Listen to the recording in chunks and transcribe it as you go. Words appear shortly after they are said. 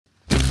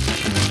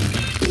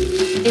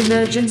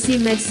Emergency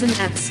Medicine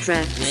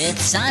Abstract with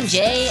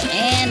Sanjay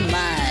and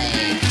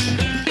Mike.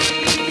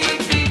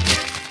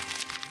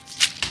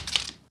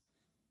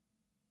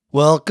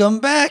 Welcome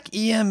back,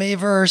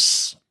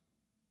 EMA-verse.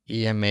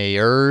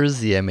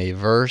 EMA-ers,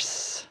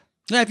 EMA-verse.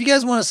 Now, if you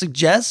guys want to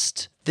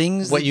suggest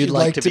things What that you'd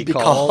like to be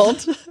called.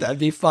 that'd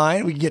be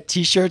fine. We can get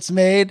t-shirts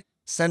made,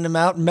 send them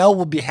out. Mel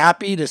will be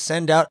happy to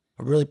send out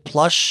a really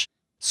plush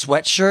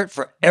sweatshirt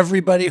for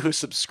everybody who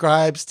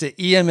subscribes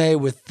to EMA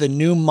with the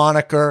new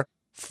moniker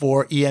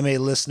for EMA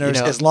listeners,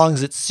 as long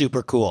as it's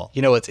super cool.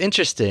 You know what's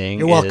interesting?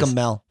 You're welcome,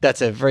 Mel.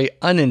 That's a very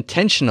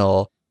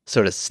unintentional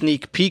sort of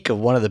sneak peek of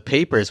one of the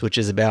papers, which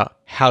is about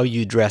how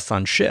you dress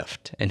on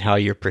shift and how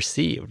you're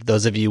perceived.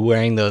 Those of you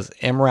wearing those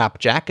MWrap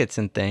jackets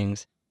and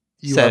things,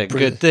 is that a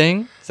good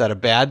thing? Is that a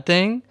bad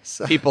thing?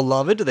 People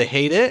love it? Do they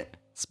hate it?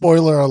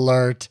 Spoiler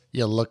alert,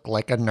 you look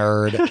like a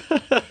nerd.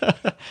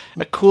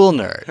 A cool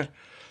nerd.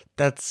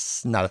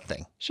 That's not a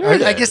thing. Sure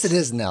I guess it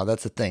is now.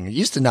 That's a thing. It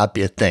used to not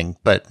be a thing,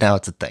 but now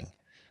it's a thing.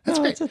 That's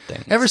great. It's a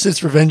thing. Ever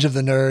since Revenge of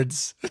the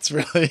Nerds, it's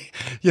really,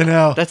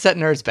 That's that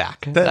nerds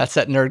back. That's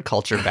that nerd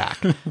culture back.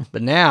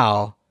 But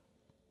now,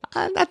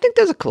 I think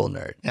there's a cool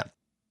nerd. Yeah.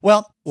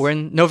 Well, we're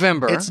in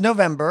November. It's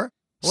November.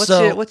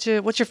 What's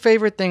your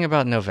favorite thing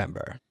about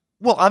November?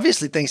 Well,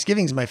 obviously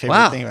Thanksgiving's my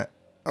favorite thing about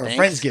or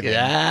Friendsgiving.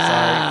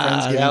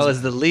 Sorry, that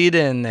was the lead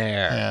in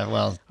there. Yeah,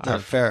 well,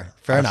 fair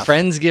enough.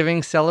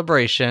 Friendsgiving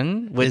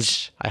celebration,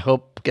 which I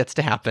hope gets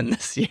to happen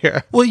this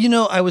year.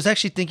 Well, I was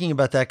actually thinking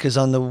about that because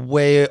on the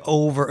way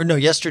over,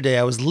 yesterday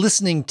I was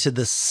listening to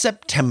the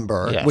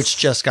September, which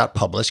just got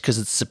published because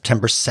it's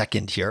September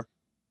 2nd here.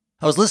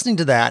 I was listening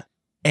to that.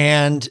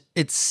 And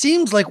it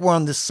seems like we're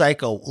on this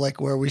cycle,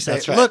 like where we say,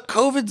 look,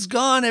 COVID's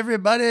gone,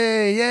 everybody,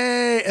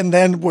 yay. And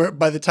then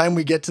by the time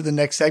we get to the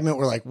next segment,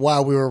 we're like,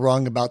 wow, we were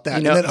wrong about that.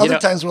 And then other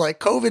times we're like,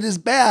 COVID is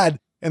bad.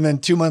 And then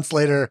 2 months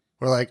later,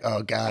 we're like,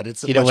 oh God,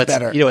 it's much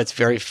better. What's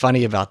very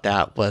funny about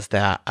that was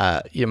that,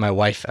 my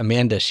wife,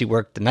 Amanda, she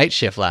worked the night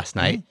shift last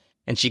night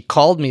and she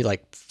called me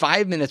like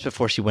 5 minutes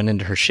before she went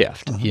into her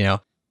shift,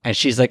 and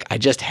she's like, I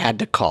just had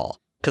to call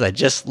because I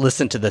just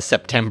listened to the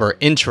September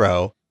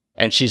intro.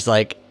 And she's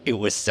like, it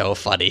was so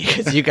funny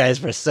because you guys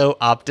were so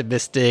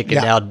optimistic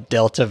and now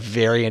Delta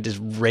variant is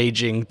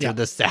raging through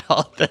the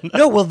South.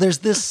 No, well, there's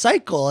this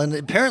cycle, and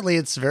apparently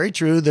it's very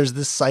true. There's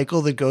this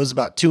cycle that goes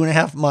about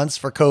 2.5 months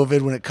for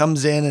COVID when it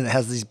comes in and it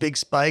has these big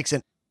spikes.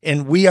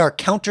 And we are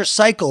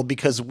counter-cycle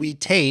because we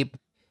tape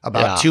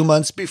about 2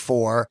 months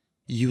before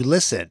you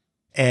listen.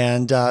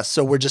 And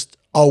so we're just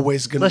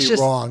always going to be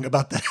wrong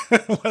about that.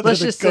 Whether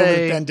the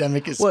COVID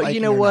pandemic is spiking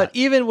you know or what? not.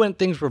 Even when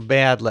things were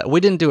bad,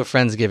 we didn't do a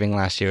Friendsgiving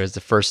last year. It was the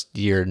first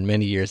year in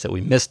many years that we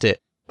missed it.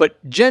 But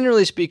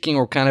generally speaking,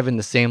 we're kind of in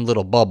the same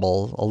little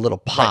bubble, a little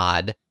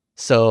pod. Right.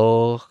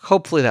 So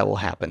hopefully that will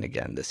happen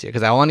again this year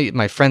because I want to.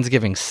 My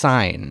Friendsgiving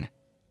sign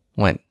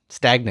went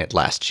stagnant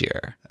last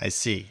year. I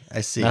see.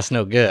 That's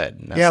no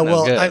good.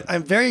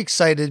 I'm very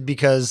excited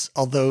because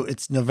although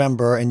it's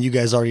November and you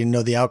guys already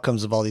know the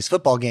outcomes of all these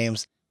football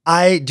games,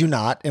 I do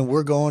not, and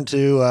we're going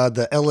to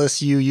the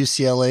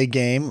LSU-UCLA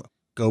game,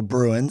 go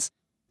Bruins,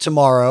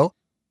 tomorrow.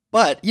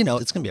 But, it's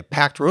going to be a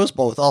packed Rose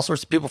Bowl with all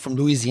sorts of people from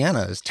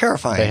Louisiana. It's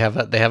terrifying. They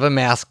have a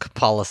mask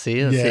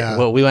policy.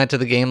 Well, we went to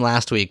the game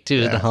last week,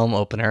 too, the home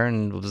opener,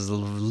 and it was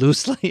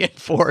loosely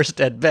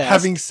enforced at best.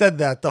 Having said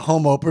that, the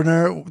home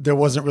opener, there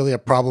wasn't really a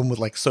problem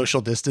with,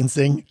 social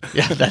distancing.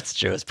 Yeah, that's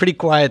true. It's pretty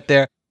quiet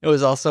there. It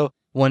was also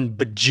 1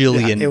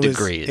 bajillion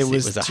degrees. It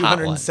was a hot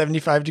one.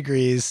 275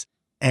 degrees.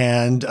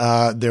 And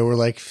there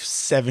were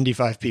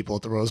 75 people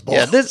at the Rose Bowl.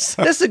 Yeah, that's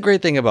the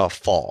great thing about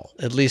fall,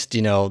 at least,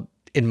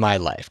 in my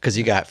life, because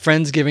you got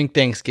Friendsgiving,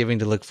 Thanksgiving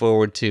to look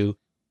forward to,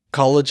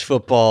 college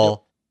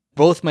football,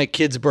 both my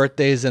kids'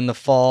 birthdays in the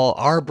fall,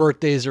 our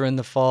birthdays are in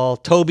the fall,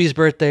 Toby's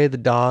birthday, the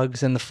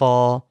dog's in the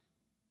fall.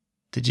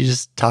 Did you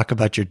just talk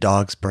about your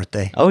dog's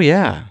birthday? Oh,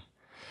 yeah.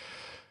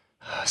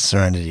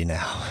 Serenity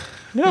now.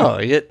 No,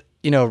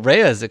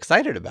 Rhea's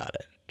excited about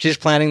it. She's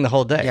planning the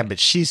whole day. Yeah, but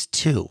she's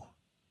 2.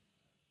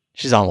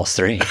 She's almost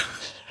 3.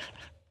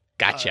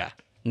 Gotcha.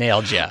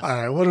 Nailed ya. All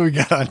right, what do we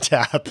got on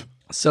tap?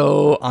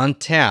 So on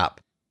tap,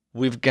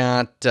 we've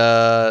got,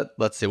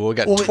 let's see, we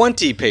got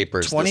 20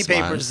 papers 20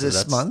 papers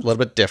this month. A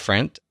little bit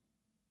different.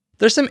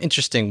 There's some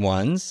interesting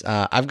ones.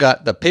 I've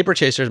got the paper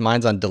chasers.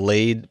 Mine's on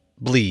delayed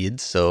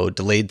bleeds, so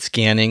delayed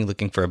scanning,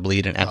 looking for a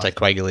bleed in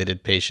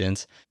anticoagulated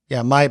patients.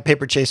 Yeah, my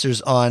paper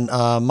chaser's on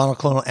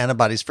monoclonal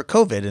antibodies for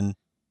COVID, and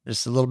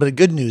there's a little bit of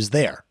good news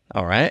there.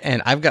 All right,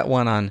 and I've got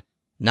one on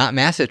not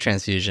massive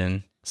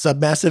transfusion.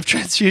 Submassive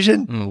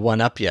transfusion? One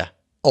up ya.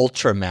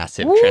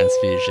 Ultramassive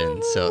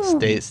transfusion. So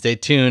stay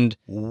tuned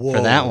for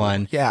that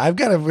one. Yeah, I've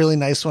got a really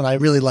nice one I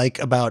really like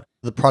about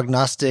the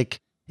prognostic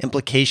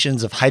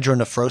implications of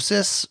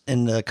hydronephrosis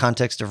in the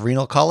context of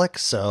renal colic.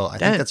 So I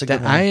think that's a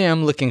good one. I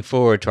am looking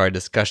forward to our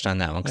discussion on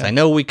that one because I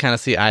know we kind of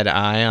see eye to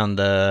eye on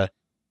the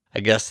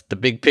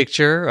big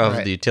picture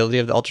of the utility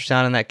of the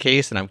ultrasound in that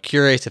case. And I'm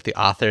curious if the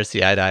authors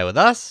see eye to eye with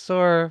us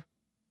or...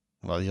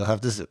 Well, you'll have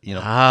to,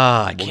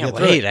 I can't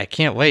wait. I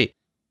can't wait.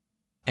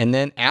 And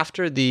then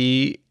after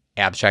the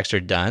abstracts are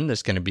done,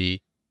 there's going to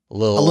be A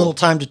little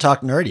time to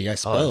talk nerdy, I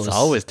suppose. Oh, it's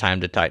always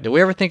time to talk. Did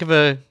we ever think of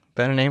a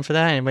better name for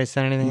that? Anybody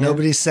send anything in?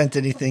 Nobody sent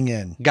anything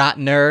in. Got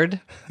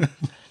Nerd?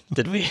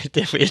 Did we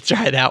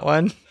try that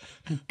one?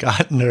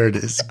 Got Nerd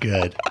is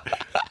good.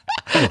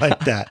 I like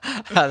that.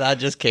 That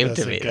just came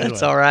to me.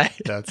 That's all right.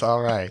 That's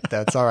all right.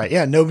 That's all right.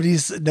 Yeah, nobody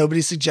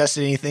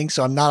suggested anything,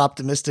 so I'm not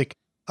optimistic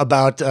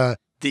about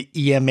the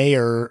EMA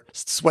or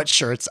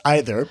sweatshirts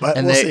either, but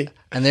we'll see.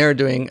 And they were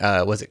doing,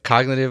 was it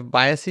cognitive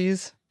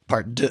biases?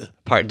 Part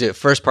two.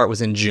 First part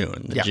was in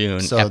June,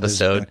 June so episode. There's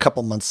been a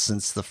couple months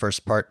since the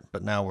first part,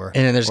 but now we're.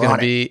 And then there's going to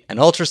be an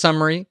ultra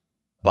summary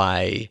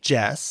by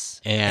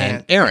Jess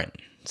and Aaron.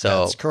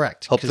 So that's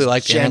correct. Hopefully,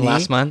 like Aaron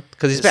last month,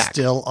 because he's back.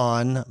 Still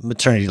on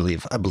maternity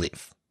leave, I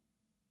believe.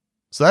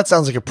 So that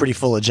sounds like a pretty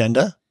full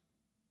agenda.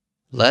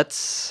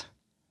 Let's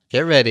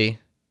get ready.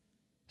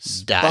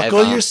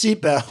 Buckle your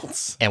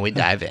seatbelts. And we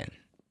dive in.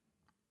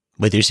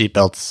 With your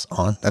seatbelts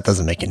on? That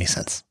doesn't make any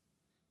sense.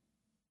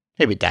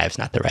 Maybe dive's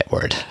not the right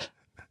word.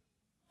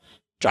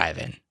 Drive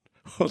in.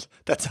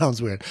 That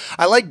sounds weird.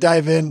 I like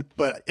dive in,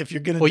 but if you're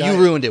going to you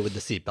ruined it with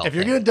the seatbelt. If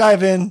you're going to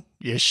dive in,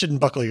 you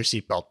shouldn't buckle your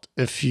seatbelt.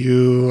 If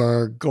you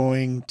are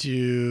going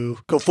to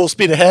go full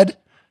speed ahead,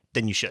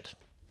 then you should.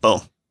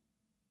 Boom.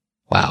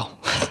 Wow.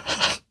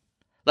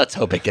 Let's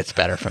hope it gets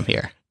better from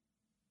here.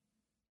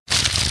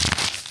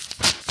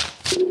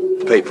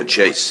 Paper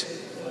chase.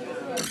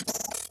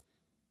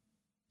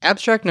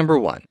 Abstract number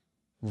 1.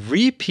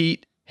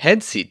 Repeat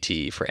head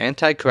CT for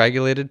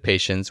anticoagulated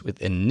patients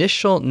with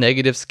initial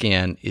negative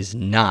scan is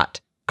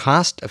not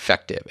cost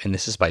effective. And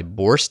this is by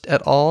Borst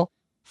et al.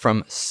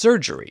 From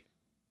Surgery.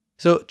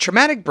 So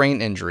traumatic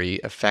brain injury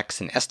affects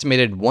an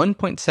estimated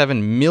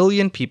 1.7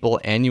 million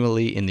people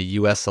annually in the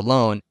US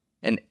alone,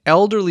 and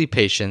elderly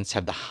patients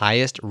have the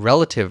highest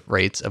relative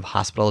rates of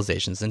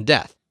hospitalizations and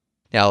death.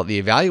 Now, the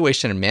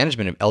evaluation and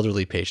management of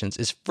elderly patients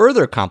is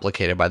further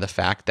complicated by the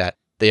fact that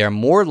they are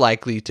more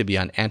likely to be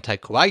on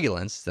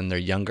anticoagulants than their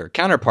younger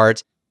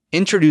counterparts,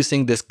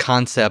 introducing this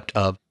concept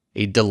of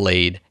a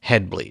delayed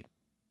head bleed.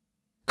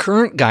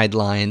 Current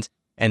guidelines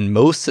and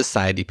most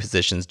society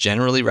positions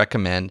generally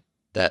recommend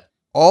that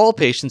all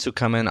patients who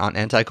come in on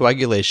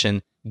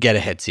anticoagulation get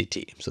a head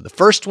CT. So the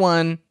first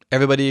one,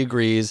 everybody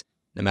agrees,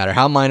 no matter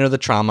how minor the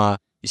trauma,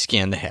 you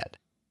scan the head.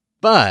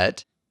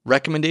 But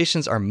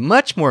recommendations are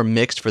much more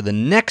mixed for the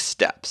next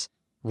steps,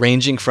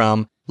 ranging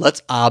from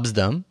let's OBS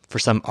them for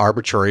some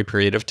arbitrary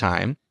period of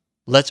time,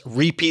 let's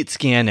repeat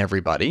scan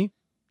everybody,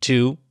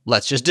 to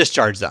let's just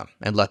discharge them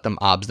and let them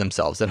OBS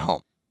themselves at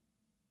home.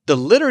 The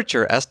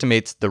literature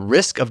estimates the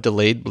risk of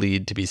delayed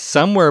bleed to be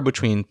somewhere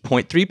between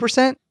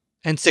 0.3%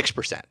 and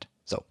 6%,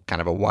 so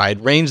kind of a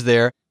wide range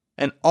there,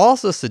 and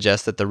also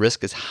suggests that the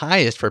risk is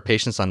highest for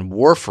patients on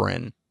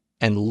warfarin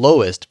and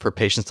lowest for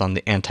patients on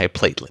the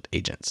antiplatelet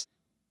agents.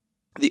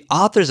 The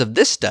authors of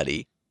this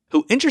study,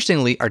 who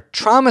interestingly are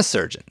trauma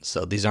surgeons,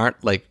 so these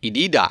aren't like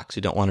ED docs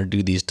who don't want to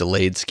do these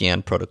delayed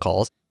scan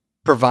protocols,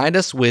 provide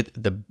us with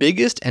the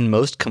biggest and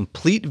most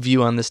complete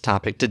view on this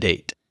topic to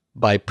date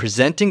by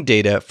presenting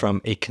data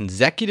from a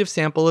consecutive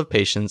sample of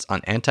patients on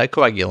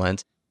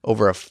anticoagulants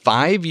over a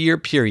 5-year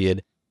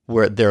period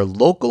where their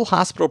local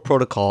hospital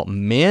protocol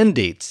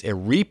mandates a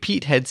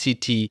repeat head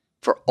CT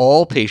for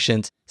all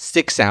patients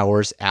 6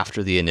 hours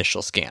after the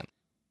initial scan.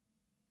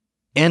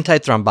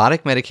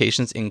 Antithrombotic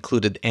medications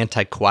included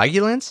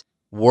anticoagulants,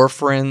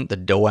 warfarin, the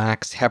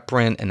DOACs,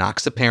 heparin,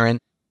 enoxaparin,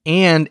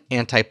 and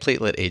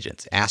antiplatelet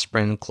agents,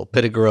 aspirin,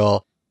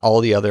 clopidogrel,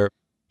 all the other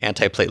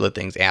antiplatelet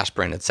things,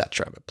 aspirin,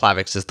 etc. But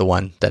Plavix is the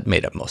one that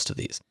made up most of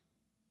these.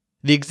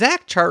 The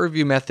exact chart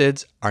review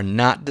methods are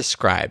not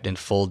described in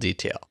full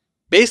detail.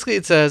 Basically,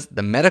 it says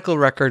the medical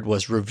record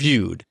was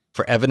reviewed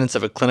for evidence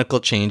of a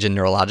clinical change in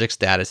neurologic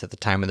status at the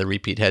time of the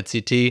repeat head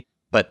CT,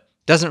 but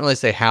doesn't really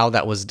say how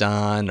that was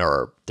done,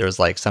 or there's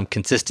like some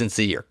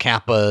consistency or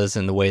kappas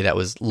in the way that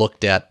was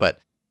looked at,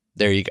 but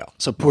there you go.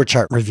 So poor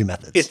chart review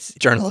methods. It's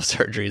Journal of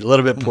Surgery, a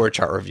little bit poor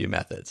chart review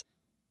methods.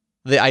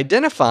 They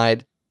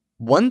identified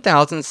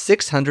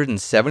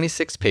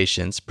 1,676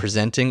 patients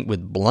presenting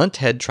with blunt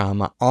head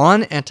trauma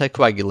on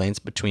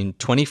anticoagulants between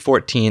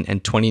 2014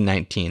 and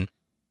 2019,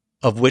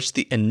 of which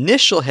the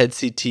initial head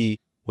CT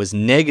was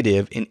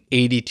negative in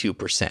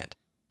 82%.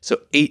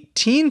 So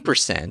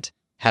 18%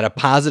 had a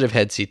positive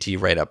head CT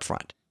right up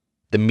front.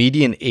 The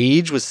median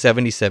age was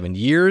 77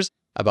 years,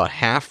 about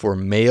half were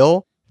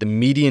male. The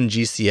median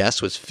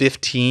GCS was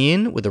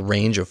 15 with a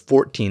range of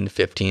 14 to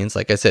 15s.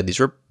 Like I said, these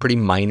were pretty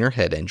minor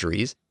head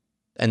injuries.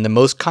 And the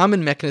most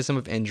common mechanism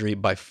of injury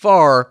by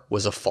far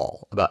was a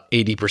fall, about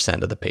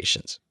 80% of the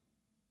patients.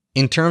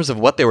 In terms of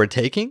what they were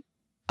taking,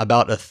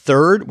 about a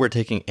third were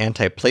taking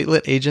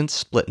antiplatelet agents,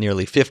 split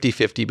nearly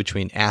 50-50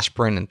 between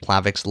aspirin and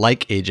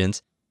Plavix-like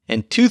agents,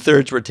 and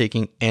 2/3 were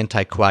taking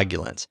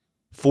anticoagulants.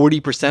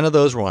 40% of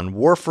those were on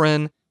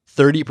warfarin,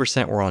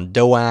 30% were on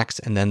DOACs,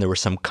 and then there were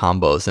some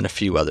combos and a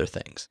few other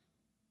things.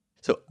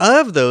 So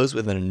of those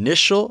with an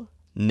initial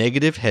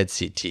negative head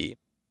CT,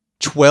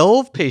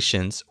 12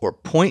 patients, or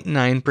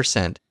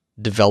 0.9%,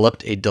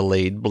 developed a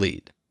delayed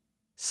bleed.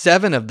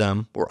 7 of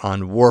them were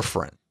on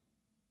warfarin.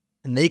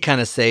 And they kind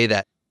of say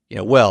that,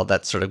 well,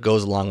 that sort of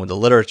goes along with the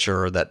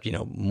literature that,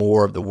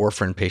 more of the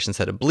warfarin patients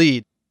had a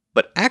bleed.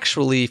 But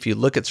actually, if you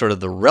look at sort of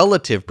the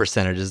relative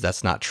percentages,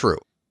 that's not true.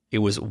 It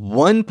was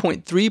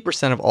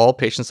 1.3% of all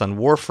patients on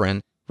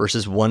warfarin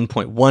versus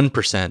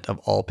 1.1% of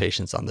all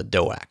patients on the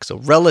DOAC. So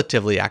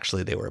relatively,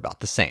 actually, they were about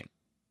the same.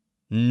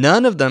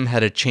 None of them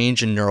had a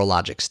change in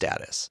neurologic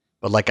status.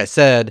 But like I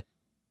said,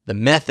 the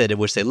method in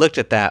which they looked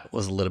at that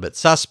was a little bit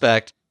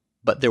suspect,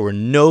 but there were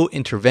no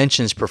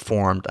interventions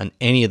performed on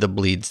any of the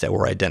bleeds that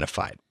were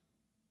identified.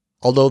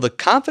 Although the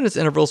confidence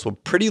intervals were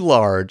pretty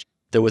large,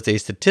 there was a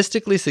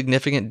statistically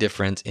significant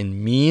difference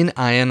in mean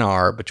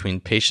INR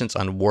between patients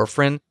on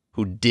warfarin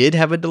who did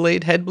have a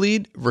delayed head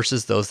bleed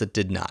versus those that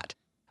did not.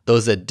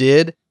 Those that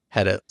did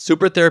had a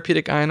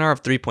supratherapeutic INR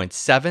of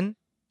 3.7,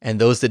 and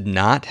those that did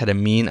not had a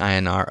mean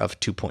INR of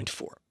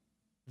 2.4.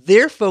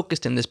 Their focus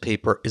in this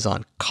paper is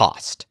on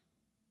cost.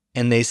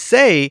 And they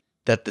say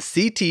that the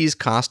CTs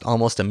cost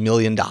almost $1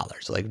 million,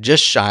 like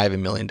just shy of $1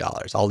 million,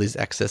 all these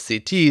excess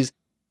CTs.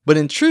 But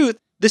in truth,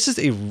 this is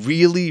a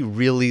really,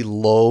 really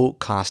low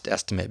cost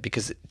estimate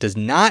because it does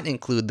not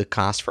include the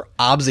cost for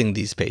obsing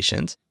these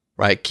patients,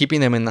 right? Keeping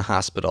them in the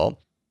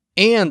hospital,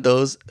 and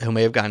those who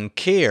may have gotten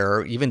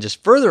care, even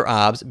just further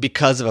obs,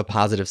 because of a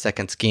positive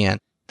second scan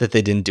that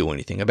they didn't do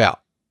anything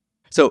about.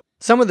 So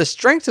some of the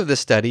strengths of this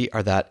study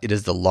are that it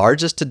is the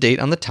largest to date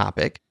on the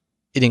topic,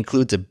 it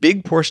includes a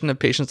big portion of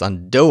patients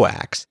on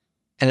DOACs,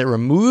 and it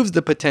removes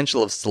the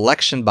potential of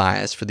selection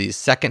bias for these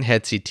second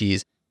head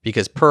CTs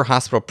because per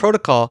hospital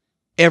protocol,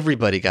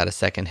 everybody got a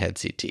second head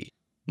CT.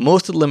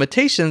 Most of the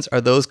limitations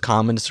are those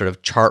common to sort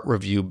of chart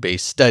review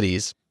based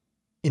studies,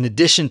 in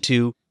addition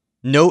to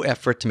no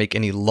effort to make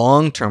any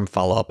long-term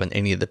follow-up on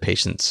any of the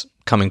patients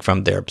coming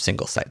from their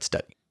single site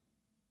study.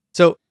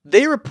 So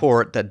they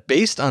report that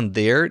based on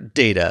their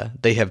data,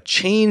 they have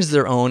changed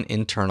their own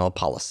internal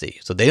policy.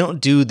 So they don't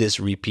do this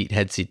repeat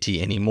head CT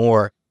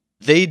anymore.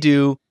 They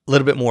do a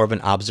little bit more of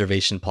an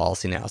observation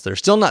policy now. So they're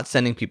still not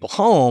sending people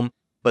home,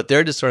 but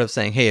they're just sort of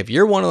saying, hey, if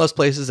you're one of those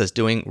places that's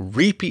doing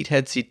repeat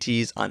head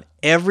CTs on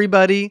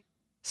everybody,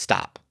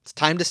 stop. It's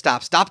time to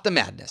stop. Stop the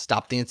madness.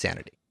 Stop the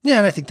insanity. Yeah,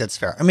 and I think that's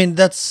fair. I mean,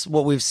 that's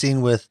what we've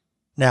seen with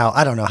now,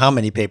 I don't know how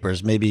many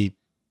papers, maybe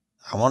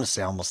I want to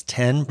say almost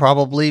 10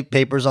 probably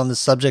papers on this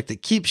subject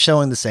that keep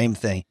showing the same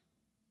thing.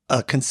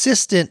 A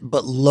consistent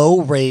but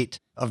low rate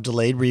of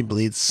delayed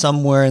rebleeds,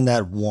 somewhere in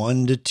that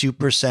 1% to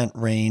 2%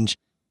 range,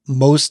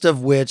 most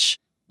of which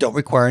don't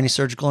require any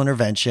surgical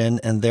intervention.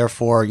 And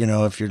therefore,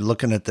 if you're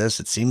looking at this,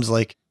 it seems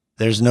like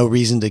there's no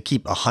reason to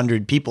keep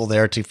 100 people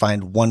there to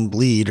find one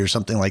bleed or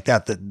something like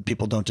that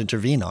people don't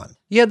intervene on.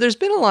 Yeah, there's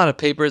been a lot of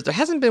papers. There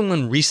hasn't been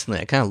one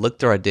recently. I kind of looked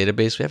through our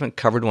database. We haven't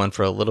covered one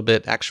for a little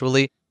bit,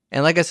 actually.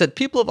 And like I said,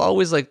 people have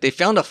always they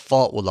found a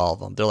fault with all of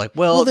them. They're like,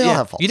 well they all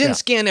have faults, you didn't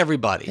scan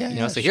everybody.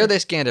 So here they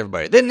scanned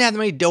everybody. They didn't have that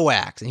many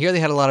DOACs, and here they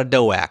had a lot of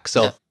DOACs.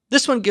 So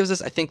this one gives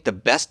us, I think, the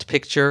best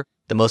picture,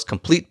 the most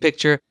complete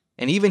picture.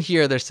 And even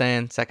here, they're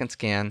saying second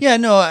scan. Yeah,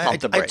 no, I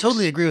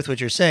totally agree with what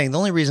you're saying. The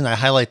only reason I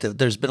highlight that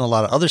there's been a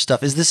lot of other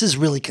stuff is this is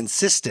really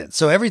consistent.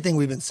 So everything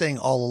we've been saying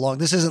all along,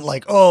 this isn't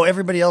like, oh,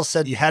 everybody else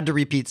said you had to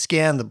repeat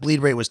scan. The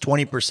bleed rate was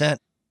 20%,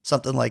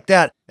 something like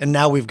that. And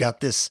now we've got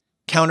this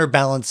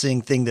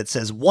counterbalancing thing that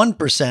says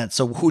 1%.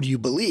 So who do you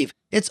believe?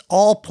 It's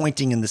all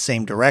pointing in the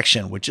same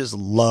direction, which is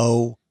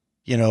low,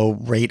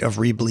 rate of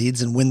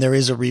rebleeds. And when there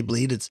is a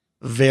rebleed, it's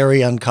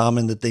very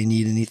uncommon that they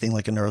need anything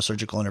like a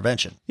neurosurgical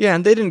intervention. Yeah,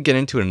 and they didn't get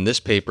into it in this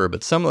paper,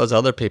 but some of those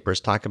other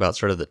papers talk about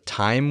sort of the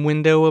time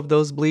window of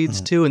those bleeds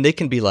too, and they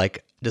can be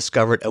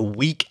discovered a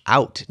week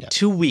out,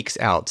 2 weeks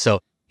out. So,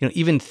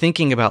 even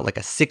thinking about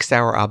a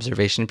 6-hour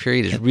observation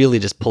period is really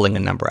just pulling a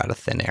number out of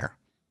thin air.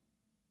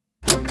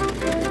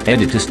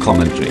 Editor's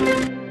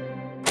commentary.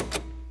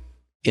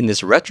 In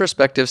this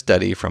retrospective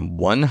study from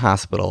one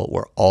hospital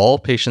where all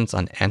patients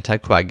on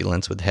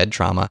anticoagulants with head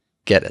trauma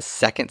get a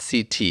second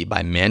CT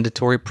by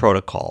mandatory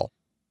protocol,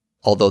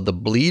 although the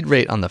bleed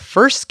rate on the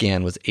first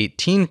scan was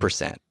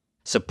 18%,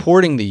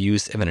 supporting the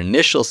use of an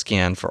initial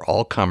scan for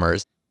all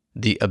comers,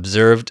 the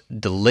observed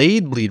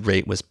delayed bleed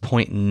rate was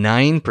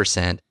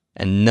 0.9%,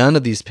 and none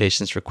of these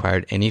patients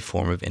required any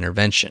form of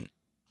intervention.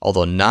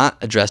 Although not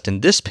addressed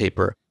in this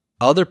paper,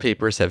 other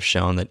papers have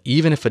shown that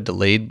even if a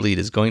delayed bleed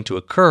is going to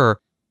occur,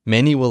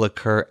 many will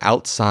occur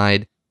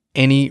outside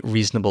any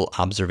reasonable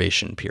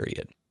observation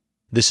period.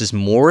 This is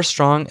more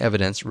strong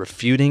evidence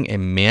refuting a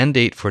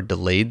mandate for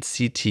delayed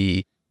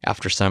CT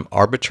after some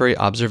arbitrary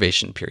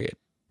observation period.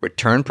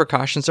 Return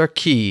precautions are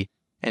key,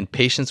 and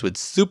patients with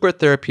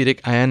supratherapeutic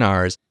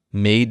INRs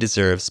may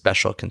deserve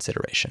special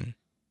consideration.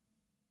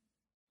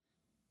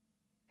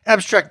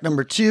 Abstract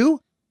number 2,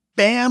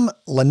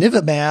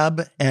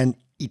 Bamlanivimab and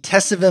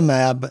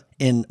Etesevimab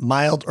in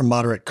mild or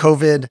moderate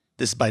COVID.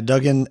 This is by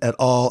Duggan et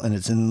al., and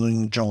it's in the New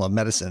England Journal of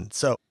Medicine.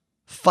 So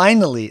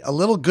finally, a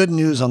little good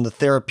news on the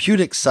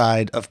therapeutic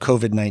side of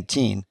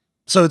COVID-19.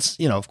 So it's,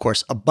 of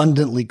course,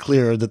 abundantly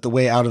clear that the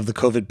way out of the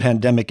COVID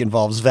pandemic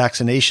involves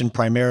vaccination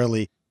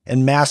primarily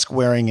and mask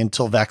wearing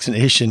until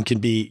vaccination can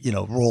be,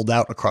 rolled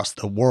out across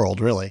the world,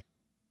 really.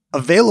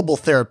 Available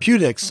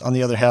therapeutics, on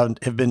the other hand,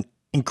 have been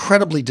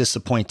incredibly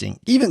disappointing.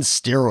 Even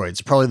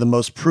steroids, probably the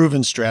most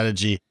proven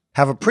strategy,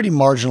 have a pretty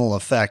marginal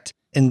effect,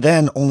 and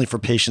then only for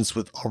patients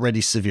with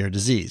already severe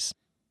disease.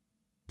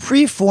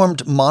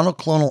 Preformed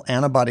monoclonal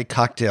antibody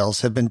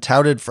cocktails have been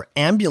touted for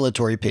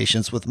ambulatory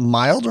patients with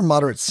mild or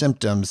moderate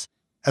symptoms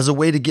as a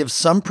way to give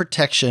some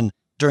protection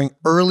during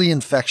early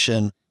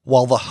infection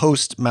while the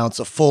host mounts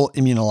a full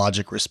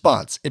immunologic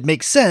response. It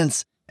makes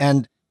sense,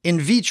 and in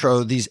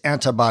vitro, these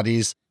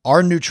antibodies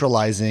are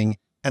neutralizing,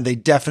 and they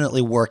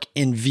definitely work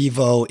in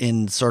vivo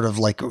in sort of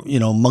like,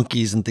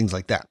 monkeys and things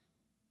like that.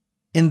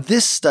 In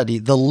this study,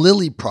 the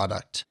Lilly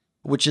product,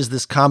 which is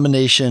this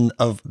combination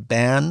of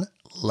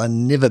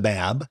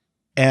Bamlanivimab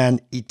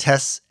and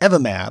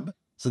Etesevimab,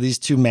 so these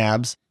two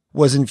mAbs,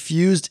 was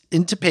infused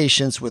into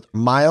patients with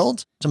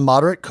mild to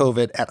moderate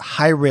COVID at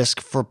high risk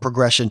for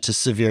progression to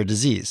severe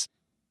disease.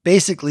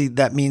 Basically,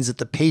 that means that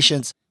the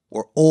patients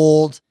were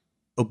old,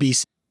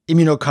 obese,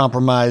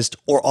 immunocompromised,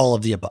 or all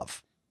of the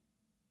above.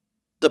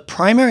 The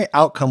primary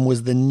outcome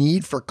was the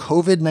need for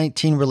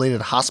COVID-19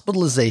 related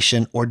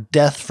hospitalization or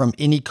death from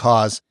any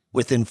cause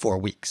within 4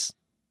 weeks.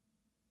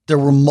 There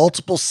were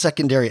multiple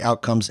secondary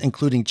outcomes,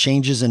 including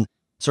changes in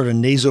sort of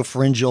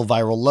nasopharyngeal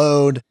viral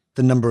load,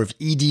 the number of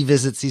ED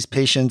visits these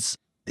patients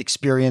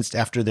experienced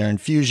after their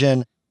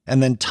infusion,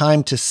 and then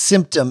time to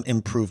symptom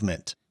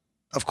improvement.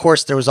 Of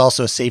course, there was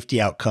also a safety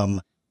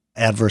outcome,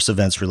 adverse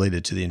events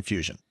related to the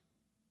infusion.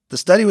 The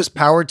study was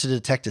powered to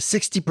detect a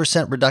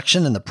 60%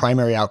 reduction in the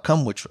primary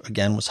outcome, which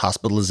again was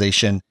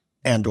hospitalization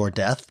and/or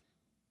death.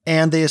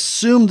 And they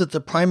assumed that the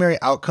primary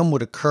outcome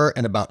would occur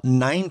in about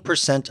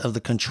 9% of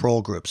the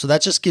control group. So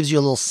that just gives you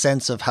a little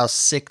sense of how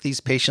sick these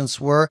patients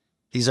were.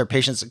 These are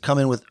patients that come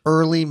in with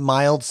early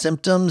mild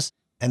symptoms,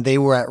 and they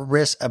were at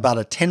risk, about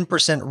a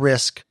 10%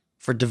 risk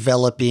for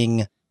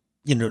developing,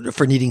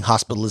 for needing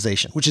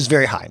hospitalization, which is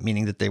very high,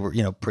 meaning that they were,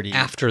 pretty...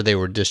 After they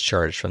were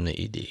discharged from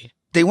the ED.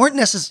 They weren't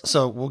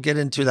so we'll get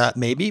into that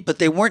maybe, but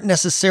they weren't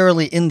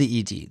necessarily in the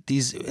ED.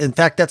 In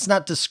fact, that's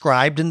not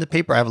described in the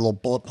paper. I have a little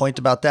bullet point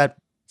about that.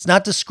 It's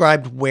not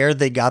described where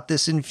they got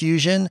this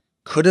infusion.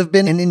 Could have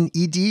been in an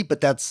ED,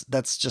 but that's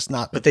just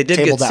not. But they did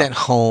get sent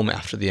home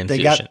after the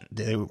infusion.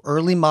 They were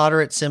early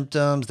moderate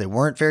symptoms. They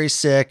weren't very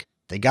sick.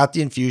 They got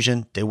the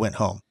infusion. They went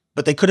home.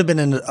 But they could have been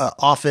in an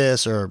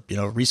office or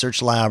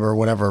research lab or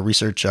whatever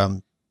research,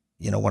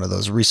 one of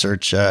those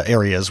research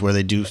areas where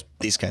they do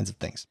these kinds of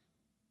things.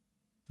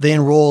 They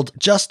enrolled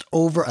just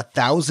over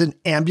 1,000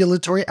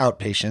 ambulatory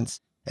outpatients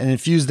and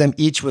infused them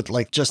each with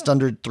just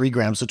under 3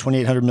 grams, so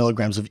 2,800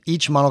 milligrams of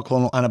each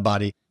monoclonal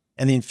antibody,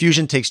 and the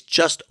infusion takes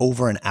just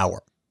over an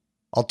hour.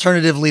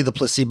 Alternatively, the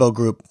placebo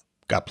group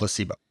got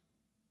placebo.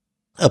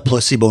 A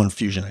placebo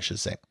infusion, I should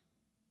say.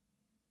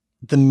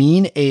 The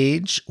mean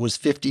age was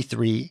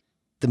 53.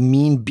 The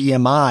mean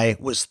BMI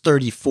was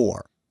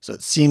 34. So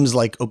it seems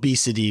like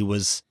obesity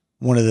was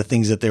one of the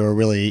things that they were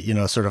really,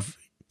 sort of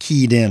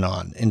keyed in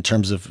on in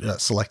terms of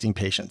selecting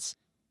patients.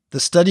 The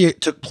study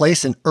took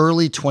place in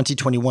early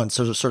 2021,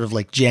 so sort of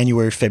like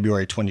January,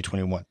 February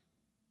 2021.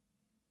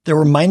 There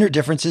were minor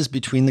differences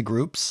between the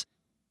groups.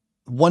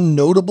 One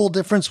notable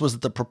difference was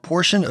that the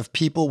proportion of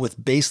people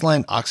with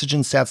baseline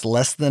oxygen sats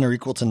less than or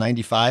equal to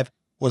 95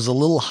 was a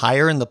little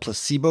higher in the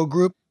placebo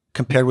group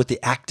compared with the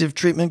active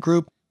treatment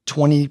group,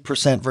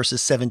 20%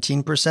 versus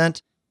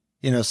 17%,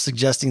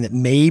 suggesting that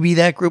maybe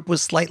that group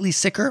was slightly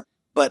sicker.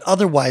 But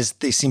otherwise,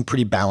 they seem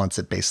pretty balanced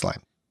at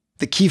baseline.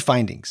 The key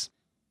findings: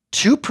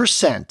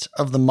 2%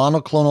 of the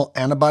monoclonal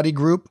antibody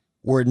group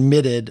were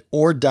admitted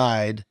or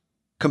died,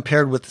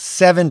 compared with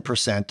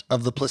 7%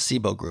 of the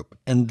placebo group.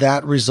 And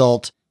that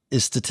result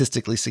is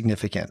statistically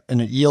significant. And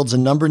it yields a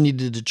number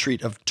needed to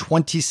treat of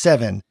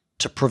 27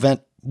 to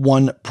prevent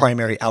one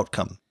primary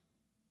outcome.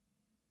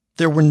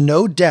 There were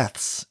no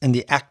deaths in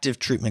the active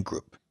treatment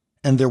group,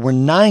 and there were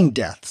 9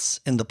 deaths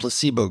in the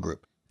placebo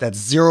group. That's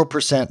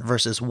 0%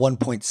 versus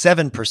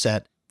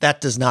 1.7%.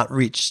 That does not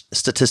reach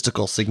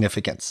statistical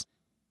significance.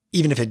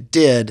 Even if it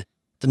did,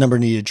 the number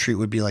needed to treat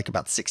would be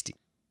about 60.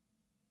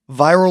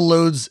 Viral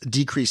loads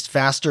decreased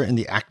faster in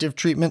the active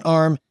treatment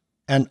arm,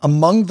 and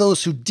among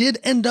those who did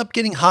end up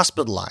getting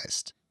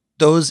hospitalized,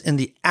 those in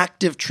the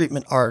active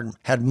treatment arm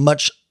had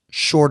much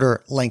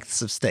shorter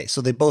lengths of stay. So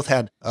they both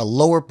had a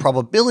lower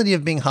probability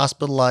of being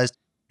hospitalized,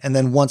 and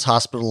then once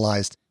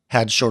hospitalized,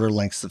 had shorter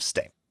lengths of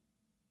stay.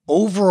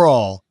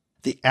 Overall,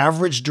 the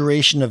average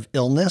duration of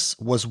illness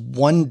was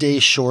 1 day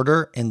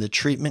shorter in the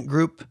treatment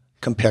group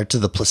compared to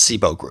the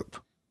placebo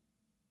group.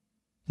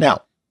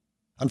 Now,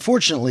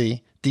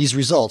 unfortunately, these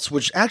results,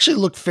 which actually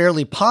look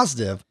fairly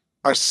positive,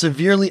 are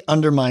severely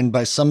undermined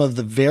by some of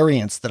the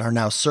variants that are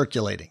now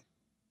circulating,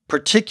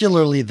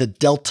 particularly the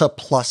Delta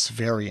Plus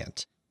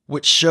variant,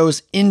 which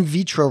shows in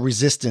vitro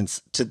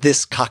resistance to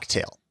this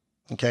cocktail.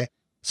 Okay,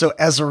 so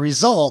as a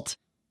result,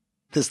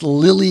 this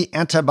Lilly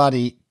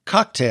antibody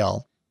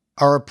cocktail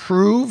are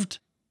approved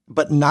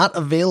but not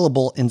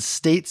available in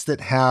states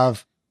that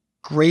have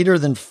greater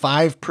than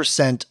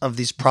 5% of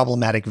these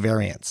problematic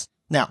variants.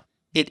 Now,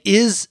 it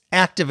is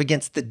active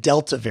against the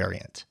Delta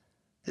variant.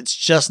 It's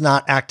just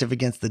not active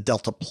against the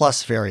Delta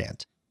Plus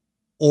variant.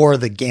 or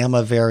the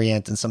Gamma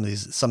variant and some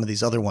of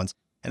these other ones.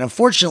 And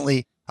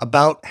unfortunately,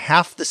 about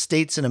half the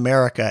states in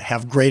America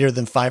have greater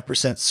than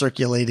 5%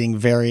 circulating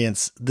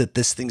variants that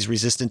this thing's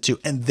resistant to,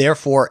 and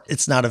therefore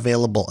it's not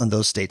available in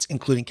those states,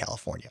 including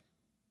California.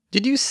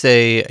 Did you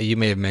say, you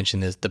may have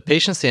mentioned this, the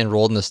patients they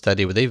enrolled in the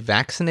study, were they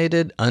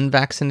vaccinated,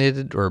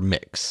 unvaccinated, or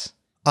mix?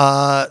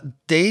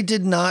 They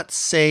did not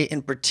say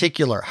in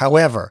particular.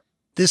 However,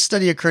 this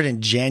study occurred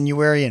in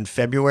January and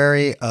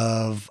February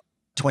of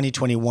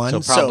 2021.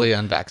 So probably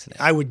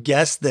unvaccinated. I would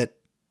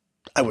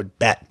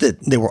bet that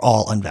they were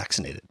all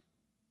unvaccinated.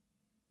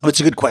 It's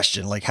a good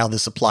question, like how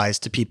this applies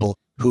to people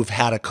who've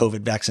had a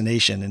COVID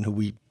vaccination and who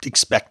we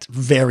expect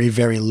very,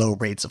 very low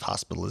rates of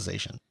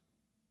hospitalization.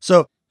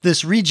 So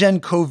this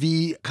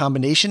Regen-CoV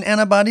combination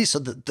antibody, so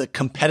the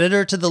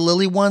competitor to the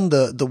Lilly one,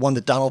 the one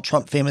that Donald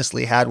Trump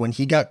famously had when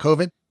he got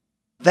COVID,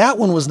 that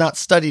one was not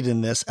studied in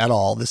this at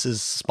all. This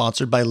is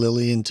sponsored by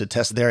Lilly and to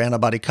test their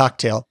antibody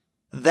cocktail.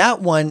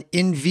 That one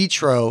in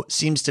vitro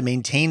seems to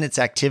maintain its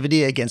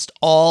activity against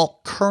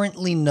all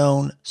currently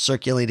known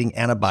circulating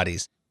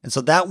antibodies. And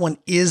so that one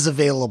is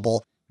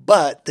available,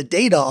 but the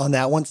data on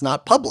that one's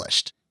not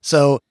published.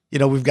 So,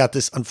 we've got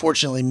this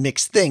unfortunately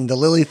mixed thing. The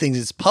Lilly thing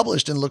is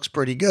published and looks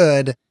pretty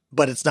good,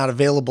 but it's not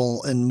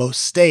available in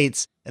most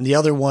states. And the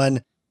other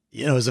one,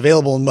 is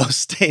available in most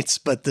states,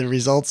 but the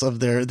results of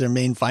their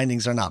main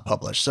findings are not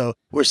published. So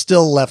we're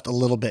still left a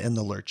little bit in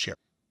the lurch here.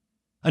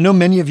 I know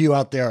many of you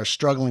out there are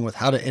struggling with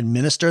how to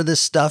administer this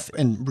stuff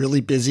in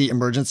really busy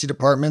emergency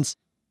departments,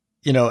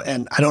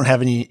 and I don't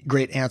have any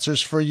great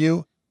answers for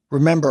you.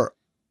 Remember,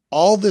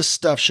 all this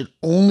stuff should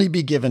only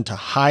be given to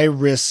high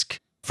risk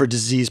for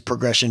disease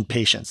progression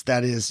patients.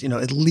 That is,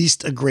 at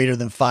least a greater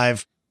than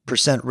 5%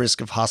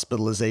 risk of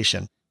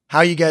hospitalization.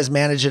 How you guys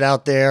manage it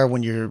out there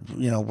when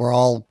we're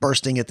all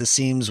bursting at the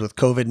seams with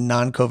COVID and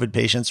non-COVID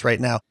patients right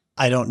now,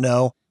 I don't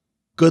know.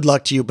 Good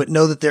luck to you, but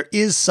know that there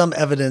is some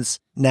evidence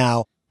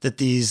now that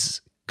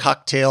these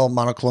cocktail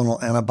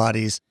monoclonal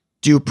antibodies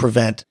do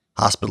prevent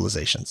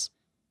hospitalizations.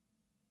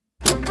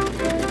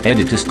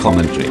 Editor's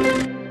commentary.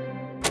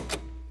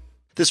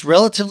 This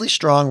relatively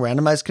strong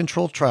randomized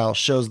controlled trial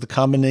shows the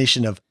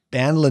combination of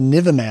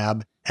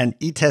Bamlanivimab and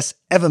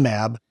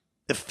Etesevimab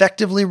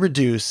effectively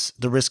reduce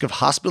the risk of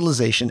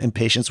hospitalization in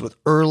patients with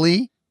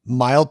early,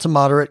 mild to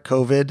moderate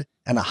COVID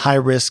and a high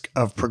risk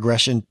of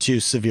progression to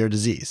severe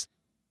disease.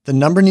 The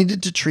number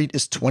needed to treat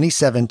is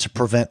 27 to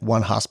prevent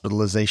one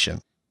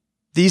hospitalization.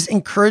 These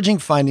encouraging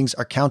findings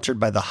are countered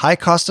by the high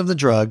cost of the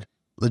drug,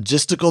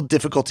 logistical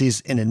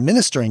difficulties in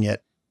administering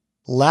it,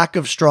 lack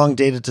of strong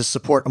data to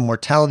support a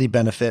mortality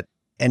benefit,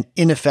 and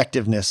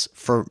ineffectiveness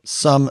for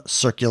some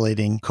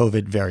circulating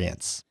COVID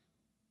variants.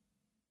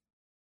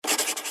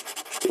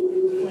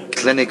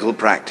 Clinical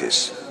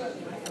practice.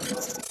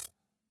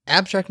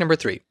 Abstract number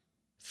 3.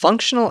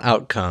 Functional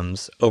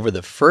outcomes over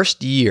the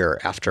first year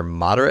after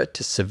moderate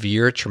to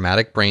severe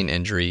traumatic brain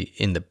injury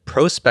in the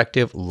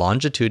prospective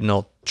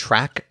longitudinal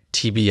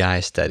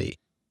TRACK-TBI study.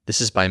 This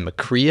is by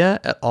Macria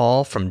et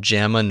al. From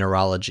JAMA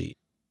Neurology.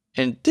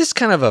 And this is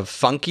kind of a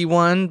funky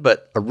one,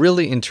 but a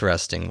really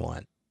interesting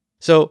one.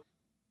 So,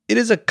 it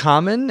is a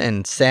common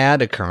and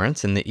sad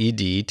occurrence in the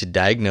ED to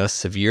diagnose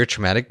severe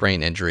traumatic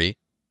brain injury.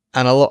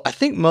 And although I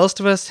think most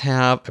of us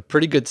have a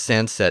pretty good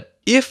sense that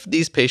if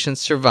these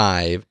patients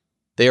survive,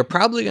 they are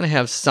probably going to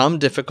have some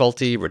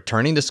difficulty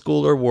returning to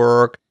school or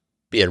work,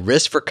 be at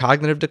risk for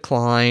cognitive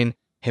decline,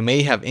 they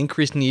may have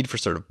increased need for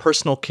sort of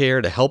personal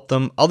care to help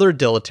them, other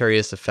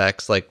deleterious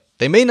effects, like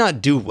they may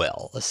not do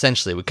well,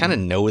 essentially. We kind of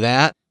know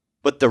that,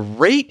 but the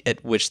rate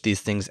at which these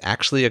things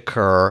actually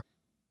occur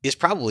is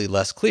probably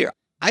less clear.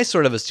 I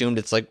sort of assumed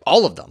it's like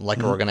all of them, like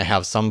we're going to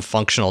have some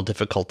functional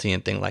difficulty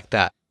and thing like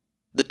that.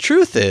 The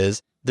truth is,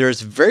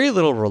 there's very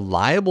little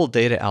reliable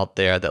data out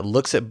there that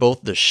looks at both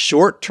the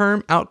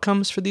short-term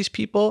outcomes for these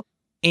people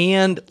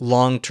and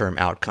long-term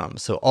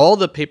outcomes. So all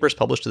the papers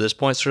published to this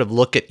point sort of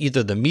look at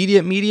either the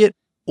immediate,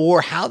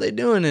 or how they're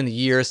doing in a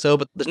year or so,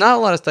 but there's not a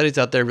lot of studies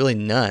out there, really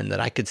none, that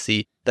I could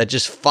see that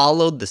just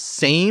followed the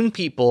same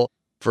people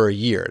for a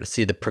year to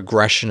see the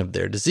progression of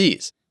their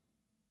disease.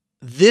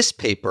 This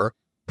paper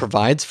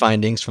provides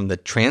findings from the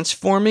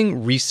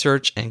Transforming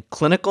Research and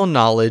Clinical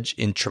Knowledge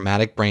in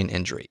Traumatic Brain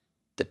Injury,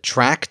 the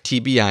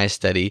TRACK-TBI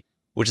study,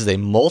 which is a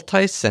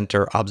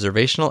multi-center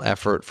observational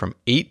effort from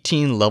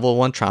 18 level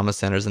 1 trauma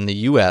centers in the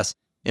U.S.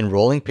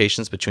 enrolling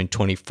patients between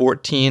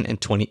 2014 and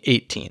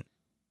 2018.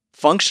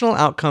 Functional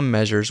outcome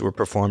measures were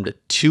performed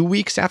at 2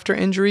 weeks after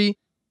injury,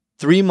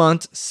 3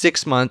 months,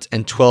 6 months,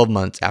 and 12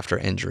 months after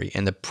injury.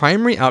 And the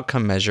primary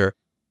outcome measure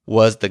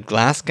was the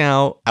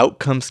Glasgow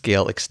Outcome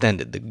Scale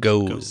Extended, the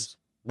GOES,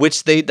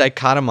 which they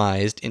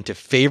dichotomized into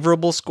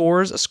favorable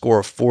scores, a score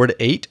of 4 to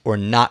 8, or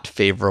not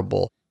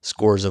favorable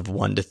scores of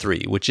 1 to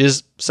 3, which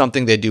is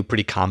something they do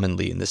pretty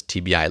commonly in this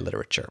TBI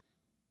literature.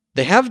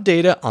 They have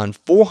data on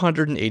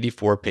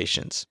 484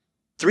 patients,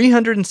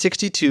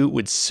 362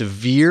 with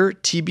severe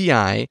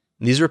TBI.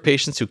 And these were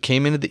patients who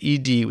came into the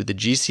ED with a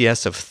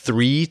GCS of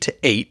 3 to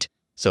 8,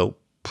 so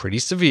pretty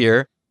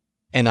severe,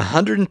 and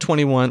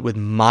 121 with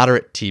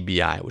moderate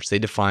TBI, which they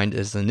defined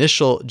as an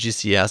initial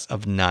GCS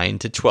of 9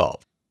 to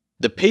 12.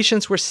 The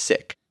patients were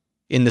sick.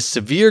 In the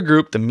severe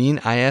group, the mean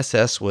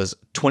ISS was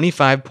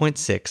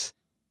 25.6,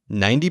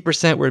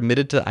 90% were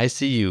admitted to the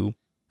ICU,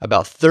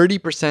 about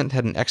 30%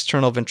 had an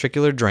external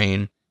ventricular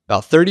drain,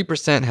 about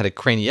 30% had a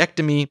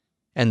craniectomy,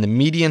 and the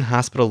median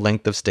hospital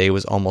length of stay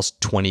was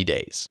almost 20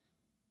 days.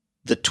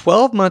 The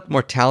 12-month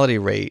mortality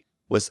rate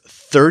was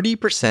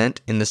 30%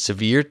 in the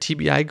severe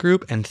TBI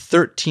group and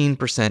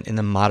 13% in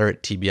the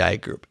moderate TBI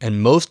group,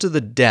 and most of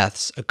the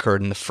deaths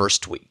occurred in the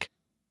first week.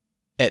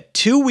 At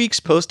 2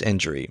 weeks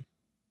post-injury,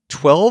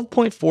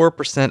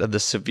 12.4% of the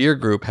severe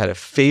group had a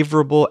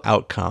favorable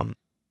outcome,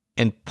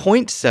 and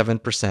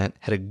 0.7%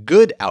 had a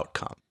good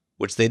outcome,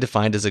 which they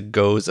defined as a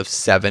GOES of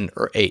 7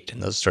 or 8,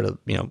 and those sort of,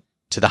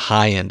 to the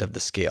high end of the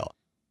scale.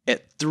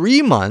 At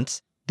 3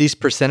 months, these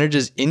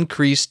percentages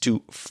increased to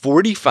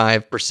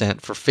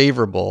 45% for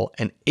favorable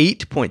and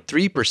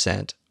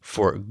 8.3%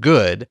 for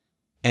good.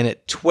 And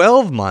at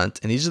 12 months,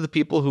 and these are the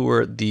people who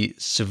were the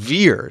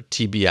severe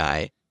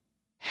TBI,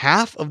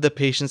 half of the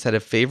patients had a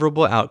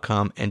favorable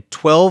outcome and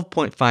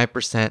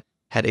 12.5%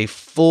 had a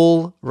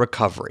full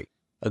recovery,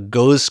 a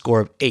GOES score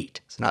of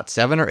 8. So not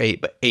 7 or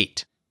 8, but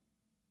 8.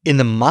 In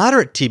the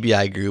moderate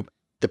TBI group,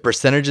 the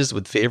percentages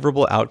with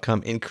favorable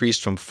outcome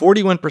increased from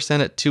 41%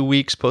 at 2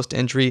 weeks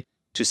post-injury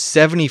to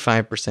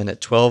 75%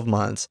 at 12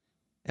 months.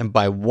 And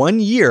by 1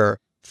 year,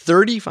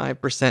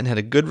 35% had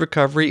a good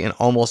recovery and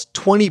almost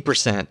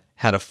 20%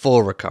 had a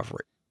full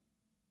recovery.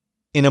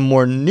 In a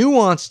more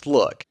nuanced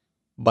look,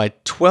 by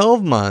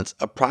 12 months,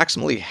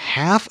 approximately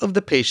half of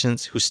the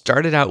patients who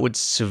started out with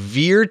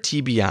severe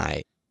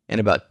TBI and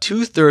about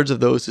 2/3 of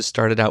those who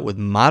started out with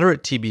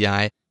moderate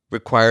TBI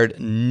required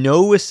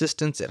no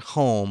assistance at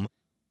home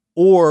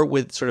or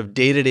with sort of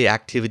day-to-day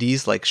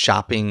activities like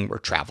shopping or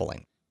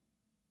traveling.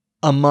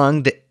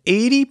 Among the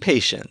 80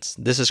 patients,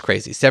 this is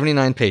crazy,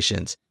 79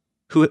 patients,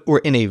 who were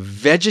in a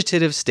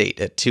vegetative state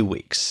at 2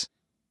 weeks,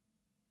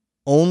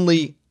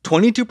 only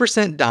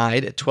 22%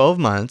 died at 12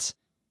 months,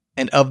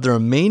 and of the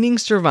remaining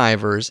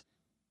survivors,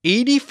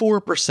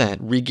 84%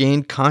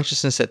 regained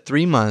consciousness at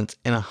 3 months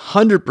and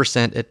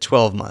 100% at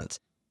 12 months.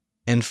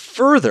 And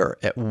further,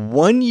 at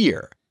 1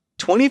 year,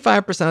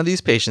 25% of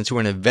these patients who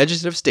were in a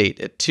vegetative state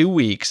at 2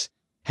 weeks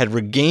had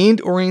regained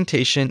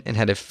orientation and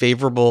had a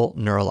favorable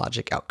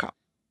neurologic outcome.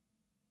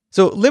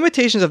 So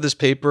limitations of this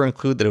paper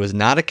include that it was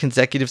not a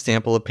consecutive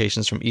sample of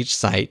patients from each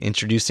site,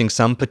 introducing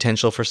some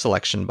potential for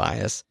selection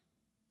bias.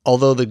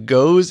 Although the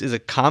GOES is a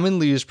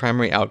commonly used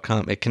primary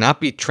outcome, it cannot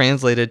be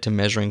translated to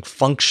measuring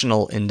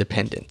functional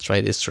independence,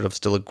 right? It's sort of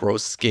still a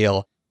gross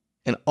scale.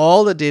 And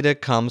all the data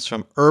comes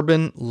from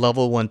urban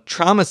level 1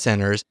 trauma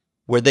centers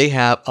where they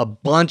have a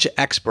bunch of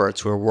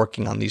experts who are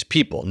working on these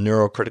people,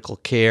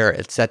 neurocritical care,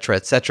 et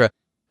cetera,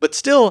 But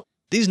still,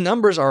 these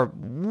numbers are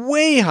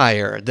way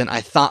higher than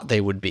I thought they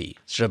would be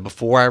sort of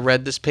before I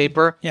read this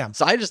paper. Yeah.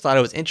 So I just thought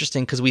it was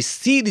interesting because we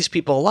see these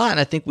people a lot, and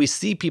I think we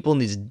see people in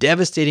these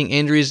devastating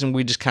injuries, and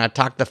we just kind of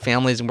talk to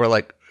families, and we're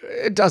like,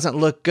 it doesn't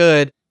look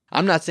good.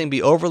 I'm not saying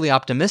be overly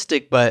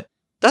optimistic, but it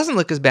doesn't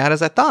look as bad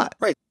as I thought.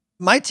 Right.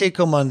 My take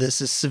home on this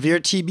is severe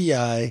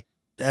TBI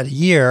at a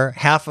year,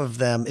 half of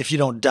them, if you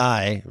don't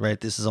die, right,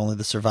 this is only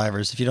the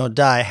survivors, if you don't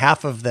die,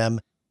 half of them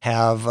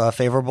have a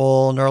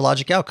favorable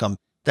neurologic outcome.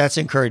 That's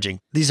encouraging.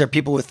 These are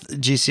people with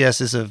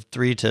GCSs of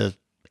 3 to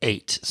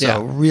 8.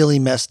 So really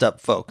messed up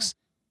folks.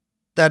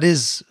 That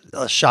is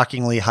a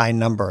shockingly high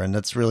number. And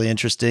that's really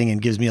interesting and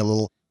gives me a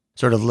little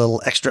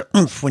extra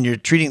oomph when you're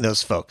treating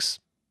those folks.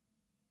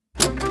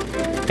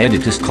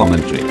 Editor's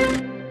commentary.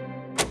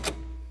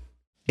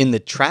 In the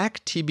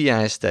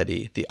TRACK-TBI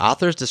study, the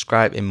authors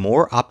describe a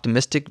more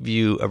optimistic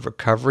view of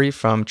recovery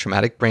from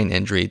traumatic brain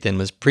injury than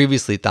was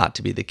previously thought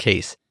to be the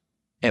case.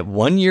 At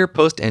 1 year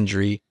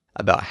post-injury,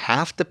 about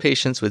half the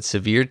patients with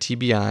severe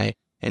TBI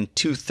and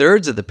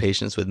 2/3 of the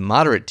patients with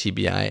moderate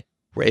TBI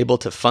were able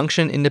to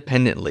function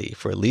independently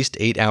for at least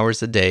 8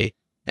 hours a day,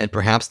 and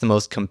perhaps the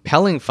most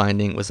compelling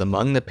finding was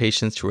among the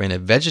patients who were in a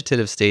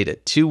vegetative state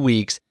at 2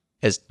 weeks,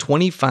 as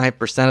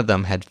 25% of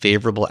them had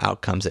favorable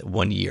outcomes at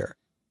 1 year.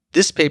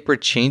 This paper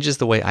changes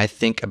the way I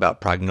think about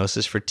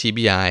prognosis for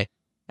TBI,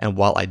 and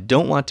while I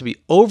don't want to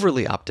be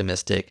overly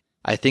optimistic,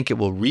 I think it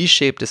will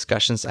reshape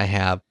discussions I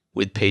have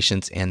with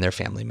patients and their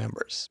family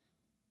members.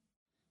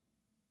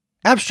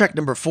 Abstract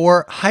number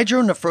 4,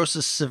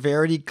 hydronephrosis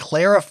severity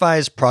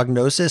clarifies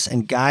prognosis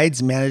and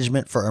guides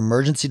management for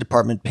emergency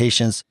department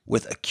patients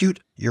with acute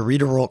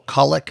ureteral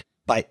colic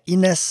by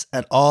Ines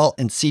et al.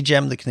 In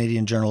CGEM, the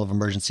Canadian Journal of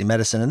Emergency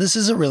Medicine. And this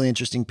is a really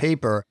interesting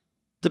paper.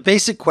 The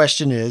basic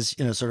question is,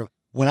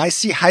 when I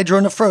see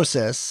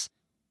hydronephrosis,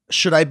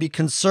 should I be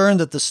concerned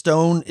that the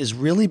stone is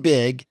really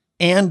big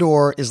and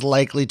or is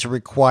likely to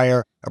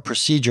require a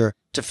procedure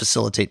to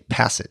facilitate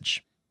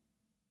passage?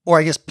 Or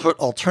I guess put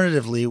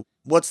alternatively,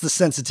 what's the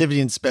sensitivity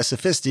and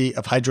specificity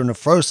of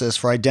hydronephrosis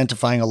for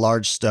identifying a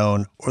large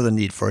stone or the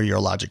need for a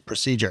urologic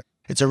procedure?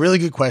 It's a really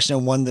good question,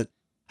 and one that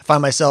I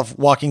find myself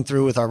walking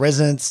through with our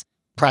residents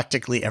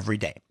practically every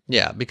day.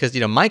 Yeah, because,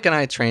 Mike and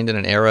I trained in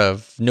an era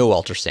of no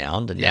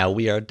ultrasound, and now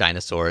we are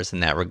dinosaurs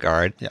in that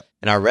regard. Yeah.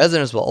 And our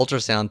residents will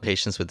ultrasound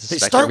patients with They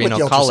suspected start with renal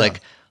the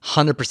colic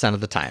 100%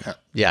 of the time.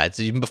 Yeah, it's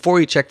even before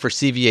you check for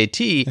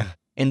CVAT.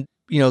 And,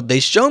 they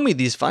show me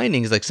these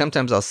findings. Like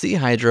sometimes I'll see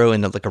hydro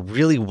in like a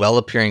really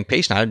well-appearing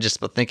patient. I was just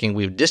thinking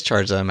we would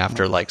discharge them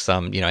after like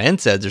some,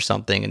 NSAIDs or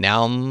something, and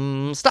now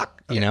I'm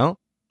stuck,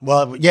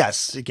 Well,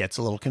 yes, it gets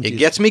a little confusing. It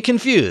gets me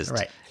confused.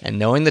 Right. And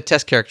knowing the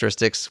test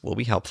characteristics will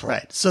be helpful.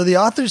 Right. So the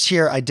authors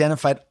here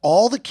identified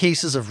all the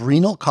cases of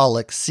renal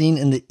colic seen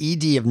in the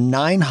ED of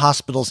 9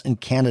 hospitals in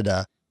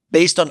Canada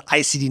based on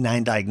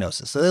ICD-9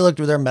 diagnosis. So they looked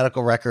through their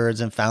medical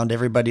records and found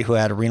everybody who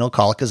had renal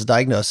colic as a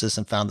diagnosis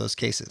and found those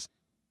cases.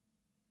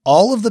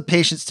 All of the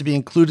patients to be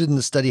included in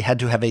the study had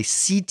to have a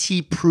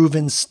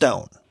CT-proven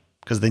stone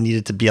because they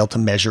needed to be able to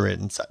measure it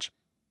and such.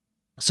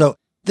 So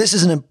this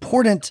is an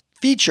important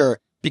feature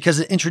because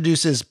it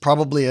introduces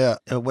probably a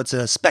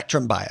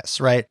spectrum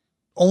bias, right?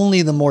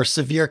 Only the more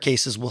severe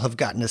cases will have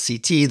gotten a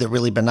CT. The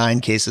really benign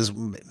cases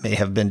may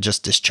have been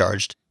just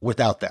discharged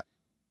without that.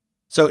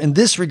 So in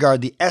this regard,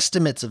 the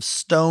estimates of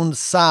stone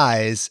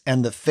size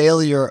and the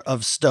failure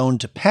of stone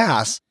to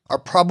pass are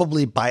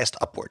probably biased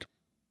upward.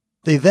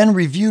 They then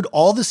reviewed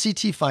all the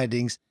CT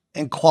findings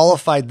and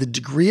qualified the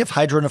degree of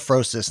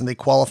hydronephrosis, and they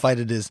qualified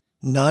it as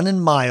none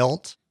and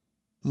mild,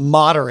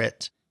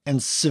 moderate,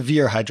 and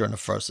severe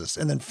hydronephrosis,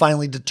 and then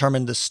finally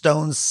determined the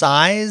stone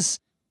size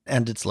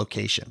and its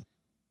location.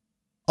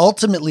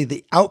 Ultimately,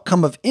 the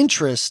outcome of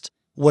interest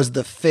was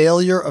the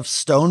failure of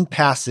stone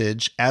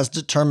passage as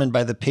determined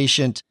by the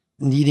patient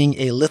needing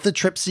a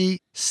lithotripsy,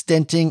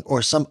 stenting,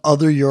 or some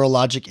other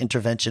urologic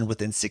intervention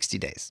within 60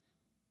 days.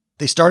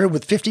 They started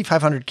with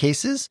 5,500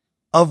 cases,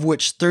 of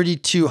which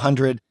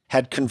 3,200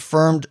 had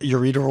confirmed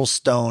ureteral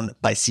stone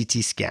by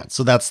CT scan.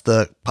 So that's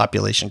the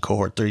population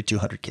cohort,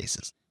 3,200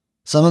 cases.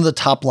 Some of the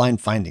top line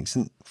findings,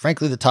 and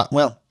frankly,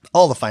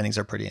 all the findings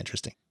are pretty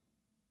interesting.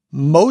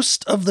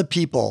 Most of the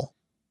people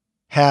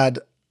had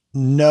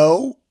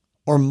no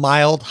or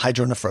mild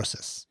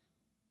hydronephrosis.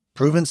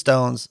 Proven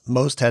stones,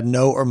 most had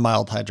no or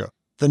mild hydro.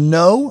 The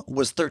no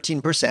was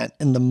 13%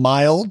 and the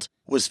mild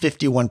was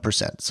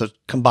 51%. So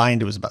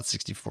combined, it was about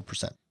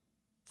 64%.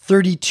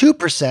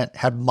 32%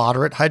 had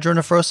moderate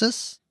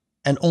hydronephrosis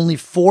and only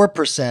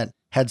 4%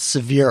 had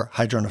severe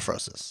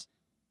hydronephrosis.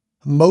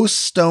 Most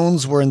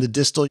stones were in the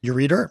distal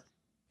ureter.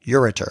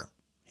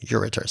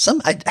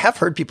 I have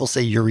heard people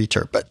say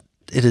ureter, but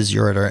it is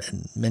ureter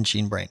in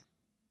Menchine brain.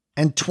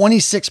 And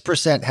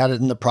 26% had it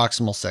in the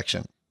proximal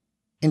section.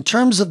 In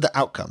terms of the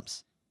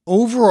outcomes,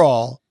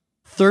 overall,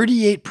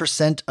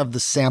 38% of the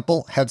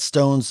sample had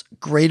stones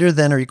greater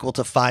than or equal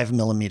to 5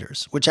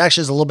 millimeters, which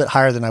actually is a little bit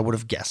higher than I would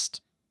have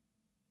guessed.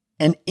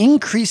 An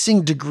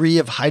increasing degree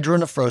of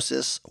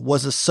hydronephrosis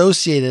was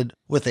associated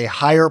with a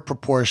higher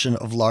proportion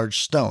of large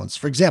stones.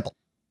 For example,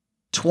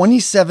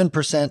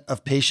 27%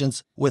 of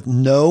patients with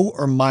no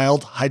or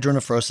mild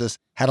hydronephrosis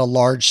had a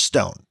large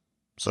stone,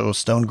 so a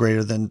stone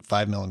greater than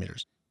 5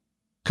 millimeters,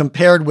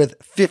 compared with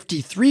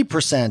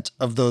 53%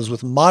 of those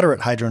with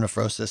moderate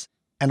hydronephrosis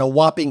and a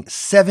whopping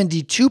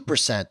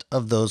 72%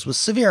 of those with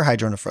severe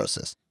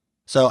hydronephrosis.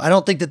 So I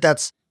don't think that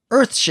that's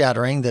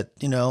earth-shattering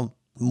that,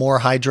 more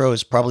hydro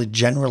is probably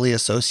generally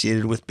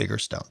associated with bigger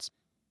stones.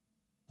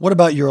 What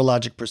about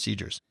urologic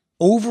procedures?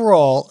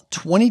 Overall,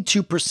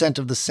 22%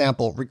 of the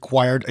sample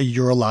required a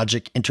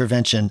urologic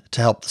intervention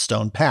to help the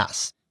stone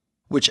pass,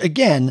 which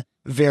again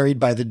varied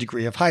by the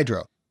degree of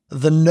hydro.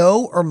 The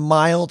no or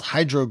mild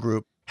hydro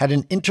group had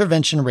an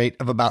intervention rate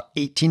of about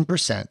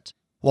 18%,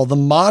 while the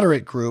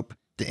moderate group,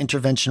 the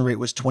intervention rate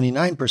was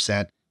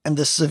 29%, and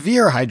the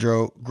severe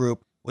hydro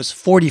group was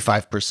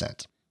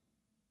 45%.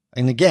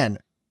 And again,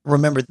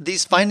 remember,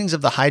 these findings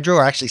of the hydro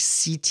are actually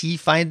CT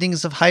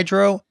findings of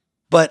hydro,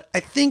 but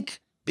I think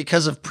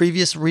because of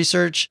previous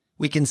research,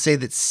 we can say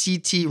that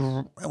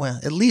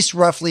CT, at least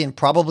roughly and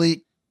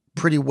probably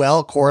pretty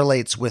well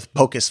correlates with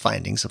POCUS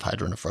findings of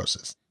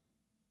hydronephrosis.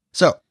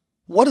 So,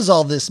 what does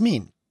all this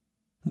mean?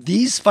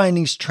 These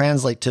findings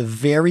translate to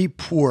very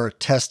poor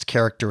test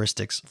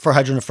characteristics for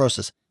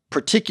hydronephrosis,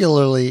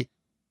 particularly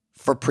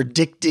for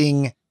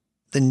predicting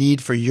the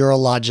need for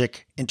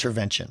urologic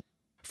intervention.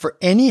 For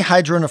any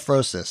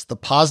hydronephrosis, the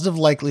positive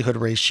likelihood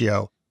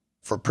ratio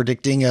for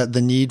predicting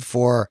the need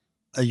for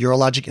a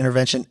urologic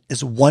intervention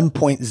is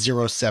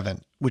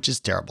 1.07, which is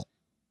terrible.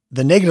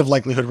 The negative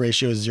likelihood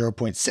ratio is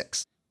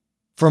 0.6.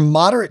 For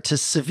moderate to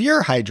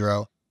severe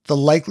hydro, the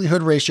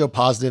likelihood ratio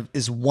positive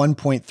is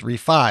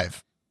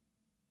 1.35.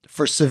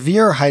 For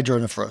severe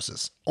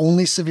hydronephrosis,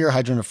 only severe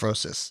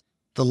hydronephrosis,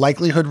 the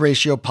likelihood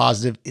ratio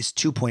positive is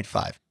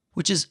 2.5,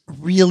 which is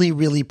really,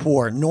 really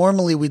poor.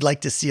 Normally, we'd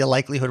like to see a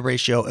likelihood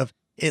ratio of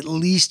at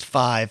least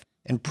 5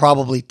 and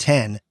probably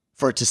 10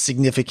 for it to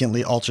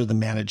significantly alter the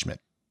management.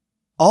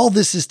 All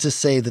this is to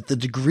say that the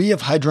degree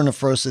of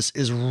hydronephrosis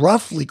is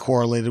roughly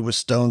correlated with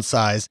stone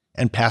size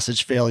and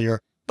passage failure,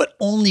 but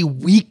only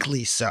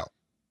weakly so.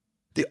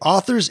 The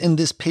authors in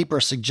this paper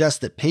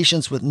suggest that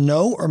patients with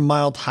no or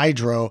mild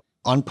hydro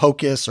on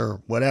POCUS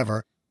or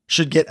whatever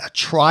should get a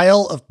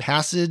trial of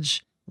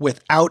passage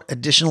without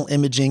additional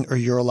imaging or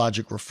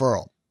urologic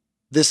referral.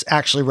 This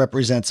actually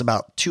represents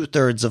about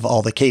 2/3 of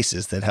all the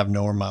cases that have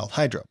no or mild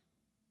hydro.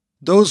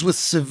 Those with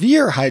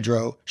severe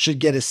hydro should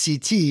get a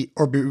CT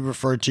or be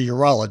referred to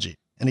urology.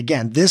 And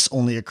again, this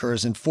only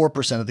occurs in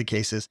 4% of the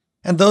cases.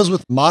 And those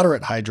with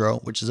moderate hydro,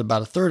 which is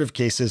about 1/3 of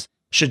cases,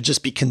 should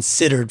just be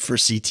considered for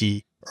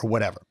CT or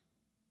whatever.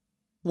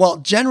 While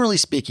generally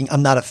speaking,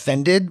 I'm not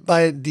offended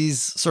by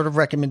these sort of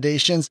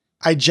recommendations,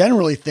 I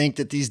generally think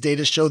that these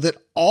data show that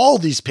all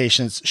these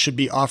patients should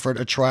be offered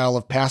a trial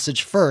of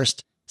passage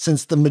first,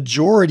 since the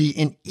majority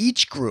in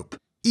each group,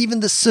 even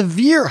the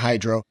severe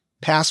hydro,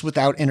 pass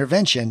without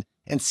intervention,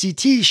 and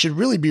CT should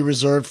really be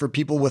reserved for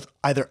people with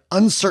either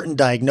uncertain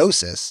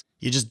diagnosis,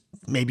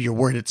 maybe you're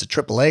worried it's a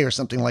AAA or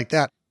something like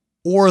that,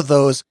 or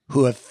those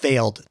who have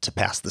failed to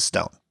pass the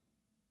stone.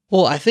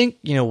 Well, I think,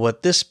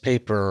 what this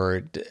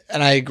paper,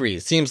 and I agree,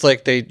 it seems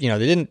like they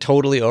didn't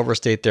totally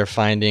overstate their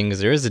findings.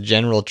 There is a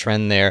general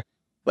trend there.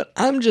 But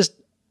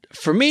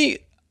for me,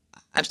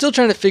 I'm still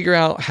trying to figure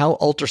out how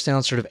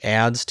ultrasound sort of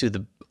adds to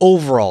the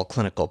overall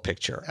clinical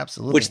picture.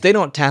 Absolutely. Which they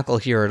don't tackle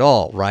here at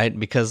all, right?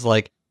 Because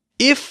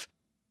if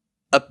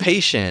a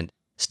patient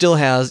still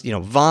has,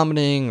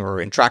 vomiting or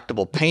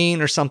intractable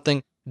pain or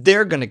something,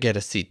 they're going to get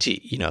a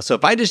CT, So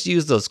if I just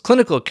use those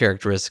clinical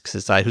characteristics to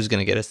decide who's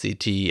going to get a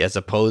CT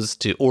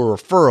or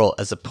referral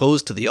as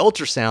opposed to the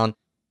ultrasound,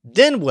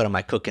 then what am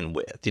I cooking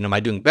with? Am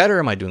I doing better?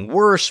 Am I doing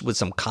worse? Would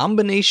some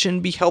combination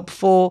be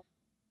helpful?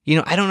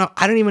 I don't know.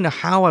 I don't even know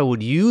how I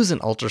would use an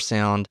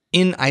ultrasound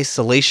in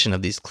isolation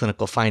of these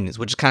clinical findings,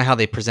 which is kind of how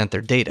they present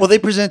their data. Well, they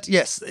present,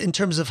 yes, in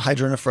terms of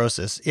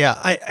hydronephrosis. Yeah,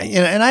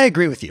 and I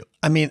agree with you.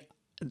 I mean,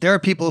 there are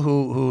people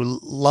who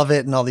love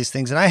it and all these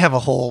things, and I have a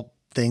whole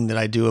thing that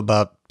I do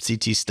about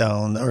CT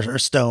stone or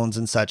stones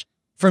and such.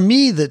 For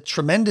me, the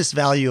tremendous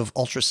value of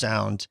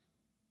ultrasound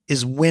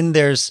is when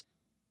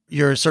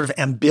you're sort of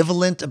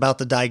ambivalent about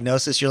the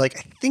diagnosis. You're like,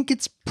 I think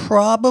it's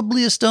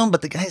probably a stone,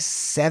 but the guy's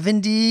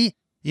 70,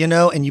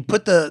 and you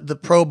put the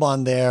probe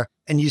on there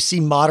and you see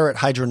moderate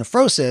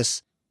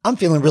hydronephrosis. I'm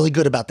feeling really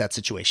good about that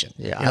situation.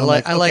 Yeah, I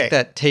like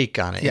that take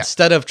on it. Yeah.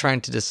 Instead of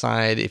trying to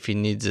decide if he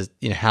needs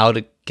how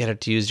to get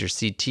it to use your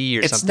CT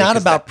or something. It's not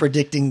about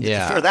predicting,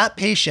 for that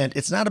patient,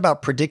 it's not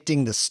about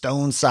predicting the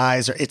stone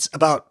size, or it's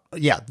about,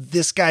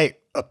 this guy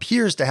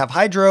appears to have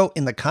hydro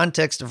in the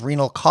context of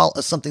renal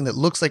colic, something that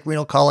looks like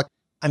renal colic.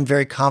 I'm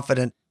very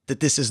confident that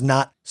this is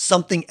not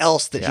something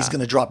else that he's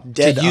going to drop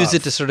dead to use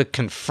it to sort of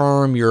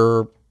confirm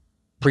your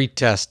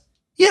pretest.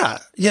 Yeah.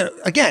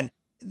 Again,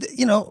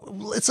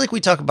 it's like we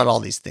talk about all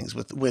these things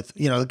with,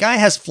 the guy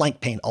has flank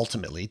pain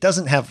ultimately. He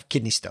doesn't have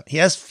kidney stone. He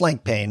has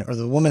flank pain, or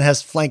the woman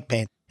has flank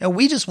pain. And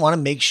we just want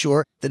to make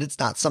sure that it's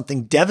not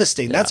something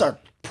devastating. Yeah. That's our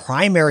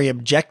primary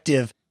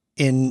objective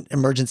in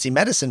emergency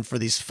medicine for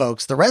these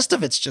folks. The rest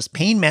of it's just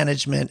pain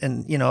management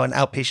and, an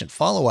outpatient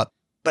follow-up.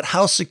 But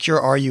how secure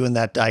are you in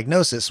that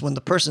diagnosis? When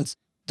the person's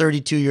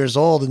 32 years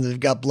old and they've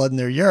got blood in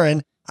their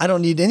urine, I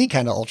don't need any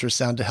kind of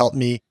ultrasound to help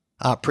me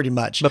pretty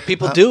much. But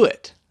people do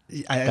it.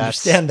 I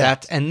understand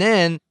that. And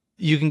then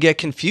you can get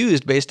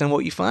confused based on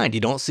what you find.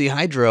 You don't see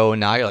hydro, and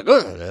now you're like,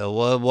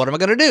 oh, what am I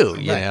going to do?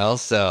 Right.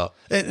 So.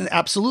 And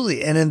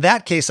absolutely. And in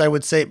that case, I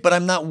would say, but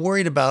I'm not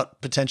worried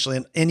about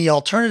potentially any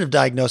alternative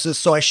diagnosis,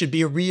 so I should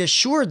be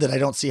reassured that I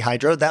don't see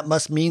hydro. That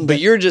must mean But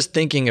you're just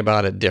thinking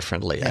about it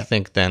differently, I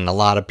think, than a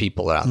lot of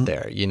people out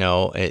there,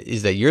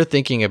 is that you're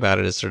thinking about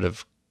it as sort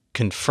of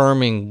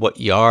confirming what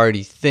you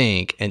already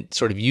think and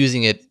sort of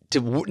using it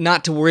to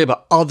not to worry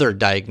about other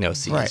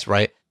diagnoses,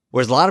 right?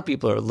 Whereas a lot of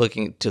people are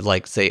looking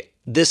to say,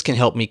 this can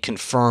help me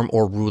confirm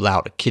or rule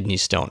out a kidney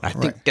stone. I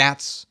think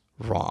that's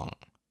wrong.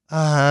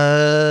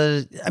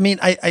 I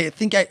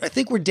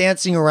think we're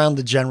dancing around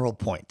the general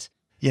point.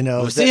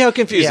 We'll see how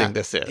confusing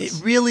this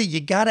is. You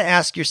got to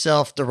ask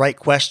yourself the right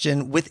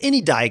question with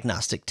any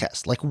diagnostic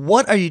test. Like,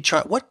 what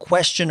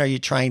question are you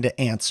trying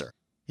to answer?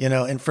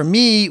 And for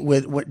me,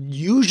 with what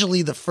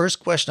usually the first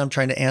question I'm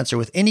trying to answer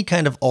with any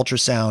kind of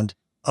ultrasound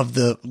of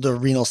the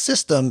renal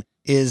system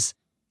is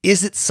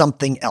it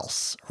something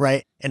else,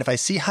 right? And if I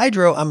see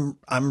hydro,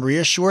 I'm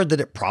reassured that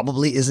it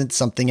probably isn't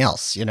something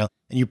else, and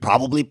you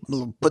probably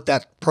put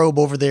that probe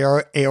over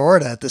the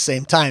aorta at the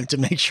same time to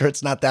make sure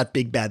it's not that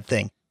big bad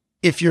thing.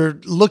 If you're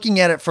looking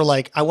at it for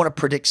I want to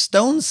predict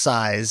stone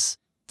size,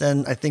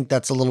 then I think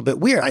that's a little bit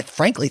weird. I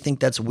frankly think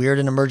that's weird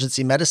in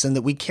emergency medicine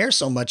that we care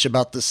so much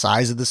about the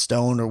size of the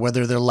stone or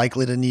whether they're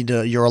likely to need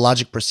a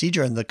urologic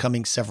procedure in the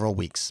coming several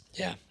weeks.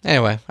 Yeah.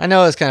 Anyway, I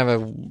know it's kind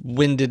of a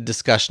winded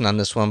discussion on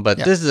this one, but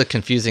this is a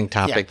confusing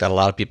topic that a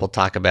lot of people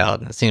talk about,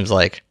 and it seems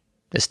like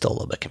it's still a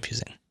little bit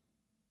confusing.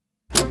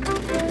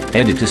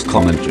 Editor's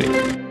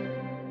commentary.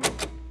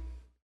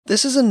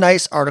 This is a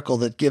nice article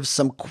that gives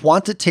some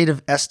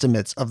quantitative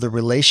estimates of the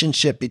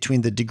relationship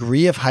between the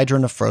degree of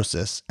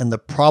hydronephrosis and the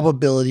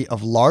probability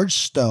of large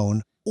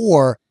stone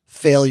or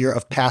failure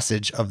of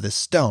passage of this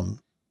stone.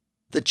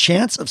 The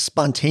chance of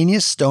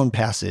spontaneous stone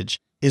passage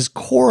is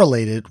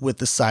correlated with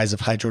the size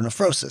of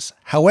hydronephrosis.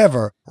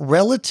 However,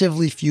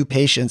 relatively few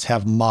patients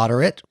have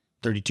moderate,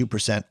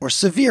 32%, or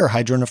severe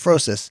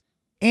hydronephrosis,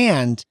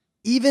 and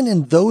even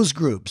in those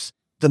groups,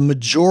 the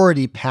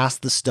majority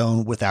passed the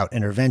stone without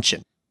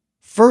intervention.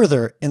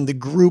 Further, in the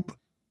group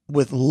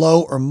with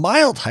low or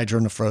mild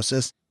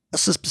hydronephrosis, a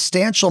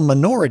substantial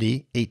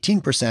minority,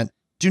 18%,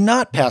 do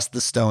not pass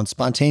the stone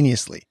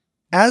spontaneously.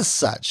 As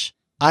such,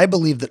 I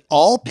believe that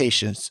all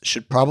patients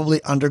should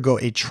probably undergo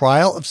a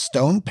trial of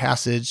stone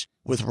passage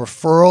with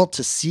referral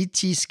to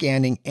CT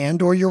scanning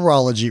and/or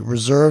urology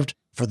reserved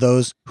for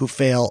those who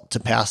fail to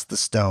pass the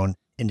stone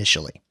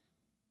initially.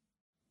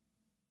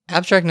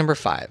 Abstract number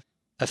 5.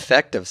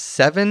 Effect of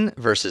 7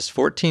 versus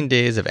 14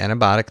 days of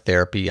antibiotic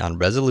therapy on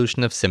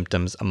resolution of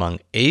symptoms among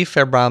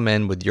afebrile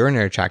men with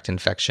urinary tract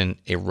infection,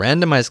 a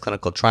randomized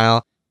clinical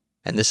trial.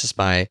 And this is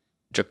by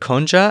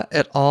Draconja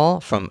et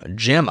al. From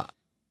JAMA.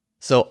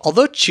 So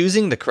although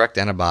choosing the correct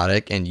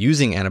antibiotic and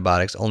using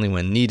antibiotics only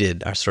when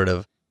needed are sort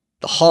of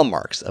the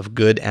hallmarks of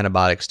good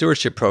antibiotic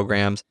stewardship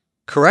programs,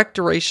 correct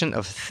duration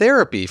of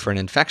therapy for an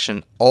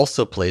infection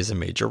also plays a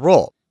major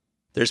role.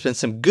 There's been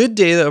some good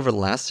data over the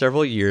last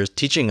several years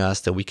teaching us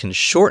that we can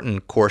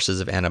shorten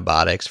courses of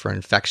antibiotics for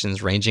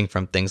infections ranging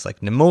from things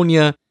like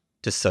pneumonia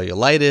to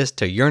cellulitis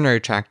to urinary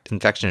tract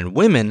infection in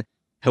women.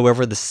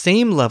 However, the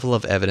same level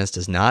of evidence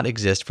does not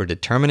exist for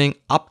determining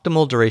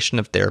optimal duration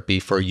of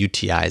therapy for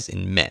UTIs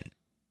in men.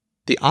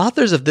 The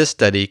authors of this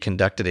study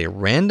conducted a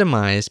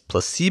randomized,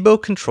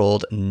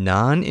 placebo-controlled,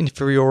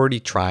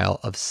 non-inferiority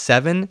trial of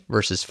 7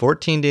 versus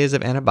 14 days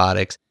of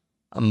antibiotics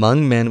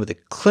among men with a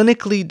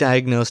clinically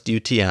diagnosed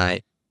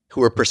UTI who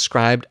were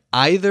prescribed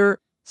either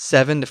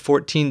 7 to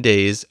 14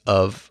 days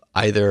of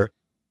either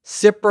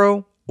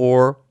Cipro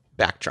or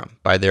Bactrim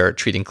by their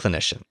treating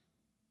clinician.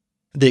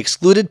 They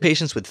excluded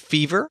patients with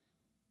fever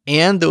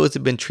and those who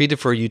had been treated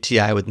for a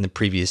UTI within the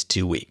previous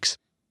 2 weeks.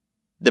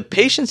 The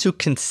patients who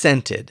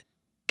consented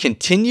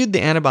continued the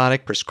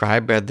antibiotic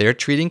prescribed by their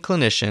treating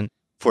clinician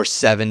for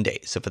 7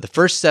 days. So for the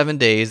first 7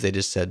 days, they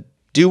just said,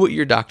 do what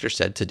your doctor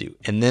said to do.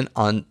 And then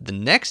on the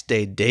next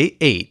day, day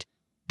 8,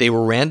 they were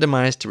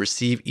randomized to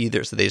receive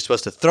either. So they were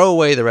supposed to throw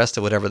away the rest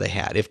of whatever they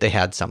had, if they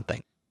had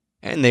something.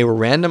 And they were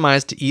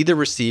randomized to either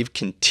receive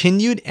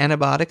continued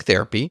antibiotic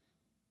therapy,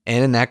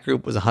 and in that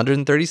group was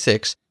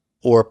 136,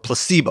 or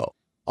placebo,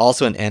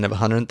 also an N of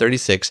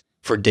 136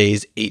 for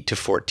days 8 to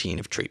 14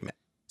 of treatment.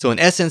 So in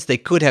essence, they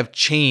could have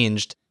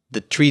changed the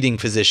treating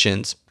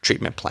physician's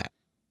treatment plan.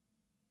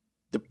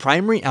 The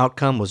primary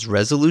outcome was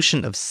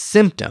resolution of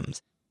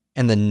symptoms,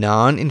 and the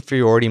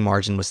non-inferiority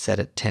margin was set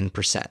at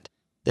 10%.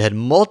 They had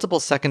multiple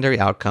secondary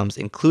outcomes,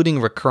 including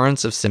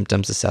recurrence of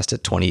symptoms assessed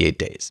at 28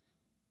 days.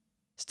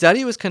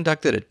 Study was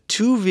conducted at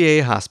 2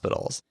 VA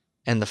hospitals,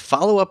 and the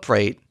follow-up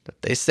rate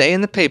that they say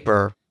in the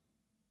paper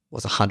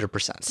was 100%.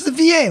 This is the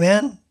VA,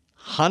 man.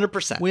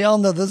 100%. We all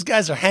know those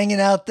guys are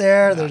hanging out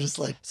there. Yeah. They're just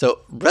like...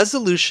 So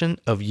resolution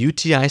of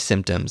UTI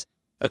symptoms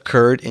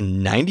occurred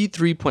in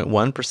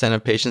 93.1%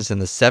 of patients in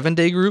the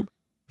 7-day group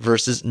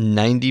versus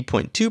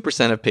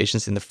 90.2% of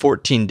patients in the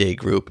 14-day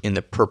group in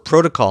the per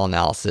protocol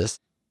analysis,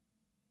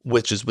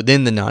 which is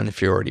within the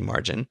non-inferiority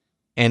margin,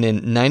 and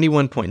in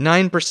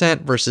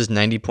 91.9% versus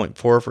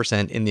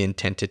 90.4% in the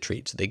intent to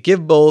treat. So they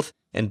give both,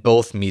 and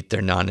both meet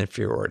their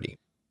non-inferiority.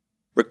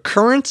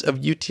 Recurrence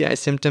of UTI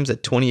symptoms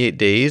at 28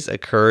 days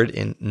occurred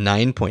in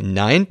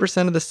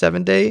 9.9% of the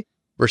 7-day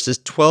versus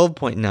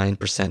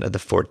 12.9% of the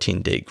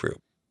 14-day group.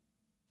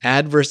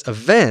 Adverse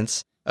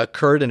events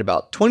occurred in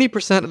about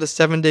 20% of the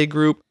 7-day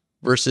group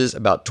versus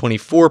about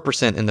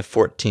 24% in the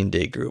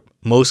 14-day group,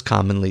 most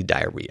commonly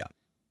diarrhea.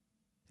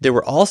 There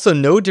were also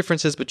no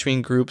differences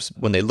between groups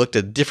when they looked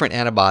at different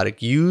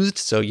antibiotic used.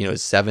 So,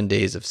 7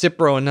 days of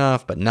Cipro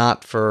enough, but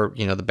not for,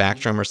 the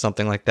Bactrim or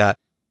something like that.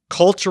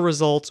 Culture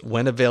results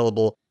when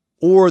available,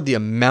 or the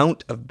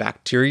amount of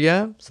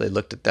bacteria. So they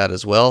looked at that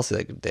as well. So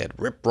they had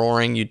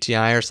rip-roaring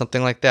UTI or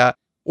something like that,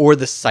 or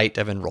the site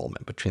of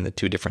enrollment between the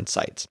 2 different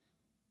sites.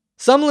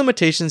 Some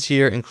limitations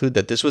here include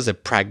that this was a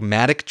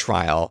pragmatic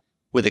trial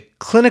with a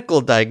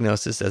clinical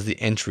diagnosis as the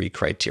entry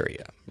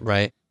criteria,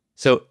 right?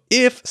 So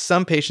if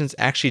some patients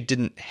actually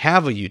didn't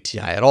have a UTI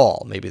at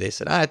all, maybe they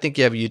said, I think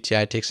you have a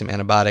UTI, take some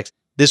antibiotics,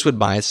 this would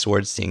bias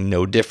towards seeing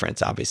no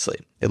difference, obviously,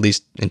 at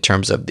least in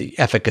terms of the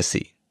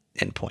efficacy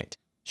endpoint.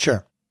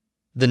 Sure.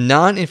 The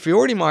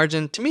non-inferiority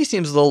margin, to me,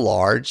 seems a little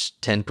large,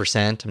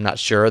 10%. I'm not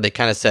sure. They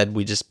kind of said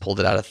we just pulled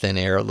it out of thin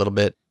air a little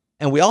bit.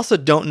 And we also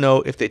don't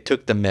know if they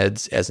took the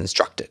meds as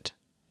instructed,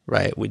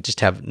 right? We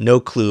just have no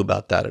clue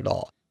about that at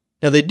all.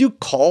 Now, they do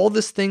call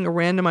this thing a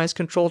randomized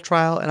control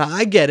trial, and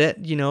I get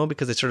it,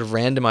 because they sort of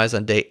randomized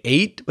on day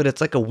 8, but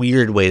it's like a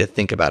weird way to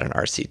think about an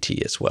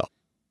RCT as well.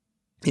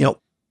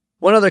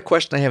 One other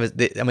question I have is,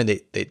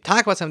 they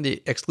talk about some of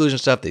the exclusion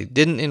stuff. They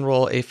didn't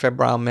enroll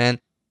afebrile men.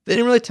 They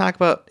didn't really talk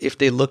about if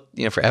they looked,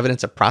 for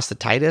evidence of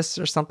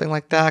prostatitis or something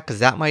like that, because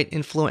that might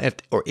influence,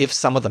 or if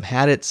some of them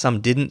had it,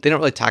 some didn't. They don't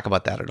really talk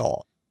about that at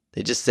all.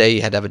 They just say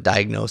you had to have a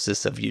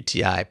diagnosis of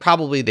UTI.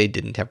 Probably they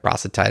didn't have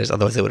prostatitis,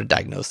 otherwise they would have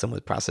diagnosed them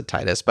with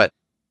prostatitis. But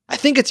I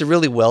think it's a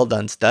really well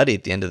done study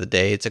at the end of the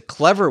day. It's a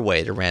clever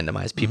way to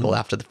randomize people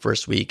after the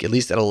first week. At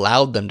least it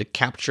allowed them to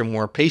capture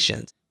more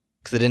patients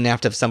because they didn't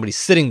have to have somebody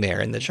sitting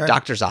there in the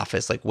doctor's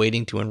office, like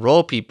waiting to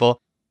enroll people.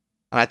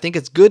 And I think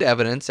it's good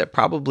evidence that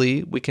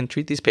probably we can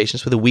treat these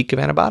patients with a week of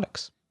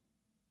antibiotics.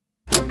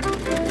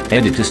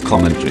 Editor's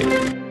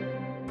commentary.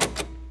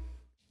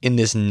 In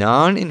this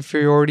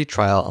non-inferiority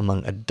trial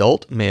among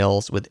adult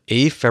males with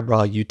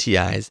afebrile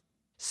UTIs,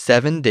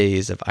 7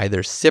 days of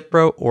either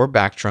Supra or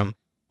Bactrim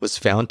was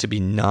found to be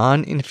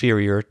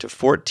non-inferior to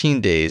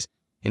 14 days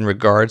in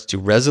regards to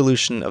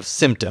resolution of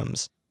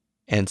symptoms,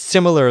 and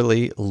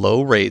similarly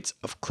low rates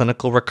of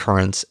clinical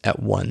recurrence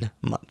at 1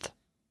 month.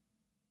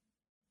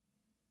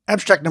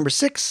 Abstract number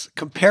 6,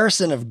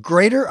 comparison of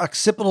greater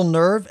occipital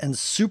nerve and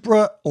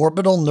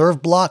supraorbital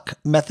nerve block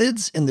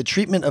methods in the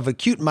treatment of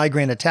acute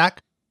migraine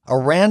attack, a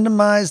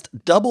randomized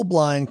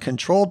double-blind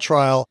controlled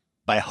trial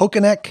by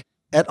Hokenek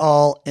et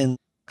al. In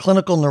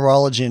Clinical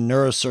Neurology and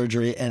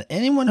Neurosurgery. And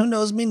anyone who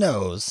knows me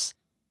knows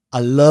I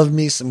love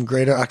me some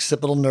greater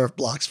occipital nerve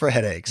blocks for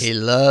headaches. He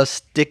loves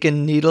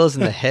sticking needles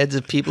in the heads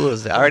of people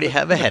who already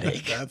have a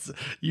headache.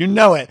 You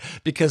know it,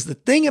 because the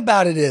thing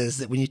about it is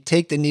that when you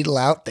take the needle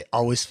out, they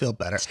always feel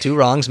better. It's 2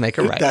 wrongs make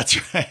a right.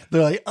 That's right.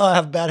 They're like, oh, I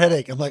have a bad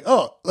headache. I'm like,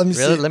 oh, let me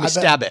see. Let me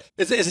stab it.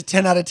 Is it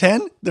 10 out of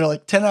 10? They're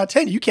like, 10 out of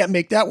 10. You can't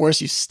make that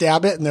worse. You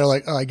stab it, and they're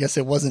like, oh, I guess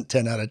it wasn't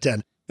 10 out of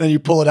 10. Then you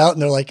pull it out,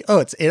 and they're like, oh,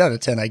 it's 8 out of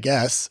 10, I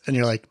guess. And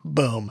you're like,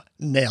 boom,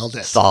 nailed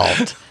it.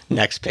 Solved.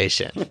 Next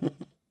patient.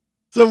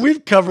 So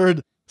we've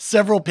covered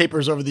several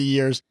papers over the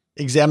years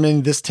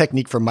examining this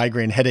technique for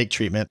migraine headache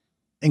treatment,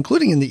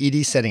 including in the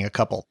ED setting a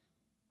couple.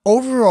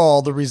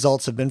 Overall, the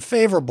results have been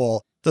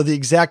favorable, though the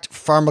exact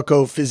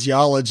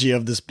pharmacophysiology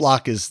of this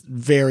block is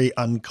very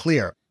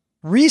unclear.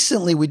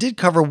 Recently, we did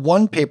cover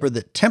one paper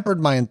that tempered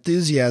my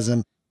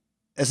enthusiasm,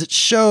 as it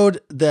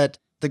showed that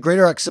the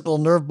greater occipital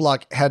nerve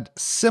block had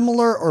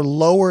similar or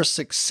lower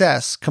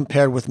success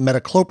compared with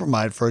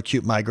metoclopramide for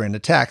acute migraine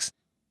attacks,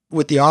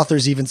 with the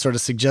authors even sort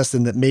of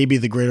suggesting that maybe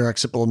the greater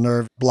occipital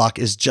nerve block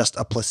is just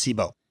a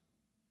placebo.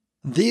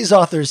 These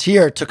authors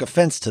here took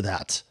offense to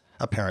that,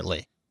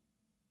 apparently.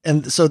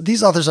 And so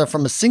these authors are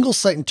from a single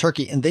site in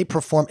Turkey, and they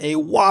performed a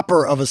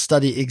whopper of a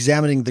study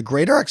examining the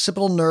greater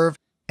occipital nerve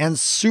and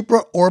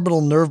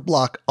supraorbital nerve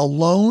block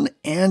alone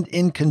and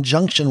in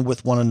conjunction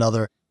with one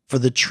another for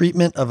the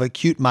treatment of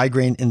acute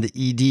migraine in the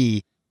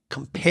ED,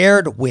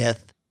 compared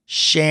with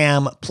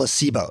sham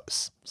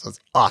placebos. So it's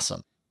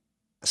awesome.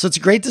 So it's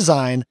a great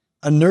design.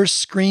 A nurse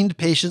screened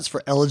patients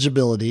for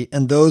eligibility,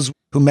 and those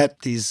who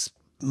met these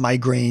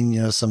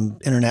migraine, some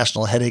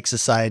International Headache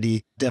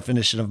Society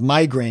definition of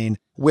migraine,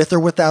 with or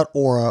without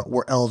aura,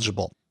 were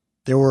eligible.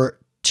 There were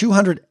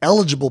 200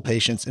 eligible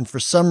patients, and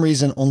for some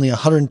reason, only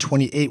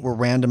 128 were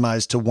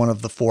randomized to one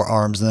of the 4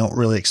 arms, and they don't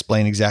really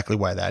explain exactly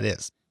why that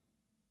is.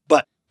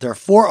 But there are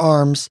 4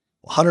 arms,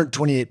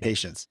 128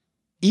 patients.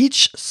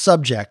 Each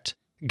subject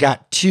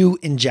got 2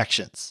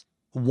 injections.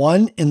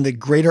 One in the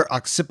greater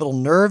occipital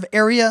nerve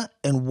area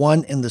and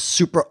one in the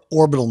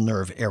supraorbital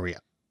nerve area.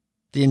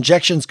 The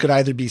injections could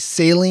either be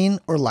saline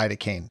or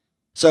lidocaine.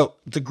 So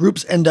the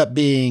groups end up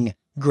being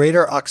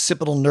greater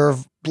occipital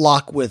nerve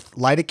block with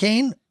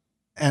lidocaine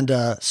and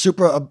a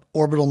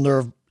supraorbital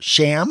nerve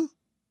sham,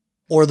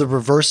 or the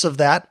reverse of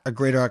that, a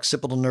greater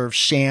occipital nerve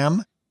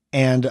sham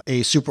and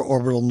a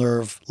supraorbital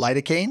nerve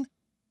lidocaine.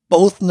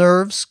 Both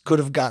nerves could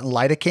have gotten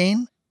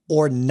lidocaine,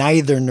 or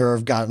neither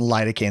nerve gotten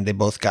lidocaine. They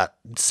both got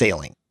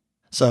saline.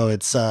 So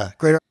it's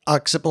greater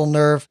occipital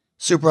nerve,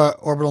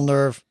 supraorbital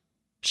nerve,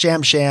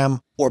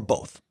 sham, or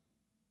both.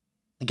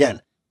 Again,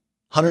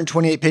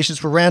 128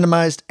 patients were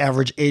randomized.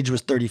 Average age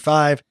was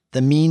 35.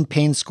 The mean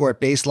pain score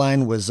at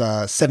baseline was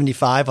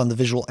 75 on the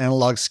visual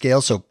analog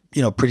scale. So,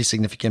 pretty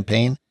significant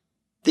pain.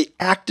 The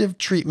active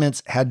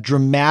treatments had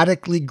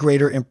dramatically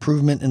greater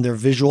improvement in their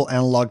visual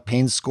analog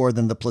pain score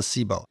than the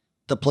placebo.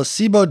 The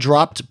placebo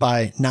dropped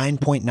by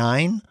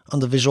 9.9 on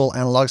the visual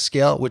analog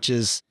scale, which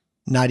is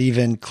not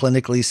even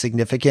clinically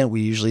significant. We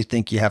usually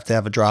think you have to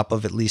have a drop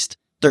of at least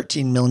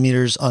 13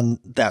 millimeters on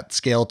that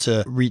scale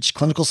to reach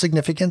clinical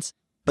significance.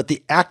 But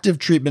the active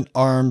treatment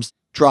arms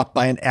dropped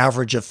by an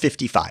average of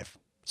 55.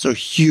 So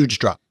huge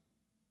drop.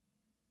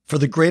 For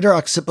the greater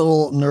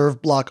occipital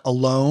nerve block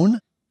alone,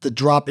 the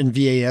drop in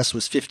VAS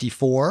was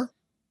 54.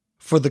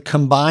 For the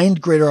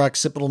combined greater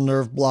occipital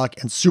nerve block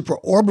and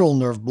supraorbital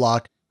nerve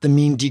block, the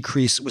mean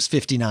decrease was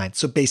 59,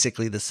 so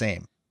basically the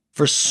same.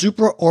 For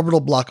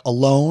supraorbital block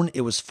alone,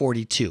 it was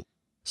 42,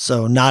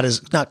 so not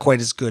quite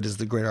as good as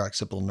the greater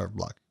occipital nerve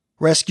block.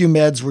 Rescue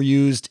meds were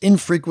used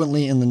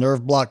infrequently in the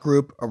nerve block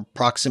group,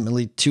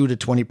 approximately 2 to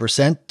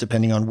 20%,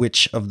 depending on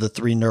which of the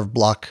 3 nerve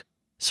block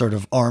sort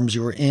of arms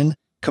you were in,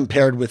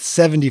 compared with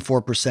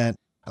 74%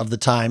 of the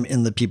time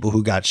in the people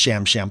who got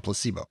sham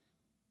placebo.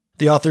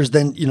 The authors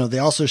then, they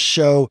also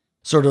show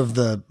sort of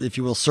the, if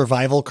you will,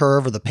 survival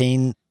curve or the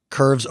pain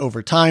curves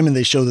over time, and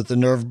they show that the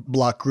nerve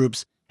block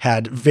groups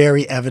had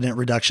very evident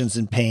reductions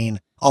in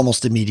pain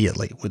almost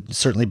immediately,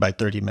 certainly by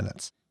 30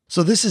 minutes.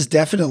 So this is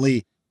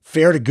definitely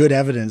fair to good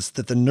evidence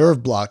that the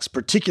nerve blocks,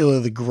 particularly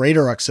the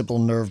greater occipital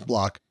nerve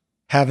block,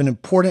 have an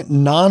important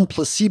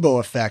non-placebo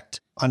effect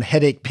on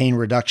headache pain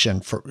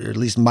reduction, or at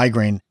least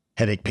migraine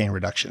headache pain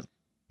reduction.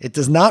 It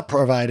does not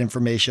provide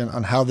information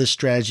on how this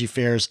strategy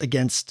fares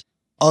against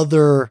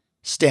other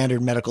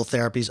standard medical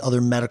therapies,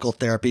 other medical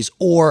therapies,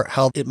 or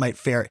how it might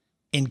fare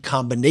in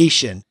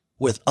combination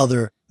with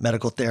other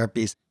medical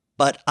therapies.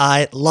 But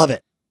I love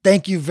it.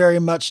 Thank you very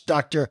much,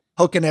 Dr.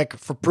 Hokenek,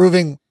 for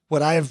proving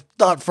what I have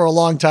thought for a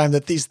long time,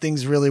 that these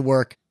things really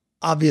work.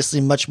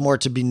 Obviously, much more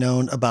to be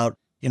known about,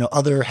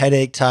 other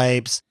headache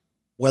types,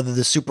 whether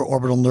the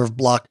supraorbital nerve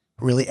block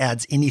really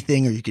adds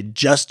anything, or you could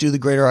just do the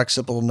greater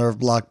occipital nerve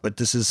block, but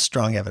this is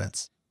strong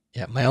evidence.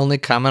 Yeah, my only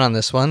comment on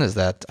this one is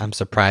that I'm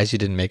surprised you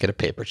didn't make it a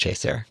paper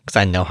chaser, because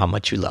I know how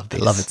much you love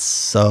these. I love it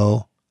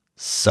so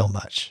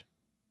much.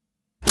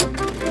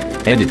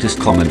 Editor's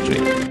commentary.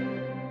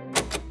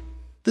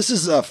 This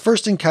is a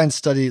first-in-kind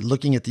study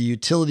looking at the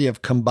utility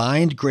of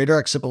combined greater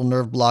occipital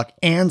nerve block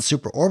and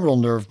supraorbital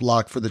nerve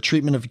block for the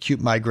treatment of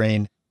acute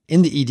migraine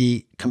in the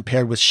ED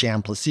compared with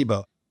sham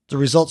placebo. The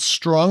results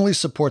strongly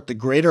support the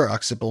greater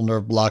occipital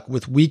nerve block,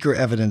 with weaker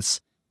evidence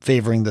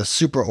favoring the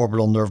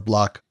supraorbital nerve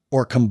block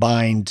or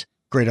combined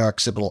greater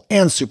occipital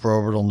and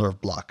supraorbital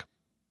nerve block.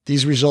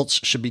 These results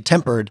should be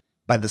tempered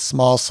by the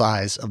small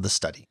size of the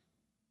study.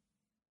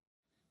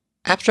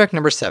 Abstract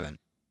number 7.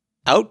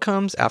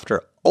 Outcomes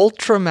after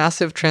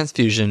ultramassive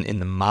transfusion in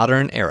the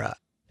modern era,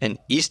 an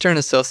Eastern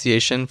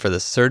Association for the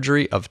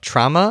Surgery of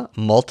Trauma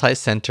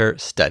multi-center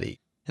study.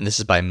 And this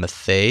is by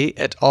Mathey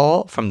et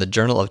al. From the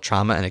Journal of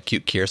Trauma and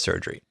Acute Care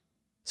Surgery.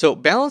 So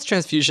balanced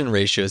transfusion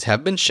ratios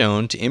have been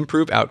shown to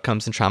improve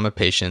outcomes in trauma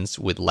patients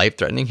with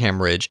life-threatening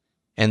hemorrhage,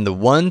 and the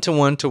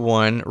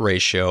 1-to-1-to-1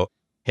 ratio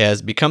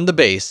has become the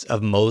base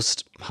of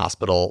most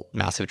hospital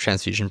massive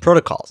transfusion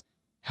protocols.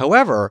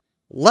 However,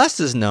 less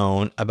is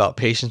known about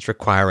patients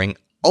requiring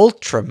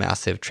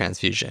ultramassive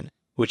transfusion,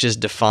 which is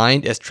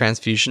defined as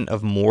transfusion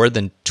of more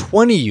than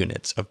 20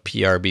 units of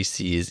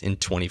PRBCs in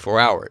 24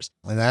 hours.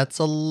 And that's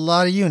a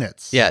lot of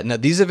units. Yeah, now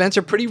these events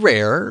are pretty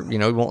rare. We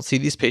won't see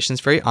these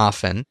patients very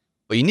often.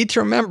 But you need to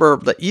remember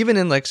that even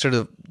in like sort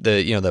of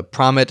the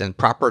PROMIT and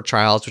PROPER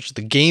trials, which are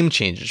the game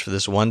changers for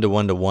this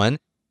 1-to-1-to-1,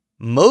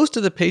 most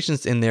of the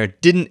patients in there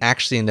didn't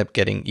actually end up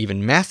getting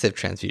even massive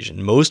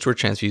transfusion. Most were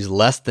transfused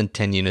less than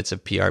 10 units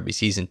of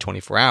PRBCs in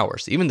 24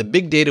 hours. Even the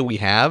big data we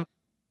have,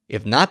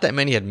 if not that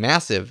many had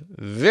massive,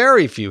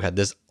 very few had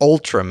this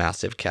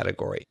ultra-massive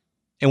category.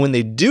 And when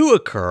they do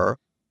occur,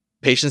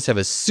 patients have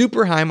a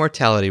super high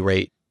mortality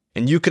rate,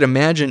 and you could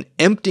imagine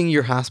emptying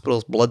your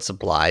hospital's blood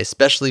supply,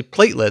 especially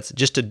platelets,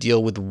 just to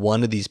deal with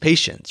one of these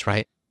patients,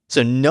 right?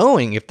 So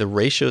knowing if the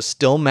ratios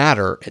still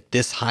matter at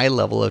this high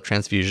level of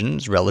transfusion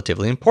is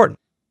relatively important.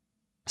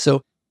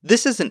 So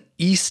this is an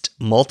East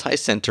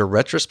multi-center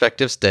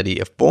retrospective study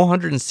of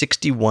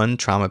 461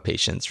 trauma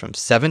patients from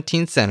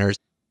 17 centers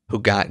who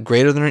got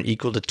greater than or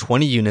equal to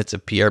 20 units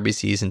of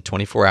PRBCs in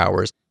 24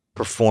 hours,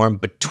 performed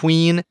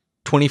between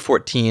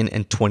 2014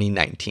 and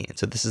 2019.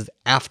 So this is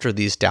after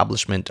the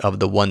establishment of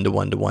the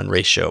 1-to-1-to-1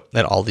 ratio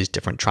at all these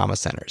different trauma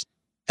centers.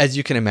 As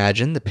you can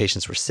imagine, the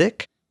patients were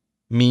sick.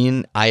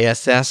 Mean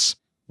ISS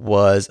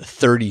was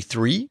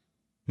 33.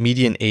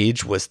 Median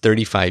age was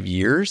 35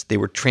 years. They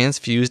were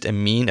transfused a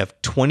mean of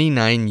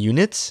 29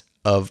 units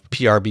of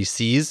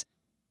PRBCs.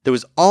 There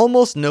was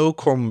almost no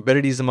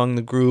comorbidities among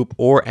the group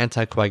or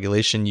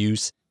anticoagulation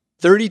use.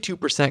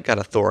 32% got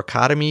a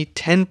thoracotomy,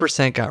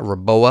 10% got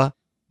Reboa.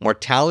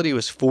 Mortality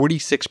was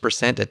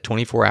 46% at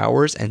 24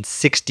 hours and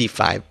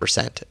 65%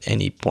 at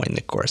any point in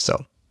the course.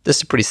 So this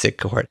is a pretty sick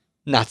cohort.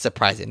 Not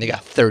surprising. They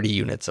got 30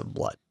 units of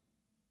blood.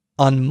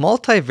 On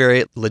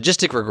multivariate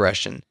logistic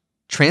regression,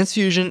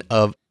 transfusion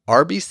of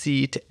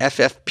RBC to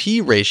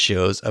FFP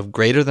ratios of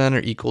greater than or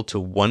equal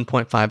to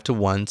 1.5 to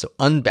 1, so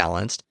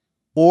unbalanced,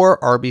 or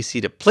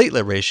RBC to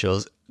platelet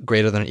ratios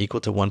greater than or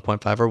equal to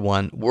 1.5 or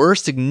 1 were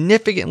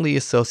significantly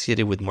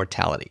associated with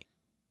mortality.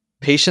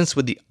 Patients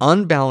with the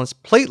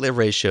unbalanced platelet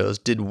ratios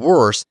did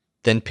worse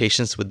than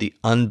patients with the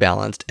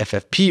unbalanced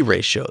FFP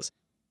ratios.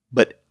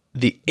 But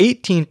the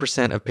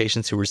 18% of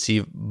patients who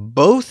received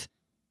both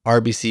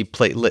RBC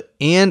platelet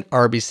and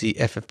RBC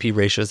FFP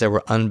ratios that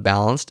were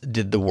unbalanced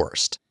did the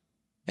worst.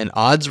 An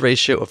odds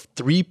ratio of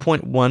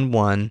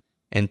 3.11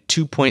 and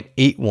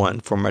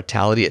 2.81 for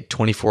mortality at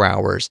 24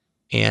 hours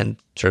and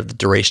sort of the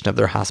duration of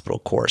their hospital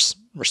course,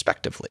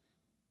 respectively.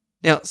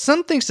 Now,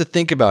 some things to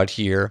think about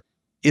here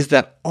is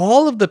that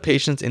all of the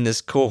patients in this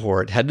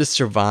cohort had to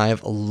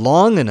survive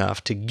long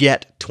enough to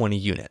get 20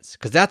 units,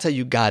 because that's how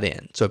you got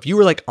in. So if you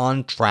were like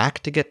on track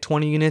to get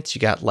 20 units, you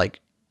got like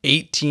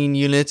 18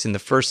 units in the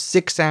first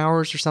 6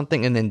 hours or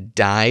something and then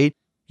died,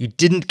 you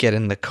didn't get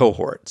in the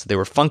cohort. So they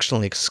were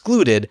functionally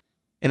excluded.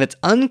 And it's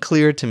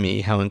unclear to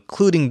me how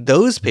including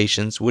those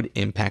patients would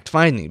impact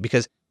finding,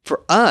 because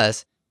for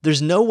us,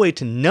 there's no way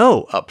to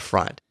know up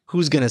front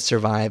who's going to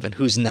survive and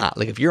who's not.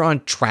 Like if you're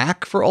on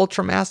track for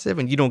ultramassive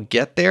and you don't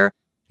get there,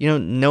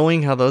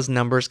 knowing how those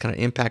numbers kind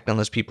of impact on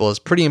those people is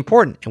pretty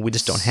important, and we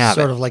just don't have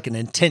it. Sort of like an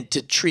intent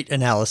to treat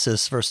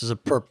analysis versus a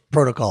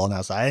protocol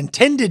analysis. I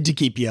intended to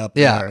keep you up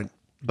there. Yeah,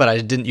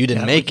 but you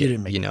didn't make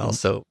it.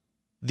 So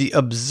the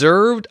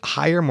observed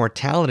higher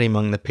mortality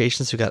among the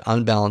patients who got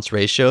unbalanced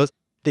ratios,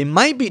 they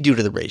might be due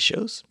to the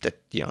ratios.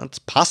 That it's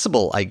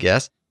possible, I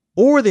guess,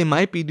 or they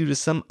might be due to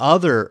some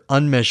other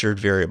unmeasured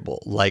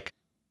variable like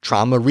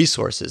trauma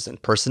resources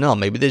and personnel.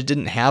 Maybe they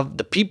didn't have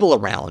the people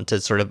around to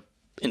sort of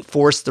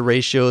enforce the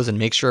ratios and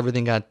make sure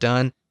everything got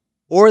done.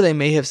 Or they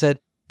may have said,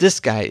 this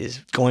guy is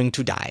going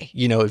to die,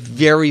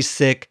 very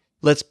sick.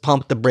 Let's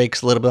pump the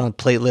brakes a little bit on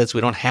platelets.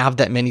 We don't have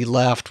that many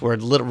left. We're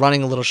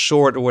running a little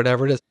short or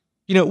whatever it is.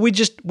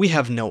 We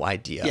have no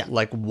idea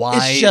why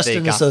they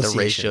got the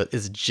ratio.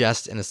 It's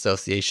just an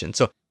association.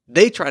 So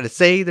they try to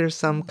say there's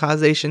some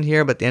causation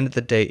here, but at the end of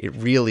the day, it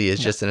really is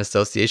just an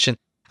association.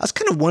 I was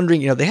kind of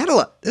wondering,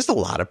 there's a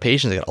lot of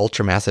patients that got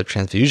ultramassive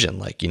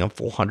transfusion,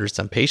 400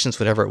 some patients,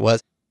 whatever it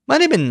was. Might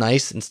have been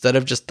nice instead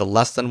of just the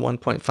less than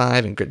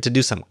 1.5 and to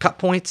do some cut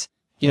points,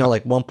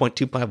 like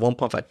 1.25,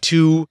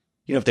 1.52.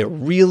 If they're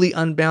really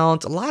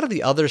unbalanced, a lot of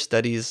the other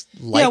studies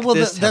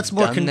that's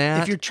more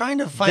if you're trying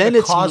to find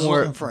a causal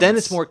inference, then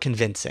it's more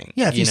convincing.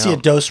 Yeah, if you see a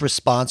dose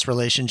response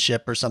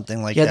relationship or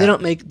something like that.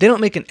 Yeah, they don't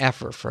make an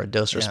effort for a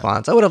dose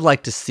response. I would have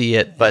liked to see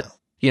it, but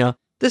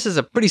this is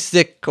a pretty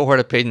sick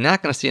cohort of patients.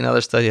 Not going to see another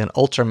study on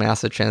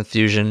ultramassive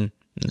transfusion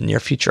in the near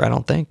future, I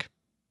don't think.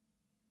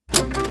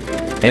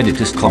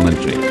 Editor's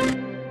commentary.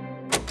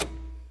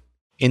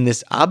 In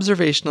this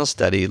observational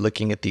study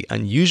looking at the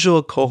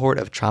unusual cohort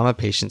of trauma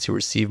patients who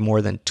received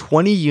more than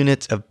 20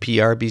 units of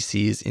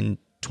PRBCs in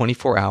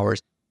 24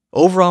 hours,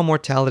 overall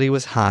mortality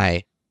was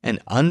high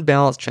and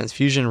unbalanced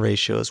transfusion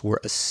ratios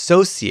were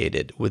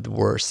associated with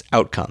worse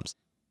outcomes.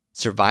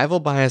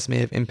 Survival bias may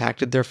have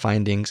impacted their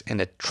findings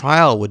and a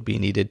trial would be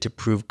needed to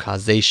prove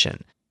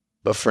causation.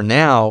 But for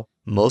now,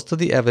 most of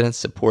the evidence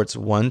supports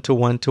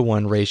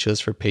 1-to-1-to-1 ratios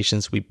for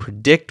patients we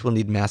predict will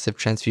need massive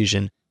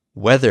transfusion,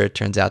 whether it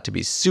turns out to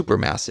be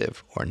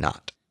supermassive or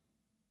not.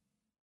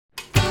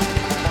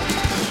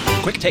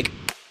 Quick take.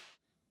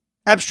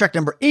 Abstract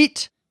number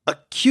 8,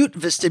 acute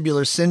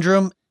vestibular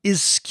syndrome.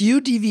 Is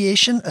skew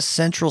deviation a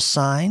central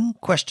sign? ?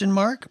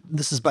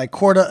 This is by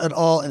Korda et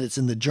al. And it's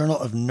in the Journal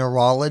of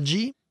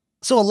Neurology.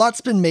 So a lot's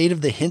been made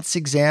of the HINTS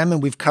exam,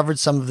 and we've covered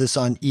some of this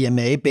on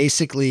EMA.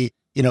 Basically,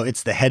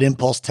 it's the head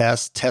impulse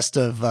test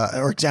of,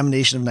 or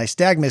examination of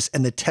nystagmus,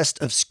 and the test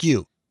of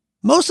skew.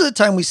 Most of the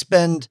time we've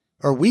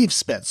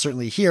spent,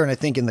 certainly here, and I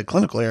think in the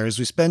clinical areas,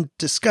 we spend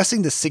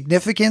discussing the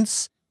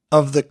significance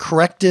of the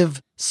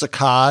corrective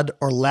saccade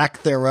or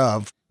lack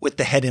thereof with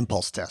the head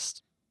impulse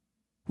test.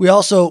 We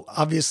also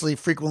obviously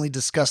frequently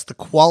discuss the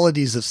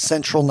qualities of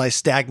central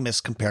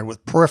nystagmus compared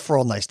with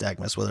peripheral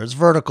nystagmus, whether it's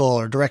vertical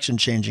or direction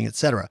changing,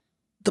 etc.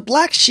 The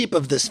black sheep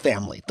of this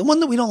family, the one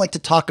that we don't like to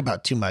talk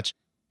about too much,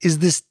 is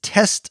this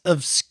test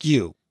of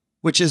skew,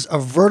 which is a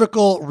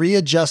vertical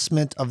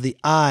readjustment of the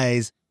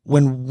eyes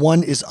when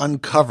one is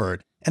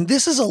uncovered. And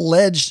this is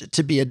alleged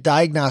to be a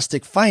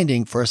diagnostic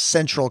finding for a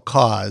central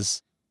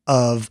cause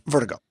of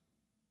vertigo.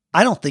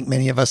 I don't think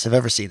many of us have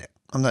ever seen it.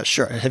 I'm not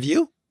sure. Have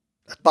you?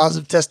 A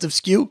positive test of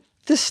skew?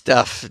 This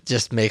stuff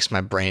just makes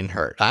my brain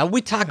hurt.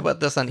 We talk about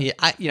this on here.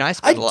 I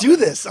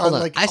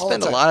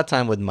spend a lot of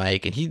time with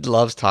Mike, and he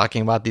loves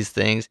talking about these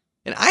things.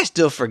 And I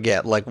still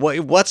forget,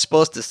 what's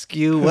supposed to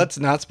skew, what's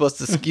not supposed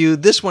to skew.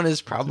 This one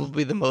is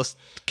probably the most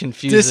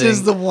confusing. This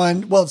is the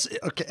one. Well,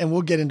 okay, and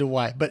we'll get into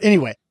why. But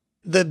anyway,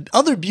 the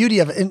other beauty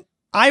of it, and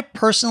I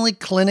personally,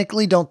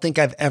 clinically, don't think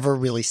I've ever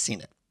really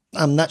seen it.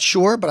 I'm not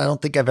sure, but I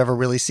don't think I've ever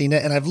really seen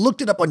it. And I've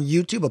looked it up on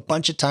YouTube a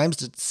bunch of times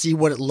to see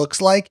what it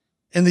looks like.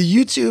 And the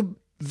YouTube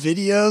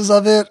videos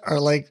of it are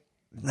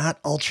not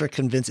ultra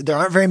convincing. There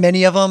aren't very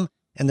many of them,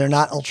 and they're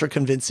not ultra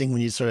convincing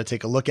when you sort of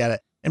take a look at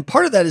it. And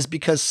part of that is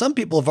because some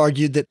people have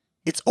argued that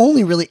it's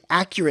only really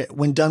accurate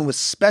when done with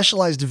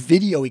specialized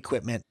video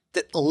equipment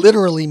that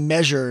literally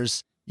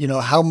measures,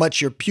 how much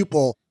your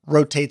pupil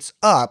rotates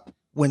up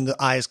when the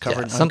eye is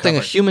covered. And something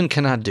uncovered. A human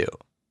cannot do.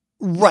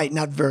 Right,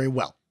 not very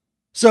well.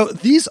 So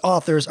these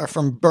authors are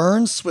from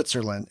Bern,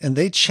 Switzerland, and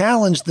they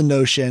challenge the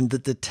notion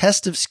that the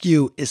test of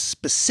skew is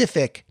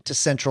specific to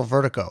central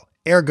vertigo.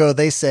 Ergo,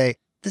 they say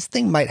this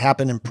thing might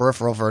happen in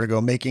peripheral vertigo,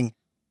 making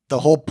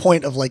the whole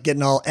point of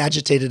getting all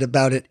agitated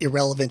about it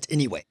irrelevant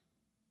anyway.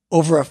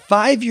 Over a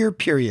 5-year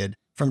period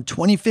from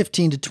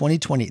 2015 to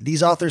 2020,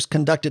 these authors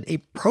conducted a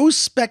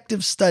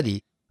prospective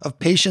study of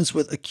patients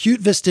with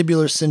acute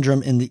vestibular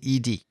syndrome in the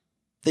ED.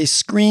 They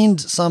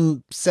screened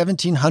some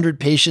 1,700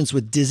 patients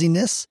with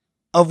dizziness,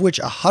 of which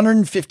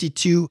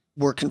 152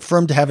 were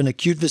confirmed to have an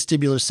acute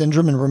vestibular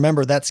syndrome. And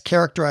remember, that's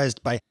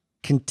characterized by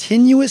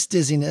continuous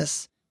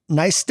dizziness,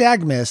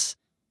 nystagmus,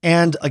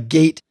 and a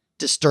gait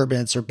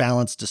disturbance or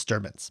balance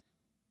disturbance.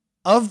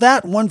 Of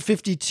that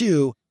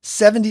 152,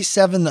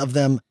 77 of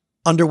them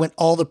underwent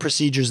all the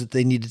procedures that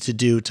they needed to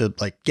do to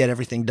get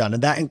everything done.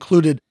 And that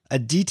included a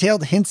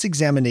detailed HINTS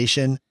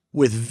examination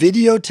with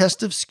video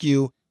test of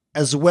skew,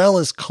 as well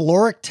as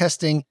caloric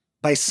testing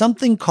by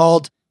something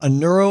called a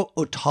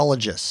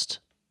neuro-otologist,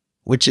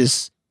 which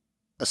is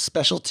a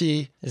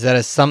specialty. Is that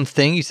a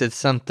something? You said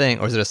something,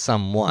 or is it a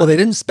someone? Well, they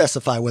didn't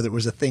specify whether it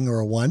was a thing or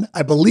a one.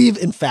 I believe,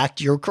 in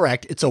fact, you're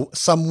correct. It's a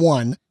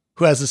someone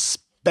who has a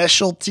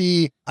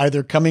specialty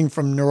either coming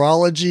from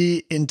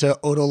neurology into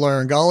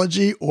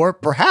otolaryngology, or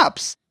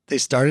perhaps they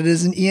started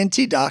as an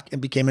ENT doc and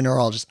became a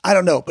neurologist. I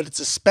don't know, but it's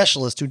a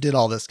specialist who did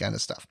all this kind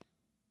of stuff.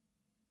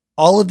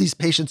 All of these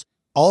patients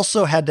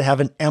also had to have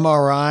an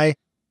MRI,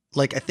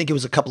 like I think it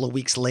was a couple of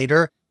weeks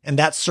later, and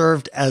that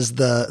served as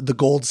the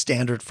gold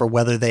standard for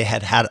whether they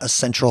had had a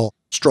central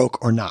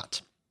stroke or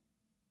not.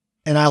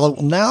 And I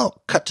will now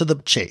cut to the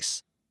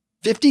chase.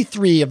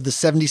 53 of the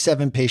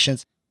 77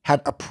 patients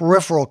had a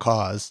peripheral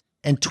cause,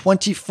 and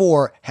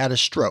 24 had a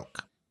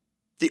stroke.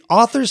 The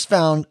authors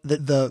found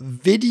that the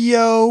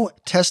video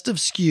test of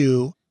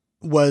Skew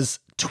was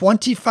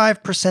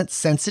 25%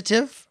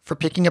 sensitive for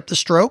picking up the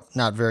stroke,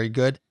 not very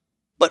good,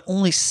 but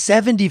only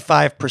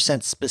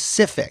 75%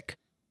 specific.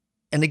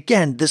 And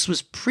again, this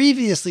was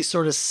previously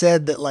sort of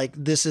said that like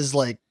this is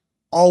like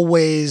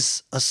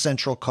always a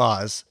central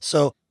cause.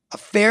 So a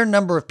fair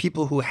number of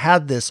people who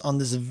had this on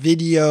this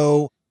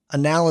video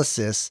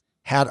analysis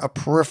had a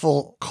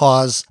peripheral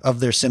cause of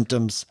their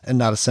symptoms and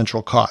not a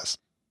central cause.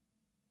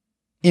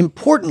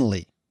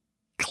 Importantly,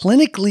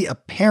 clinically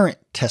apparent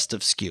test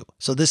of Skew.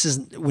 So this is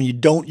when you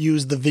don't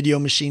use the video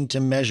machine to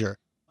measure.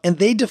 And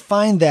they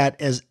define that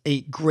as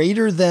a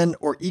greater than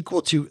or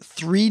equal to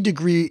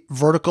 3-degree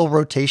vertical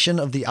rotation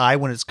of the eye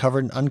when it's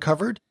covered and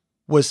uncovered,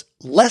 was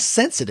less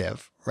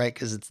sensitive, right?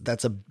 Because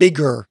that's a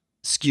bigger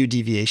skew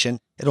deviation.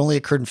 It only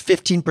occurred in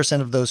 15%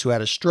 of those who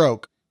had a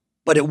stroke,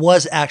 but it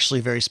was actually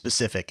very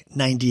specific,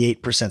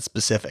 98%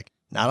 specific.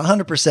 Not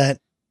 100%,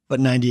 but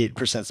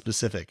 98%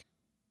 specific.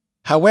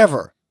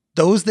 However,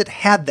 those that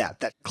had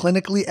that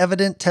clinically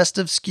evident test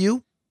of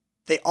Skew,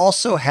 they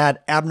also had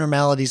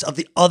abnormalities of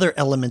the other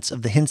elements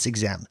of the Hintz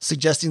exam,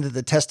 suggesting that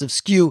the test of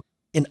Skew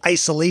in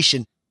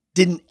isolation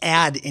didn't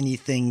add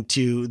anything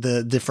to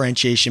the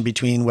differentiation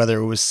between whether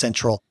it was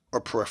central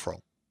or peripheral.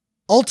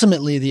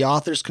 Ultimately, the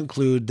authors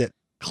conclude that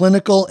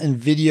clinical and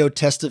video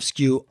test of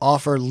Skew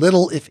offer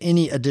little, if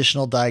any,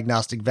 additional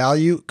diagnostic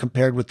value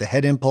compared with the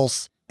head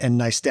impulse and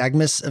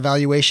nystagmus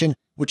evaluation,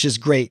 which is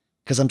great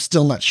because I'm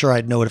still not sure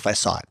I'd know it if I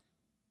saw it.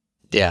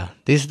 Yeah,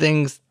 these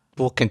things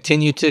will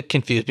continue to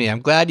confuse me.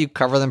 I'm glad you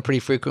cover them pretty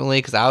frequently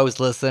because I always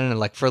listen and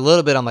like for a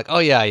little bit, I'm like, oh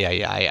yeah,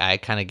 I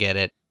kind of get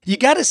it. You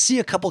got to see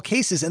a couple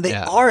cases and they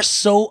are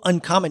so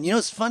uncommon. You know,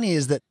 what's funny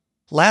is that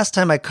last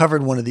time I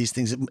covered one of these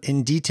things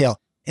in detail,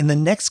 in the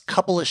next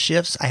couple of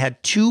shifts, I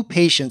had 2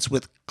 patients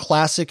with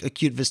classic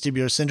acute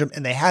vestibular syndrome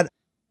and they had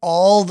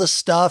all the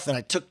stuff and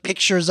I took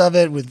pictures of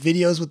it with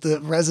videos with the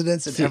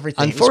residents and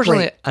everything.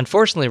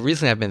 Unfortunately,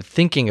 recently I've been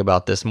thinking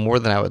about this more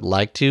than I would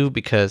like to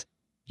because,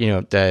 you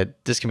know,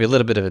 that this can be a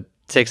little bit of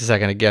takes a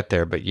second to get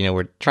there, but, you know,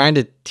 we're trying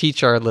to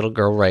teach our little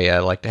girl,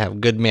 Rhea, like to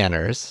have good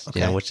manners, you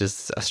know, which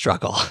is a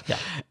struggle. Yeah.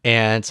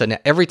 And so now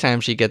every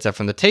time she gets up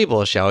from the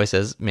table, she always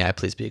says, may I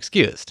please be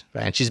excused?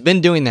 Right. And she's been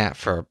doing that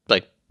for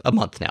like a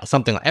month now,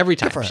 something like every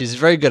time. She's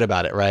very good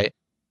about it. Right.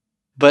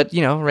 But,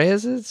 you know,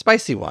 Rhea's a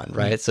spicy one.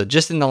 Right. So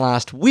just in the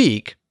last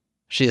week,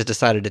 she has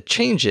decided to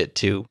change it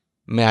to,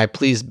 may I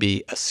please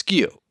be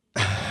askew,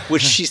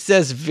 which she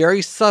says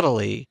very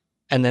subtly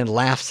and then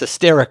laughs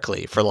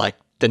hysterically for like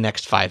the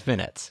next 5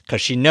 minutes because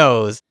she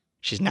knows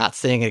she's not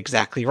saying it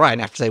exactly right.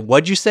 And I have to say,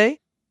 what'd you say?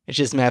 And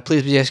she says, may I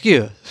please be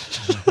askew?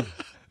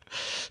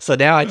 So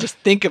now I just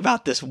think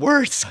about this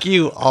word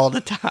skew all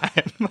the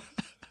time.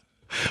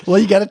 Well,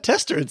 you got to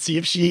test her and see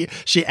if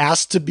she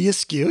asks to be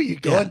askew. You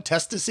go and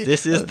test to see.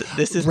 This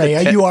is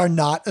Rhea, you are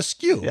not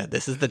askew. Yeah,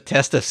 this is the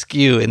test of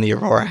skew in the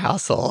Aurora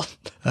household.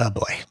 Oh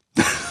boy.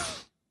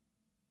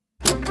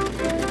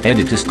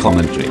 Editor's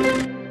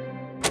commentary.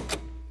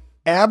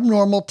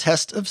 Abnormal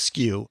test of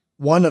skew,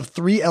 one of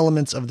 3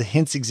 elements of the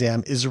Hintz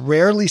exam, is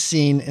rarely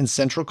seen in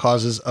central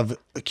causes of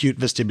acute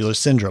vestibular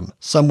syndrome,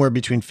 somewhere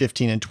between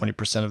 15 and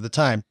 20% of the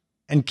time,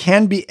 and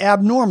can be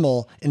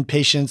abnormal in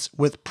patients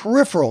with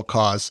peripheral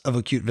cause of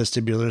acute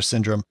vestibular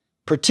syndrome,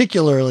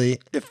 particularly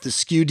if the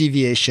skew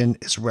deviation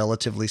is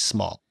relatively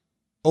small.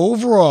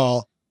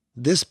 Overall,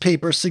 this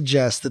paper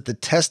suggests that the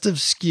test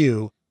of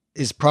skew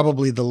is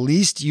probably the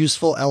least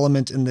useful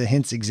element in the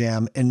Hintz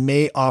exam and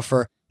may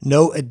offer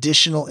no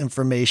additional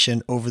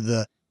information over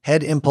the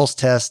head impulse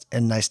test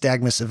and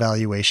nystagmus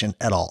evaluation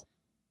at all.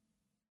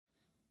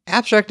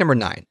 Abstract number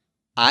 9,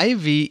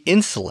 IV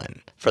insulin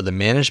for the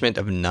management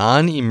of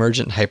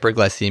non-emergent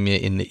hyperglycemia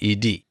in the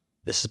ED.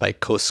 This is by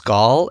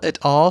Koskal et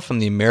al. From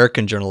the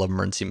American Journal of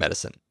Emergency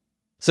Medicine.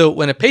 So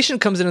when a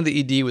patient comes into the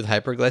ED with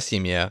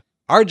hyperglycemia,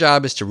 our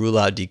job is to rule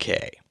out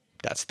DKA.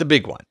 That's the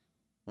big one.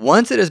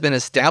 Once it has been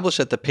established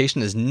that the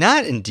patient is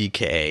not in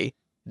DKA,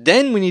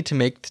 then we need to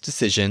make the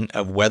decision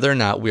of whether or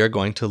not we are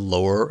going to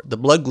lower the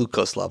blood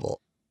glucose level,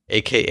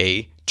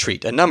 aka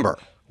treat a number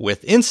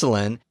with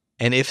insulin,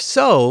 and if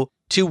so,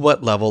 to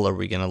what level are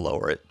we going to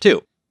lower it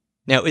to?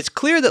 Now, it's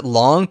clear that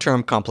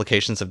long-term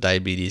complications of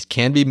diabetes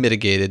can be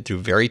mitigated through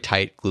very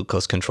tight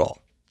glucose control.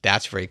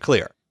 That's very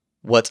clear.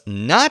 What's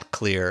not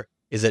clear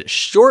is that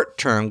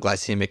short-term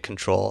glycemic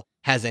control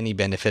has any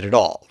benefit at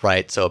all,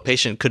 right? So a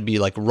patient could be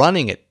like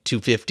running at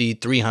 250,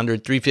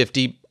 300,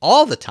 350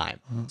 all the time.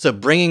 So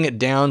bringing it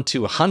down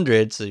to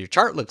 100 so your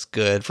chart looks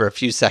good for a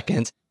few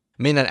seconds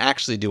may not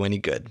actually do any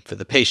good for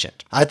the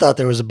patient. I thought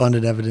there was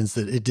abundant evidence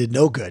that it did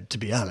no good, to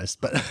be honest.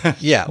 But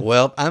yeah,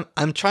 well,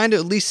 I'm trying to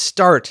at least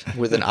start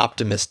with an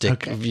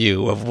optimistic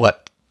view of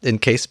what, in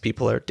case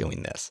people are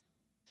doing this.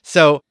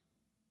 So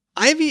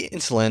IV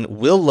insulin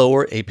will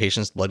lower a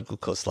patient's blood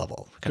glucose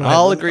level. We can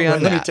all agree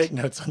on that. Let me take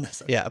notes on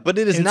this. Yeah, but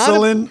it is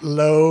insulin,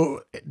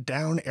 low,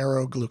 down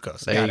arrow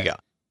glucose. There you go.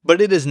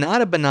 But it is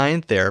not a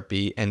benign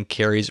therapy and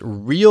carries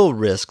real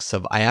risks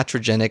of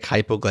iatrogenic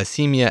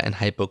hypoglycemia and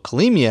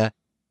hypokalemia,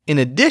 in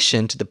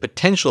addition to the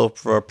potential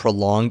for a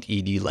prolonged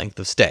ED length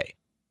of stay.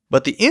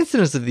 But the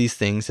incidence of these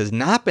things has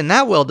not been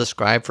that well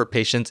described for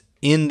patients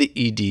in the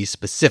ED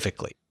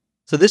specifically.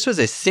 So this was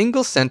a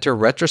single-center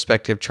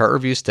retrospective chart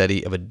review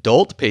study of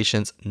adult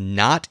patients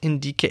not in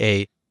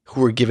DKA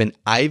who were given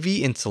IV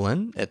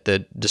insulin at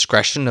the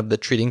discretion of the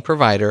treating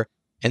provider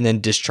and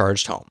then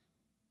discharged home.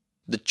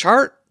 The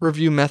chart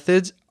review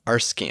methods are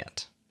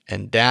scant,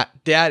 and that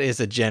is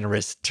a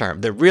generous term.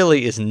 There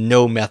really is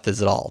no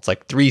methods at all. It's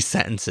like 3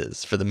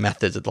 sentences for the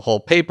methods of the whole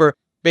paper.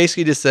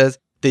 Basically just says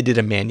they did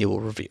a manual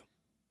review.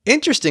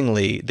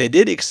 Interestingly, they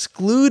did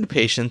exclude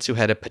patients who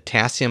had a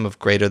potassium of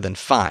greater than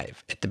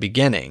 5 at the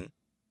beginning.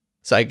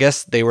 So I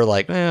guess they were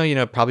like,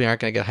 well, probably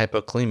aren't going to get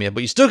hypokalemia,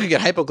 but you still could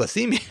get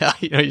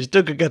hypoglycemia. You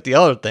still could get the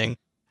other thing.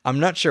 I'm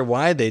not sure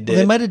why they did. Well,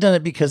 they might have done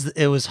it because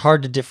it was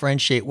hard to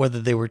differentiate whether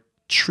they were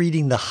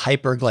treating the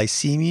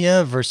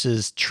hyperglycemia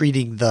versus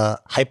treating the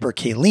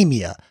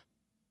hyperkalemia.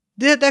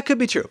 Yeah, that could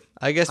be true.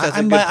 I guess that's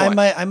a good point.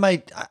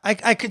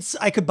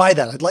 I could buy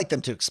that. I'd like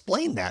them to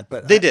explain that,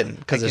 but they didn't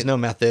because there's no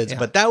methods. Yeah.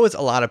 But that was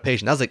a lot of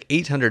patients. That was like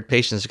 800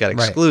 patients who got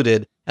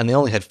excluded, and they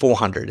only had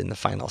 400 in the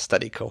final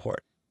study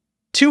cohort.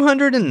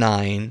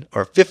 209,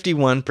 or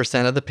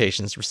 51% of the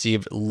patients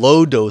received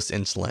low-dose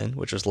insulin,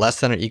 which was less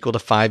than or equal to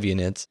 5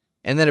 units,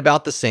 and then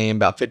about the same,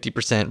 about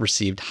 50%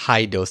 received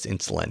high-dose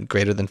insulin,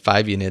 greater than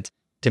 5 units,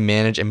 to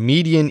manage a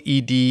median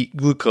ED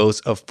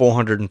glucose of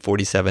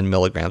 447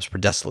 milligrams per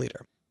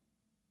deciliter.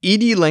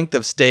 ED length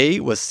of stay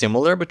was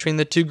similar between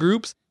the two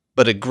groups,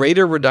 but a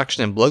greater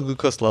reduction in blood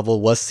glucose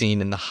level was seen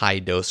in the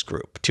high-dose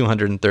group,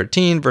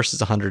 213 versus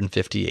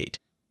 158.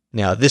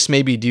 Now, this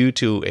may be due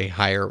to a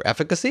higher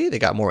efficacy. They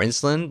got more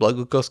insulin, blood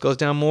glucose goes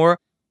down more,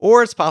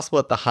 or it's possible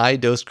that the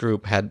high-dose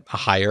group had a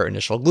higher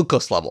initial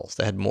glucose levels.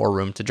 They had more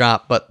room to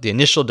drop, but the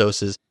initial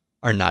doses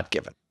are not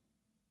given.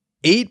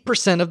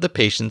 8% of the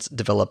patients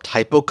developed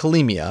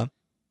hypokalemia,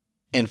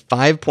 and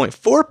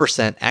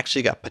 5.4%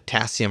 actually got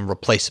potassium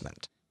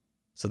replacement.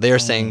 So they are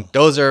saying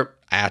those are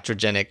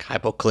iatrogenic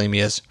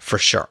hypokalemias for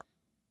sure.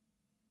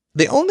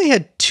 They only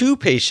had 2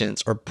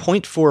 patients, or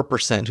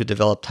 0.4%, who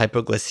developed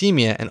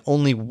hypoglycemia, and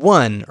only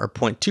 1, or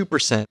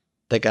 0.2%,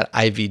 that got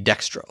IV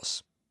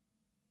dextrose.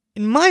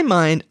 In my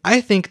mind, I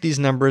think these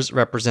numbers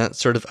represent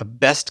sort of a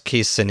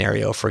best-case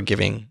scenario for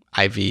giving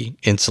IV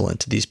insulin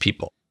to these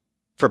people.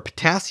 For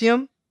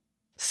potassium,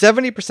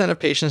 70% of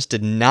patients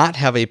did not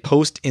have a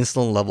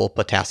post-insulin level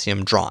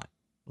potassium drawn,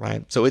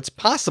 right? So it's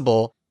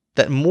possible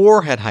that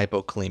more had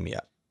hypokalemia.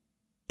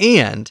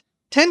 And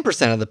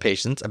 10% of the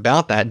patients,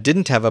 about that,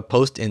 didn't have a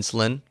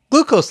post-insulin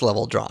glucose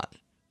level drawn.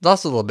 It's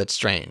also a little bit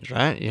strange,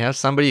 right? You have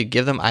somebody, you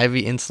give them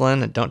IV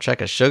insulin and don't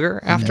check a sugar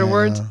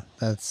afterwards. Yeah,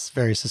 that's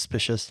very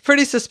suspicious.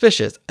 Pretty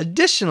suspicious.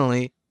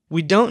 Additionally,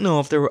 we don't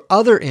know if there were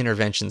other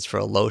interventions for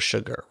a low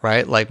sugar,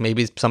 right? Like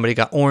maybe somebody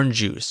got orange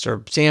juice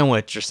or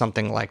sandwich or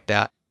something like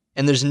that.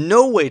 And there's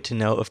no way to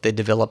know if they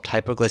developed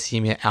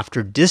hypoglycemia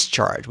after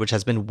discharge, which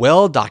has been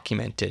well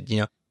documented.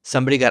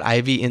 Somebody got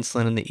IV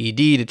insulin in the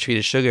ED to treat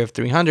a sugar of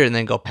 300 and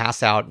then go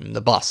pass out in the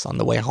bus on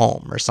the way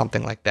home or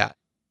something like that.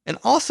 And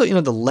also,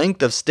 the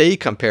length of stay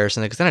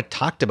comparison, because then I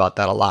talked about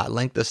that a lot.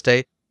 Length of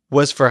stay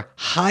was for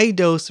high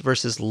dose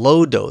versus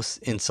low dose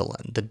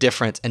insulin, the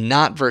difference, and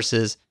not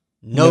versus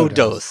no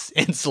dose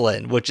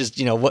insulin, which is,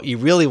 what you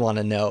really want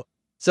to know.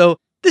 So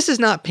this is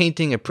not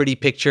painting a pretty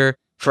picture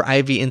for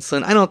IV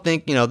insulin. I don't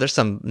think, there's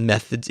some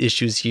methods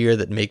issues here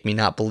that make me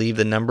not believe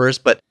the numbers,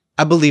 but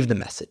I believe the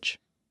message.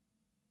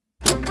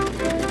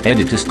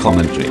 Editor's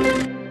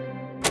commentary.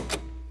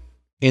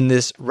 In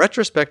this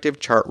retrospective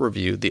chart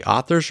review, the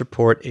authors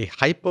report a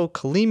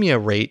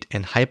hypokalemia rate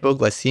and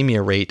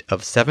hypoglycemia rate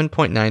of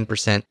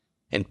 7.9%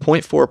 and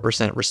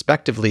 0.4%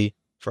 respectively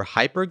for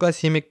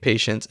hyperglycemic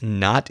patients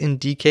not in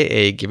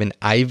DKA given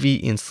IV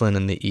insulin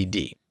in the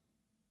ED.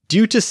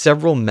 Due to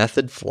several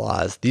method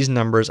flaws, these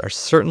numbers are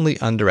certainly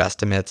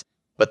underestimates,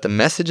 but the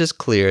message is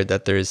clear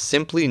that there is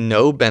simply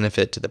no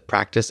benefit to the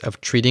practice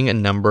of treating a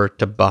number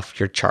to buff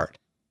your chart.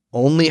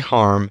 Only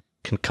harm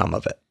can come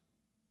of it.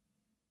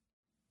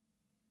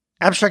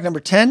 Abstract number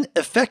 10,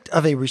 effect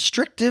of a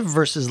restrictive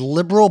versus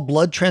liberal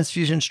blood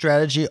transfusion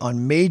strategy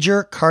on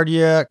major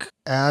cardiac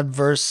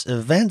adverse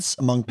events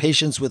among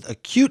patients with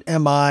acute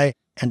MI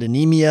and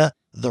anemia,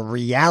 the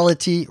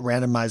Reality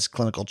randomized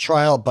clinical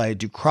trial by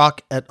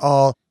Ducroc et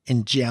al.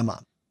 In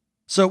JAMA.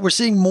 So we're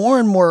seeing more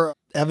and more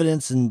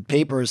evidence in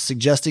papers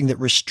suggesting that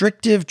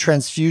restrictive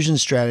transfusion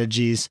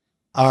strategies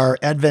are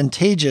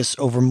advantageous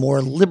over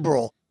more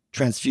liberal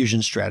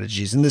transfusion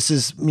strategies. And this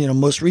is,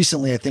 most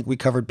recently, I think we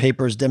covered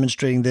papers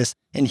demonstrating this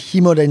in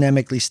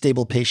hemodynamically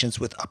stable patients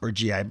with upper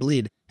GI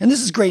bleed. And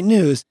this is great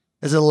news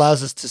as it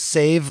allows us to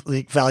save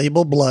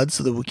valuable blood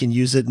so that we can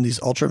use it in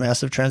these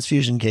ultramassive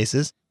transfusion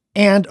cases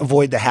and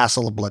avoid the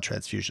hassle of blood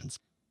transfusions.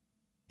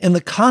 In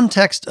the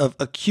context of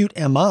acute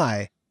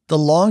MI, the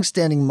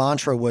long-standing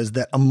mantra was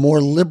that a more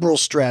liberal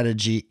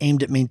strategy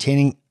aimed at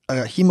maintaining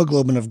a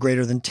hemoglobin of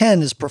greater than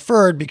 10 is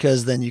preferred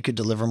because then you could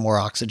deliver more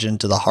oxygen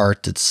to the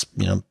heart that's,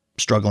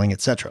 struggling,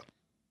 etc.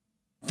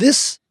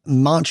 This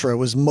mantra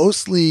was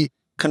mostly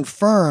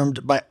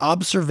confirmed by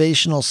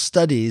observational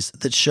studies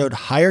that showed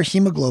higher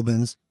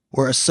hemoglobins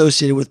were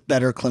associated with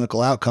better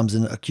clinical outcomes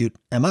in acute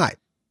MI.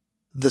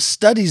 The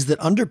studies that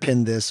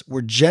underpinned this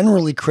were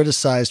generally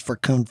criticized for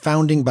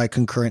confounding by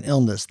concurrent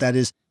illness. That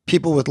is,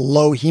 people with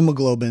low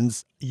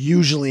hemoglobins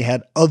usually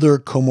had other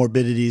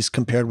comorbidities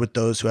compared with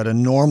those who had a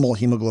normal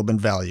hemoglobin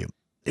value.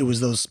 It was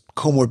those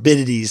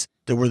comorbidities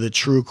that were the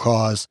true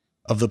cause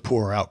of the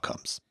poor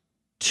outcomes.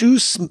 2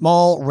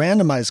 small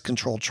randomized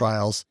controlled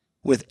trials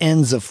with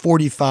Ns of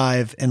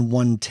 45 and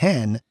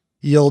 110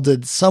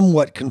 yielded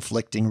somewhat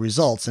conflicting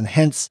results, and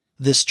hence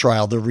this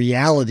trial, the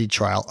reality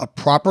trial, a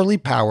properly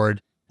powered,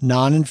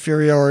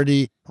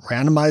 non-inferiority,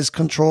 randomized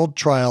controlled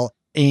trial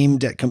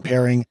aimed at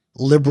comparing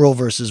liberal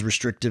versus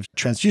restrictive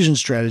transfusion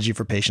strategy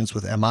for patients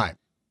with MI.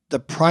 The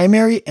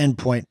primary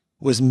endpoint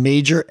was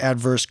major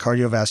adverse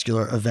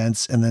cardiovascular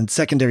events, and then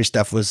secondary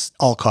stuff was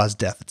all-cause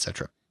death,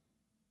 etc.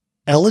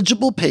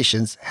 Eligible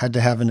patients had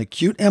to have an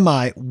acute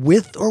MI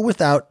with or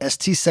without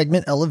ST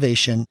segment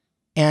elevation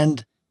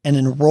and an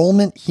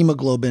enrollment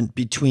hemoglobin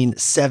between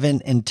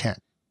 7 and 10.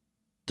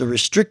 The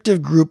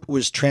restrictive group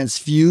was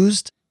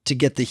transfused to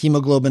get the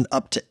hemoglobin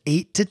up to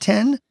 8 to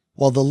 10,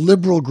 while the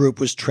liberal group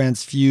was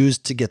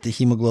transfused to get the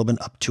hemoglobin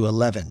up to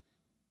 11.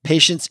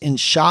 Patients in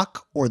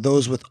shock or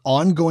those with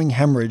ongoing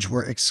hemorrhage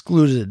were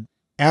excluded,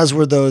 as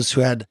were those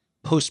who had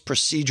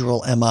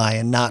post-procedural MI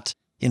and not,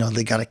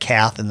 they got a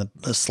cath and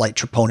a slight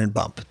troponin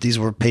bump. These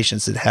were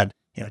patients that had,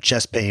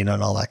 chest pain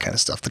and all that kind of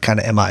stuff, the kind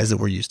of MIs that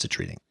we're used to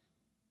treating.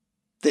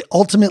 They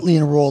ultimately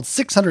enrolled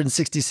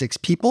 666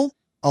 people,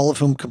 all of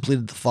whom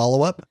completed the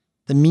follow-up.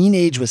 The mean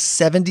age was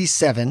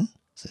 77.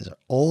 So these are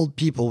old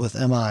people with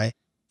MI.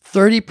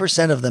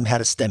 30% of them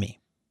had a STEMI.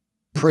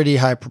 Pretty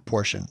high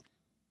proportion.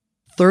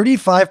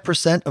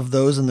 35% of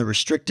those in the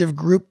restrictive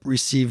group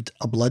received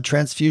a blood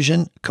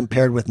transfusion,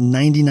 compared with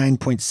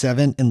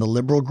 99.7% in the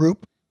liberal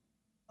group.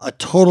 A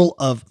total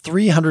of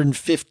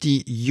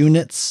 350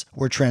 units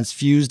were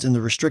transfused in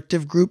the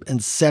restrictive group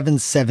and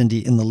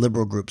 770 in the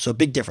liberal group. So a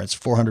big difference,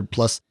 400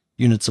 plus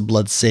units of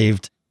blood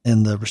saved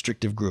in the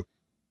restrictive group.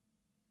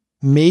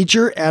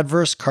 Major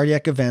adverse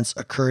cardiac events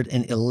occurred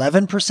in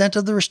 11%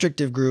 of the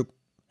restrictive group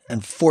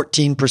and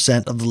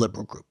 14% of the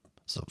liberal group.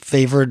 So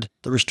favored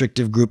the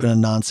restrictive group in a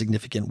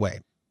non-significant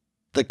way.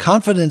 The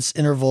confidence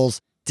intervals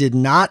did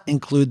not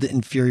include the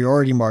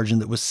inferiority margin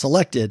that was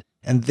selected,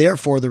 and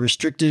therefore the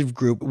restrictive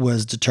group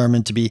was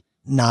determined to be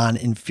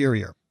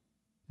non-inferior.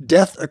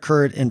 Death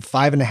occurred in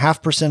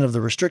 5.5% of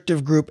the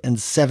restrictive group and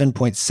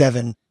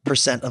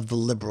 7.7% of the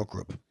liberal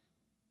group.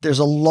 There's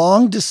a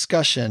long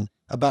discussion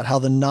about how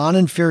the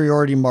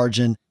non-inferiority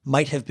margin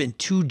might have been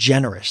too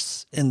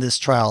generous in this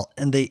trial,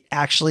 and they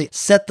actually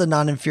set the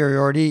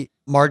non-inferiority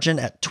margin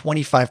at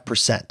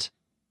 25%.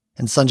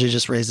 And Sanjay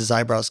just raised his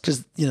eyebrows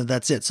because,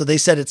 that's it. So they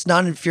said it's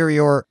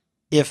non-inferior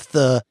if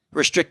the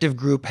restrictive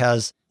group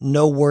has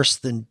no worse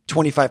than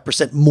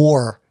 25%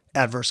 more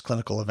adverse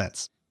clinical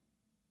events.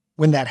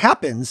 When that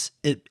happens,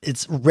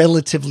 it's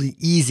relatively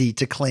easy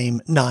to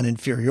claim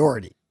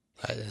non-inferiority.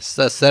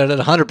 Set it at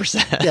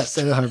 100%. Yes,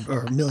 set it at 100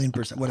 or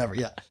 1,000,000%, whatever.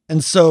 Yeah.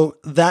 And so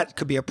that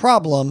could be a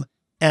problem.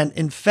 And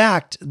in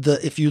fact,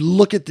 if you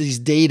look at these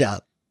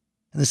data,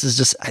 and this is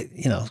just,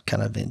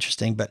 kind of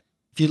interesting, but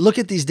if you look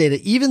at these data,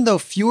 even though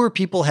fewer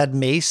people had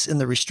MACE in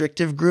the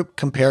restrictive group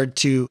compared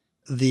to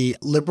the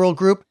liberal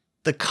group,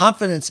 the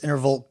confidence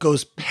interval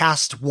goes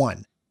past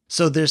 1.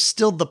 So there's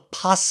still the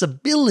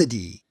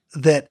possibility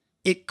that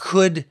it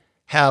could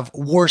have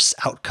worse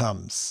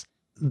outcomes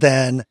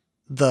than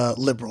the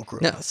liberal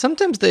group. Now,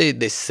 sometimes they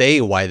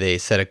say why they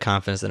set a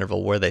confidence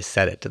interval where they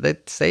set it. Did they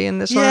say in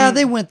this one? Yeah,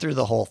 they went through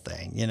the whole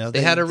thing.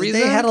 They had a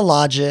reason? They had a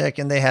logic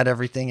and they had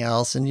everything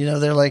else. And,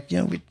 they're like,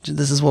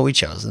 this is what we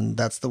chose and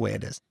that's the way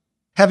it is.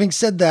 Having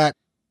said that,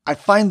 I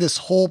find this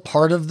whole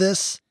part of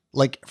this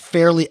like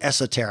fairly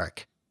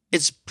esoteric.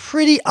 It's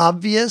pretty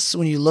obvious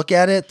when you look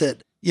at it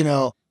that,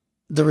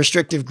 the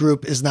restrictive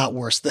group is not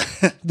worse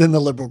than the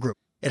liberal group.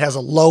 It has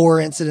a lower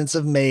incidence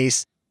of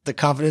MACE. The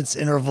confidence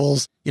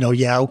intervals,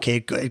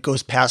 it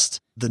goes past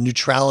the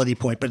neutrality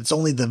point, but it's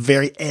only the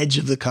very edge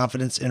of the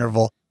confidence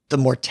interval. The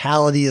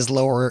mortality is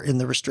lower in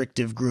the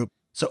restrictive group.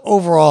 So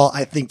overall,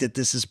 I think that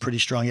this is pretty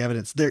strong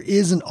evidence. There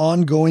is an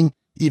ongoing,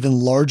 even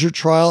larger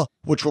trial,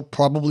 which will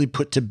probably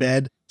put to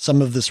bed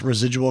some of this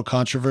residual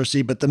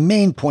controversy, but the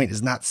main point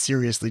is not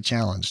seriously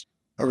challenged.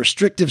 A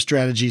restrictive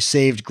strategy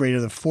saved greater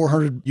than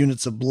 400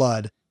 units of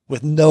blood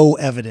with no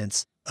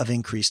evidence of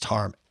increased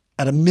harm.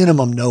 At a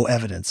minimum, no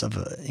evidence of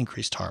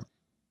increased harm.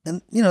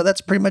 And,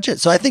 that's pretty much it.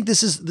 So I think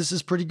this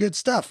is pretty good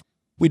stuff.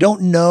 We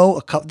don't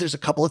know, there's a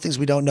couple of things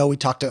we don't know. We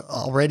talked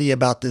already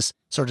about this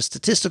sort of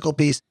statistical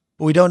piece,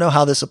 but we don't know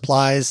how this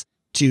applies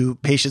to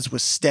patients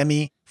with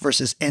STEMI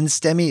versus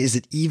NSTEMI. Is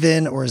it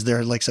even, or is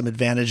there like some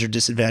advantage or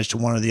disadvantage to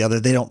one or the other?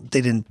 They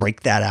didn't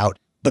break that out,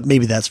 but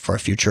maybe that's for a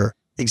future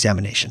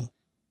examination.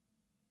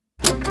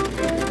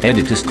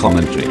 Editor's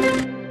commentary.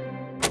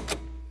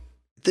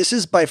 This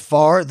is by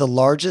far the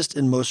largest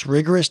and most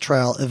rigorous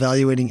trial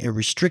evaluating a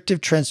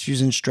restrictive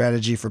transfusion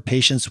strategy for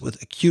patients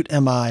with acute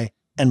MI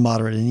and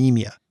moderate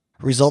anemia.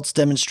 Results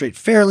demonstrate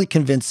fairly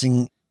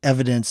convincing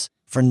evidence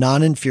for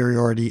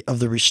non-inferiority of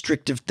the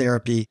restrictive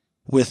therapy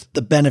with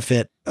the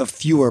benefit of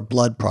fewer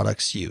blood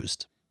products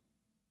used.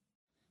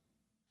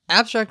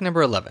 Abstract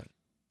number 11.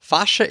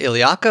 Fascia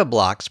iliaca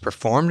blocks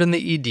performed in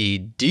the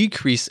ED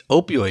decrease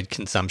opioid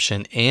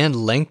consumption and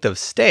length of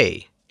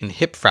stay in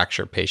hip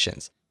fracture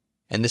patients.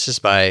 And this is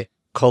by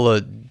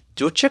Colic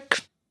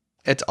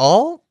et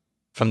al.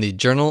 From the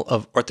Journal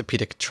of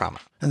Orthopedic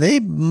Trauma. And they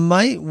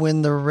might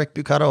win the Rick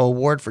Bucato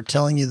Award for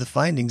telling you the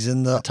findings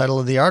in the title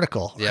of the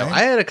article. Yeah, right?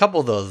 I had a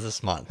couple of those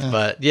this month,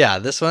 but yeah,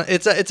 this one,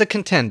 it's a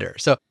contender.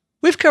 So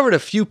we've covered a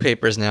few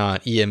papers now on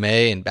EMA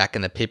and back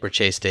in the paper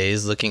chase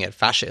days looking at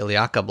fascia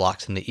iliaca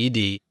blocks in the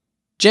ED.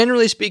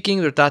 Generally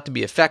speaking, they're thought to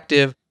be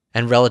effective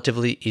and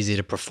relatively easy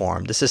to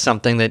perform. This is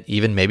something that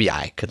even maybe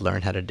I could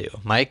learn how to do.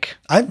 Mike?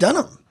 I've done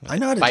them. I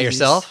know how to do By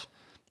yourself?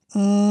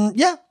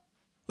 Yeah,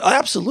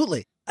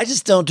 absolutely. I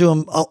just don't do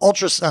them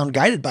ultrasound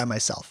guided by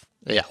myself.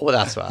 Yeah, well,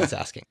 that's what I was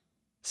asking.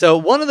 So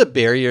one of the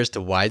barriers to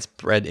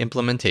widespread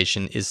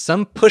implementation is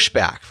some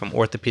pushback from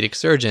orthopedic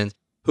surgeons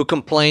who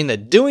complain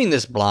that doing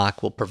this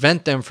block will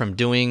prevent them from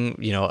doing,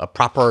 a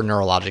proper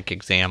neurologic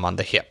exam on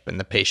the hip in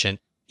the patient.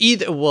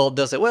 Either,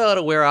 they'll say,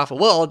 it'll wear off.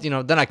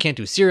 Then I can't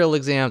do serial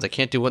exams. I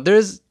can't do what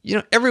there's,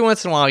 every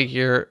once in a while you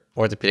hear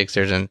orthopedic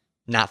surgeon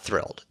not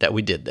thrilled that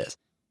we did this.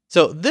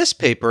 So this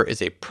paper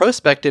is a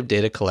prospective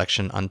data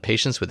collection on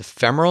patients with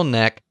femoral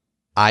neck,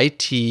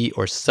 IT,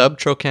 or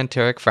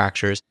subtrochanteric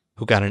fractures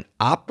who got an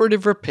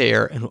operative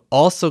repair and who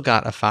also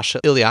got a fascia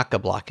iliaca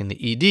block in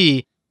the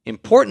ED.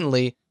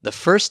 Importantly, the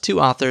first two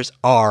authors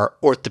are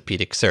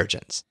orthopedic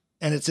surgeons.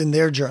 And it's in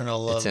their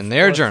journal.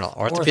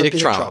 Orthopedic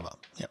Trauma.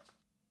 Yeah.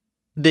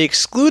 They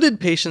excluded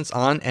patients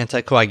on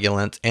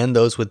anticoagulants and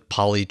those with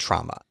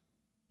polytrauma.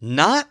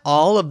 Not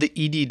all of the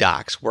ED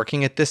docs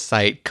working at this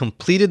site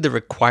completed the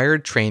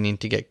required training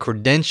to get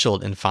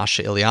credentialed in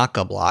fascia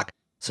iliaca block,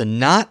 so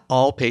not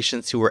all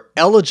patients who were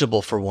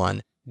eligible for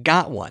one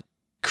got one,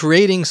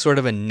 creating sort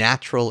of a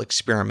natural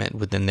experiment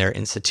within their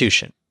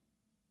institution.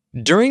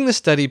 During the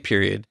study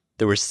period,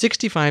 there were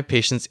 65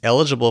 patients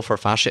eligible for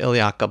fascia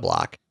iliaca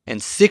block,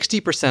 and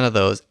 60% of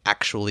those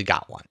actually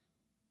got one.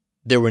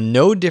 There were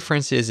no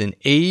differences in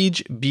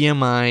age,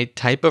 BMI,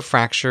 type of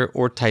fracture,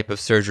 or type of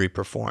surgery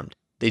performed.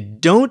 They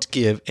don't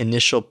give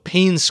initial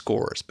pain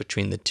scores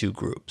between the two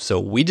groups. So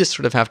we just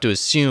sort of have to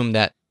assume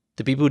that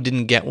the people who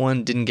didn't get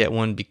one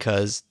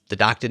because the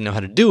doc didn't know how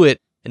to do it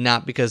and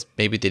not because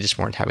maybe they just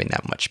weren't having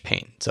that much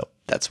pain. So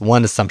that's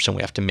one assumption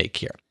we have to make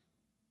here.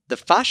 The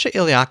fascia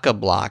iliaca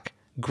block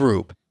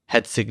group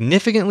had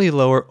significantly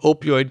lower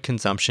opioid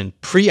consumption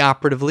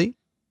preoperatively,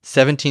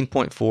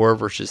 17.4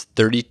 versus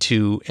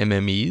 32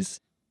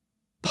 MMEs,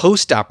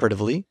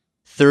 postoperatively,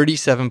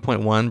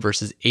 37.1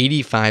 versus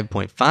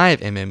 85.5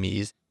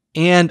 MMEs,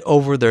 and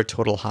over their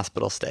total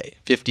hospital stay,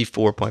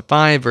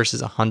 54.5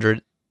 versus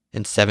 117.5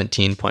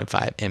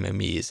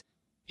 MMEs,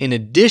 in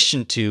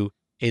addition to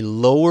a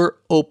lower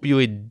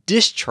opioid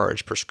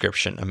discharge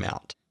prescription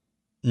amount,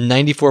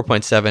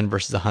 94.7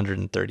 versus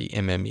 130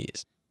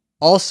 MMEs.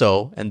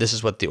 Also, and this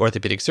is what the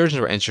orthopedic surgeons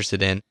were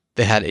interested in,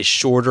 they had a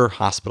shorter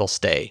hospital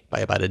stay by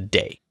about a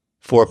day,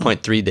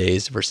 4.3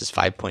 days versus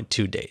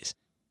 5.2 days.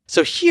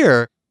 So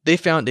here, they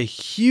found a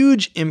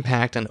huge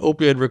impact on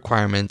opioid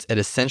requirements at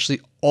essentially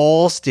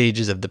all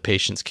stages of the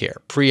patient's care,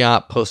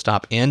 pre-op,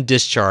 post-op, and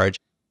discharge,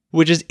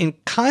 which is in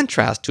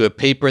contrast to a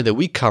paper that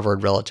we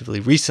covered relatively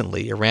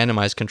recently, a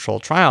randomized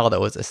controlled trial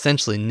that was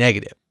essentially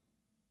negative.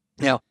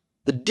 Now,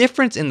 the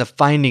difference in the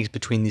findings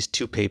between these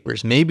two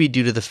papers may be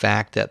due to the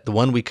fact that the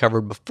one we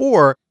covered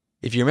before,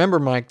 if you remember,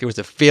 Mike, there was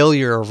a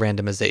failure of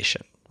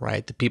randomization,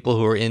 right? The people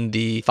who were in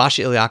the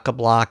fascia iliaca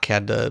block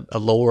had a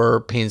lower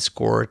pain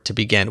score to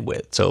begin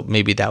with, so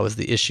maybe that was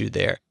the issue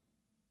there.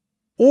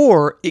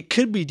 Or it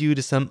could be due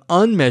to some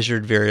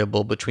unmeasured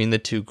variable between the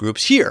two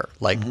groups here,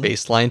 like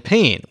baseline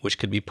pain, which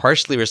could be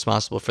partially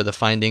responsible for the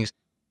findings,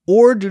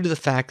 or due to the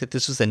fact that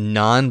this was a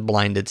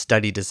non-blinded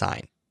study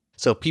design.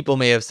 So people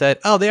may have said,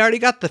 they already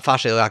got the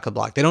fascia iliaca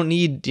block. They don't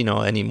need,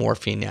 any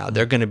morphine now.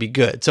 They're going to be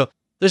good. So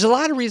there's a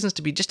lot of reasons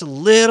to be just a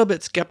little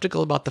bit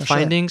skeptical about the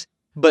findings,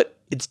 but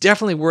it's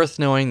definitely worth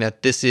knowing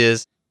that this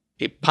is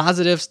a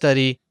positive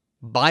study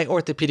by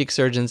orthopedic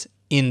surgeons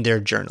in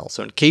their journal.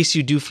 So in case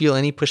you do feel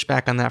any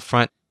pushback on that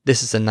front,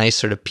 this is a nice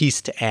sort of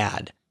piece to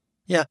add.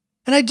 Yeah.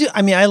 And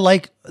I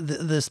like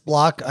this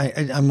block.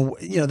 I'm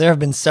there have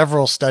been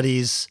several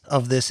studies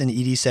of this in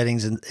ED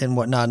settings and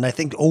whatnot. And I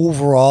think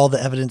overall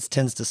the evidence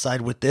tends to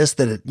side with this,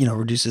 that it,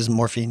 reduces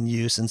morphine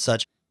use and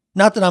such.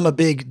 Not that I'm a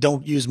big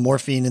don't use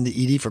morphine in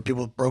the ED for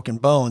people with broken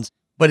bones,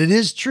 but it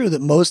is true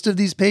that most of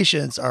these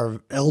patients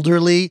are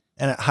elderly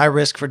and at high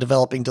risk for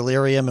developing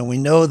delirium. And we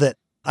know that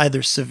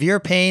either severe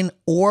pain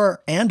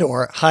or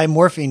high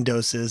morphine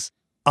doses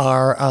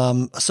are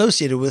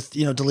associated with,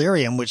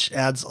 delirium, which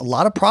adds a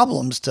lot of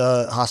problems to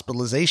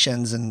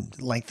hospitalizations and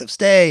length of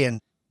stay and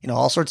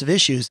all sorts of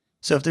issues.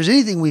 So if there's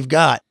anything we've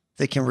got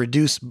that can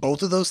reduce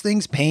both of those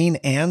things, pain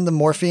and the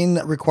morphine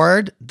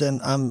required,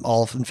 then I'm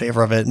all in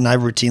favor of it. And I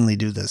routinely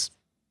do this.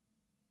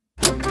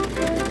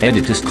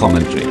 Editor's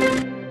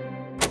commentary.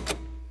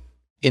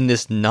 In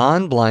this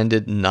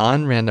non-blinded,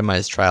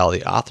 non-randomized trial,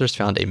 the authors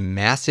found a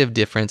massive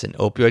difference in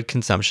opioid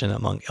consumption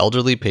among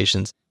elderly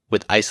patients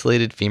with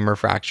isolated femur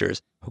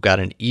fractures who got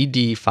an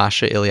ED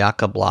fascia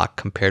iliaca block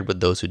compared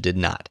with those who did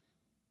not.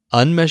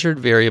 Unmeasured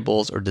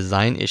variables or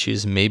design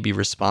issues may be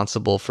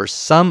responsible for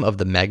some of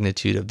the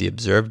magnitude of the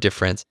observed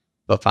difference,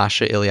 but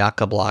fascia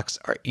iliaca blocks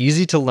are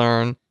easy to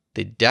learn,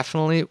 they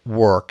definitely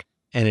work,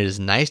 and it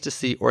is nice to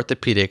see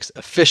orthopedics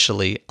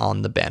officially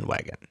on the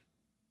bandwagon.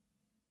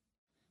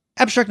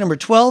 Abstract number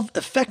 12,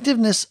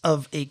 effectiveness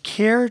of a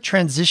care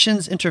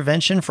transitions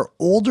intervention for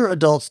older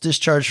adults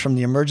discharged from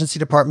the emergency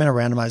department, a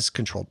randomized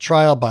controlled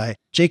trial by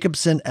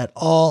Jacobson et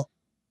al.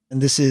 And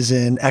this is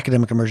in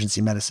Academic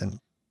Emergency Medicine.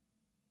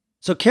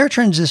 So care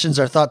transitions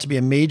are thought to be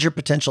a major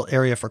potential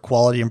area for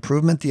quality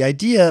improvement. The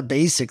idea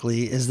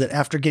basically is that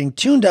after getting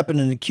tuned up in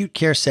an acute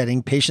care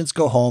setting, patients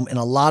go home and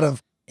a lot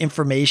of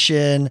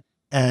information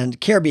and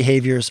care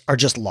behaviors are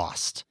just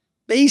lost.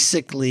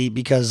 Basically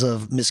because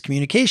of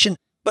miscommunication,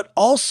 but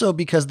also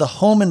because the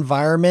home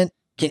environment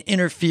can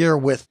interfere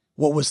with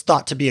what was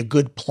thought to be a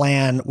good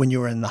plan when you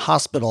were in the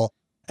hospital.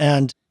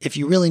 And if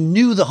you really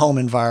knew the home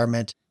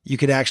environment, you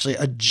could actually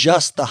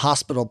adjust the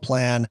hospital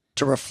plan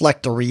to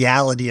reflect the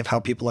reality of how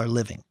people are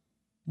living.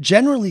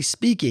 Generally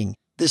speaking,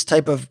 this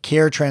type of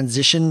care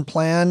transition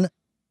plan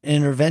and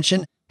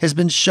intervention has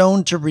been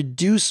shown to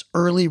reduce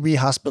early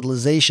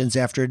rehospitalizations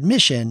after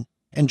admission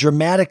and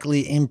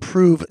dramatically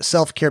improve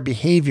self-care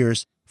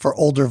behaviors for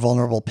older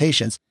vulnerable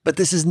patients. But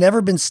this has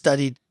never been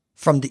studied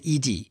from the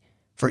ED,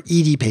 for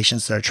ED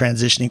patients that are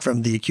transitioning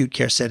from the acute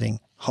care setting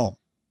home.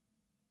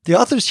 The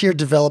authors here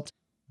developed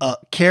a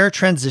care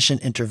transition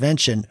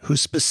intervention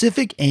whose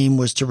specific aim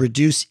was to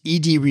reduce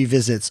ED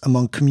revisits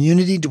among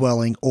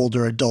community-dwelling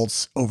older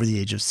adults over the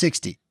age of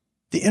 60.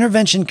 The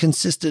intervention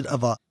consisted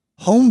of a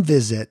home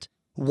visit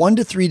 1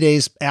 to 3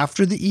 days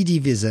after the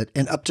ED visit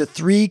and up to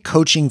 3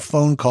 coaching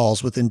phone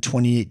calls within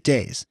 28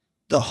 days.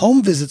 The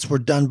home visits were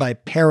done by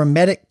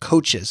paramedic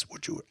coaches,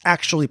 which were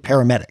actually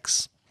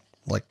paramedics,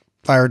 like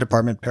fire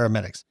department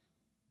paramedics,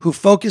 who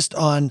focused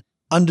on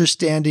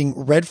understanding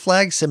red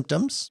flag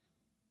symptoms,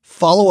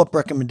 follow-up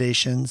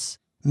recommendations,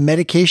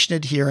 medication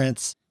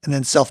adherence, and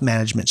then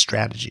self-management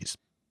strategies.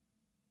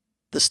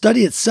 The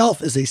study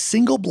itself is a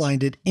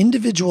single-blinded,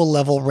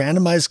 individual-level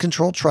randomized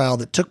controlled trial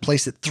that took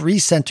place at 3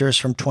 centers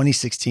from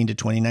 2016 to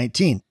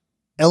 2019.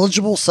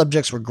 Eligible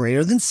subjects were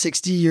greater than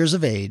 60 years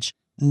of age,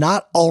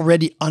 not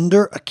already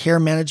under a care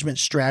management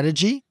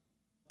strategy,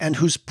 and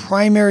whose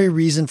primary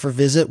reason for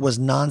visit was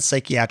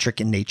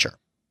non-psychiatric in nature.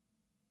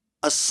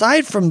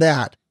 Aside from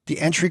that, the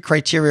entry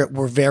criteria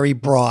were very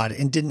broad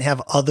and didn't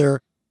have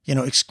other,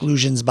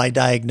 exclusions by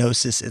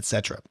diagnosis,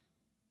 etc.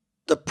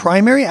 The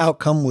primary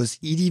outcome was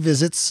ED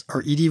visits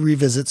or ED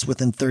revisits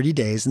within 30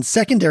 days, and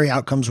secondary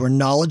outcomes were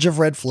knowledge of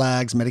red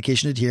flags,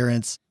 medication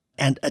adherence,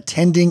 and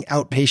attending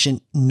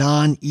outpatient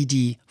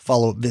non-ED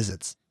follow-up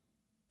visits.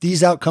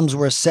 These outcomes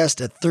were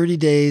assessed at 30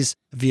 days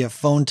via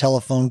phone,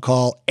 telephone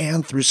call,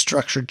 and through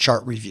structured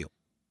chart review.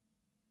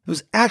 It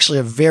was actually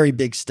a very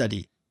big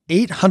study.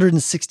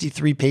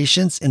 863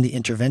 patients in the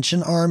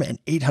intervention arm and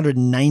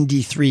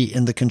 893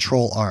 in the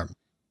control arm.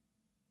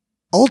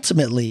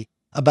 Ultimately,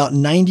 about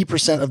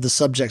 90% of the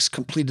subjects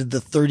completed the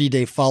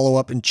 30-day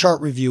follow-up, and chart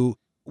review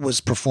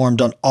was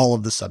performed on all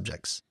of the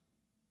subjects.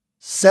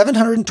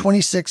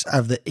 726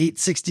 of the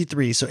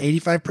 863, so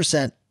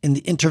 85% in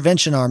the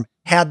intervention arm,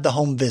 had the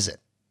home visit.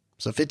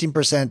 So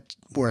 15%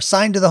 were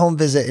assigned to the home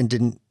visit and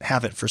didn't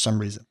have it for some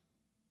reason.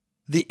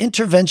 The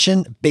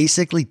intervention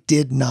basically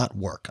did not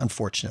work,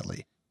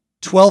 unfortunately.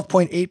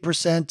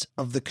 12.8%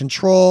 of the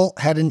control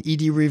had an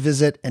ED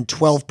revisit and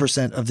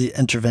 12% of the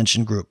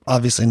intervention group,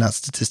 obviously not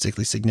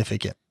statistically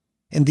significant.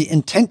 In the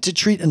intent to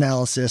treat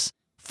analysis,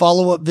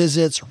 follow-up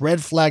visits,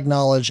 red flag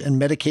knowledge, and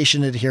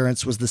medication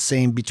adherence was the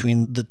same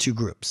between the two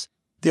groups.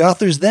 The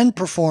authors then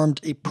performed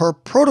a per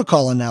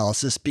protocol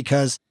analysis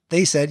because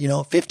they said,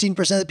 15%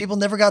 of the people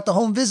never got the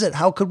home visit.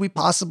 How could we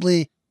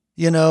possibly,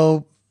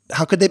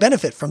 how could they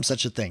benefit from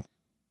such a thing?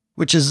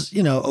 Which is,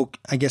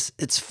 I guess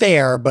it's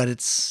fair, but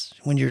it's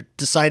when you're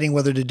deciding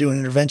whether to do an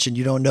intervention,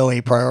 you don't know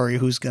a priori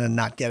who's going to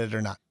not get it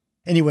or not.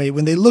 Anyway,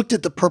 when they looked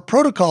at the per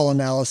protocol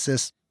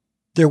analysis,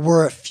 there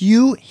were a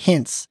few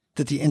hints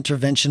that the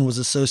intervention was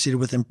associated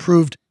with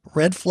improved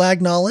red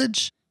flag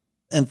knowledge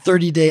and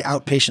 30-day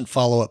outpatient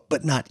follow-up,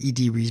 but not ED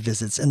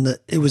revisits. And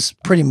it was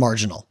pretty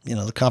marginal.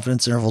 The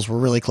confidence intervals were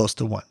really close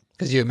to 1.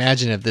 Because you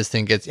imagine if this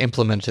thing gets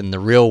implemented in the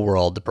real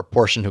world, the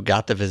proportion who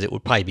got the visit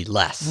would probably be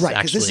less, right,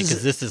 actually,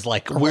 because this is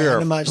like we're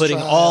randomized putting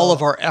trial. all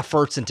of our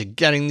efforts into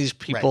getting these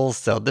people. Right.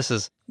 So this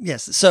is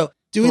So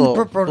doing the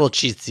per protocol, little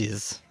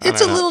cheatsies.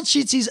 It's a little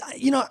cheatsies.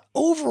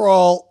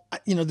 Overall,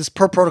 this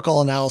per protocol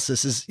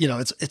analysis is,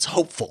 it's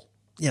hopeful.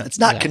 It's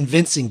not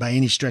convincing by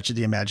any stretch of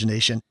the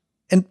imagination.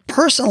 And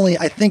personally,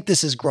 I think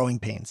this is growing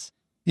pains.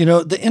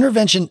 The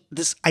intervention,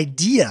 this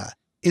idea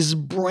is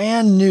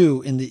brand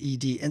new in the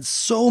ED, and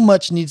so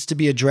much needs to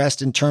be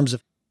addressed in terms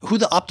of who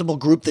the optimal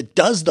group that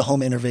does the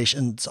home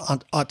interventions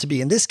ought to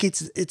be. In this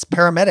case, it's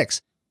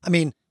paramedics. I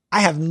mean,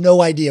 I have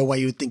no idea why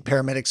you would think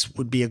paramedics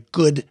would be a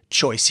good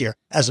choice here,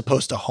 as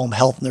opposed to home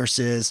health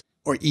nurses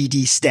or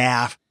ED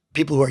staff,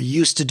 people who are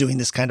used to doing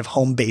this kind of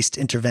home-based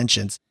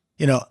interventions.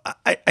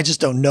 I just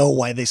don't know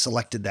why they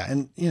selected that.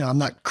 And, I'm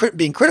not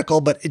being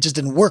critical, but it just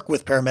didn't work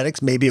with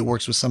paramedics. Maybe it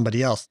works with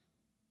somebody else.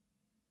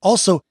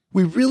 Also,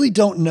 we really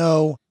don't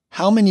know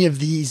how many of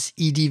these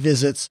ED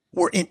visits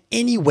were in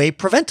any way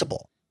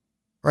preventable,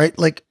 right?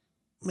 Like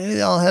maybe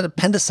they all had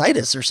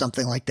appendicitis or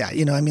something like that.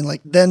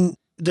 Then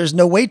there's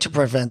no way to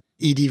prevent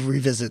ED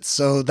revisits.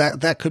 So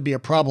that could be a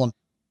problem.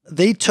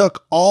 They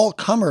took all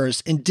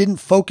comers and didn't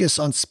focus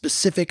on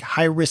specific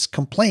high-risk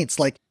complaints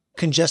like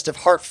congestive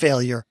heart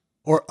failure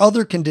or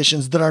other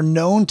conditions that are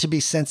known to be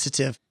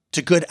sensitive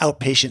to good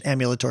outpatient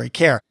ambulatory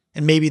care.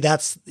 And maybe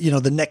that's,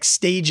 the next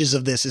stages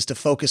of this is to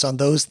focus on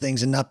those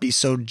things and not be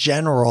so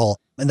general,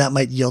 and that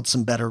might yield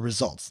some better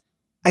results.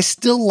 I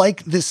still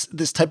like this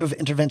type of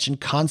intervention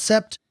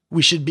concept.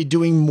 We should be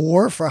doing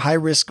more for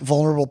high-risk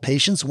vulnerable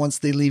patients once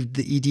they leave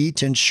the ED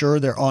to ensure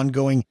their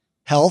ongoing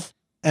health.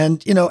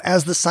 And,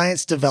 as the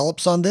science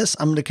develops on this,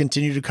 I'm going to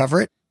continue to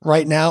cover it.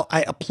 Right now,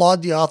 I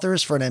applaud the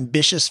authors for an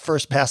ambitious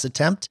first pass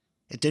attempt.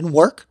 It didn't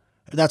work.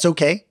 That's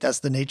okay. That's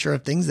the nature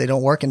of things. They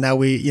don't work. And now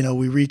we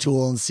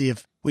retool and see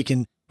if we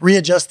can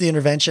readjust the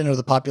intervention or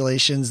the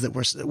populations that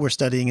we're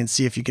studying and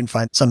see if you can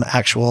find some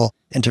actual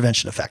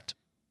intervention effect.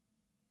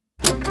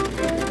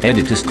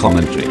 Editor's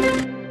commentary.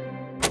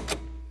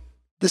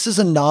 This is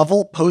a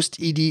novel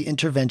post-ED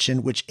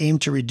intervention which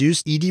aimed to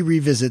reduce ED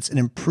revisits and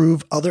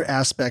improve other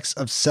aspects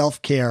of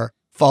self-care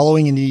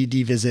following an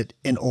ED visit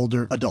in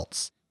older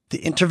adults.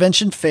 The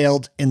intervention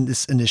failed in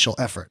this initial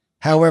effort.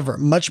 However,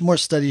 much more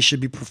studies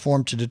should be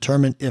performed to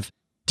determine if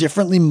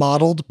differently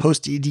modeled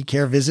post-ED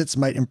care visits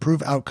might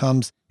improve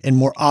outcomes in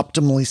more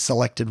optimally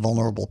selected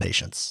vulnerable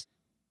patients.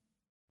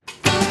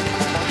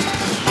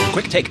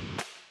 Quick take.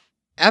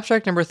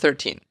 Abstract number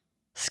 13.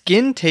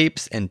 Skin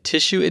tapes and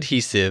tissue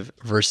adhesive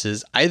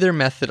versus either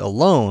method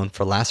alone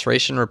for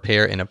laceration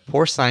repair in a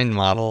porcine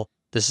model.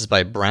 This is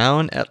by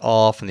Brown et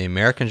al. From the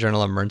American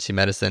Journal of Emergency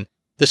Medicine.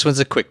 This one's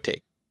a quick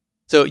take.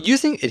 So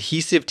using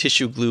adhesive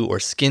tissue glue or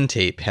skin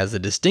tape has the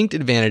distinct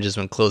advantages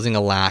when closing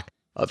a lac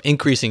of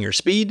increasing your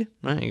speed,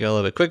 right? You go a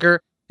little bit quicker,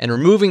 and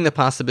removing the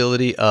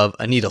possibility of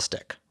a needle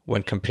stick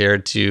when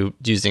compared to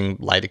using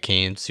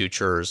lidocaine,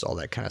 sutures, all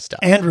that kind of stuff.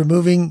 And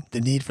removing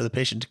the need for the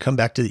patient to come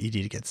back to the ED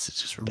to get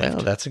stitches removed.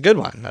 Well, that's a good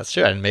one. That's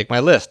true. I didn't make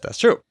my list. That's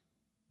true.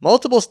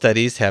 Multiple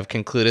studies have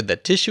concluded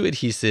that tissue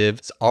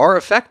adhesives are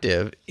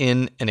effective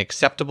in an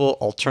acceptable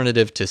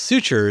alternative to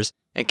sutures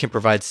and can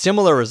provide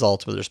similar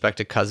results with respect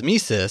to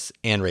cosmesis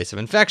and rates of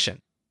infection.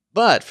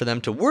 But for them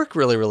to work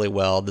really, really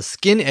well, the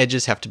skin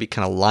edges have to be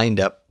kind of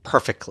lined up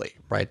perfectly,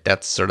 right?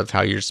 That's sort of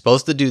how you're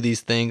supposed to do these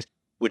things,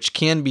 which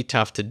can be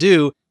tough to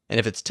do. And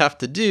if it's tough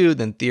to do,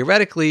 then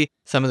theoretically,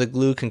 some of the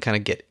glue can kind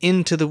of get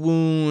into the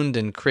wound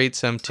and create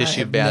some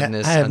tissue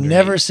badness. I have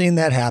never seen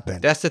that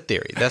happen. That's the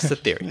theory.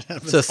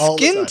 So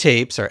skin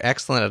tapes are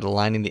excellent at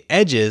aligning the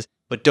edges,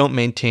 but don't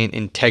maintain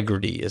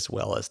integrity as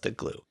well as the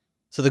glue.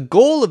 So the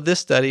goal of this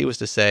study was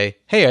to say,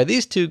 hey, are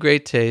these two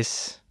great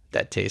tastes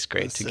that taste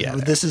great together?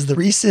 This is the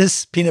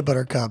Reese's peanut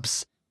butter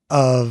cups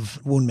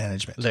of wound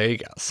management. There you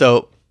go.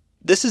 So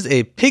this is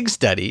a pig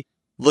study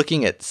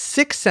looking at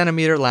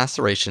 6-centimeter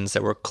lacerations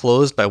that were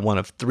closed by one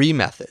of 3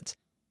 methods: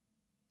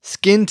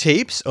 skin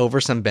tapes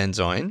over some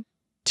benzoin,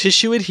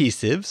 tissue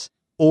adhesives,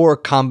 or a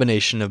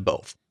combination of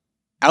both.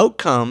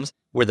 Outcomes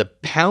were the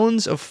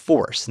pounds of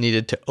force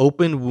needed to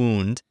open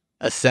wound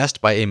assessed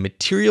by a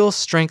material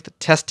strength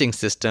testing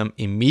system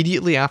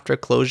immediately after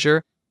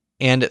closure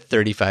and at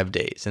 35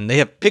 days. And they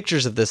have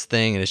pictures of this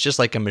thing, and it's just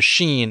like a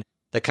machine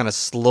that kind of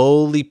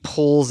slowly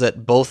pulls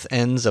at both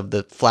ends of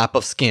the flap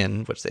of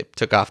skin, which they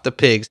took off the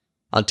pigs,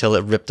 until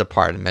it ripped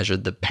apart and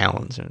measured the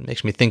pounds. And it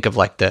makes me think of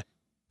like the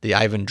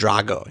Ivan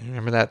Drago. You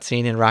remember that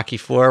scene in Rocky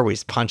IV where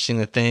he's punching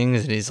the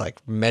things and he's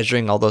like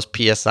measuring all those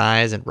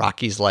PSIs, and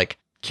Rocky's like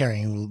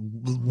carrying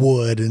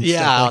wood and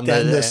stuff like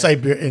that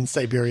in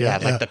Siberia. Yeah,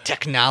 like the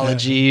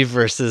technology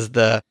versus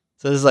so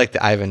this is like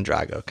the Ivan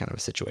Drago kind of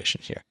a situation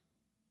here.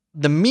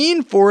 The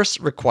mean force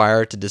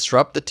required to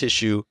disrupt the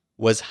tissue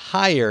was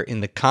higher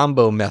in the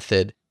combo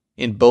method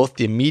in both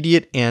the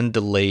immediate and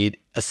delayed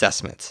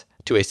assessments,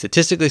 to a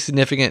statistically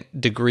significant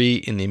degree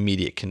in the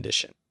immediate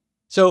condition.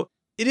 So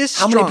it is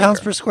stronger. How many pounds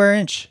per square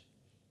inch?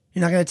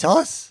 You're not going to tell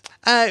us?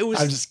 I'm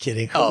just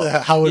kidding.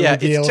 How would we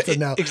be able to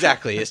know?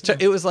 Exactly.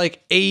 It was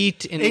like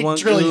 8 in 1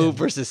 glue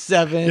versus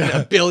 7,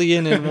 a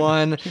billion in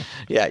 1.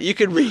 Yeah, you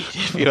could read.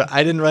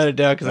 I didn't write it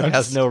down because it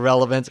has no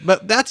relevance.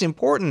 But that's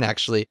important,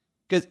 actually,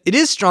 because it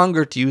is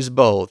stronger to use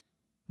both.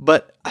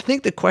 But I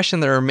think the question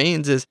that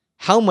remains is,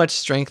 how much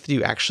strength do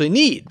you actually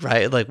need,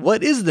 right? Like,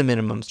 what is the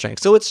minimum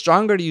strength? So it's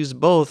stronger to use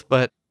both,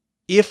 but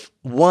if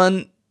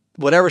one,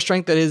 whatever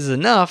strength that is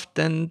enough,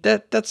 then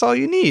that's all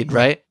you need,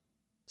 right?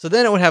 So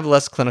then it would have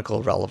less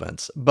clinical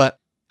relevance. But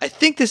I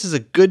think this is a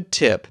good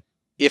tip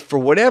if for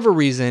whatever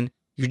reason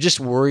you're just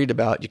worried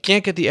about you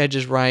can't get the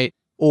edges right,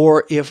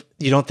 or if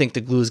you don't think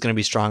the glue is going to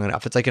be strong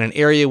enough. It's like in an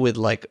area with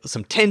like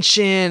some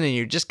tension and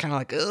you're just kind of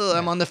like, oh,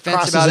 I'm on the fence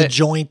Crosses about a it.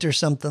 joint or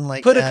something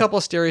like Put that. a couple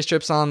of steri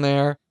strips on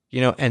there,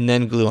 and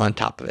then glue on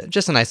top of it.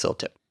 Just a nice little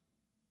tip.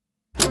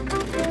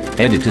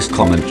 Editor's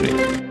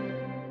commentary.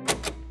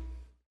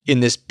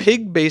 In this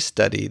pig-based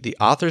study, the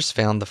authors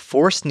found the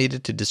force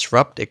needed to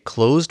disrupt a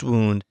closed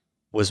wound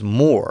was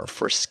more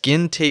for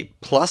skin tape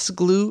plus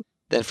glue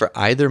than for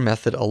either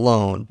method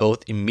alone,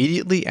 both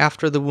immediately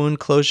after the wound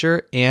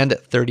closure and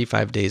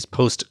 35 days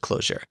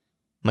post-closure.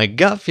 My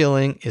gut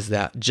feeling is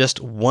that just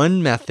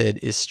one method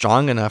is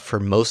strong enough for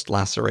most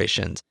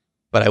lacerations,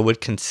 but I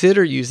would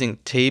consider using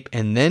tape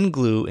and then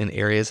glue in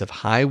areas of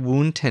high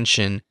wound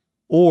tension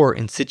or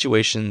in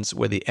situations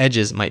where the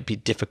edges might be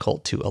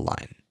difficult to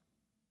align.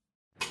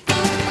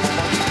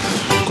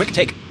 Quick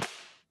take.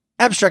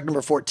 Abstract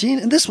number 14,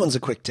 and this one's a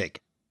quick take.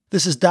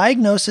 This is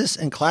diagnosis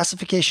and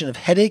classification of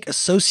headache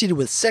associated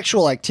with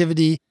sexual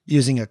activity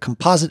using a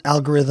composite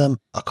algorithm,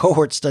 a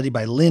cohort study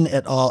by Lin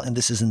et al., and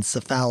this is in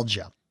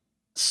cephalgia.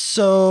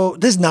 So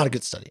this is not a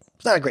good study.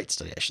 It's not a great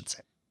study, I should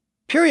say.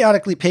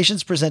 Periodically,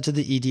 patients present to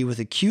the ED with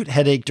acute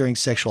headache during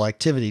sexual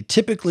activity,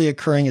 typically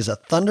occurring as a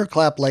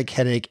thunderclap-like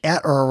headache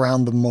at or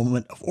around the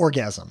moment of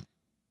orgasm.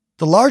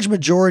 The large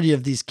majority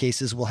of these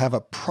cases will have a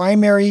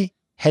primary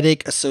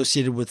headache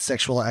associated with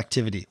sexual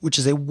activity, which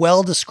is a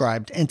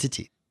well-described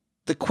entity.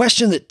 The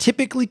question that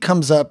typically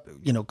comes up,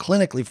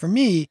 clinically for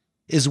me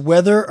is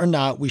whether or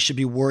not we should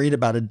be worried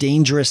about a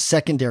dangerous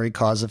secondary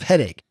cause of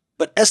headache.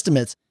 But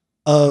estimates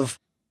of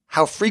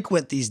how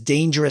frequent these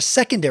dangerous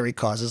secondary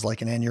causes,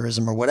 like an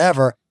aneurysm or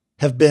whatever,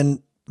 have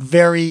been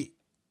very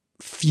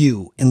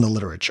few in the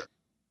literature.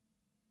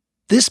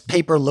 This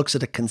paper looks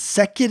at a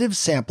consecutive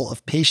sample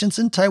of patients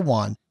in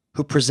Taiwan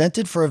who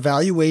presented for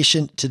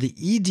evaluation to the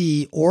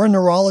ED or a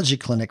neurology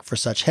clinic for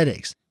such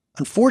headaches.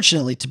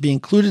 Unfortunately, to be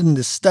included in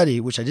this study,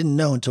 which I didn't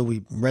know until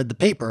we read the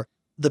paper,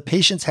 the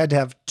patients had to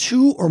have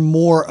 2 or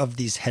more of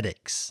these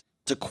headaches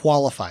to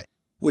qualify,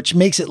 which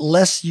makes it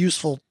less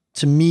useful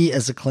to me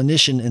as a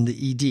clinician in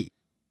the ED.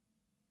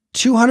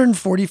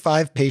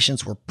 245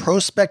 patients were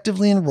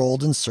prospectively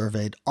enrolled and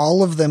surveyed.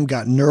 All of them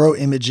got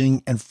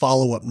neuroimaging and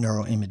follow-up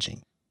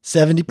neuroimaging.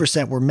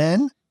 70% were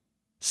men.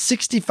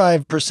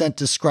 65%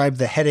 described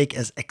the headache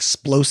as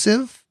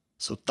explosive,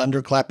 so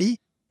thunderclappy,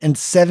 and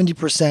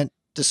 70%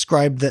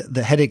 described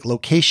the headache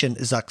location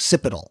as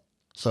occipital.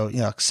 So,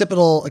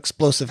 occipital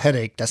explosive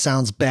headache, that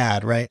sounds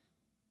bad, right?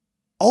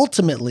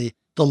 Ultimately,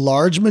 the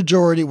large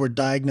majority were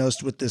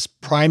diagnosed with this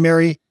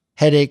primary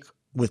headache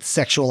with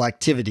sexual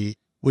activity,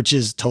 which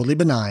is totally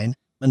benign,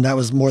 and that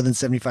was more than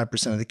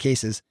 75% of the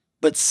cases.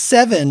 But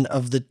 7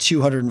 of the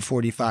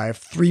 245,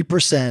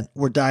 3%,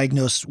 were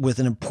diagnosed with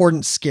an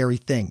important scary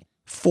thing.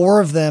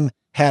 4 of them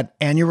had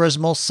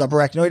aneurysmal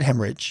subarachnoid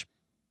hemorrhage.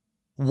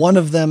 1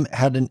 of them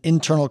had an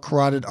internal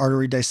carotid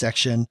artery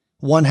dissection.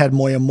 1 had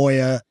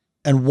moya,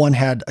 and 1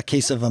 had a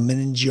case of a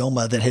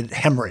meningioma that had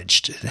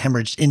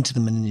hemorrhaged into the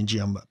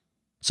meningioma.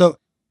 So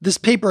this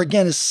paper,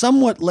 again, is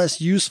somewhat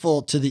less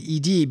useful to the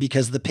ED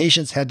because the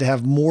patients had to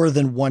have more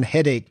than 1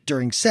 headache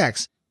during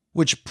sex,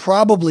 which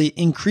probably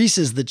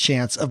increases the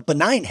chance of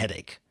benign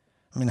headache.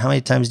 I mean, how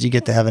many times do you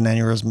get to have an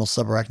aneurysmal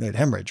subarachnoid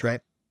hemorrhage,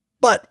 right?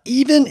 But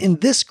even in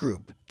this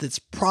group, that's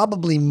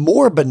probably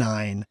more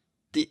benign,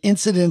 the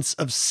incidence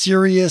of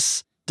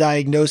serious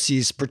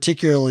diagnoses,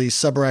 particularly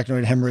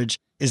subarachnoid hemorrhage,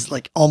 is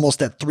like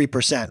almost at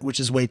 3%, which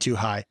is way too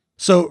high.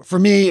 So for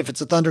me, if it's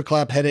a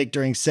thunderclap headache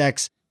during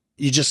sex,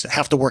 you just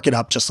have to work it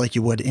up just like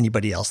you would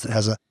anybody else that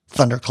has a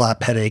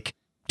thunderclap headache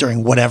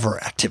during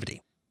whatever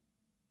activity.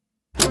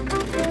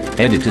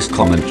 Editor's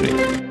commentary.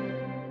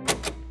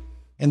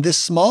 In this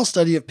small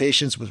study of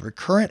patients with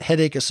recurrent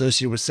headache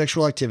associated with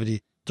sexual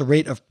activity, the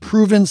rate of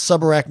proven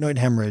subarachnoid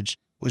hemorrhage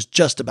was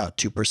just about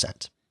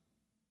 2%.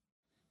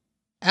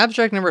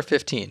 Abstract number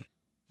 15.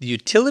 The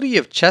utility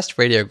of chest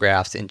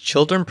radiographs in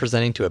children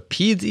presenting to a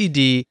PEDS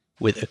ED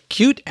with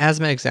acute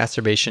asthma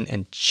exacerbation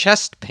and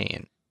chest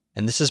pain.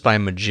 And this is by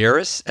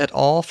Majerus et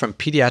al. From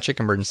Pediatric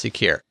Emergency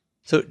Care.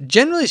 So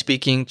generally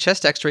speaking,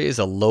 chest x-ray is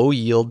a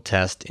low-yield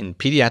test in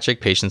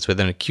pediatric patients with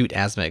an acute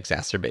asthma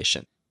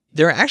exacerbation.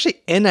 There are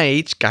actually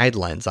NIH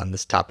guidelines on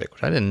this topic,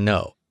 which I didn't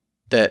know,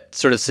 that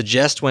sort of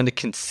suggest when to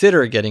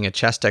consider getting a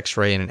chest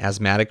x-ray in an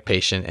asthmatic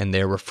patient, and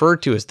they're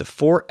referred to as the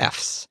 4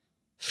 Fs: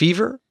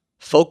 fever,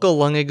 focal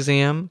lung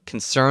exam,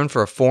 concern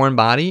for a foreign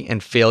body,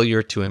 and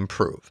failure to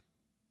improve.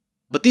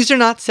 But these are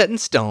not set in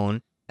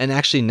stone and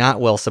actually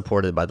not well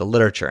supported by the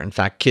literature. In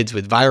fact, kids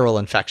with viral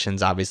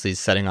infections, obviously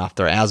setting off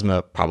their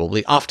asthma,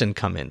 probably often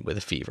come in with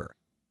a fever.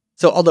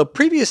 So although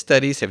previous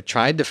studies have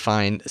tried to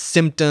find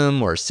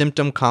symptom or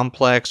symptom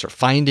complex or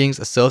findings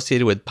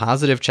associated with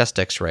positive chest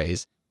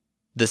x-rays,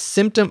 the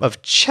symptom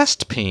of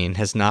chest pain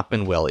has not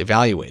been well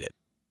evaluated.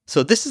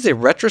 So this is a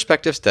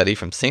retrospective study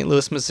from St.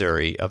 Louis,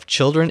 Missouri of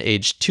children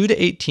aged 2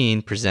 to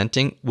 18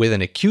 presenting with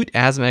an acute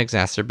asthma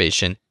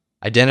exacerbation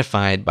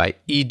identified by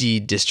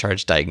ED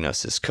discharge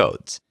diagnosis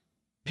codes.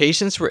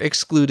 patients were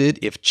excluded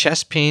if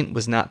chest pain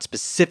was not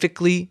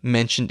specifically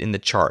mentioned in the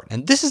chart.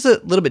 And this is a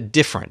little bit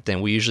different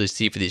than we usually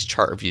see for these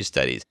chart review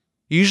studies.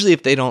 Usually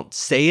if they don't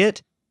say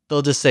it,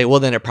 they'll just say,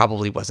 well, then it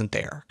probably wasn't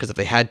there. Because if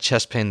they had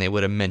chest pain, they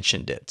would have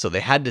mentioned it. So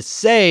they had to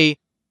say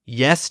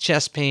yes,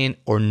 chest pain,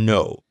 or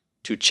no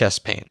to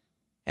chest pain.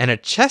 And a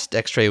chest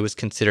x-ray was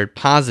considered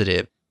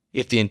positive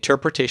if the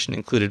interpretation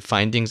included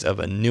findings of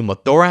a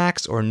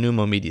pneumothorax or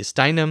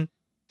pneumomediastinum,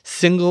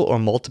 single or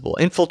multiple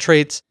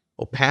infiltrates,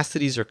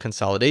 opacities or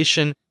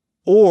consolidation,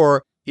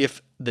 or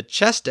if the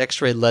chest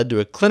x-ray led to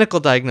a clinical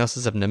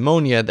diagnosis of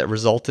pneumonia that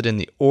resulted in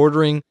the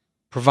ordering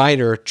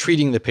provider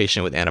treating the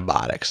patient with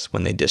antibiotics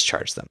when they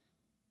discharged them.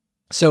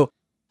 So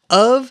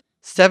of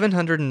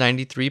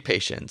 793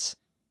 patients,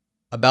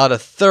 about a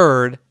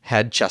third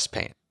had chest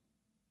pain.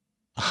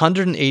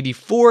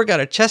 184 got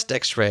a chest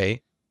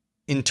x-ray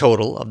in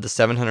total of the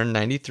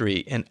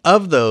 793, and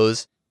of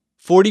those,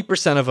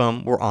 40% of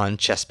them were on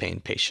chest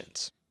pain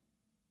patients.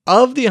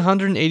 Of the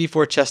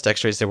 184 chest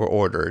x-rays that were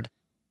ordered,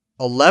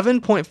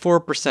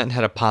 11.4%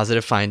 had a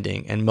positive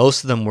finding, and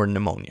most of them were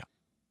pneumonia.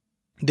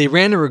 They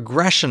ran a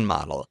regression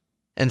model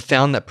and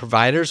found that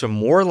providers were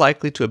more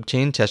likely to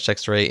obtain chest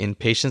x-ray in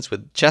patients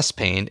with chest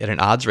pain at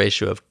an odds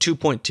ratio of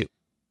 2.2.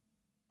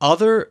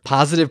 Other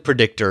positive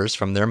predictors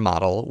from their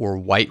model were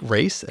white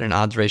race at an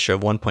odds ratio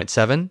of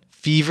 1.7,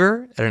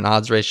 fever at an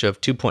odds ratio of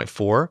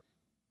 2.4,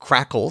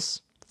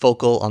 crackles,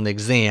 focal on the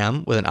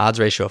exam with an odds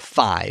ratio of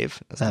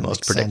 5, that's the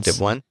most predictive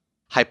one,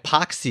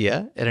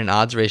 hypoxia at an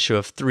odds ratio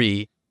of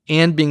 3,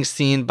 and being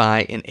seen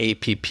by an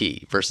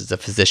APP versus a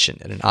physician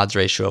at an odds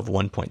ratio of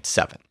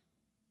 1.7.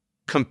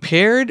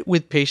 Compared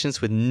with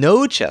patients with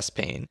no chest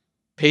pain,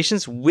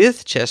 patients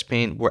with chest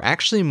pain were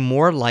actually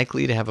more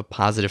likely to have a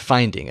positive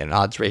finding at an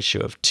odds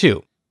ratio of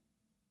 2.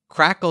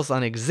 Crackles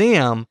on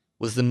exam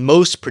was the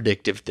most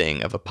predictive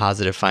thing of a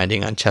positive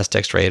finding on chest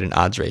x-ray at an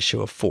odds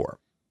ratio of 4.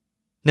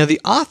 Now,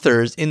 the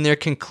authors, in their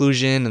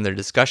conclusion and their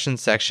discussion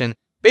section,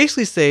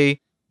 basically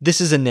say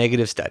this is a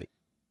negative study,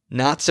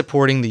 not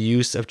supporting the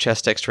use of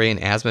chest x-ray in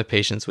asthma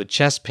patients with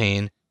chest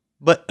pain,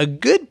 but a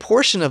good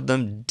portion of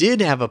them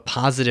did have a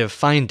positive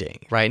finding,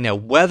 right? Now,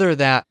 whether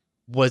that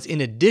was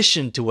in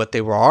addition to what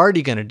they were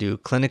already going to do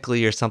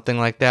clinically or something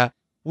like that,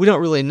 we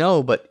don't really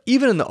know. But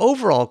even in the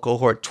overall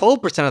cohort,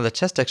 12% of the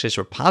chest x-rays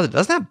were positive.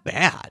 That's not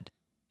bad.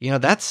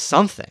 That's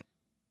something.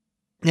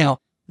 Now,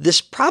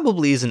 this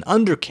probably is an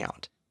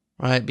undercount,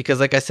 right? Because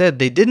like I said,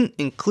 they didn't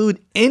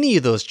include any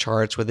of those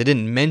charts where they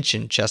didn't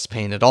mention chest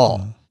pain at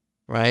all,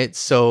 right?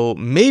 So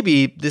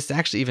maybe this is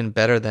actually even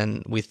better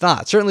than we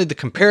thought. Certainly the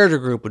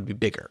comparator group would be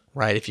bigger,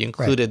 right? If you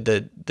included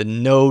the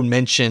no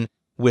mention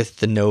with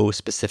the no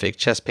specific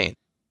chest pain.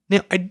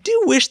 Now, I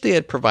do wish they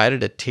had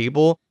provided a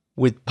table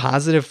with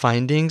positive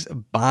findings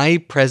by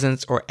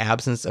presence or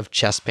absence of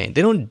chest pain.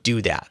 They don't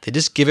do that. They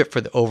just give it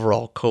for the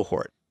overall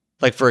cohort.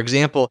 Like, for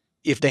example,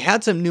 if they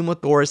had some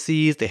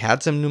pneumothoraces, they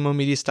had some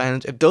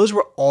pneumomediastinums, if those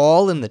were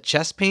all in the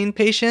chest pain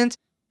patients,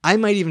 I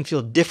might even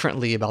feel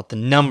differently about the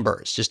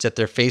numbers just at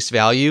their face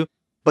value,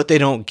 but they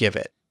don't give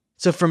it.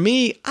 So for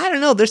me, I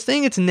don't know, they're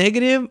saying it's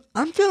negative.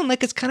 I'm feeling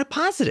like it's kind of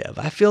positive.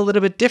 I feel a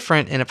little bit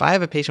different. And if I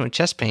have a patient with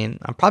chest pain,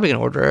 I'm probably going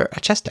to order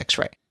a chest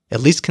x-ray. At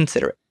least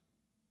consider it.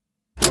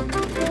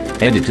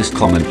 Editor's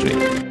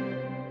commentary.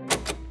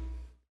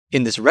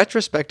 In this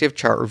retrospective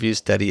chart review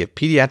study of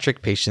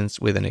pediatric patients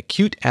with an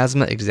acute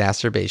asthma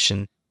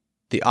exacerbation,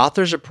 the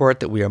authors report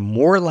that we are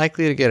more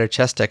likely to get a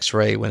chest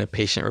x-ray when a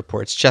patient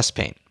reports chest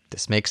pain.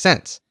 This makes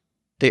sense.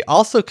 They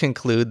also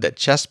conclude that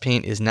chest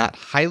pain is not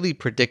highly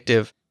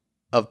predictive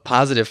of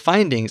positive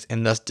findings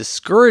and thus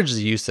discourage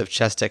the use of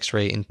chest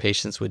x-ray in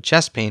patients with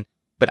chest pain,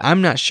 but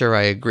I'm not sure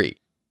I agree.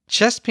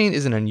 Chest pain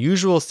is an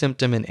unusual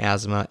symptom in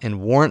asthma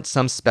and warrants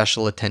some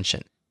special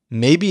attention.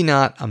 Maybe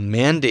not a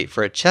mandate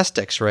for a chest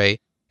x-ray,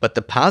 but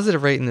the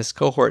positive rate in this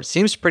cohort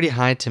seems pretty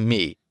high to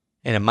me,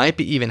 and it might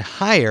be even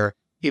higher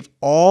if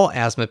all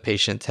asthma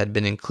patients had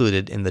been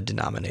included in the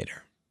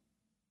denominator.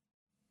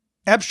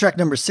 Abstract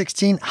number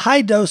 16,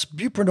 high-dose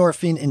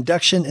buprenorphine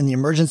induction in the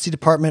emergency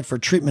department for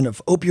treatment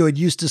of opioid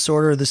use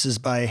disorder. This is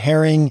by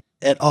Herring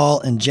et al.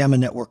 And JAMA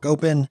Network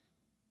Open.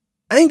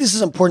 I think this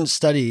is an important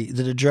study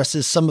that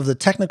addresses some of the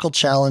technical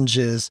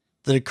challenges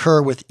that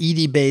occur with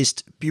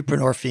ED-based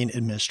buprenorphine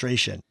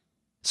administration.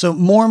 So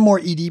more and more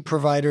ED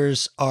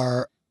providers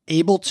are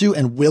able to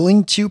and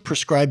willing to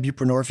prescribe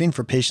buprenorphine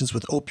for patients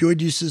with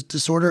opioid use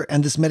disorder,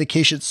 and this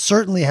medication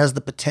certainly has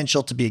the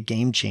potential to be a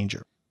game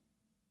changer.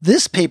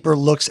 This paper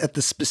looks at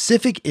the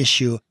specific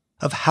issue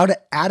of how to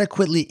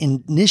adequately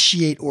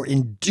initiate or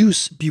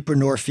induce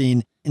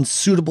buprenorphine in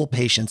suitable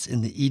patients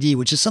in the ED,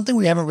 which is something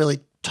we haven't really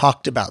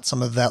talked about,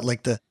 some of that,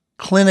 like the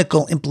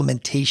clinical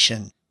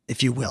implementation,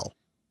 if you will.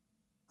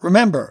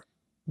 Remember,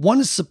 one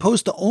is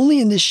supposed to only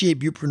initiate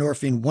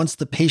buprenorphine once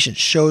the patient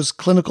shows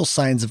clinical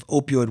signs of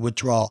opioid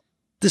withdrawal.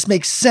 This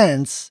makes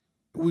sense.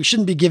 We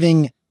shouldn't be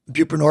giving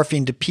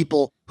buprenorphine to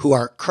people who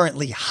are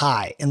currently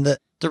high. And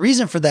the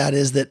reason for that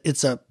is that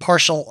it's a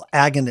partial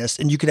agonist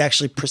and you could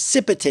actually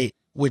precipitate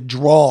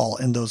withdrawal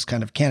in those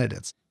kind of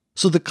candidates.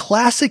 So the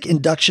classic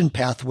induction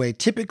pathway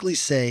typically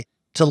say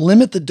to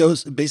limit the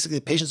dose. Basically,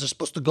 the patients are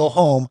supposed to go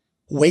home,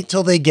 wait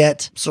till they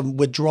get some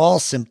withdrawal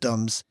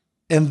symptoms,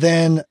 and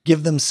then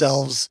give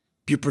themselves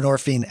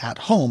buprenorphine at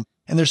home.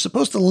 And they're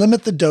supposed to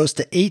limit the dose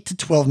to 8 to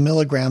 12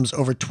 milligrams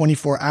over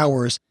 24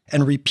 hours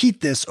and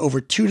repeat this over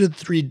 2 to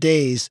 3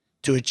 days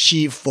to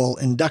achieve full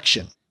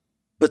induction.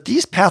 But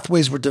these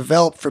pathways were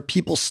developed for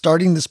people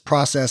starting this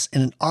process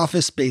in an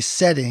office-based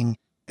setting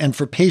and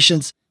for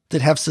patients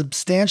that have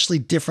substantially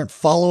different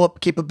follow-up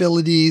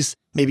capabilities,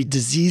 maybe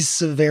disease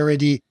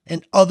severity,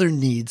 and other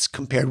needs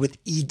compared with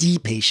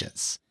ED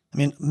patients. I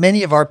mean,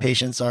 many of our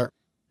patients are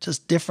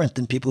just different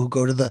than people who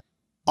go to the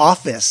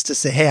office to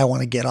say, hey, I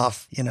want to get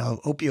off,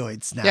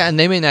 opioids now. Yeah, and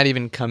they may not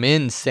even come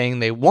in saying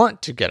they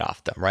want to get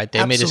off them, right?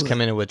 They may just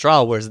come in a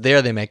withdrawal, whereas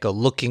there they might go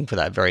looking for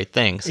that very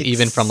thing. So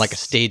even from like a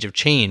stage of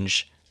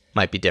change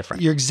might be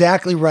different. You're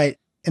exactly right.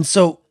 And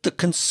so the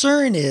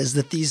concern is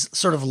that these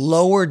sort of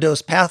lower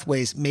dose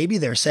pathways, maybe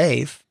they're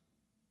safe,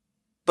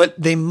 but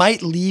they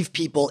might leave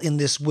people in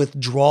this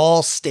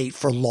withdrawal state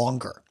for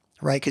longer,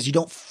 right? Because you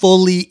don't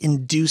fully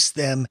induce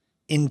them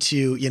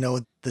into,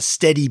 the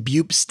steady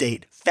bupe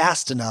state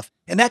fast enough.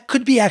 And that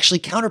could be actually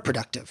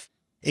counterproductive.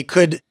 It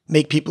could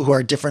make people who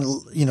are different,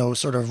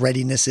 sort of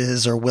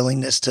readinesses or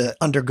willingness to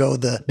undergo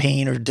the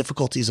pain or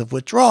difficulties of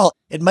withdrawal.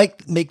 It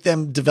might make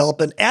them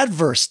develop an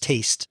adverse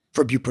taste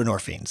for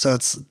buprenorphine. So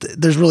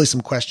there's really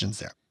some questions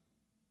there.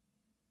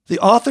 The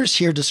authors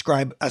here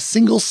describe a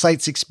single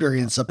site's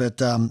experience up at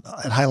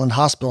Highland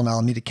Hospital in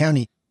Alameda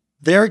County,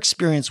 their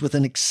experience with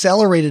an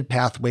accelerated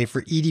pathway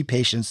for ED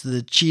patients that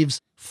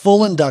achieves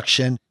full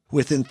induction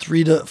within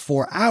 3 to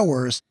 4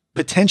 hours,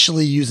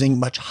 potentially using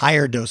much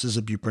higher doses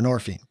of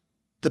buprenorphine.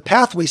 The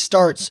pathway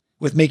starts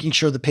with making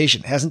sure the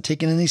patient hasn't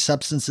taken any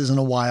substances in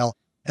a while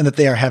and that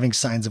they are having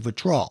signs of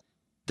withdrawal.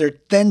 They're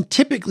then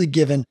typically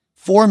given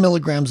 4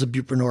 milligrams of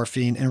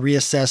buprenorphine and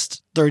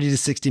reassessed 30 to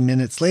 60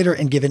 minutes later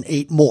and given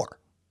 8 more.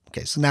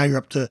 Okay, so now you're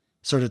up to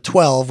sort of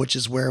 12, which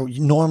is where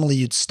normally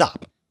you'd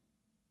stop.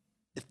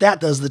 If that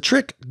does the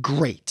trick,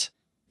 great,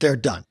 they're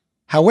done.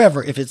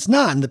 However, if it's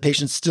not and the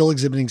patient's still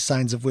exhibiting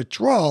signs of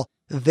withdrawal,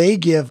 they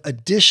give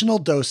additional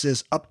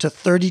doses up to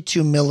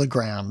 32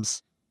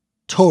 milligrams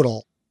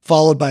total,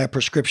 followed by a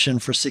prescription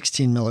for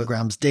 16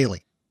 milligrams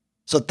daily.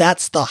 So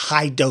that's the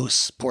high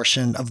dose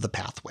portion of the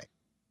pathway.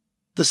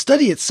 The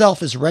study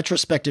itself is a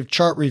retrospective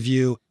chart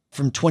review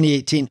from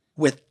 2018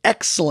 with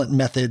excellent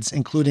methods,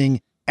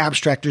 including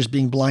abstractors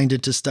being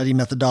blinded to study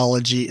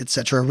methodology,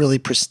 etc., really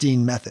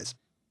pristine methods.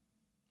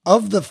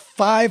 Of the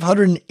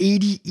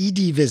 580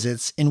 ED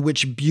visits in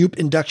which bupe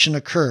induction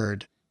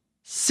occurred,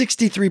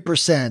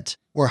 63%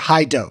 were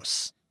high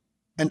dose.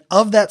 And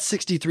of that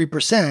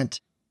 63%,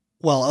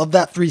 of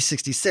that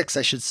 366,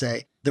 I should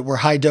say, that were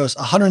high dose,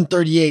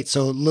 138,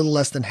 so a little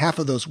less than half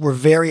of those were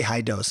very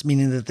high dose,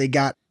 meaning that they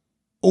got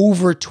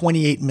over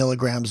 28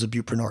 milligrams of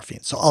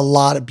buprenorphine. So a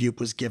lot of bupe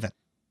was given.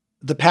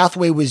 The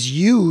pathway was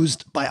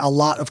used by a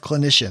lot of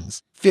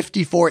clinicians,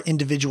 54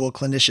 individual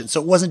clinicians. So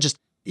it wasn't just,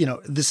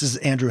 this is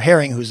Andrew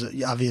Herring, who's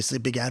obviously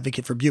a big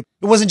advocate for bupe.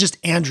 It wasn't just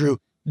Andrew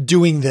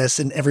doing this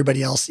and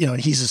everybody else,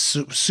 and he's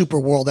a super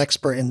world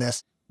expert in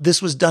this.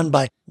 This was done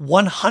by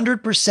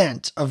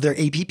 100% of their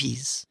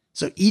APPs.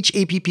 So each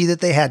APP that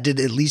they had did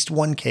at least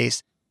one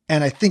case.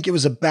 And I think it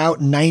was about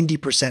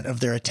 90% of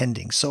their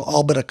attending. So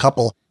all but a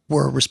couple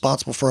were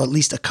responsible for at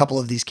least a couple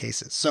of these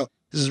cases. So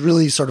this is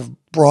really sort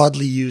of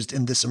broadly used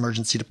in this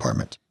emergency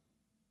department.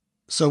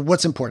 So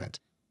what's important?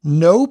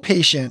 No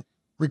patient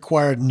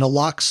required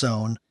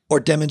naloxone or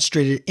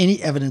demonstrated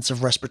any evidence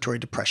of respiratory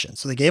depression.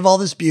 So they gave all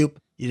this bupe.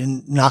 You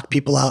didn't knock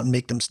people out and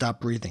make them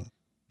stop breathing.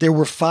 There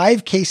were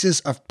 5 cases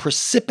of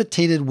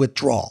precipitated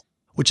withdrawal,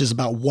 which is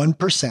about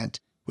 1%,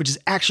 which is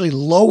actually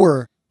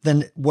lower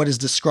than what is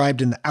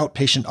described in the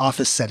outpatient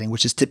office setting,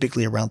 which is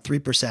typically around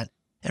 3%.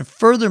 And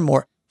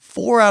furthermore,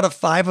 4 out of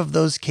 5 of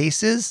those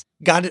cases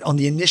got it on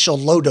the initial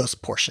low dose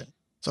portion.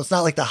 So it's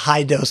not like the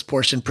high dose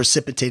portion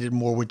precipitated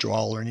more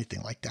withdrawal or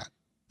anything like that.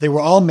 They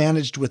were all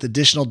managed with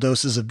additional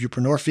doses of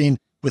buprenorphine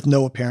with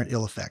no apparent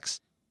ill effects.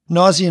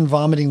 Nausea and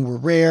vomiting were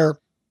rare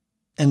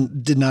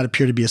and did not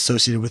appear to be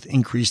associated with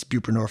increased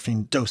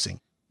buprenorphine dosing.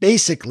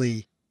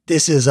 Basically,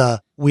 this is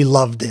a "we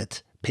loved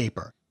it"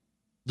 paper.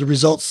 The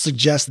results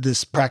suggest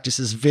this practice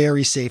is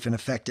very safe and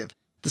effective.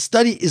 The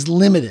study is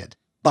limited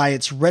by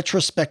its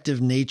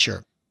retrospective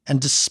nature, and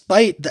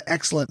despite the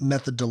excellent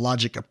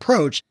methodologic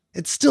approach,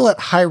 it's still at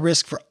high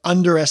risk for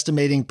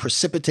underestimating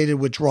precipitated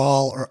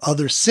withdrawal or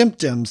other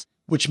symptoms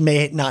which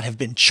may not have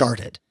been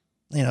charted.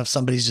 If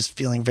somebody's just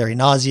feeling very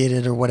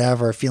nauseated or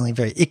whatever, feeling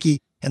very icky,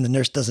 and the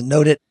nurse doesn't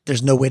note it,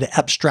 there's no way to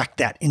abstract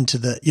that into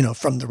the,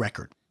 from the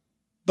record.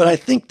 But I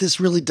think this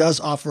really does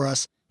offer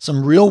us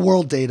some real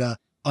world data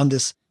on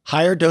this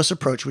higher dose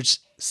approach, which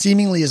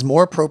seemingly is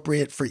more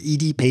appropriate for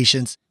ED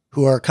patients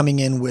who are coming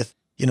in with,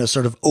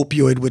 sort of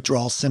opioid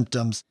withdrawal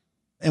symptoms.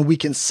 And we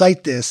can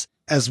cite this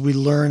as we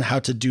learn how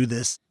to do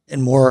this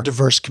in more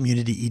diverse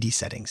community ED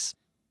settings.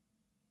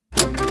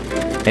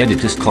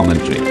 Editor's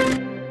commentary.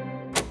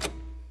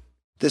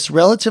 This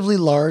relatively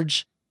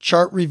large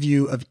chart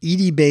review of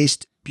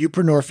ED-based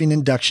buprenorphine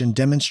induction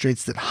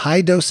demonstrates that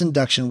high-dose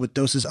induction with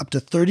doses up to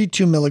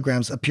 32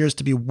 milligrams appears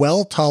to be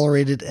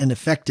well-tolerated and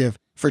effective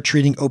for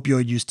treating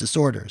opioid use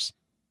disorders.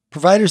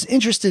 Providers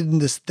interested in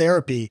this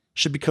therapy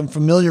should become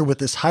familiar with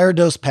this higher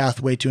dose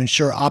pathway to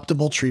ensure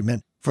optimal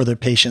treatment for their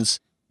patients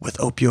with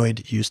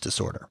opioid use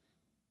disorder.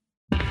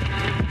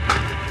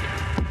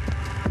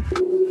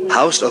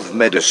 House of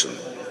Medicine.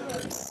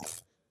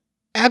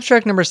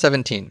 Abstract number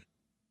 17.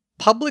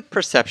 Public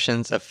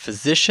Perceptions of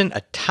Physician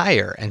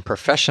Attire and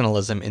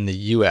Professionalism in the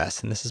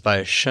U.S. And this is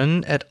by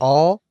Shun et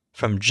al.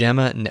 From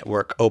JAMA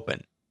Network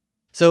Open.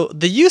 So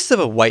the use of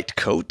a white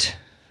coat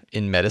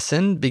in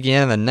medicine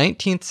began in the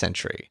 19th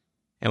century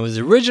and was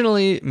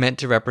originally meant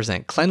to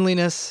represent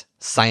cleanliness,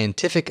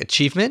 scientific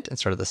achievement, and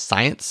sort of the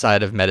science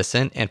side of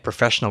medicine, and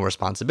professional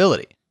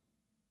responsibility.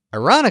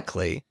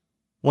 Ironically,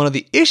 one of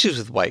the issues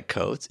with white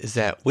coats is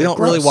that we don't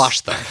really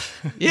wash them.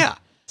 Yeah,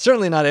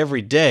 certainly not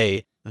every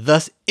day,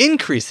 thus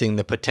increasing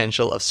the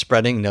potential of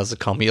spreading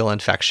nosocomial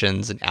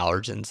infections and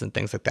allergens and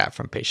things like that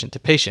from patient to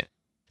patient.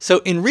 So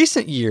in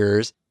recent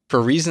years,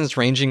 for reasons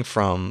ranging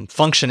from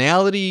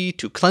functionality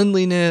to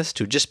cleanliness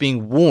to just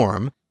being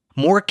warm,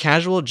 more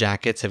casual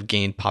jackets have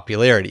gained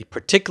popularity,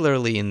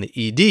 particularly in the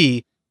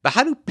ED. But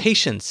how do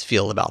patients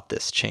feel about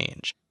this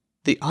change?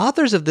 The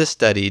authors of this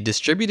study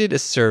distributed a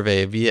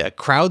survey via a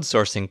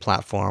crowdsourcing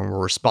platform where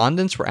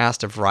respondents were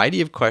asked a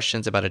variety of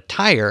questions about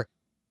attire,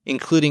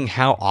 including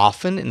how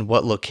often and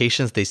what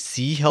locations they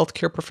see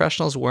healthcare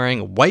professionals wearing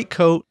a white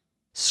coat,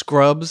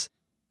 scrubs,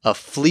 a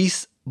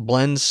fleece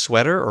blend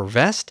sweater or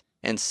vest,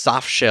 and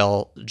soft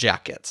shell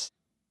jackets.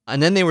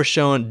 And then they were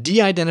shown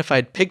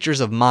de-identified pictures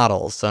of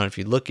models. So if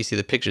you look, you see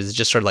the pictures, it's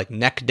just sort of like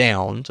neck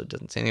down, so it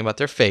doesn't say anything about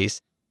their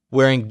face,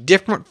 wearing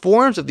different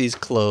forms of these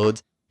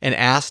clothes and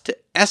asked to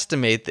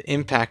estimate the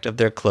impact of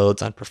their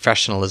clothes on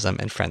professionalism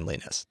and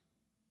friendliness.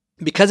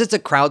 Because it's a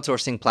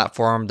crowdsourcing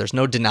platform, there's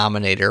no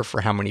denominator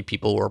for how many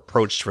people were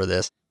approached for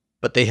this,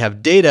 but they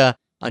have data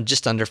on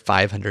just under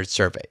 500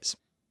 surveys.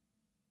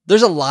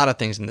 There's a lot of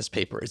things in this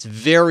paper. It's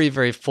very,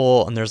 very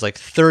full, and there's like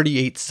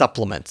 38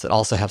 supplements that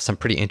also have some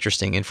pretty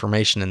interesting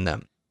information in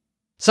them.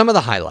 Some of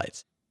the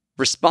highlights.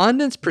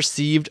 Respondents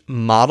perceived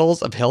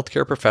models of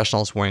healthcare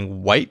professionals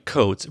wearing white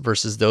coats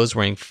versus those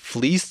wearing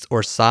fleece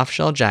or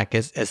softshell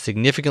jackets as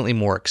significantly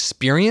more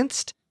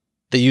experienced.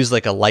 They use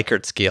like a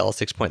Likert scale, a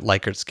 6-point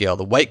Likert scale.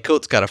 The white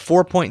coat's got a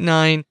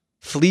 4.9,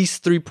 fleece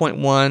 3.1,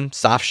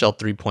 softshell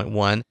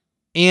 3.1,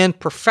 and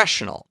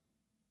professional.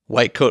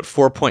 White coat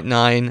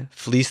 4.9,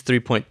 fleece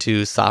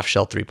 3.2,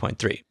 softshell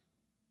 3.3.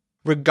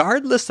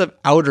 Regardless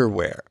of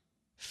outerwear,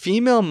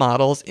 female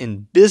models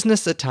in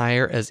business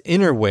attire as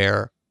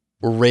innerwear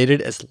were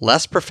rated as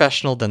less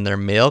professional than their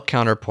male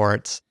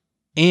counterparts,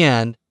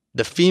 and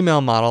the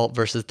female model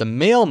versus the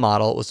male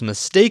model was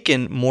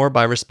mistaken more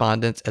by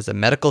respondents as a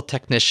medical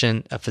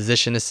technician, a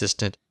physician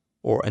assistant,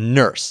 or a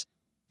nurse.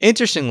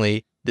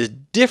 Interestingly, the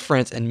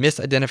difference in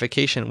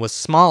misidentification was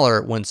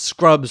smaller when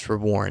scrubs were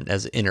worn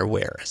as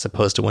innerwear, as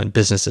opposed to when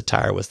business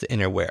attire was the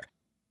innerwear.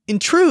 In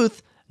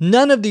truth,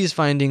 none of these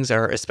findings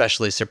are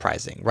especially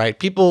surprising, right?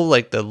 People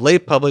like the lay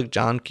public,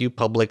 John Q.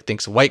 public,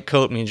 thinks white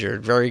coat means you're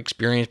a very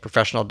experienced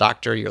professional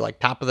doctor. You're like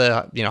top of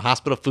the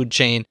hospital food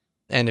chain.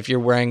 And if you're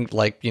wearing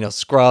like,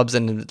 scrubs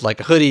and like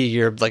a hoodie,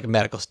 you're like a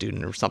medical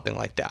student or something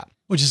like that.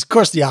 Which is, of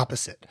course, the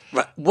opposite.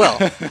 Right. Well,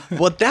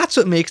 that's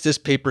what makes this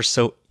paper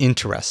so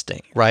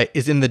interesting, right?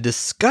 Is in the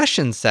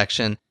discussion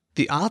section,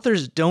 the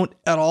authors don't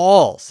at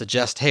all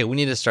suggest, hey, we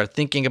need to start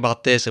thinking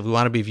about this. If we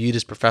want to be viewed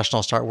as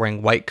professionals, start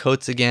wearing white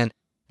coats again.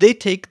 They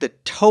take the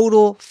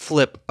total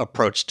flip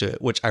approach to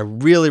it, which I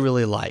really,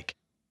 really like.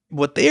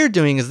 What they are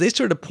doing is they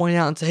sort of point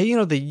out and say,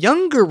 hey, the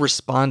younger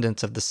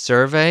respondents of the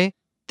survey,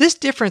 this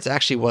difference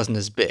actually wasn't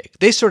as big.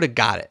 They sort of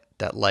got it.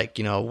 That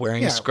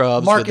wearing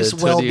scrubs Marcus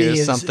with a hoodie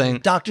or something.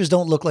 Doctors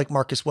don't look like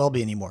Marcus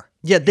Welby anymore.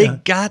 Yeah, they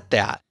got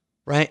that,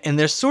 right? And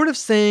they're sort of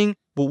saying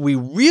what we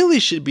really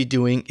should be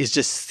doing is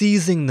just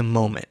seizing the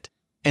moment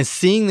and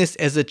seeing this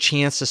as a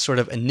chance to sort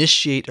of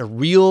initiate a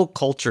real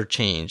culture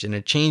change and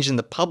a change in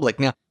the public.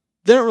 Now,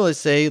 they don't really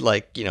say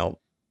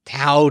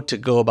how to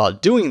go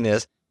about doing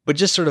this, but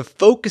just sort of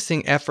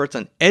focusing efforts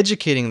on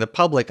educating the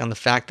public on the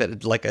fact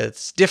that like a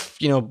stiff,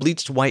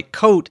 bleached white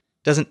coat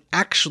doesn't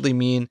actually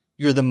mean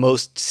you're the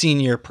most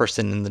senior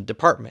person in the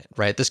department,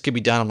 right? This could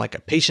be done on like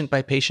a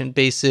patient-by-patient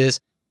basis,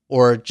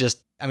 or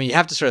just, you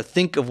have to sort of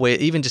think of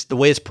even just the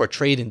way it's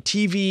portrayed in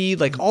TV,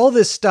 like all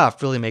this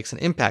stuff really makes an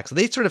impact. So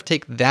they sort of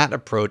take that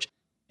approach,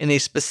 and they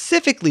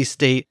specifically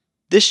state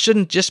this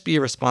shouldn't just be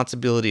a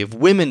responsibility of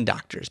women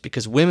doctors,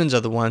 because women are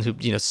the ones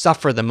who,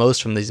 suffer the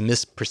most from these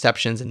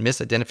misperceptions and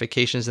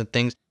misidentifications and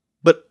things,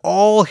 but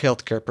all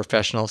healthcare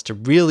professionals to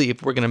really,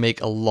 if we're going to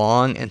make a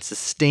long and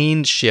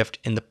sustained shift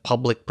in the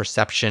public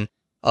perception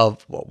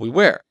of what we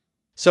wear.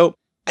 So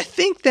I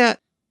think that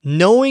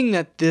knowing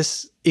that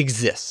this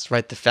exists,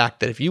 right? The fact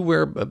that if you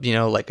wear,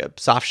 like a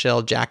soft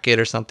shell jacket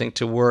or something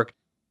to work,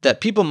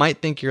 that people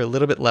might think you're a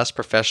little bit less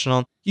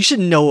professional, you should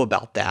know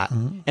about that.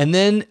 And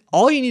then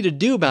all you need to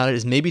do about it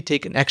is maybe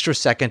take an extra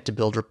second to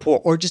build rapport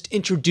or just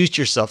introduce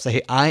yourself. Say,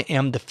 hey, I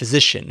am the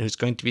physician who's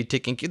going to be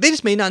taking care. They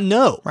just may not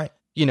know, Right.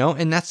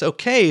 And that's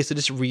okay. So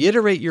just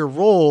reiterate your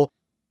role.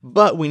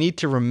 But we need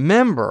to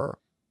remember,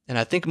 and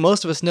I think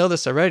most of us know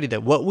this already,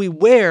 that what we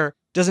wear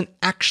doesn't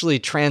actually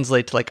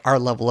translate to like our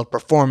level of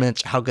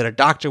performance, how good a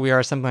doctor we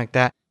are, something like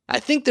that. I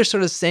think they're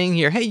sort of saying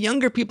here, hey,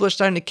 younger people are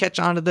starting to catch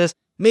on to this.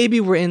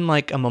 Maybe we're in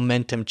like a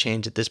momentum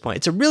change at this point.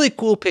 It's a really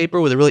cool paper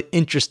with a really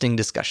interesting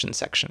discussion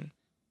section.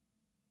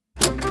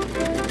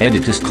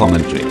 Editor's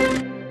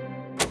commentary.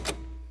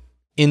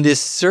 In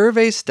this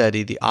survey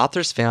study, the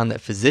authors found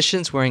that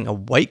physicians wearing a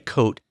white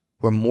coat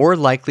were more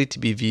likely to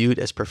be viewed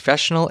as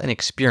professional and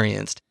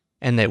experienced,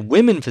 and that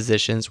women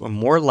physicians were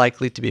more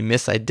likely to be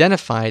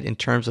misidentified in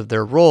terms of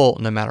their role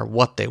no matter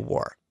what they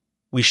wore.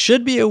 We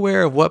should be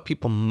aware of what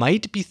people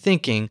might be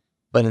thinking,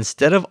 but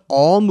instead of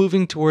all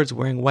moving towards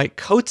wearing white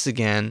coats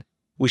again,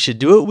 we should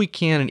do what we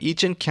can in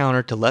each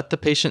encounter to let the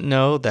patient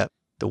know that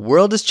the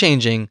world is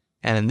changing,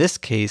 and in this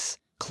case,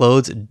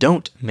 clothes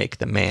don't make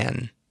the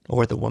man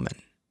or the woman.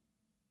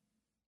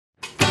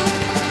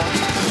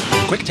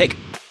 Quick take.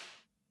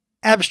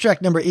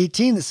 Abstract number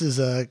 18. This is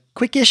a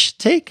quickish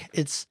take.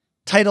 It's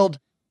titled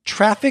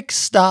Traffic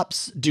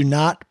Stops Do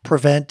Not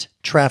Prevent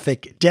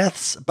Traffic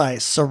Deaths by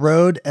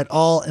Sarode et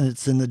al. And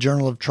it's in the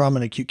Journal of Trauma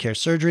and Acute Care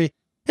Surgery.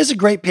 It's a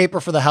great paper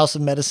for the House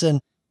of Medicine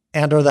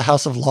and or the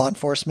House of Law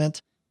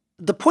Enforcement.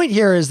 The point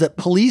here is that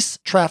police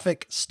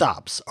traffic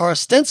stops are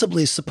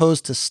ostensibly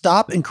supposed to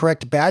stop and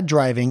correct bad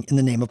driving in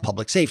the name of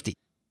public safety.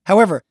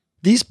 However,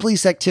 these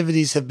police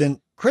activities have been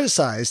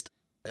criticized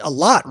a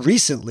lot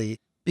recently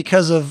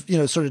because of,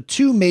 sort of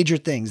two major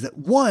things. That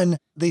one,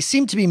 they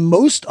seem to be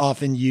most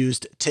often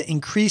used to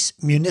increase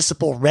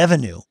municipal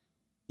revenue,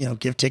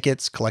 give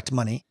tickets, collect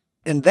money.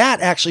 And that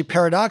actually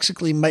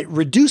paradoxically might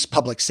reduce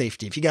public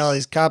safety. If you got all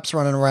these cops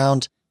running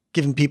around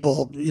giving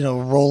people,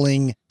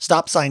 rolling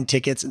stop sign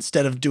tickets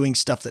instead of doing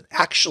stuff that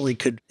actually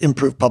could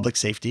improve public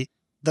safety,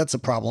 that's a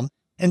problem.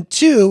 And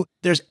two,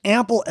 there's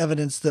ample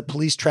evidence that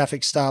police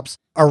traffic stops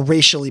are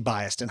racially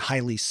biased and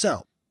highly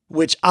so,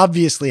 which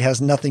obviously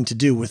has nothing to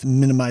do with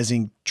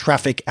minimizing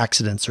traffic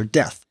accidents or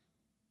death.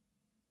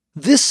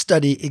 This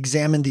study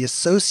examined the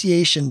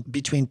association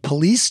between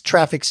police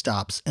traffic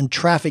stops and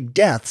traffic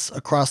deaths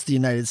across the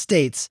United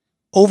States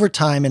over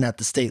time and at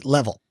the state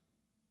level.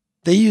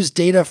 They used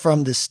data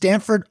from the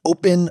Stanford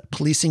Open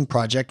Policing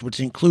Project,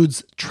 which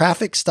includes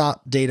traffic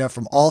stop data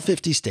from all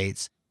 50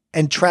 states,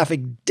 and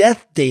traffic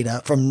death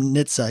data from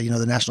NHTSA,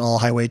 the National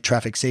Highway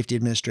Traffic Safety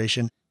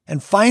Administration,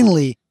 and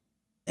finally,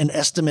 an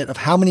estimate of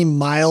how many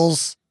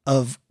miles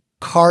of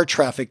car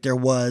traffic there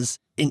was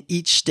in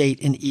each state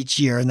in each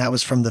year, and that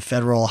was from the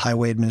Federal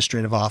Highway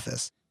Administrative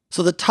Office.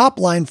 So the top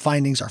line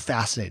findings are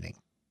fascinating.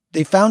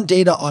 They found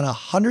data on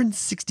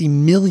 160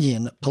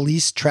 million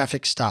police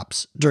traffic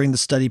stops during the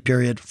study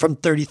period from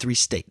 33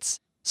 states.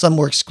 Some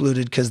were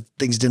excluded because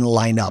things didn't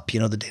line up,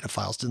 the data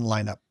files didn't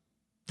line up.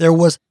 There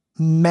was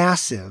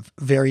massive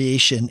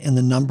variation in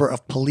the number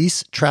of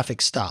police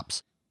traffic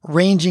stops,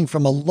 ranging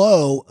from a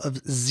low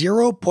of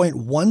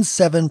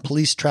 0.17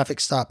 police traffic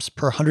stops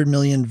per 100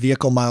 million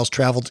vehicle miles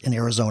traveled in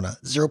Arizona,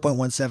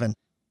 0.17,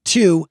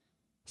 to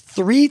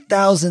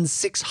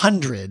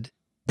 3,600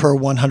 per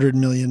 100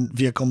 million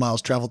vehicle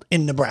miles traveled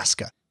in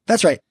Nebraska.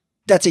 That's right.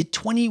 That's a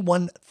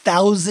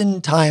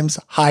 21,000 times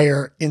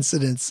higher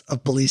incidence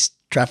of police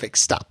traffic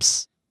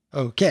stops.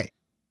 Okay.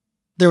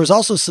 There was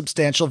also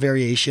substantial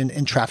variation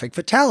in traffic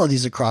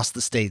fatalities across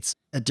the states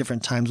at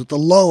different times, with the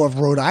low of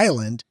Rhode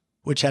Island,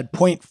 which had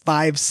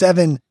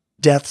 0.57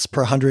 deaths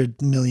per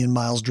 100 million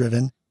miles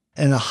driven,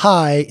 and a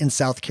high in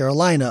South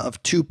Carolina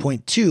of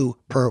 2.2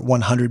 per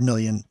 100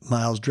 million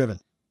miles driven.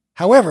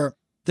 However,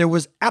 there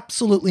was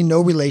absolutely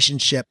no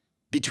relationship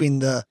between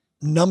the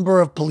number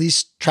of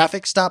police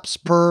traffic stops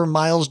per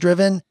miles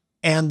driven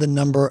and the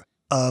number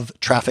of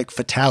traffic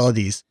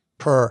fatalities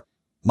per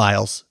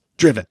miles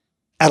driven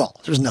at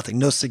all. There's nothing,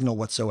 no signal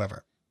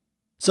whatsoever.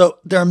 So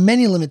there are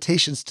many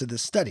limitations to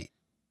this study.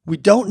 We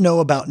don't know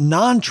about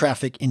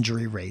non-traffic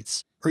injury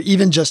rates or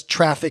even just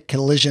traffic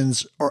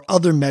collisions or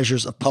other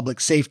measures of public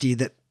safety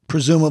that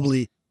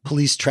presumably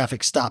police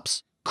traffic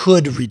stops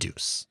could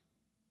reduce.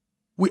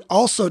 We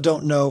also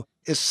don't know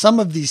if some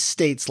of these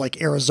states,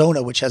 like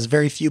Arizona, which has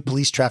very few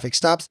police traffic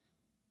stops,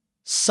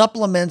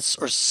 supplements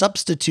or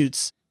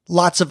substitutes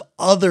lots of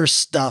other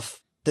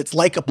stuff that's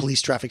like a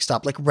police traffic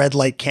stop, like red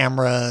light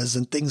cameras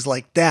and things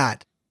like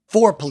that,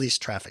 for police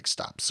traffic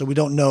stops. So we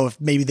don't know if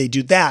maybe they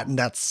do that and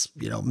that's,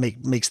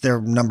 makes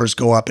their numbers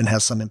go up and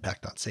has some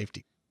impact on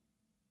safety.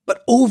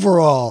 But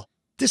overall,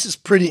 this is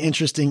pretty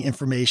interesting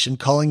information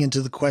calling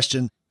into the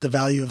question the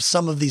value of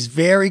some of these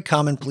very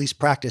common police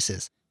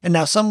practices. And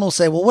now some will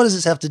say, well, what does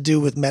this have to do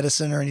with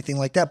medicine or anything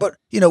like that? But,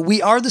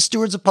 we are the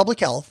stewards of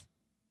public health,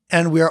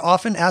 and we are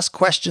often asked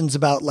questions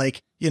about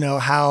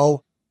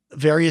how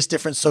various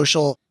different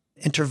social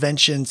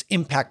interventions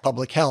impact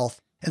public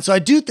health. And so I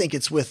do think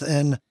it's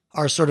within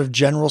our sort of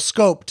general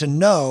scope to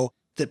know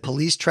that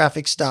police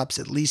traffic stops,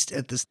 at least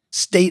at the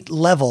state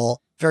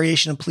level,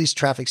 variation in police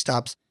traffic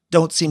stops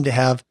don't seem to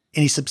have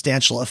any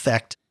substantial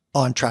effect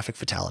on traffic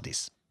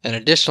fatalities. And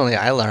additionally,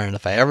 I learned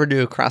if I ever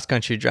do a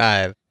cross-country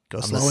drive,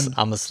 I'm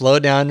going to slow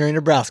down during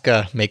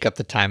Nebraska, make up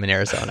the time in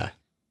Arizona.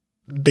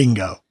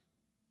 Bingo.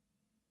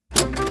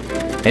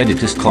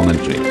 Editor's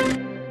commentary.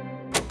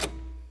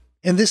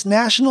 In this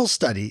national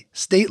study,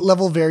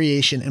 state-level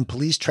variation in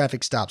police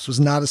traffic stops was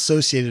not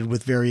associated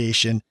with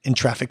variation in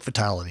traffic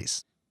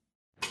fatalities.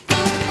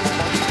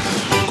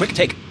 Quick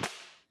take.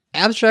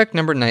 Abstract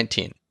number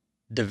 19.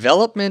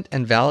 Development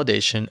and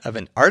validation of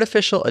an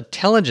artificial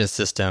intelligence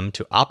system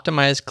to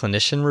optimize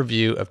clinician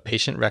review of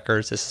patient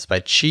records. This is by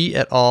Chi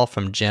et al.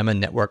 From JAMA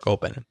Network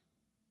Open.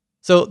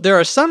 So there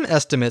are some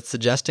estimates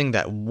suggesting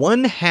that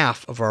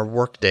 1/2 of our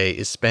workday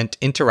is spent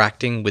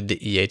interacting with the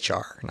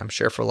EHR. And I'm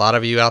sure for a lot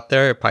of you out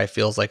there, it probably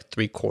feels like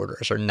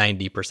 3/4 or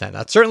 90%.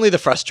 That's certainly the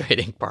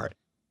frustrating part.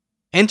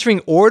 Entering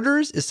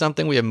orders is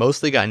something we have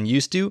mostly gotten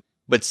used to,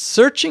 but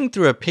searching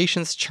through a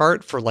patient's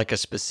chart for like a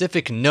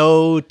specific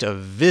note, a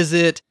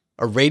visit,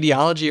 a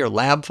radiology or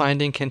lab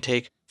finding can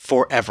take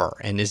forever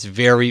and is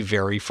very,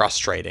 very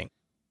frustrating.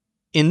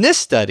 In this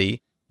study,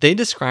 they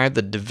described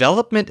the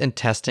development and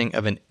testing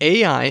of an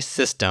AI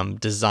system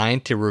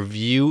designed to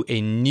review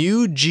a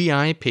new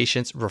GI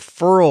patient's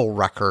referral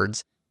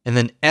records and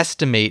then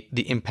estimate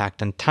the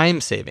impact on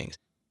time savings.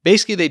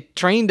 Basically, they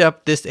trained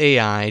up this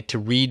AI to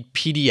read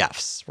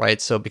PDFs,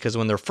 right? So because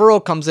when the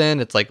referral comes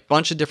in, it's like a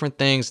bunch of different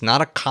things,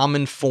 not a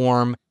common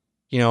form,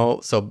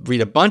 so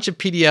read a bunch of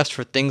PDFs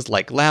for things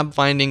like lab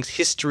findings,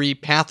 history,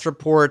 path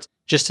reports,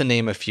 just to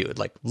name a few. It'd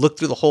like look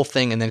through the whole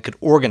thing and then could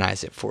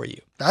organize it for you.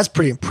 That's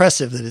pretty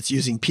impressive that it's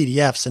using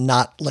PDFs and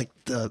not like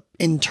the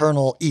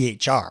internal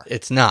EHR.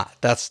 It's not.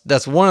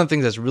 That's one of the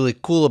things that's really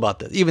cool about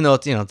this, even though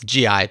it's, it's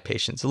GI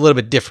patients, a little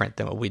bit different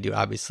than what we do,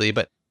 obviously.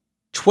 But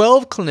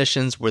 12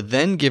 clinicians were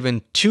then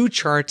given 2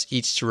 charts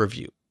each to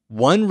review.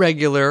 One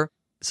regular,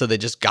 so they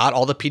just got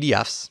all the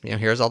PDFs,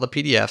 here's all the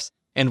PDFs,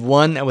 and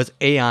one that was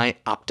AI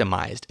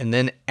optimized, and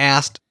then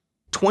asked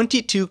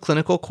 22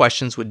 clinical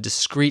questions with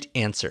discrete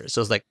answers.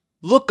 So it's like,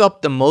 look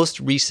up the most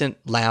recent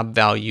lab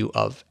value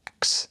of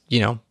X,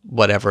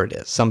 whatever it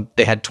is.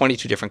 They had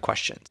 22 different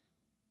questions.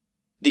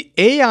 The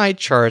AI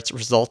charts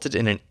resulted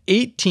in an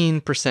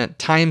 18%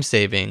 time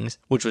savings,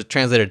 which was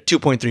translated to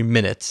 2.3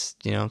 minutes,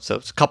 so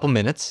it's a couple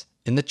minutes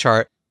in the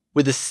chart,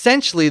 with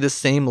essentially the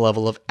same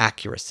level of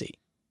accuracy.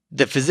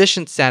 The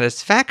physician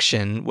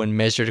satisfaction, when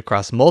measured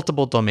across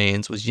multiple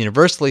domains, was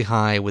universally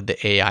high with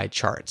the AI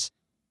charts.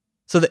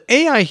 So the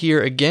AI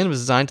here, again, was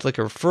designed to look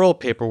at referral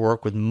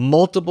paperwork with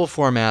multiple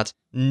formats,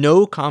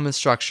 no common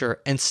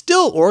structure, and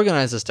still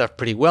organize the stuff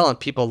pretty well, and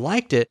people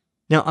liked it.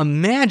 Now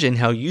imagine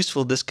how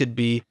useful this could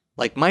be,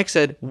 like Mike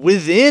said,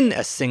 within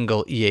a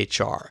single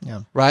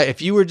EHR, right?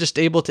 If you were just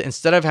able to,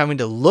 instead of having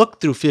to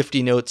look through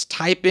 50 notes,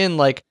 type in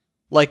like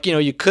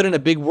you could in a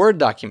big Word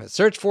document,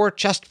 search for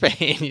chest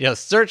pain,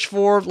 search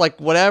for like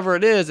whatever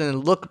it is, and then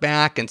look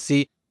back and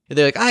see.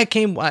 They're like, I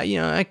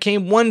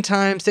came one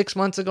time 6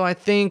 months ago, I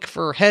think,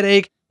 for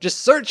headache.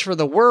 Just search for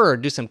the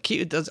word, do some key.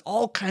 It does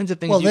all kinds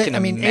of things you can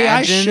imagine.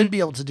 AI should be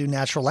able to do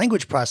natural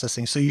language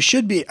processing. So you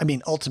should be,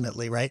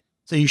 ultimately, right?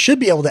 So you should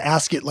be able to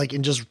ask it like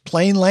in just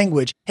plain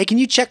language, hey, can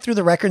you check through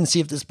the record and see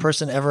if this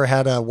person ever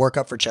had a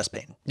workup for chest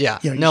pain? Yeah.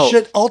 You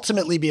should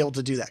ultimately be able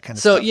to do that kind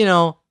of stuff.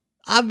 So,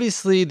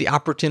 obviously, the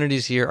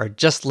opportunities here are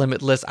just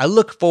limitless. I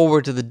look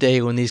forward to the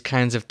day when these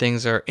kinds of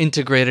things are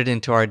integrated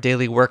into our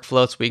daily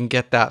workflow so we can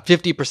get that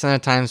 50%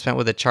 of time spent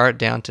with a chart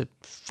down to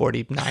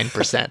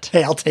 49%.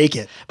 Hey, I'll take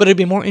it. But it'd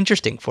be more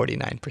interesting,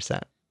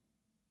 49%.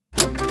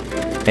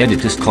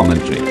 Editor's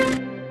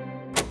commentary.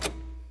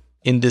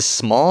 In this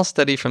small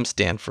study from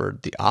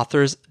Stanford, the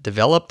authors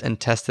developed and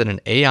tested an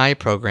AI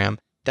program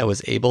that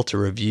was able to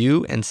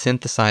review and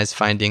synthesize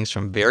findings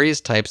from various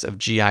types of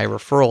GI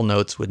referral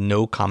notes with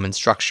no common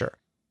structure.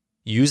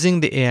 Using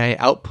the AI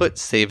output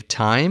saved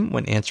time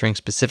when answering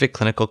specific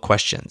clinical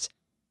questions.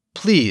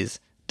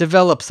 Please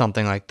develop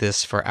something like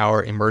this for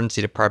our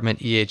emergency department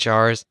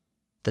EHRs.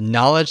 The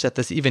knowledge that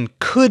this even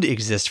could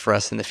exist for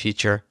us in the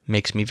future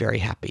makes me very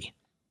happy.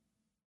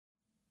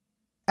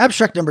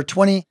 Abstract number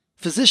 20,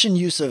 physician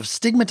use of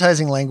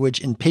stigmatizing language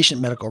in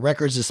patient medical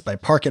records. This is by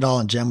Park et al.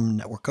 And JAMA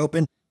Network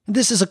Open.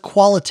 This is a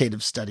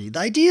qualitative study. The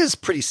idea is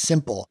pretty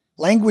simple.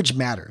 Language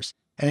matters,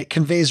 and it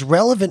conveys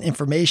relevant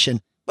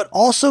information, but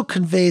also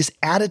conveys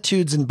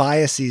attitudes and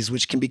biases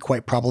which can be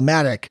quite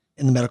problematic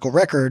in the medical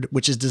record,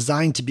 which is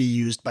designed to be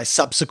used by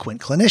subsequent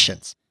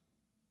clinicians.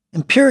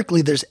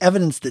 Empirically, there's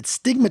evidence that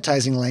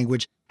stigmatizing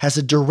language has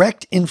a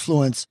direct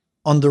influence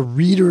on the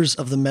readers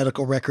of the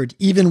medical record,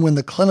 even when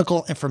the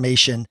clinical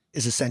information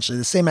is essentially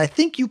the same. I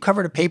think you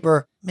covered a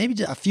paper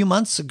maybe a few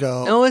months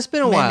ago. No, it's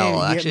been a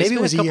while, actually. Maybe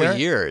it was a couple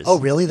years. Oh,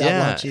 really? That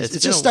yeah, long?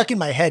 It's just stuck in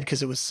my head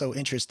because it was so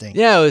interesting.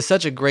 Yeah, it was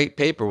such a great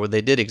paper where they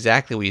did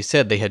exactly what you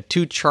said. They had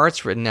 2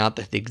 charts written out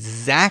that had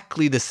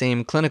exactly the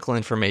same clinical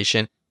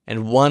information,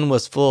 and one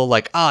was full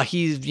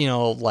he's,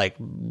 like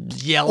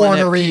yelling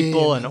ornery. at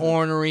people and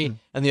ornery,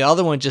 and the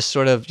other one just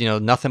sort of,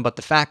 nothing but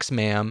the facts,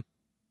 ma'am.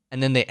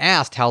 And then they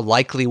asked, how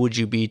likely would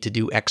you be to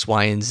do X,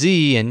 Y, and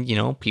Z? And,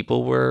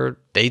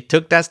 they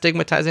took that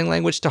stigmatizing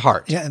language to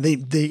heart. Yeah, and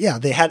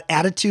they had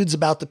attitudes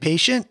about the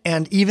patient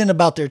and even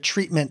about their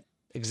treatment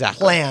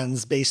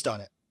plans based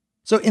on it.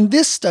 So in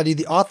this study,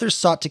 the authors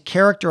sought to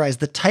characterize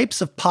the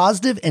types of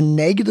positive and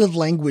negative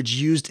language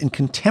used in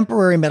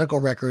contemporary medical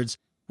records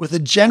with a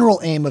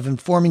general aim of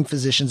informing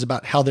physicians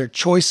about how their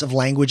choice of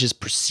language is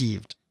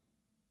perceived.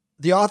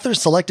 The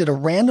authors selected a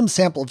random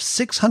sample of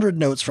 600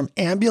 notes from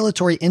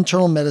ambulatory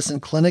internal medicine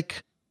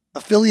clinic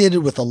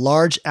affiliated with a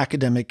large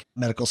academic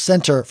medical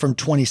center from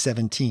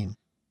 2017.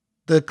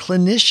 The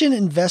clinician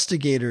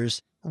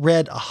investigators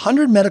read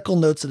 100 medical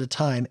notes at a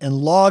time and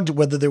logged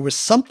whether there was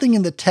something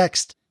in the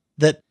text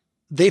that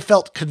they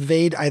felt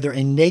conveyed either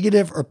a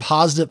negative or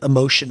positive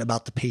emotion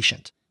about the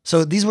patient.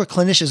 So these were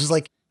clinicians. It was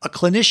like a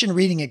clinician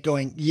reading it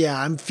going, yeah,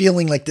 I'm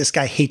feeling like this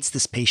guy hates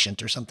this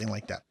patient or something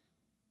like that.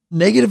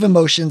 Negative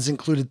emotions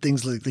included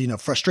things like,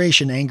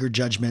 frustration, anger,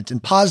 judgment,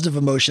 and positive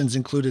emotions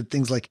included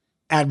things like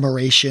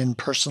admiration,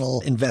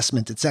 personal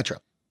investment, etc.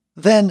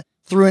 Then,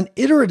 through an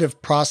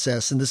iterative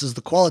process, and this is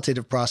the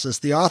qualitative process,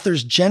 the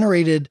authors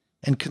generated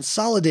and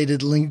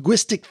consolidated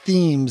linguistic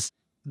themes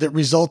that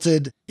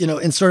resulted,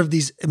 in sort of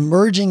these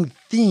emerging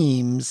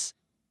themes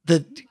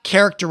that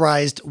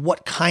characterized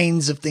what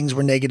kinds of things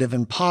were negative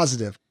and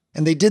positive.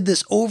 And they did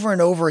this over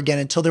and over again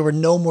until there were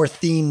no more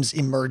themes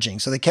emerging.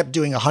 So they kept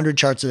doing 100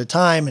 charts at a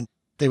time, and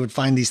they would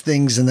find these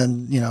things and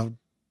then,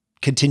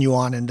 continue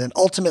on. And then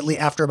ultimately,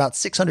 after about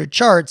 600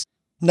 charts,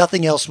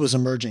 nothing else was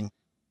emerging.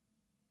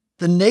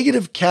 The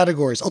negative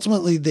categories,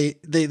 ultimately,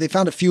 they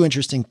found a few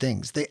interesting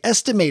things. They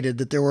estimated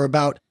that there were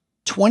about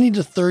 20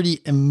 to 30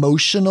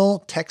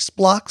 emotional text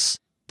blocks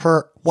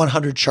per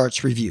 100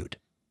 charts reviewed.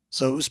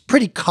 So it was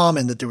pretty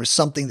common that there was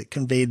something that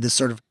conveyed this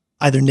sort of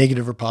either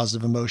negative or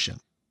positive emotion.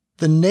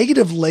 The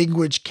negative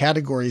language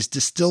categories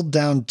distilled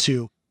down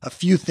to a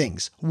few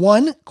things.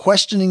 One,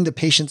 questioning the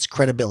patient's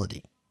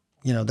credibility.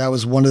 That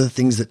was one of the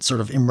things that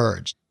sort of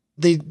emerged.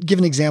 They give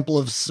an example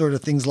of sort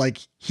of things like,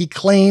 he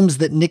claims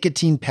that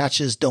nicotine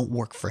patches don't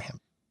work for him.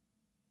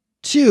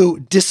 Two,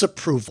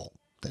 disapproval.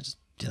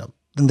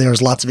 And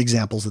there's lots of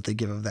examples that they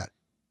give of that.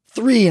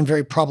 Three, and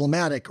very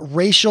problematic,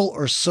 racial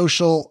or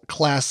social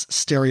class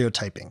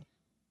stereotyping.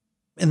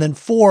 And then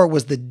four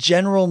was the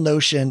general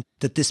notion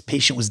that this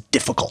patient was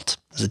difficult,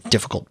 as a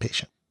difficult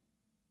patient.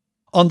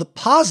 On the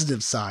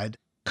positive side,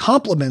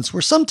 compliments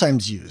were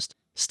sometimes used.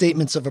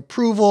 Statements of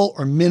approval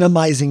or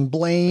minimizing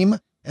blame.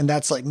 And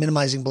that's like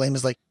minimizing blame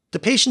is like the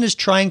patient is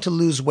trying to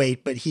lose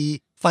weight, but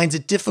he finds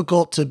it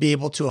difficult to be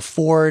able to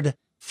afford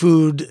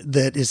food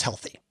that is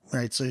healthy.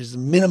 Right, so he's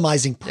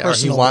minimizing personal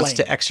blame. He wants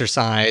blame. to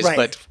exercise, right.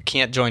 But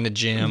can't join a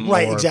gym,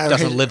 right, or exactly.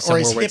 doesn't live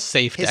somewhere where it's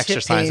safe to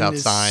exercise outside.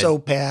 His hip pain is so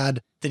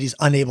bad that he's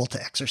unable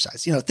to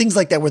exercise. Things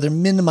like that where they're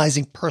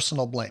minimizing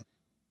personal blame.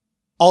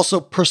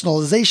 Also,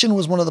 personalization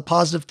was one of the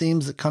positive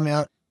themes that come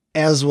out,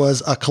 as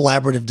was a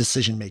collaborative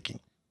decision-making.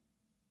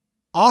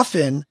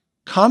 Often,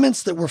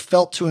 comments that were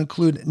felt to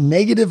include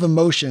negative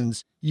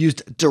emotions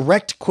used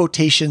direct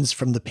quotations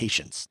from the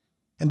patients.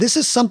 And this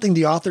is something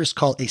the authors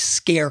call a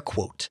scare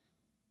quote,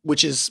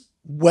 which is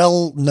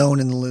well known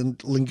in the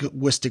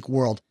linguistic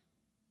world.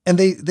 And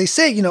they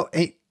say,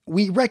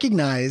 we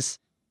recognize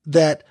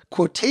that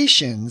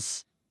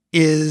quotations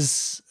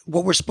is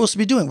what we're supposed to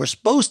be doing. We're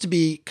supposed to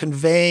be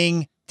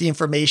conveying the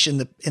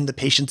information in the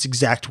patient's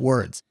exact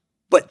words.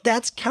 But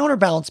that's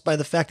counterbalanced by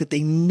the fact that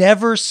they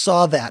never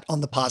saw that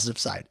on the positive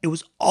side. It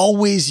was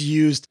always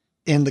used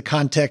in the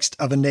context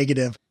of a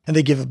negative. And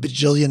they give a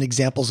bajillion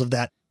examples of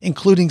that,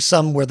 including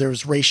some where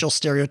there's racial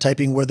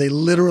stereotyping, where they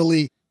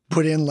literally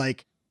put in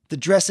like, the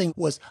dressing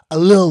was a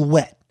little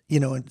wet,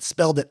 and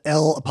spelled it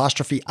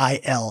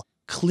L''IL,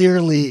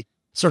 clearly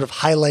sort of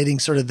highlighting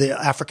sort of the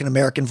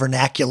African-American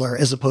vernacular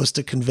as opposed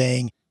to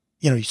conveying,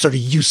 sort of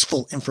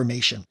useful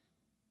information.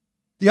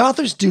 The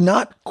authors do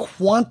not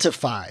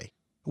quantify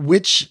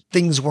which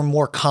things were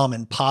more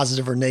common,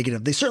 positive or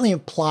negative. They certainly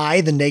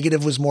imply the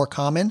negative was more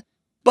common,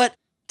 but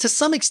to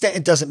some extent,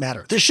 it doesn't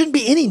matter. There shouldn't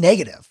be any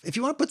negative. If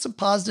you want to put some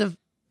positive,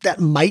 that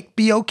might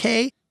be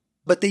okay.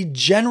 But they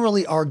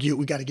generally argue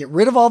we got to get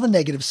rid of all the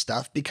negative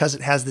stuff because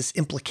it has this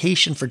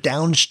implication for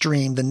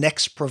downstream, the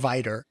next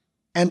provider.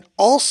 And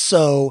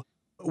also,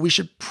 we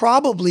should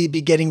probably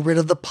be getting rid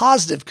of the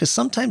positive because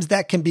sometimes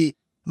that can be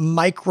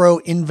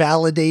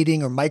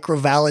micro-invalidating or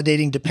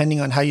micro-validating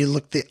depending on how you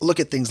look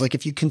at things. Like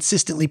if you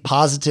consistently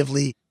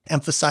positively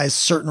emphasize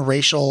certain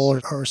racial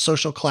or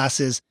social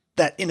classes,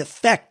 that in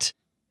effect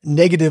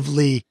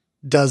negatively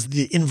does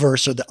the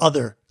inverse or the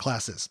other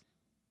classes.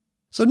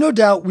 So no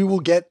doubt we will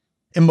get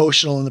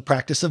emotional in the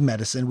practice of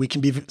medicine. We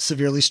can be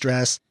severely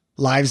stressed.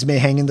 Lives may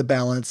hang in the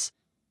balance.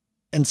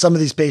 And some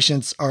of these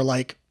patients are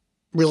like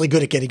really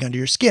good at getting under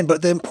your skin.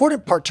 But the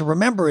important part to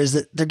remember is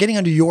that they're getting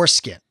under your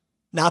skin,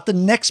 not the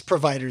next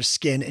provider's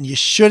skin. And you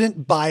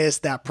shouldn't bias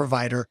that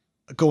provider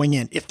going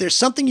in. If there's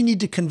something you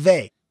need to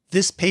convey,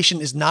 this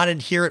patient is not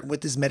adherent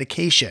with his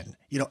medication,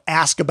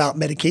 ask about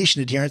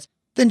medication adherence,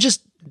 then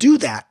just do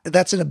that.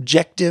 That's an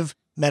objective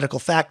medical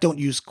fact. Don't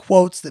use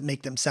quotes that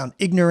make them sound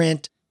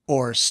ignorant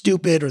or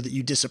stupid or that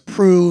you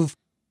disapprove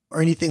or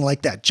anything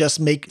like that. Just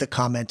make the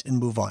comment and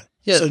move on.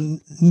 Yeah. So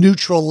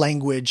neutral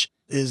language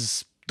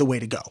is the way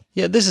to go.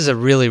 Yeah, this is a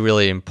really,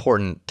 really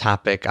important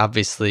topic.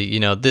 Obviously,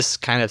 this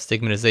kind of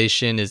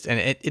stigmatization is,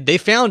 and they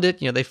found it,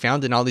 they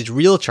found it in all these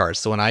real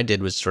charts. The one I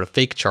did was sort of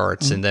fake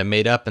charts and then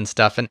made up and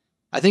stuff. And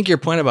I think your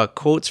point about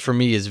quotes for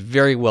me is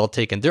very well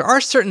taken. There are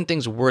certain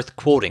things worth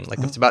quoting. Like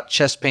if it's about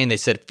chest pain, they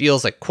said it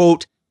feels like,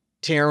 quote,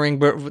 tearing,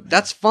 but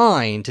that's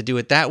fine to do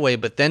it that way.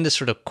 But then to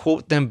sort of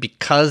quote them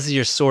because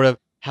you're sort of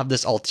have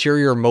this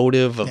ulterior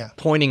motive of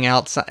pointing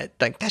out,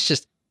 like that's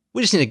just,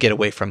 we just need to get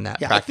away from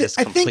that practice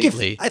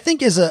completely. I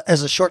think as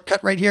a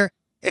shortcut right here,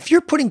 if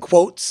you're putting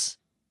quotes,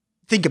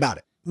 think about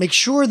it. Make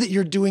sure that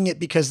you're doing it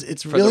because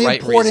it's really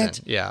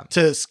important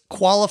to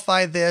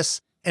qualify this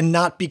and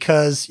not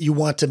because you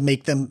want to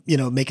make them,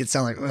 make it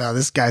sound like, well,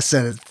 this guy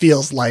said it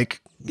feels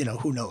like,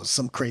 who knows,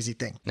 some crazy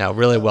thing. No,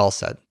 really well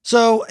said.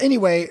 So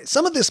anyway,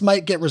 some of this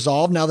might get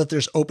resolved now that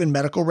there's open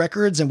medical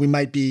records and we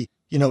might be,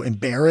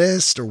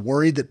 embarrassed or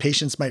worried that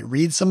patients might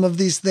read some of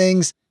these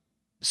things.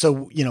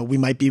 So, we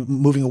might be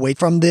moving away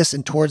from this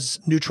and towards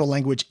neutral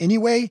language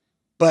anyway,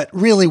 but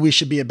really we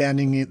should be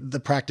abandoning the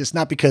practice,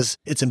 not because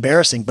it's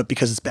embarrassing, but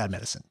because it's bad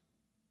medicine.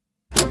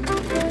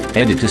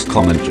 Editor's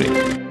commentary.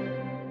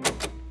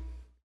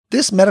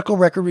 This medical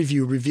record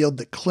review revealed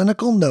that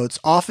clinical notes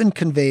often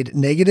conveyed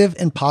negative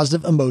and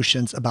positive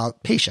emotions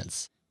about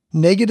patients.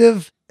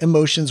 Negative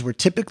emotions were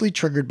typically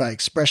triggered by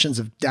expressions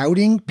of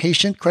doubting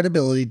patient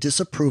credibility,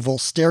 disapproval,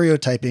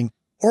 stereotyping,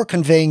 or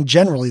conveying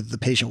generally that the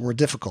patient were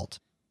difficult.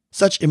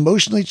 Such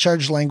emotionally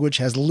charged language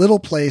has little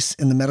place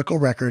in the medical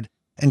record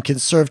and can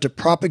serve to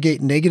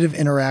propagate negative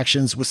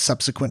interactions with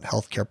subsequent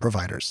healthcare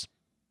providers.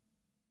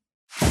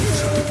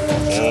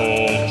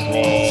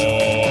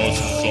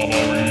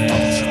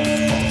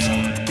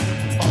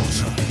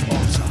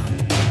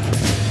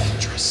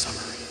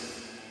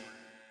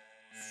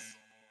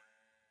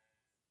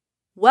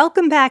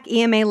 Welcome back,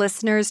 EMA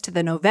listeners, to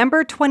the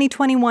November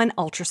 2021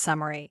 Ultra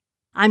Summary.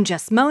 I'm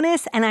Jess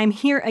Monis, and I'm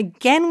here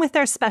again with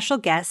our special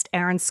guest,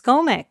 Aaron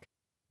Skolnik.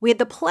 We had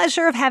the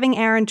pleasure of having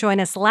Aaron join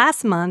us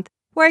last month,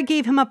 where I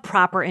gave him a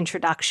proper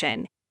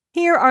introduction.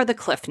 Here are the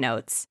cliff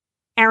notes.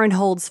 Aaron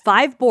holds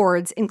 5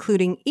 boards,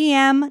 including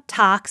EM,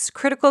 Tox,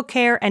 Critical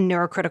Care, and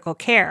Neurocritical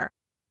Care.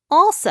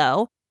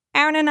 Also,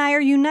 Aaron and I are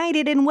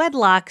united in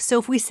wedlock, so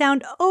if we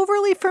sound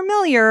overly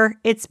familiar,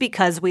 it's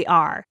because we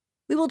are.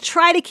 We will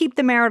try to keep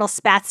the marital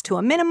spats to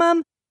a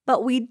minimum,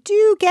 but we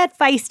do get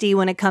feisty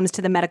when it comes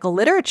to the medical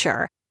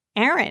literature.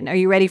 Aaron, are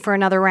you ready for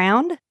another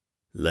round?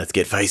 Let's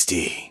get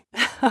feisty.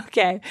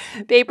 Okay.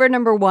 Paper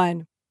number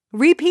 1.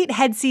 Repeat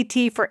head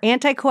CT for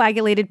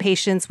anticoagulated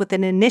patients with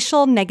an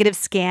initial negative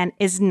scan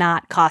is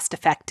not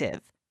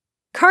cost-effective.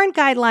 Current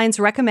guidelines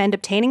recommend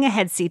obtaining a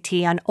head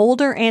CT on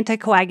older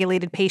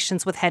anticoagulated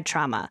patients with head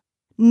trauma.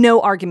 No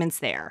arguments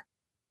there.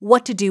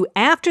 What to do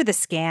after the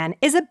scan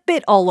is a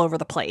bit all over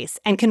the place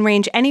and can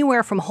range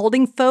anywhere from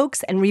holding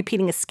folks and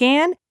repeating a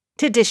scan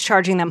to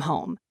discharging them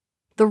home.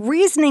 The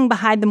reasoning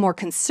behind the more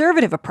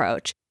conservative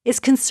approach is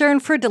concern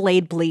for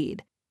delayed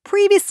bleed,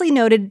 previously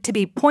noted to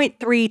be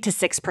 0.3 to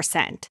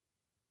 6%.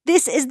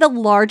 This is the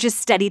largest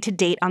study to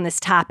date on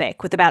this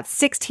topic, with about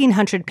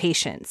 1,600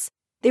 patients.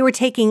 They were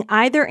taking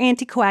either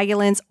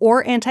anticoagulants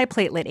or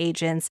antiplatelet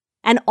agents,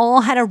 and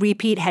all had a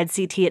repeat head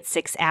CT at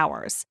 6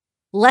 hours.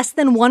 Less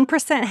than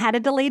 1% had a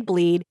delayed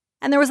bleed,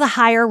 and there was a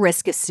higher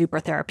risk of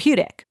Supra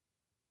therapeutic.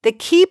 The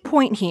key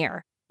point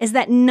here is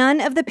that none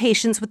of the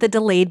patients with a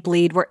delayed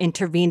bleed were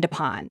intervened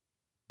upon.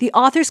 The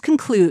authors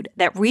conclude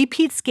that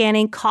repeat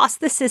scanning costs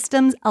the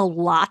systems a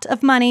lot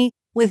of money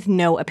with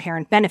no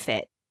apparent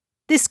benefit.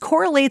 This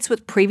correlates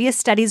with previous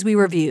studies we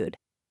reviewed.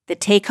 The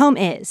take-home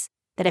is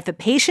that if a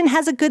patient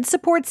has a good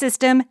support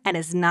system and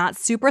is not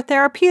super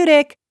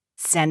therapeutic,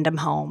 send them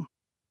home.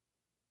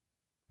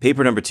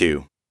 Paper number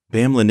 2.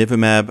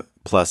 Bamlanivimab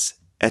plus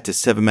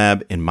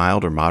Etesevimab in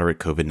mild or moderate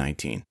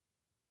COVID-19.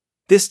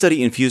 This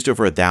study infused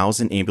over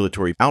 1,000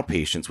 ambulatory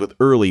outpatients with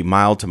early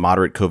mild to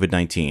moderate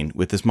COVID-19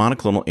 with this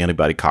monoclonal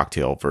antibody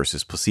cocktail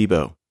versus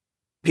placebo.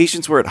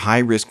 Patients were at high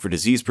risk for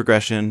disease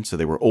progression, so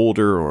they were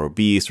older or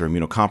obese or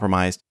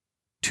immunocompromised.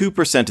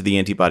 2% of the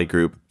antibody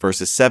group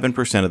versus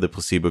 7% of the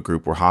placebo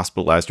group were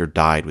hospitalized or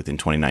died within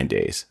 29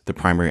 days, the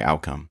primary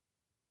outcome.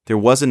 There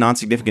was a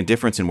non-significant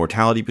difference in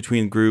mortality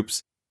between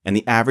groups, and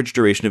the average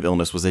duration of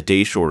illness was a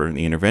day shorter in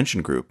the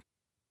intervention group.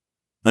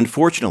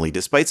 Unfortunately,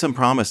 despite some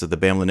promise of the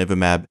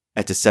Bamlanivimab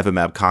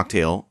Etesevimab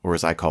cocktail, or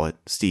as I call it,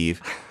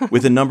 Steve,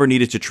 with a number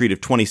needed to treat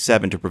of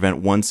 27 to prevent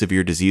 1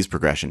 severe disease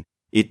progression,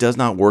 it does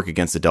not work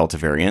against the Delta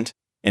variant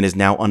and is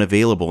now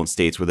unavailable in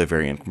states where the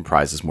variant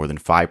comprises more than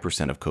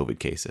 5% of COVID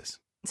cases.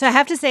 So I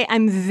have to say,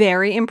 I'm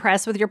very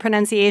impressed with your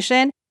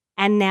pronunciation,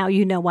 and now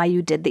you know why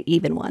you did the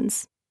even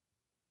ones.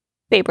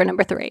 Paper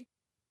number 3.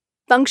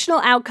 Functional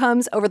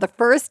outcomes over the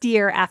first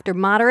year after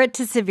moderate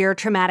to severe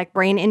traumatic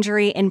brain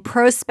injury in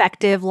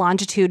prospective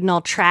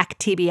longitudinal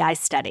TRACK-TBI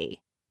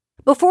study.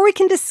 Before we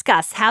can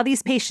discuss how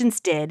these patients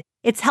did,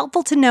 it's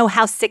helpful to know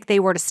how sick they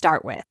were to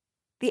start with.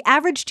 the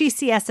average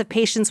GCS of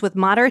patients with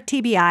moderate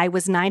TBI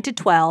was 9 to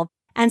 12,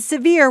 and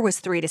severe was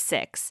 3 to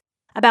 6.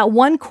 About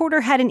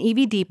 1/4 had an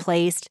EVD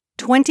placed,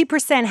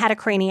 20% had a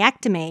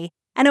craniectomy,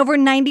 and over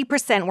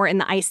 90% were in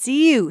the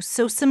ICU,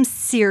 so some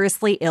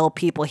seriously ill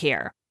people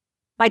here.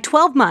 By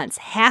 12 months,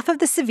 half of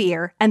the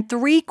severe and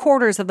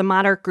 3/4 of the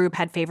moderate group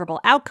had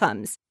favorable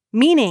outcomes,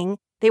 meaning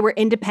they were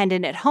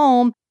independent at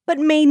home but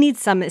may need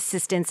some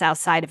assistance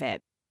outside of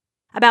it.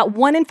 About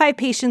 1 in 5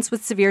 patients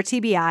with severe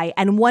TBI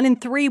and 1 in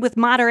 3 with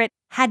moderate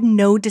had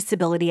no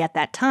disability at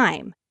that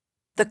time.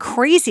 The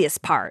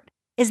craziest part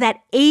is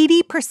that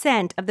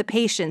 80% of the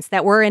patients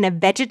that were in a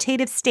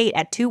vegetative state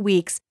at 2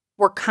 weeks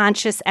were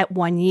conscious at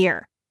 1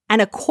 year,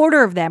 and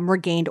 1/4 of them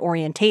regained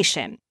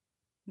orientation.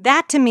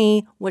 That to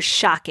me was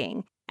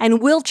shocking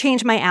and will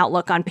change my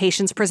outlook on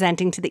patients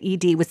presenting to the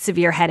ED with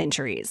severe head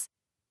injuries.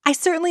 I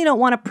certainly don't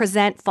want to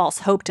present false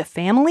hope to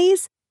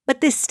families, but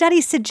this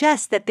study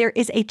suggests that there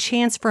is a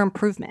chance for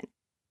improvement.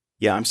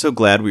 Yeah, I'm so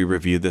glad we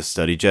reviewed this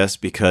study, Jess,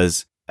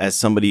 because as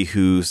somebody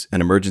who's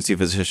an emergency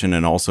physician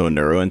and also a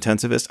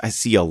neurointensivist, I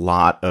see a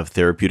lot of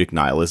therapeutic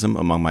nihilism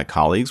among my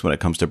colleagues when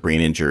it comes to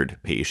brain-injured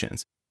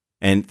patients.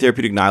 And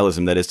therapeutic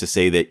nihilism, that is to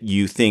say that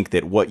you think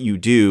that what you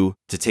do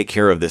to take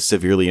care of this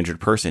severely injured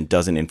person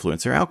doesn't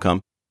influence their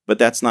outcome, but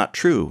that's not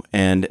true.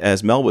 And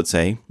as Mel would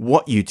say,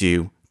 what you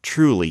do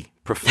truly,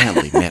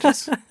 profoundly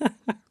matters.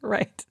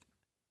 Right.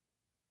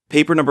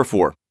 Paper number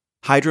 4.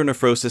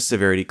 Hydronephrosis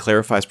severity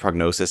clarifies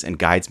prognosis and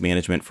guides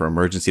management for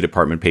emergency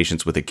department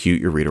patients with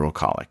acute ureteral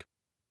colic.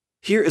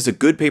 Here is a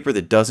good paper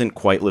that doesn't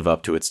quite live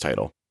up to its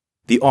title.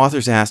 The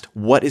authors asked,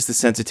 what is the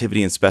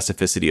sensitivity and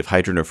specificity of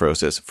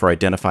hydronephrosis for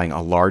identifying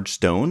a large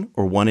stone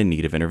or one in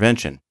need of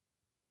intervention?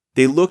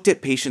 They looked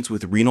at patients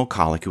with renal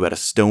colic who had a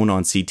stone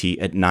on CT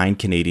at 9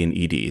 Canadian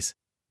EDs.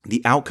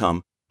 The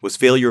outcome was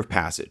failure of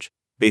passage,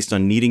 based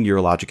on needing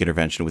urologic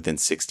intervention within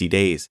 60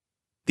 days.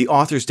 The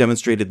authors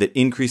demonstrated that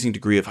increasing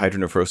degree of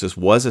hydronephrosis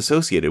was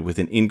associated with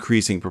an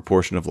increasing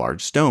proportion of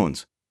large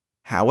stones.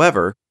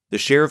 However, the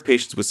share of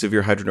patients with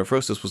severe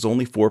hydronephrosis was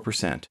only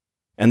 4%,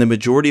 and the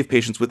majority of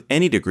patients with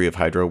any degree of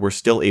hydro were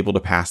still able to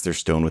pass their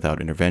stone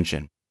without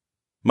intervention.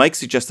 Mike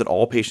suggested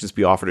all patients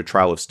be offered a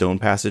trial of stone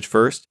passage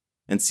first,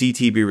 and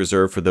CT be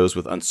reserved for those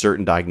with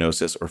uncertain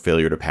diagnosis or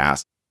failure to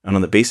pass, and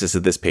on the basis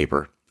of this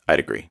paper, I'd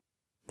agree.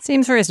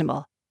 Seems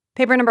reasonable.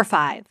 Paper number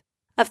 5.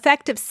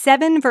 Effect of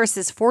 7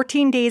 versus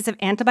 14 days of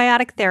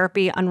antibiotic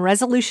therapy on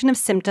resolution of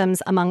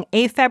symptoms among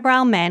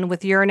afebrile men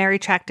with urinary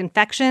tract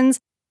infections,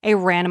 a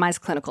randomized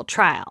clinical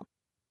trial.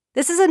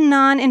 This is a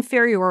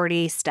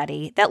non-inferiority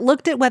study that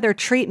looked at whether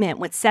treatment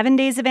with 7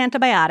 days of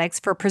antibiotics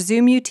for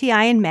presumed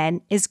UTI in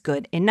men is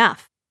good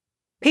enough.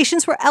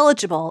 Patients were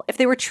eligible if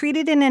they were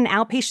treated in an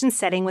outpatient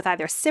setting with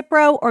either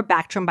Cipro or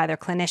Bactrim by their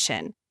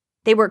clinician.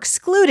 They were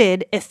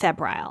excluded if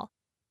febrile.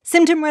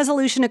 Symptom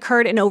resolution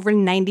occurred in over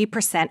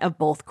 90% of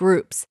both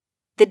groups.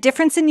 The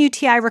difference in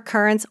UTI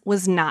recurrence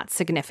was not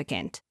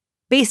significant.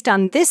 Based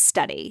on this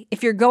study,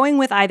 if you're going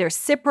with either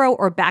Cipro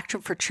or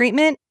Bactrim for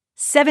treatment,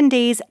 7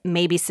 days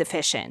may be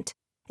sufficient.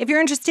 If you're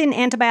interested in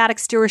antibiotic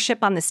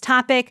stewardship on this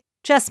topic,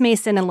 Jess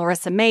Mason and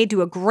Larissa May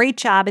do a great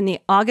job in the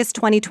August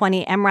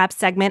 2020 MRAP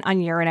segment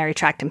on urinary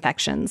tract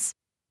infections.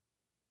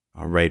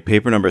 All right,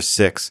 paper number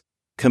 6.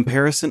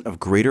 Comparison of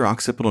greater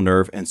occipital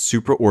nerve and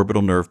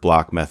supraorbital nerve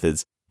block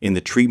methods in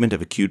the treatment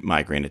of acute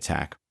migraine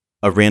attack,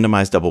 a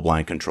randomized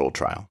double-blind controlled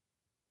trial.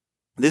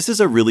 This is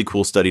a really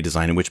cool study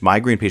design in which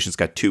migraine patients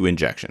got 2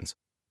 injections,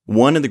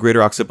 one in the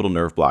greater occipital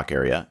nerve block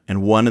area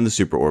and one in the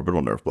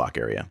supraorbital nerve block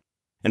area.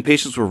 And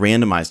patients were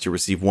randomized to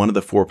receive one of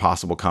the 4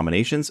 possible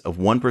combinations of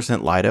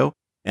 1% Lido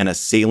and a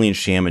saline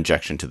sham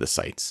injection to the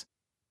sites.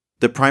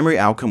 The primary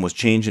outcome was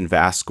change in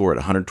VAS score at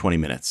 120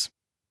 minutes.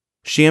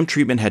 Sham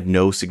treatment had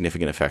no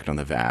significant effect on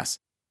the VAS.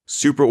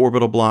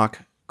 Supraorbital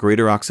block,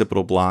 greater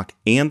occipital block,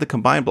 and the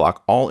combined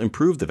block all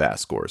improved the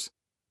VAS scores.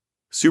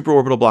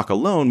 Supraorbital block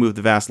alone moved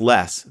the VAS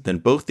less than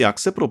both the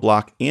occipital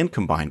block and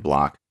combined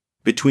block,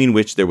 between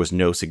which there was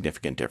no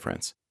significant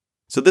difference.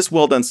 So this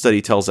well-done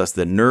study tells us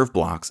that nerve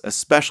blocks,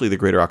 especially the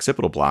greater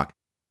occipital block,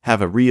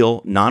 have a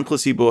real,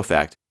 non-placebo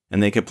effect,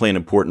 and they can play an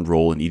important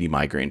role in ED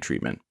migraine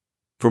treatment.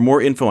 For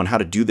more info on how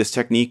to do this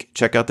technique,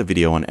 check out the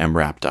video on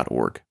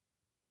mrap.org.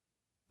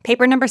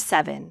 Paper number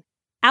 7.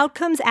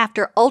 Outcomes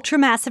after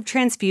ultramassive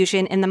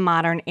transfusion in the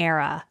modern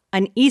era,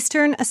 an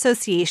Eastern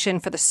Association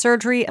for the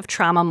Surgery of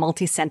Trauma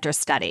multicenter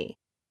study.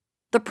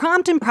 The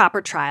prompt and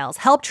proper trials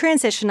help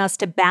transition us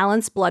to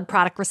balanced blood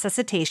product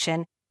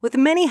resuscitation, with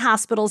many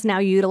hospitals now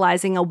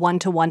utilizing a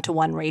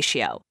 1-to-1-to-1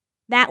 ratio.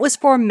 That was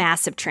for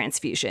massive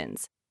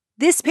transfusions.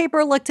 This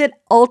paper looked at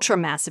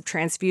ultramassive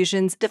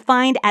transfusions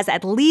defined as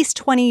at least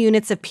 20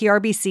 units of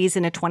PRBCs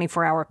in a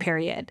 24-hour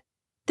period.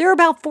 There are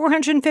about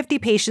 450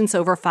 patients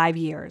over 5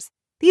 years.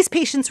 These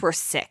patients were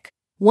sick.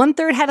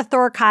 1/3 had a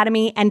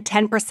thoracotomy and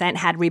 10%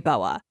 had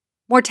Reboa.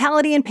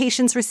 Mortality in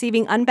patients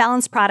receiving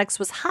unbalanced products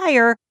was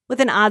higher,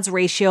 with an odds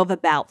ratio of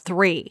about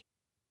 3.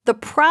 The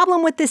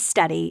problem with this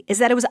study is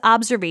that it was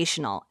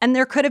observational, and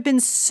there could have been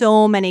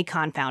so many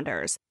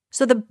confounders.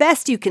 So the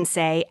best you can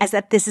say is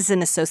that this is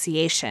an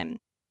association.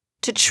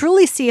 To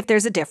truly see if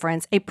there's a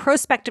difference, a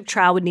prospective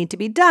trial would need to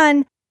be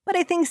done, but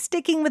I think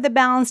sticking with a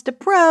balanced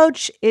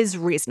approach is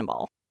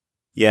reasonable.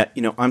 Yeah,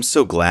 I'm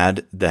so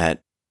glad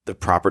that the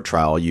proper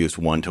trial used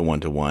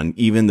 1:1:1,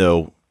 even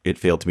though it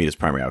failed to meet its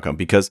primary outcome,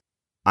 because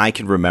I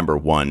can remember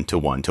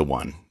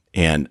 1:1:1,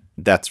 and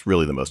that's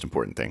really the most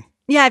important thing.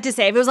 Yeah, I have to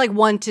say, if it was like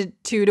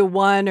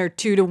 1:2:1 or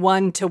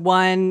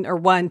 2:1:1 or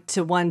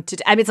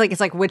 1:1:2, I mean, it's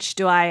like which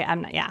do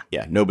I'm not, yeah.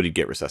 Yeah, nobody'd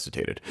get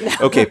resuscitated.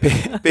 Okay,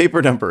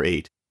 paper number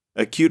 8.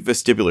 Acute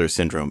vestibular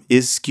syndrome.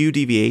 Is skew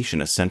deviation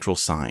a central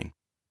sign?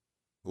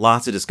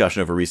 Lots of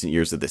discussion over recent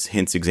years of this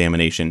HINTS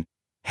examination,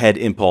 head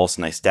impulse,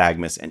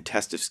 nystagmus, and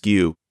test of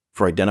skew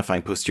for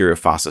identifying posterior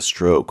fossa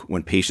stroke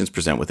when patients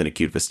present with an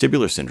acute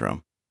vestibular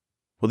syndrome.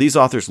 Well, these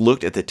authors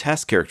looked at the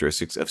test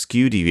characteristics of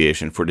skew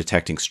deviation for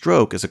detecting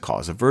stroke as a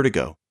cause of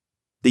vertigo.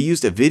 They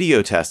used a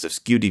video test of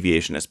skew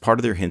deviation as part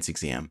of their HINTS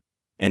exam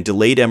and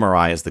delayed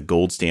MRI as the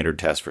gold standard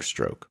test for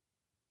stroke.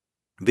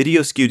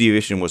 Video skew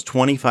deviation was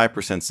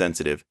 25%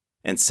 sensitive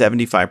and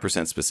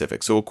 75%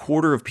 specific, so a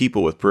quarter of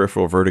people with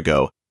peripheral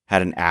vertigo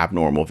had an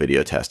abnormal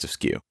video test of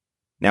skew.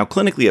 Now,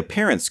 clinically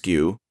apparent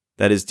skew,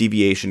 that is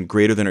deviation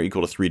greater than or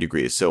equal to 3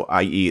 degrees, so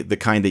i.e. the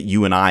kind that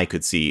you and I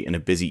could see in a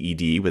busy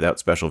ED without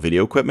special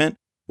video equipment,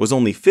 was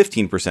only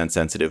 15%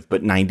 sensitive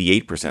but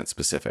 98%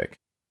 specific.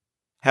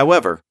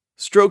 However,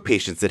 stroke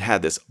patients that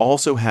had this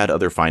also had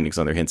other findings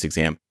on their HINTS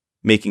exam,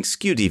 making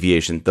skew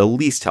deviation the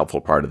least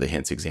helpful part of the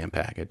HINTS exam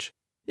package.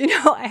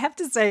 I have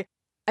to say,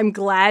 I'm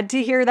glad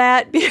to hear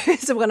that,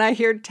 because when I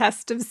hear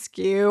test of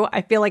skew,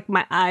 I feel like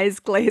my eyes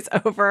glaze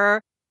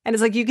over. And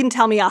it's like, you can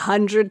tell me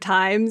 100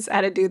 times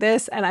how to do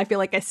this, and I feel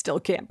like I still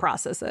can't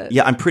process it.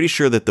 Yeah, I'm pretty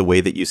sure that the way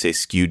that you say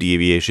skew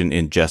deviation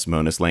in Jess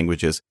Monis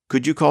language is,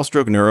 could you call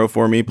stroke neuro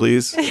for me,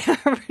 please? Yeah,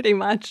 pretty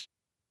much.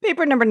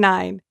 Paper number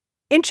 9.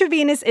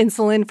 Intravenous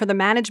insulin for the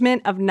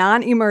management of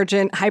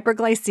non-emergent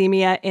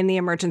hyperglycemia in the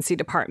emergency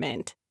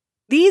department.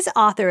 These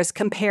authors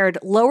compared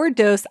lower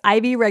dose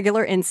IV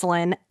regular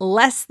insulin,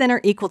 less than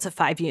or equal to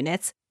 5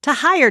 units, to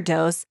higher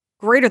dose,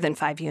 greater than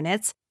 5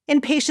 units,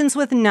 in patients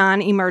with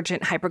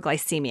non-emergent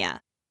hyperglycemia.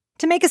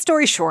 To make a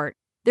story short,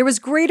 there was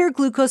greater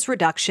glucose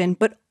reduction,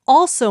 but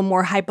also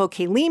more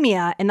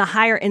hypokalemia in the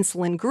higher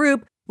insulin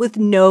group with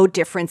no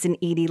difference in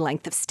ED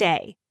length of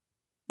stay.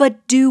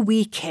 But do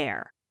we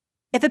care?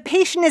 If a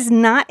patient is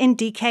not in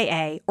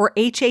DKA or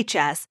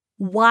HHS,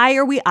 why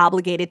are we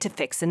obligated to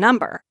fix a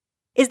number?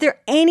 Is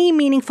there any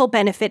meaningful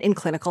benefit in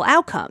clinical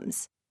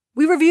outcomes?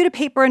 We reviewed a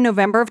paper in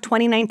November of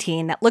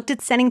 2019 that looked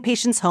at sending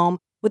patients home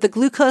with a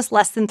glucose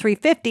less than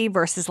 350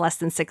 versus less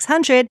than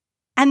 600,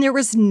 and there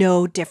was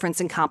no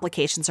difference in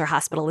complications or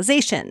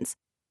hospitalizations.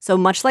 So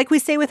much like we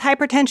say with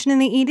hypertension in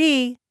the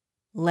ED,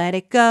 let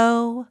it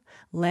go,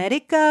 let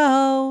it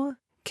go.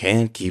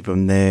 Can't keep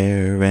them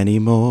there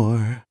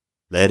anymore.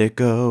 Let it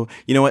go.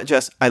 You know what,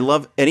 Jess? I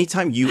love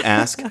anytime you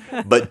ask,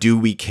 but do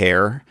we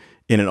care?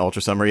 In an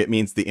ultra summary, it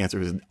means the answer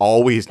is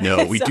always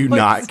no. We do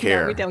not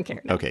care. No, we don't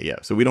care. No. Okay, yeah.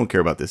 So we don't care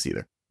about this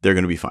either. They're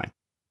going to be fine.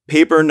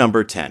 Paper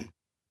number 10.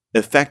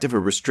 Effect of a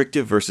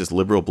restrictive versus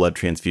liberal blood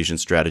transfusion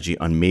strategy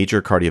on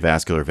major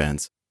cardiovascular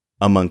events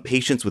among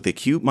patients with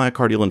acute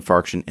myocardial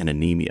infarction and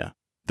anemia.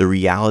 The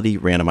Reality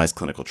randomized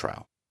clinical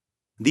trial.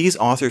 These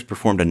authors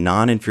performed a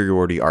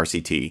non-inferiority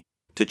RCT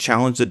to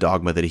challenge the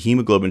dogma that a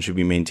hemoglobin should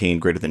be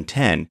maintained greater than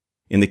 10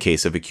 in the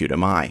case of acute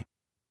MI.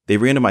 They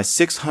randomized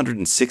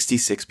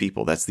 666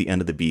 people, that's the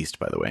end of the beast,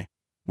 by the way,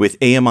 with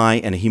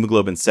AMI and a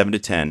hemoglobin 7 to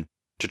 10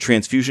 to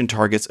transfusion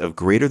targets of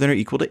greater than or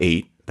equal to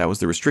 8, that was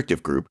the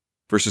restrictive group,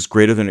 versus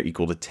greater than or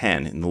equal to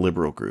 10 in the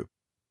liberal group.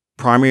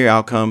 Primary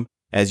outcome,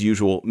 as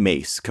usual,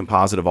 MACE,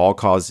 composite of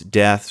all-cause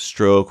death,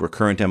 stroke,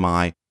 recurrent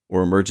MI,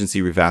 or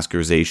emergency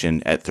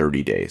revascularization at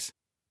 30 days.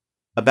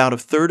 About a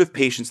third of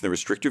patients in the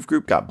restrictive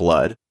group got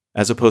blood,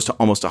 as opposed to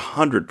almost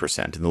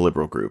 100% in the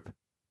liberal group.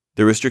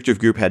 The restrictive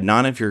group had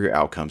non-inferior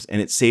outcomes,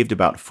 and it saved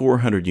about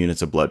 400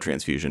 units of blood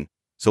transfusion.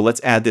 So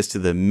let's add this to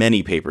the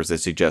many papers that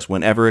suggest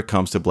whenever it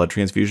comes to blood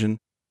transfusion,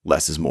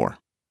 less is more.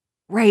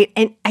 Right.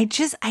 And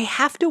I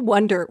have to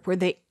wonder, were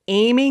they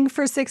aiming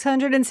for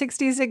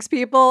 666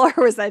 people,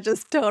 or was that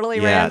just totally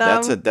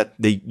random?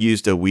 They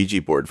used a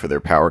Ouija board for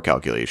their power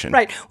calculation.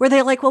 Right. Were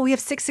they like, well, we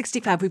have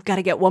 665, we've got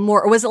to get one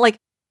more? Or was it like,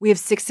 we have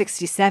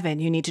 667,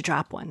 you need to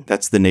drop one?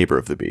 That's the neighbor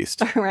of the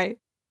beast. All right.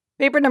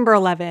 Paper number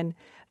 11.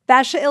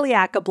 Fascia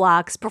iliaca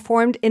blocks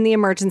performed in the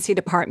emergency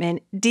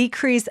department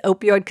decrease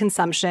opioid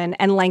consumption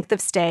and length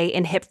of stay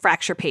in hip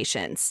fracture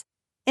patients.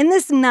 In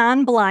this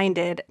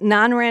non-blinded,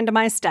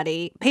 non-randomized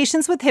study,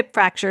 patients with hip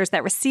fractures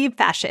that receive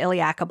fascia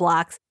iliaca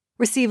blocks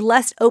receive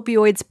less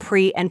opioids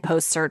pre- and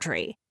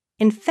post-surgery.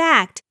 In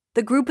fact,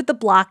 the group with the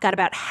block got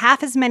about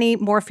half as many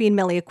morphine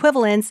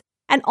milliequivalents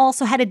and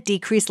also had a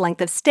decreased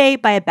length of stay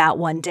by about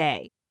 1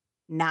 day.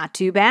 Not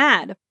too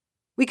bad.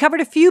 We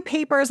covered a few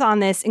papers on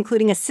this,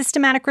 including a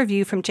systematic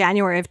review from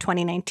January of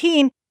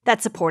 2019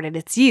 that supported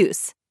its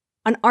use.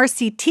 An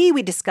RCT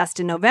we discussed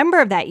in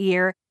November of that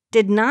year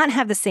did not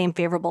have the same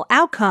favorable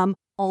outcome,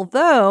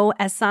 although,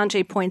 as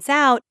Sanjay points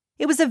out,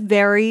 it was a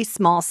very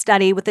small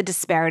study with a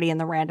disparity in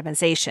the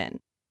randomization.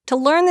 To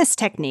learn this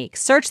technique,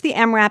 search the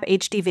MRAP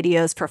HD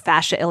videos for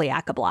fascia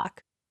iliaca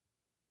block.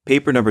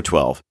 Paper number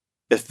 12.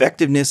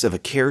 Effectiveness of a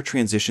care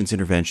transitions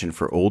intervention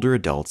for older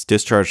adults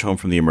discharged home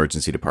from the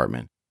emergency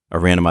department, a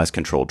randomized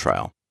controlled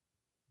trial.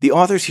 The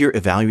authors here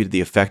evaluated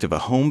the effect of a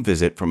home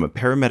visit from a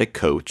paramedic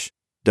coach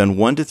done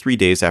 1 to 3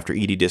 days after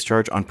ED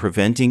discharge on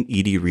preventing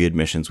ED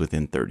readmissions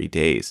within 30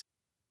 days.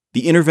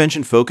 The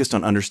intervention focused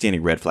on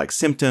understanding red flag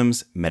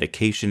symptoms,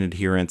 medication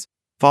adherence,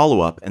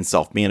 follow-up, and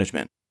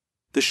self-management.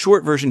 The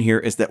short version here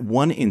is that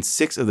 1 in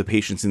 6 of the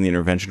patients in the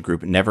intervention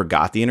group never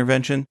got the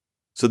intervention,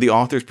 so the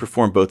authors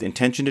performed both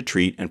intention to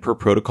treat and per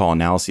protocol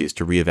analyses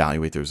to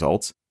reevaluate the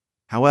results.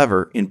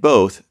 However, in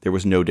both, there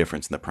was no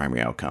difference in the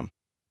primary outcome.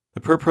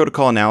 The per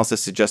protocol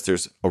analysis suggests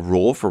there's a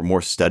role for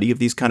more study of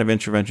these kind of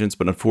interventions,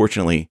 but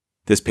unfortunately,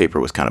 this paper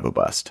was kind of a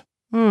bust.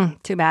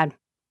 Too bad.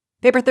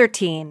 Paper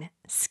 13,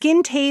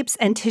 skin tapes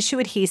and tissue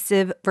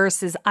adhesive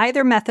versus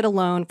either method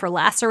alone for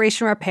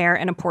laceration repair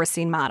in a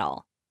porcine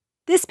model.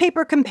 This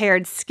paper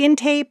compared skin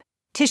tape,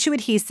 tissue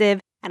adhesive,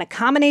 and a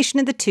combination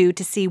of the two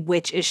to see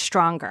which is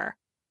stronger.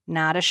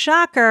 Not a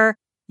shocker,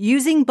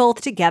 using both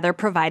together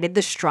provided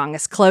the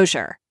strongest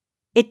closure.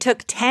 It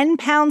took 10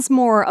 pounds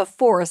more of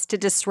force to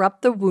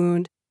disrupt the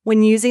wound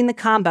when using the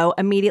combo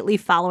immediately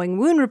following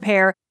wound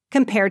repair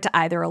compared to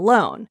either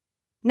alone.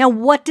 Now,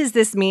 what does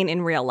this mean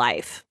in real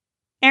life?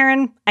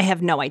 Aaron, I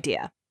have no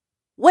idea.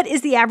 What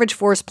is the average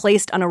force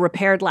placed on a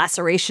repaired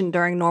laceration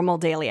during normal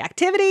daily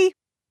activity?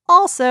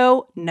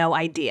 Also, no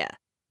idea.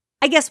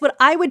 I guess what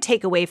I would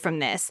take away from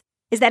this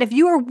is that if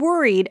you are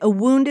worried a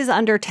wound is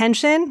under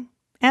tension,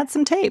 add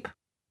some tape.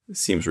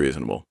 Seems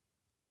reasonable.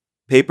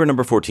 Paper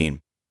number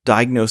 14.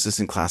 Diagnosis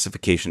and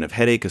classification of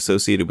headache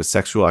associated with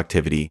sexual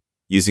activity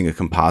using a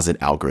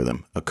composite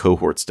algorithm, a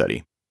cohort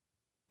study.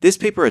 This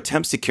paper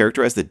attempts to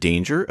characterize the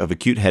danger of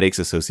acute headaches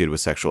associated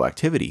with sexual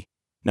activity.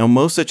 Now,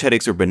 most such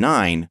headaches are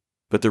benign,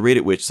 but the rate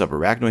at which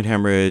subarachnoid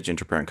hemorrhage,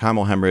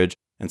 intraparenchymal hemorrhage,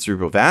 and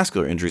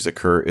cerebrovascular injuries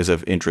occur is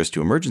of interest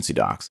to emergency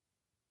docs.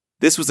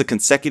 This was a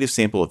consecutive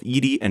sample of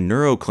ED and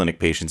neuroclinic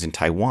patients in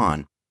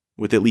Taiwan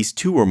with at least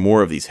 2 or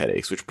more of these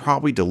headaches, which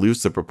probably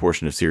dilutes the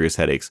proportion of serious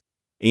headaches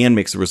and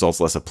makes the results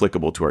less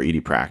applicable to our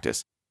ED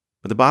practice.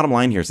 But the bottom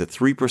line here is that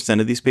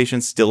 3% of these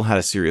patients still had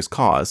a serious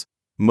cause,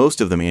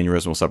 most of them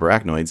aneurysmal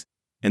subarachnoids,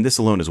 and this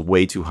alone is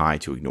way too high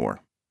to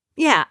ignore.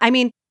 Yeah, I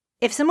mean,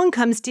 if someone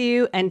comes to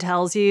you and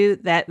tells you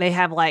that they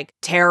have like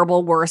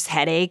terrible worse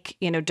headache,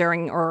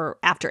 during or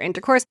after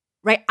intercourse,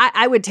 right,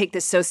 I would take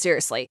this so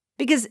seriously.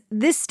 Because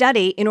this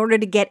study, in order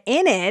to get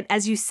in it,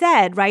 as you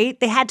said, right,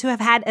 they had to have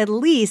had at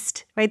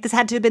least, right, this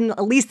had to have been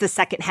at least the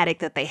second headache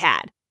that they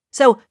had.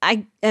 So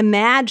I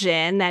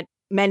imagine that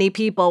many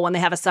people, when they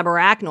have a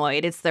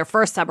subarachnoid, it's their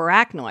first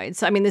subarachnoid.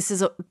 So, I mean, this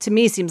is, to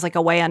me, seems like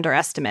a way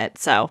underestimate.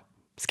 So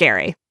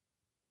scary.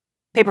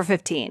 Paper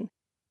 15.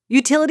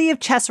 Utility of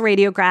chest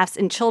radiographs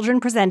in children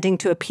presenting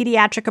to a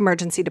pediatric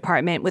emergency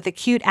department with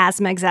acute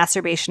asthma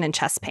exacerbation and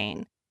chest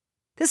pain.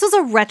 This was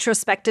a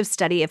retrospective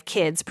study of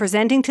kids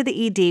presenting to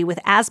the ED with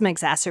asthma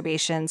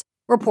exacerbations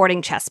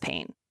reporting chest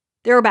pain.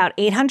 There were about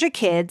 800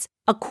 kids,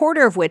 a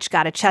quarter of which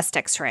got a chest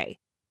x-ray.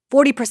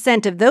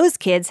 40% of those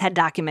kids had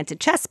documented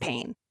chest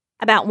pain.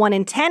 About 1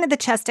 in 10 of the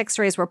chest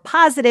x-rays were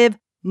positive,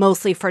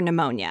 mostly for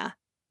pneumonia.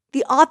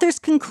 The authors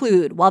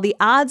conclude while the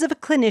odds of a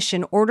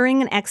clinician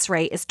ordering an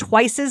x-ray is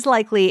twice as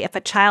likely if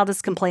a child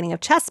is complaining of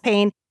chest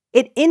pain,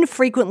 it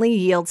infrequently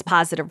yields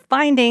positive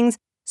findings,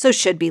 so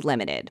should be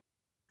limited.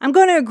 I'm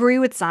going to agree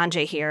with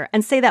Sanjay here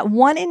and say that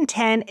 1 in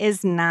 10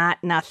 is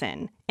not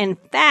nothing. In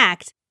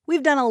fact,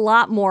 we've done a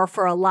lot more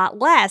for a lot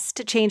less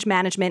to change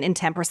management in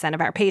 10%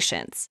 of our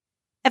patients.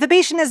 If a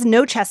patient has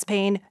no chest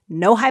pain,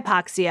 no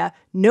hypoxia,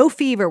 no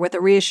fever with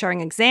a reassuring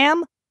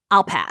exam,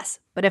 I'll pass.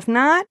 But if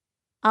not,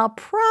 I'll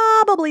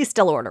probably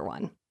still order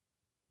one.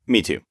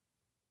 Me too.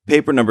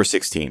 Paper number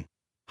 16.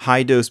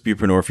 High-dose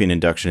buprenorphine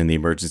induction in the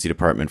emergency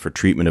department for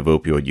treatment of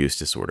opioid use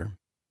disorder.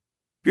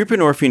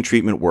 Buprenorphine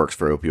treatment works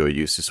for opioid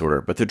use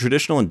disorder, but the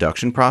traditional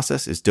induction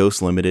process is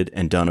dose-limited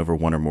and done over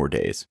 1 or more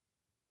days.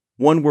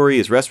 One worry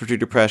is respiratory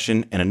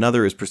depression, and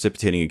another is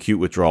precipitating acute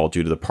withdrawal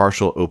due to the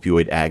partial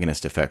opioid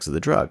agonist effects of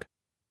the drug.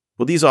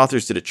 Well, these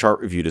authors did a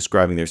chart review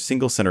describing their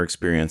single-center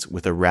experience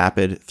with a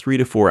rapid 3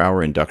 to 4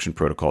 hour induction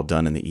protocol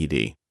done in the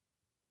ED.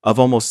 Of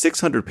almost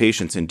 600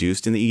 patients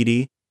induced in the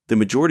ED, the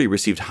majority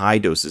received high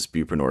doses of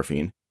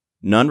buprenorphine,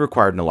 none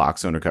required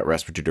naloxone or got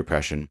respiratory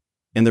depression,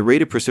 and the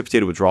rate of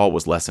precipitated withdrawal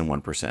was less than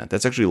 1%.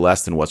 That's actually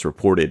less than what's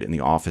reported in the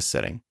office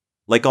setting.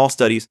 Like all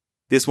studies,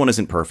 this one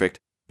isn't perfect,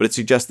 but it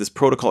suggests this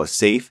protocol is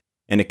safe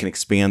and it can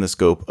expand the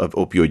scope of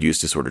opioid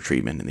use disorder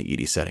treatment in the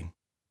ED setting.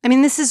 I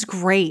mean, this is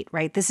great,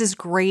 right? This is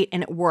great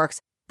and it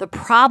works. The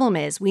problem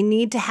is we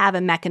need to have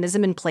a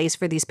mechanism in place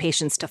for these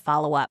patients to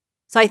follow up.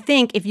 So I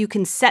think if you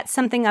can set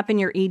something up in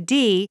your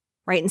ED,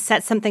 right, and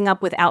set something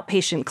up with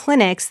outpatient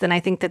clinics, then I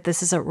think that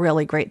this is a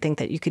really great thing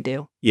that you could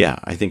do. Yeah,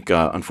 I think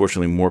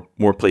unfortunately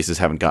more places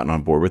haven't gotten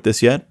on board with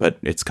this yet, but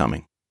it's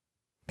coming.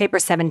 Paper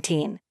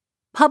 17.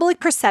 Public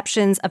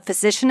perceptions of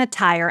physician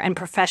attire and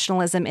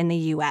professionalism in the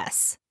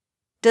U.S.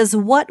 Does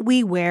what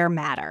we wear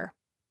matter?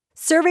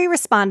 Survey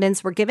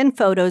respondents were given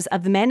photos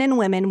of men and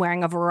women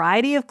wearing a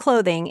variety of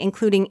clothing,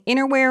 including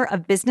innerwear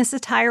of business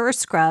attire or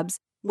scrubs,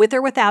 with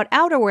or without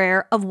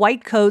outerwear of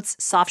white coats,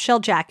 soft-shell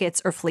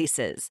jackets, or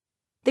fleeces.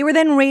 They were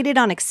then rated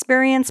on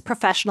experience,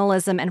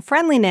 professionalism, and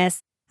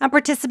friendliness, and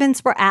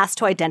participants were asked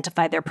to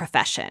identify their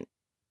profession.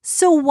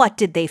 So what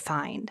did they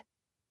find?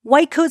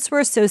 White coats were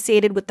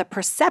associated with the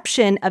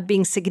perception of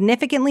being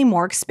significantly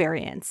more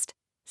experienced.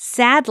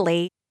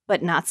 Sadly,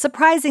 but not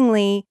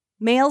surprisingly,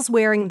 males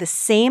wearing the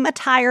same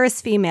attire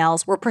as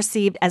females were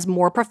perceived as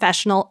more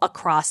professional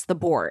across the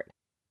board.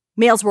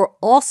 Males were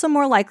also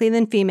more likely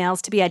than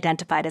females to be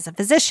identified as a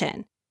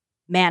physician.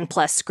 Man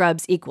plus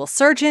scrubs equals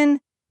surgeon,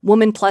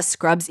 woman plus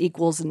scrubs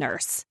equals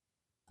nurse.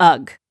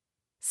 Ugh.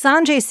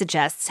 Sanjay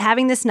suggests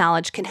having this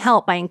knowledge can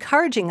help by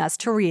encouraging us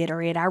to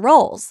reiterate our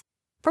roles.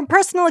 From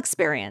personal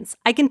experience,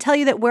 I can tell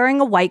you that wearing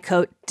a white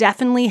coat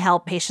definitely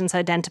helped patients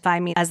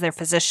identify me as their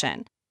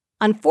physician.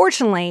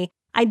 Unfortunately,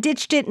 I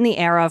ditched it in the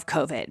era of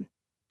COVID.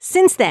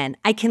 Since then,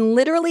 I can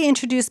literally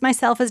introduce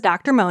myself as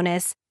Dr.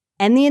 Monis,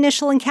 end the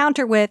initial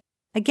encounter with,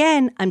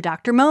 "Again, I'm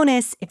Dr.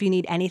 Monis. If you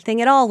need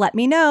anything at all, let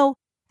me know."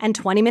 And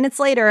 20 minutes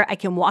later, I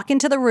can walk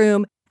into the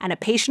room and a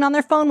patient on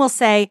their phone will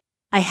say,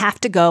 "I have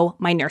to go,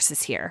 my nurse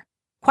is here."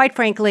 Quite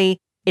frankly,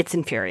 it's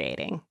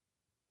infuriating.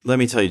 Let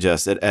me tell you,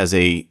 Jess, that as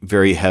a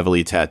very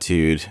heavily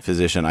tattooed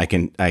physician, I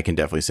can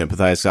definitely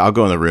sympathize. So I'll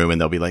go in the room and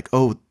they'll be like,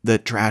 "Oh, the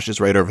trash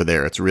is right over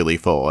there. It's really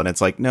full." And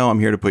it's like, "No, I'm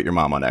here to put your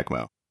mom on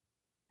ECMO."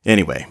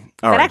 Anyway,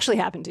 all right. That actually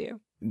happened to you.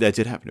 That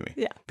did happen to me.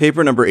 Yeah.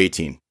 Paper number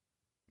 18.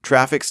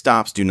 Traffic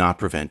stops do not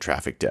prevent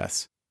traffic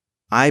deaths.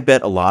 I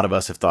bet a lot of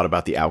us have thought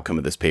about the outcome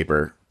of this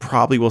paper,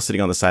 probably while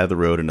sitting on the side of the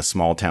road in a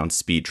small town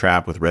speed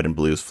trap with red and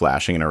blues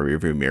flashing in our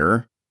rearview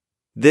mirror.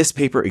 This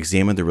paper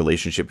examined the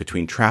relationship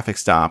between traffic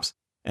stops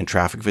and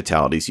traffic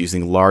fatalities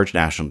using large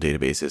national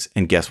databases,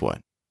 and guess what?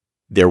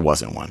 There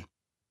wasn't one.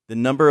 The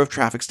number of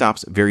traffic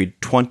stops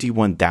varied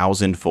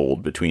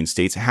 21,000-fold between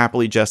states.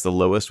 Happily, Jess, the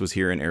lowest was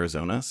here in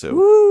Arizona, so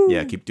Woo!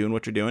 Yeah, keep doing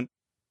what you're doing.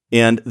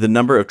 And the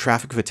number of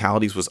traffic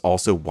fatalities was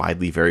also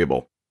widely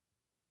variable.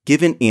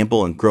 Given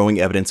ample and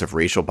growing evidence of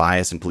racial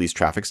bias in police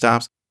traffic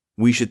stops,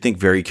 we should think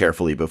very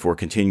carefully before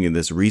continuing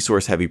this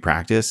resource-heavy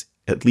practice,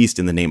 at least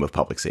in the name of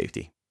public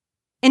safety.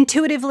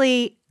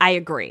 Intuitively, I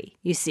agree.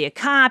 You see a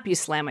cop, you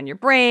slam on your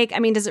brake. I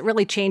mean, does it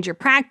really change your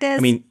practice? I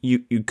mean,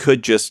 you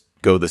could just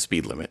go the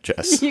speed limit,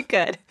 Jess. You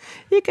could.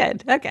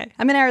 Okay.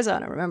 I'm in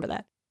Arizona. Remember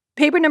that.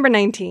 Paper number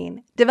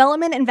 19,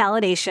 development and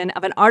validation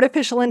of an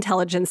artificial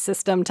intelligence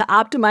system to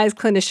optimize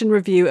clinician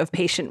review of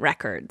patient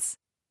records.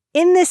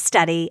 In this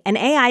study, an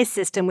AI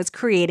system was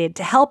created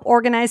to help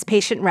organize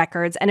patient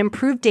records and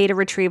improve data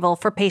retrieval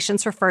for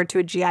patients referred to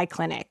a GI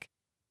clinic.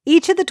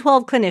 Each of the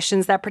 12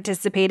 clinicians that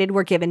participated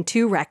were given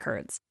 2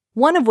 records,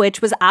 one of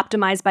which was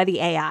optimized by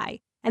the AI,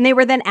 and they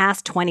were then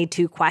asked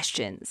 22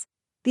 questions.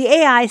 The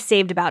AI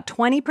saved about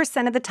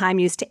 20% of the time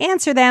used to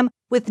answer them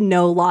with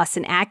no loss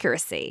in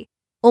accuracy.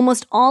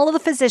 Almost all of the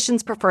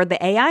physicians preferred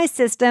the AI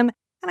system,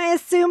 and I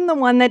assume the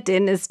one that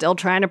didn't is still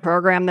trying to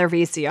program their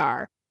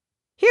VCR.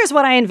 Here's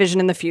what I envision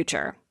in the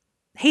future.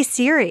 Hey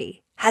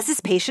Siri, has this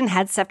patient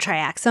had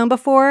ceftriaxone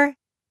before?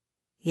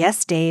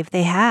 Yes, Dave,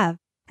 they have.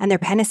 And their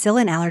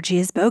penicillin allergy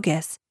is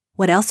bogus.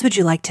 What else would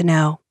you like to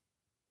know?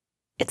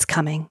 It's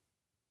coming.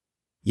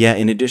 Yeah,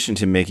 in addition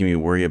to making me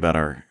worry about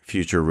our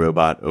future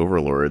robot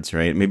overlords,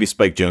 right? Maybe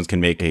Spike Jonze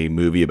can make a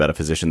movie about a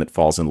physician that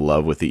falls in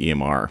love with the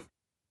EMR.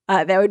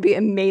 That would be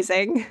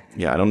amazing.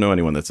 Yeah, I don't know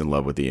anyone that's in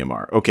love with the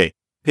EMR. Okay,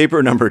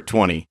 paper number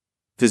 20.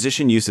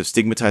 Physician use of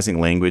stigmatizing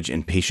language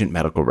in patient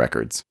medical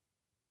records.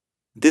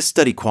 This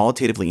study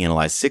qualitatively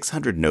analyzed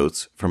 600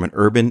 notes from an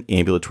urban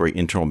ambulatory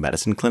internal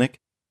medicine clinic,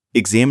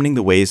 examining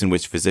the ways in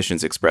which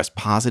physicians express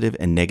positive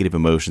and negative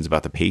emotions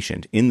about the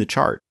patient in the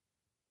chart.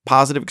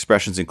 Positive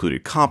expressions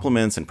included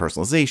compliments and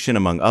personalization,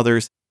 among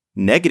others.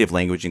 Negative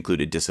language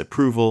included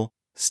disapproval,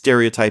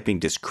 stereotyping,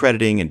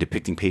 discrediting, and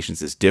depicting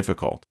patients as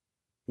difficult.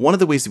 One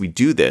of the ways that we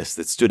do this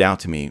that stood out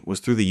to me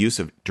was through the use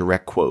of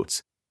direct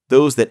quotes,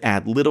 those that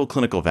add little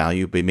clinical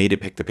value but may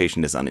depict the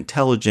patient as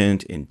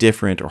unintelligent,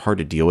 indifferent, or hard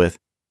to deal with.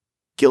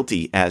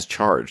 Guilty as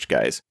charged,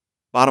 guys.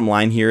 Bottom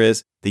line here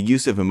is the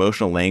use of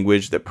emotional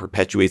language that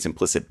perpetuates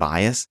implicit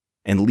bias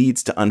and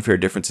leads to unfair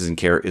differences in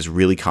care is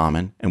really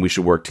common, and we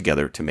should work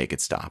together to make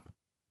it stop.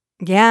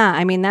 Yeah,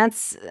 I mean,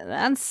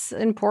 that's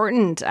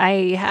important.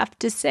 I have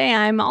to say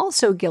I'm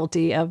also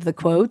guilty of the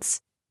quotes,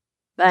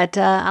 but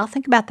I'll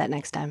think about that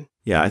next time.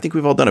 Yeah, I think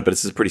we've all done it, but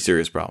this is a pretty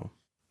serious problem.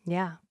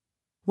 Yeah.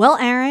 Well,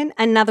 Aaron,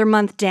 another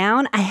month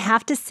down. I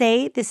have to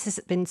say this has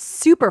been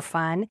super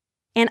fun.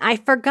 And I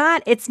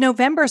forgot it's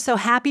November, so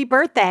happy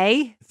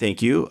birthday.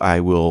 Thank you. I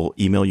will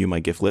email you my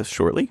gift list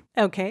shortly.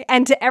 Okay.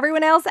 And to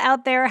everyone else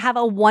out there, have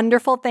a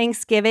wonderful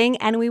Thanksgiving,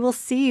 and we will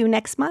see you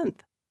next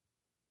month.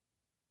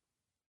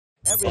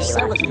 It's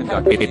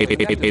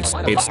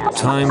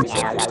time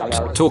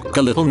to talk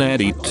a little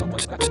nerdy.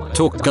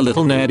 Talk a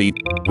little nerdy.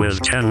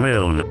 With Ken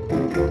Milne.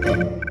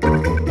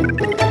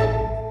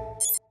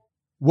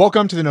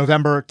 Welcome to the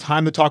November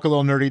Time to Talk a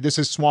Little Nerdy. This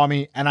is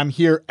Swami, and I'm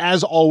here,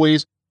 as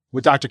always,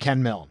 with Dr.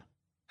 Ken Milne.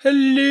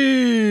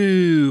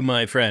 Hello,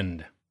 my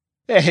friend.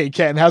 Hey,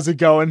 Ken, how's it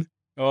going?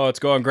 Oh, it's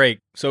going great.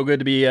 So good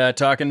to be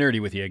talking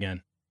nerdy with you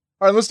again.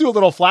 All right, let's do a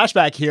little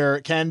flashback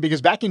here, Ken,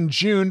 because back in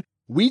June,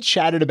 we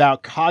chatted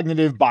about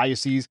cognitive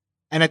biases.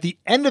 And at the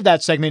end of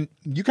that segment,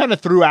 you kind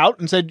of threw out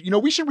and said,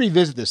 we should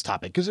revisit this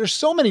topic because there's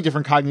so many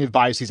different cognitive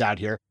biases out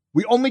here.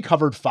 We only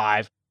covered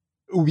 5.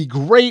 It would be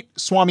great,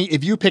 Swami,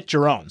 if you picked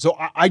your own. So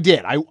I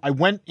did. I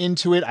went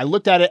into it, I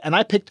looked at it, and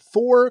I picked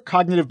 4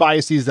 cognitive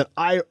biases that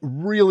I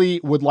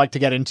really would like to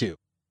get into.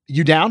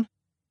 You down?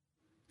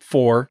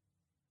 4?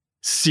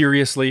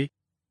 Seriously?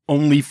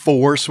 Only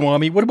 4,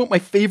 Swami? What about my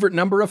favorite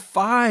number of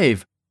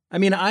 5? I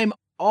mean, I'm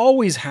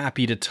always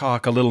happy to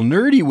talk a little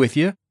nerdy with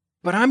you,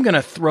 but I'm going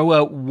to throw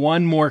out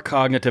one more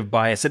cognitive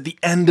bias at the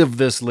end of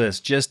this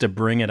list just to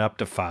bring it up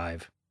to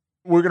 5.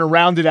 We're going to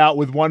round it out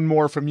with one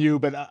more from you,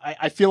 but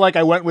I feel like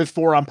I went with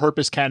 4 on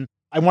purpose, Ken.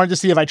 I wanted to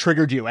see if I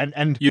triggered you.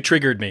 And you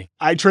triggered me.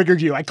 I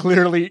triggered you. I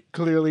clearly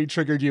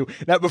triggered you.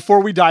 Now,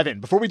 before we dive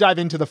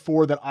into the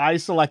 4 that I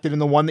selected and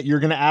the one that you're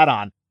going to add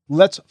on,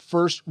 let's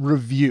first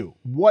review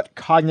what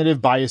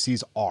cognitive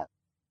biases are.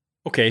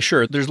 Okay,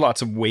 sure. There's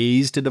lots of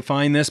ways to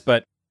define this,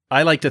 but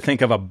I like to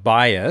think of a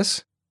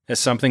bias as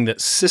something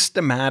that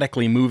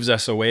systematically moves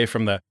us away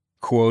from the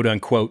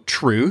quote-unquote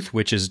truth,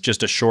 which is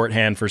just a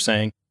shorthand for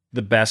saying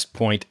the best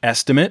point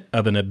estimate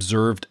of an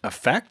observed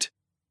effect.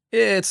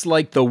 It's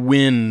like the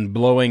wind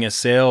blowing a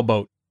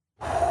sailboat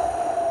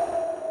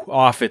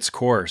off its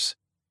course.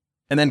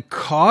 And then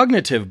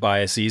cognitive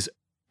biases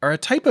are a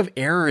type of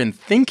error in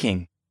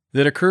thinking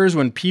that occurs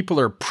when people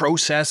are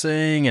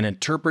processing and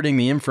interpreting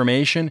the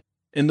information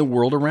in the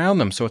world around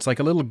them. So it's like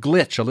a little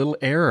glitch, a little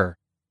error.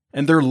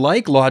 And they're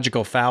like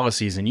logical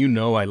fallacies, and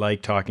I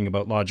like talking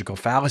about logical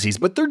fallacies,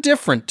 but they're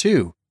different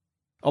too.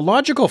 A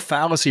logical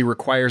fallacy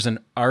requires an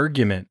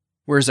argument,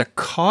 whereas a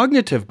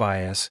cognitive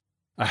bias,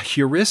 a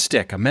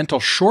heuristic, a mental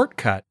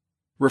shortcut,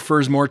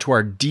 refers more to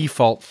our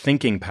default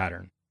thinking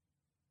pattern.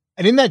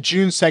 And in that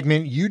June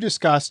segment, you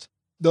discussed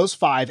those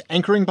 5: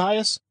 anchoring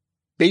bias,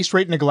 base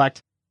rate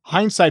neglect,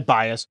 hindsight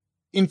bias,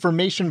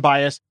 information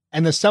bias,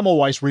 and the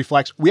Semmelweis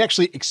reflex. We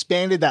actually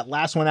expanded that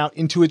last one out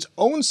into its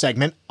own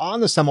segment on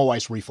the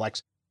Semmelweis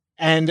reflex.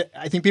 And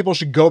I think people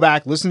should go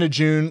back, listen to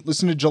June,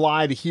 listen to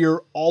July to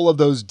hear all of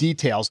those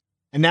details.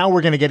 And now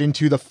we're going to get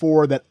into the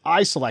 4 that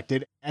I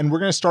selected, and we're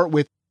going to start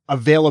with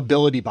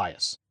availability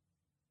bias.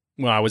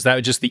 Wow, was that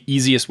just the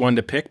easiest one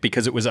to pick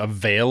because it was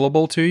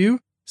available to you?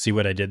 See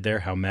what I did there?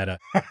 How meta.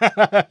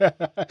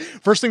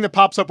 First thing that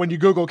pops up when you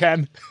Google,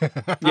 Ken.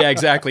 Yeah,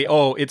 exactly.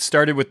 Oh, it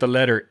started with the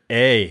letter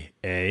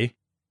A.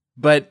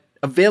 But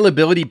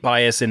availability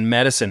bias in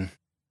medicine,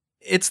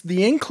 it's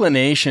the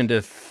inclination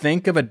to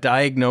think of a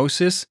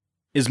diagnosis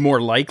is more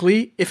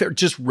likely if it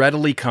just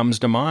readily comes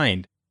to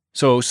mind.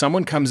 So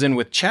someone comes in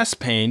with chest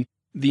pain,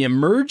 the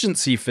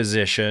emergency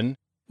physician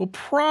will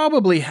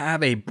probably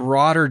have a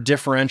broader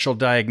differential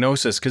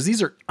diagnosis because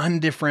these are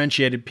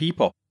undifferentiated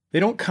people. They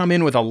don't come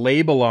in with a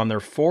label on their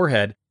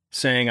forehead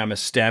saying, I'm a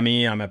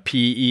STEMI, I'm a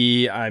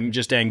PE, I'm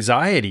just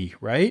anxiety,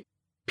 right?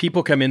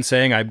 People come in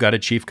saying, I've got a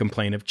chief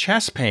complaint of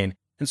chest pain.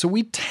 And so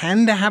we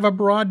tend to have a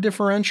broad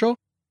differential.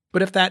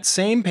 But if that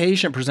same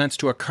patient presents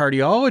to a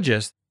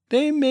cardiologist,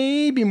 they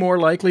may be more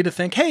likely to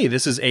think, hey,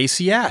 this is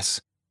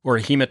ACS. Or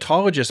a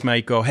hematologist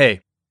might go, hey,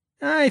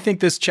 I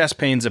think this chest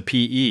pain's a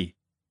PE.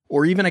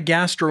 Or even a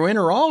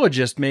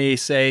gastroenterologist may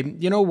say,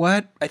 you know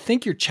what, I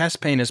think your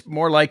chest pain is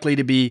more likely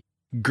to be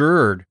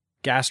GERD,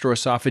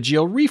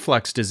 gastroesophageal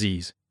reflux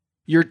disease.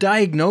 Your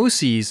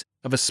diagnoses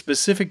of a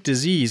specific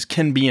disease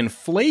can be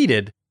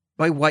inflated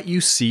by what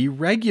you see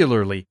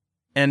regularly,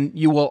 and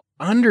you will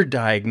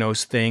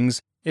underdiagnose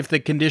things if the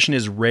condition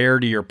is rare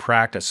to your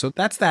practice. So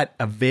that's that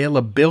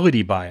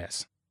availability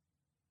bias.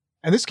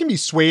 And this can be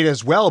swayed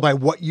as well by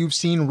what you've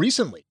seen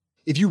recently.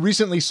 If you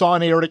recently saw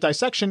an aortic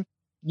dissection,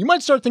 you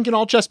might start thinking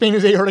all chest pain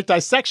is aortic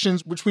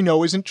dissections, which we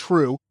know isn't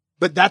true,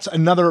 but that's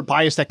another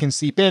bias that can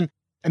seep in.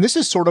 And this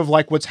is sort of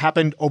like what's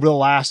happened over the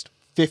last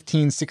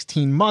 15,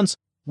 16 months,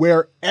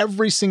 where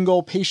every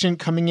single patient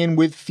coming in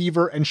with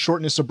fever and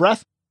shortness of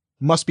breath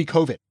must be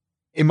COVID.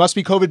 It must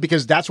be COVID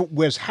because that's what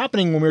was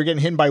happening when we were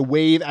getting hit by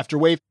wave after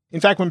wave. In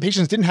fact, when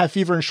patients didn't have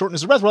fever and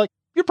shortness of breath, we're like,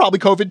 you're probably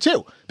COVID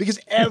too, because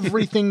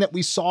everything that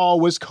we saw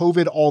was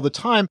COVID all the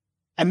time.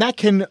 And that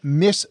can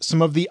miss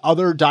some of the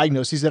other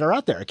diagnoses that are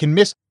out there. It can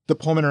miss the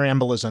pulmonary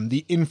embolism,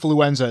 the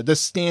influenza, the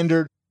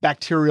standard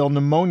bacterial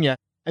pneumonia.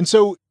 And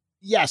so,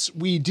 yes,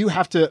 we do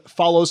have to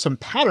follow some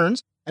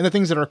patterns, and the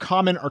things that are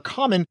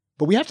common,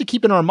 but we have to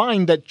keep in our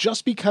mind that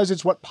just because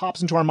it's what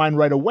pops into our mind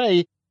right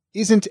away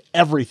isn't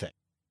everything.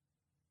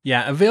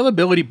 Yeah,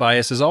 availability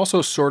bias is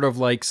also sort of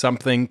like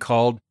something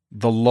called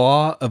the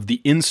law of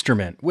the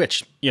instrument,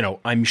 which,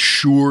 I'm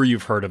sure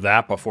you've heard of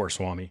that before,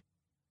 Swami.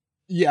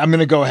 Yeah, I'm going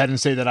to go ahead and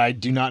say that I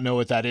do not know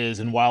what that is.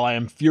 And while I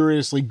am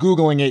furiously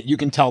Googling it, you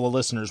can tell the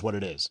listeners what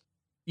it is.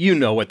 You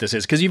know what this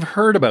is because you've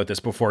heard about this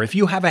before. If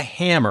you have a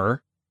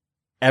hammer,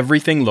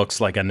 everything looks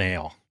like a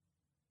nail.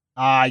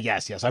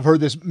 Yes. I've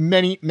heard this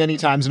many, many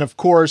times. And of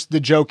course,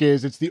 the joke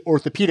is it's the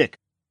orthopedic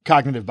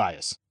cognitive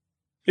bias.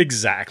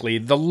 Exactly.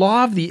 The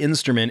law of the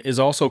instrument is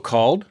also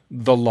called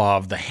the law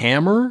of the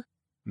hammer,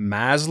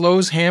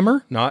 Maslow's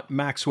hammer, not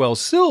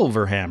Maxwell's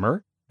silver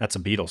hammer, that's a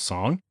Beatles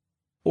song,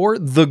 or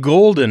the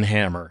golden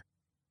hammer.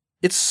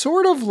 It's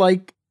sort of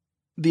like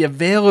the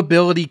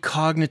availability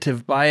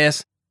cognitive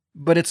bias,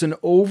 but it's an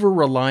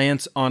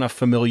over-reliance on a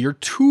familiar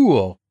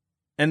tool.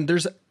 And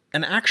there's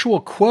an actual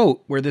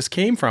quote where this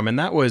came from, and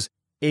that was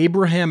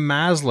Abraham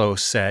Maslow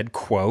said,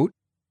 quote,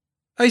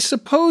 "I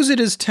suppose it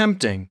is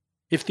tempting,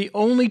 if the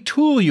only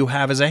tool you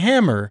have is a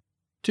hammer,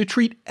 to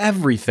treat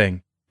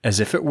everything as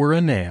if it were a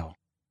nail."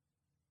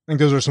 I think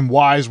those are some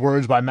wise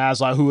words by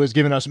Maslow, who has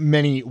given us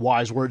many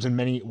wise words and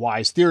many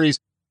wise theories.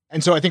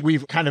 And so I think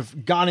we've kind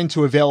of gone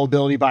into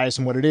availability bias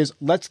and what it is.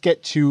 Let's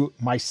get to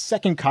my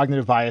second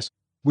cognitive bias,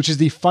 which is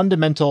the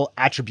fundamental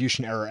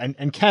attribution error.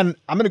 And Ken,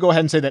 I'm going to go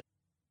ahead and say that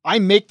I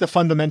make the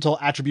fundamental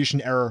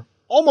attribution error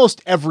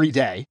almost every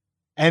day,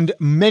 and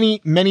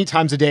many, many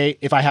times a day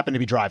if I happen to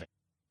be driving.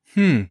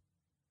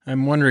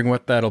 I'm wondering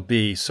what that'll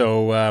be.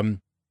 So,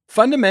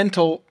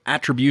 fundamental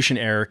attribution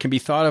error can be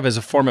thought of as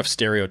a form of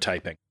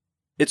stereotyping.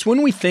 It's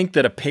when we think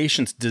that a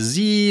patient's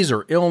disease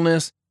or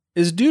illness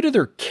is due to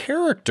their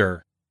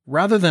character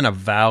rather than a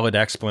valid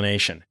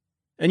explanation.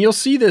 And you'll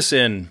see this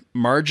in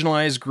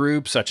marginalized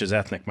groups such as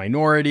ethnic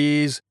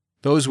minorities,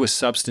 those with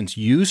substance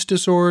use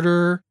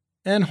disorder,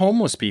 and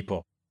homeless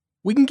people.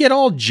 We can get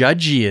all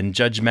judgy and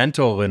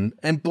judgmental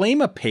and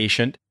blame a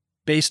patient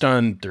based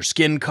on their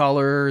skin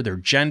color, their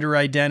gender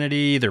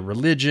identity, their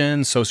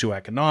religion,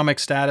 socioeconomic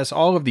status,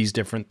 all of these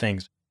different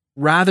things,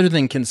 rather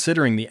than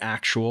considering the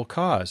actual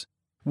cause.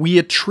 We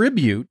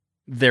attribute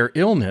their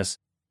illness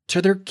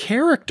to their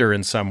character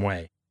in some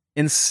way,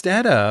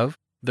 instead of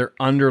their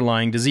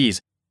underlying disease.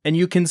 And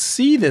you can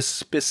see this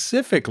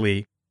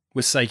specifically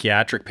with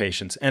psychiatric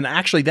patients. And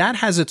actually, that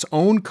has its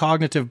own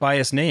cognitive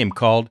bias name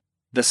called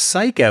the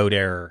psych-out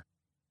error.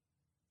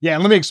 Yeah,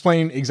 and let me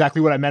explain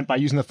exactly what I meant by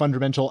using the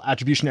fundamental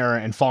attribution error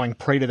and falling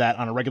prey to that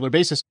on a regular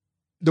basis.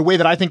 The way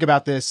that I think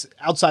about this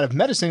outside of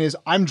medicine is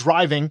I'm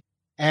driving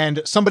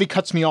and somebody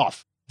cuts me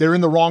off. They're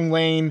in the wrong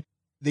lane.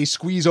 They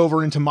squeeze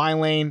over into my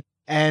lane.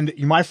 And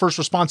my first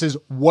response is,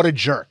 what a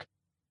jerk.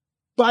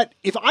 But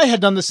if I had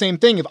done the same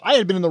thing, if I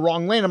had been in the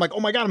wrong lane, I'm like, oh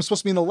my God, I'm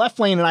supposed to be in the left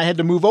lane and I had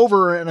to move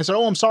over. And I said,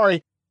 oh, I'm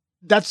sorry.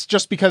 That's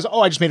just because,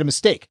 I just made a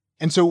mistake.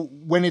 And so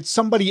when it's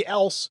somebody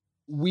else,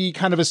 we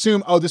kind of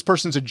assume, this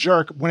person's a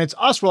jerk. When it's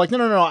us, we're like, no,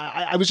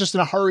 I was just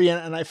in a hurry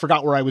and I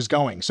forgot where I was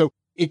going. So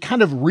it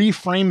kind of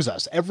reframes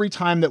us every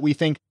time that we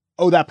think,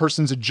 that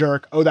person's a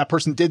jerk. That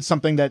person did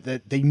something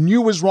that they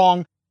knew was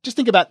wrong. Just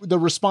think about the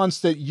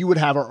response that you would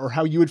have or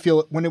how you would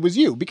feel when it was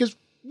you, because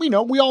we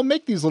know we all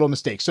make these little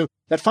mistakes. So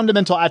that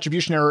fundamental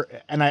attribution error,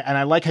 and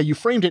I like how you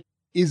framed it,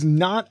 is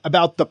not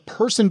about the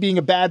person being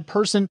a bad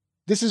person.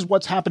 This is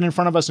what's happened in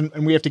front of us,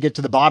 and we have to get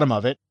to the bottom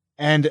of it.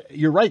 And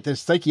you're right, the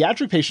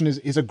psychiatric patient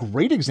is a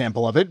great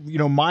example of it.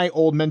 My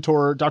old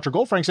mentor, Dr.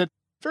 Goldfrank, said,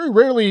 very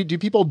rarely do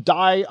people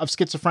die of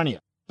schizophrenia,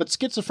 but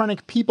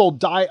schizophrenic people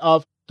die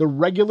of the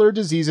regular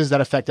diseases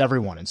that affect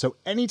everyone. And so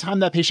anytime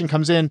that patient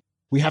comes in,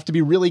 we have to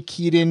be really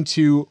keyed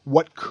into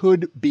what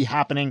could be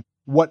happening,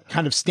 what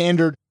kind of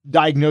standard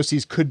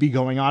diagnoses could be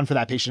going on for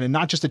that patient, and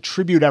not just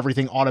attribute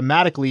everything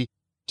automatically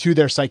to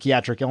their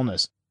psychiatric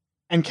illness.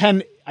 And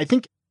Ken, I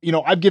think,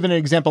 I've given an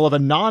example of a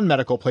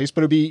non-medical place,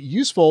 but it'd be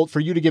useful for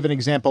you to give an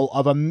example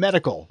of a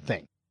medical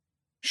thing.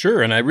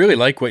 Sure, and I really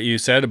like what you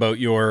said about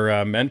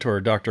your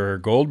mentor, Dr.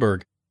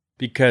 Goldberg,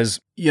 because,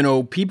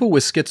 people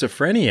with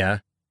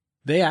schizophrenia,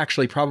 they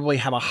actually probably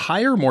have a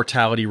higher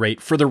mortality rate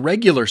for the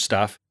regular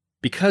stuff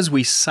because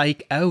we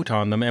psych out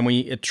on them and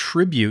we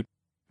attribute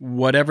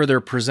whatever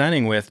they're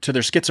presenting with to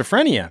their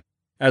schizophrenia,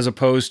 as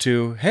opposed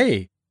to,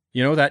 hey,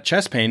 that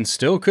chest pain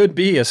still could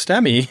be a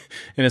STEMI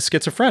in a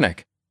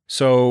schizophrenic.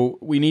 So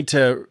we need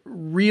to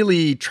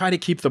really try to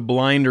keep the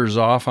blinders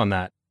off on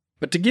that.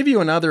 But to give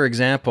you another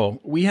example,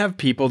 we have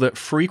people that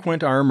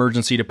frequent our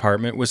emergency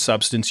department with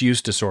substance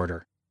use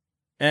disorder.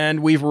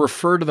 And we've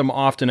referred to them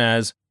often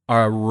as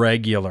a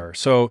regular.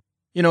 So,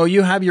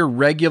 you have your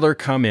regular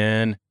come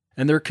in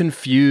and they're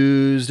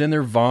confused and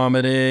they're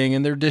vomiting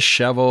and they're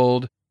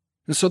disheveled.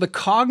 And so the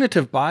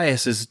cognitive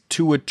bias is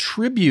to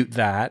attribute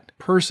that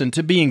person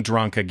to being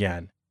drunk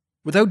again,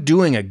 without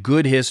doing a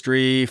good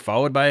history,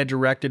 followed by a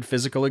directed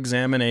physical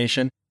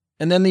examination,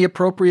 and then the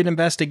appropriate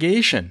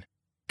investigation.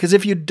 Because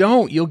if you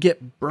don't, you'll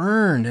get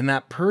burned and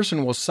that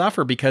person will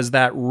suffer because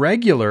that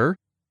regular,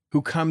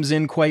 who comes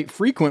in quite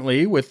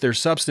frequently with their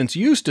substance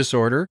use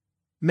disorder,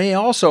 may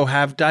also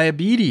have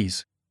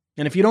diabetes.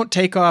 And if you don't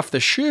take off the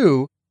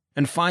shoe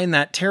and find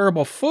that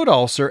terrible foot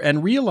ulcer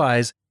and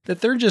realize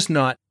that they're just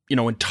not,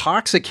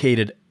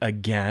 intoxicated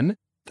again,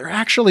 they're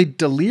actually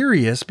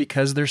delirious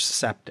because they're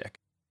septic.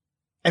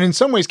 And in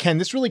some ways, Ken,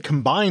 this really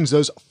combines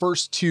those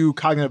first two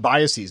cognitive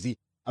biases, the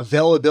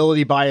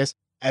availability bias,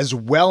 as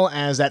well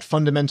as that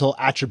fundamental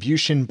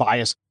attribution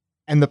bias.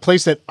 And the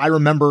place that I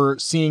remember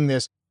seeing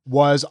this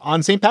was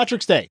on St.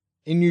 Patrick's Day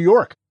in New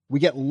York. We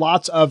get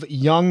lots of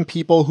young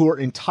people who are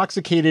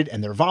intoxicated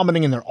and they're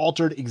vomiting and they're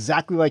altered,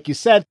 exactly like you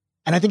said.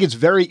 And I think it's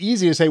very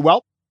easy to say,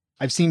 well,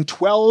 I've seen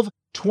 12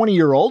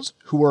 20-year-olds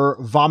who were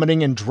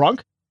vomiting and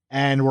drunk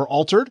and were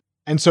altered.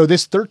 And so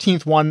this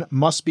 13th one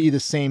must be the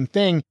same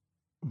thing.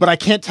 But I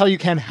can't tell you,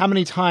 Ken, how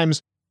many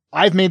times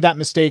I've made that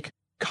mistake.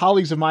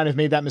 Colleagues of mine have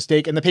made that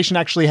mistake. And the patient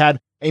actually had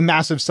a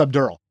massive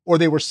subdural, or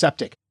they were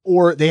septic,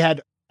 or they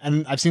had,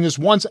 and I've seen this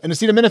once, an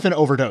acetaminophen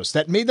overdose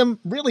that made them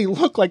really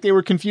look like they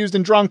were confused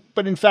and drunk.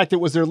 But in fact, it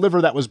was their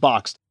liver that was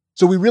boxed.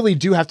 So we really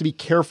do have to be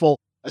careful,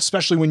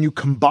 especially when you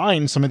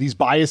combine some of these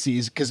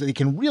biases, because they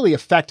can really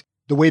affect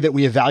the way that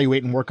we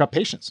evaluate and work up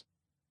patients.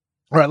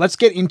 All right, let's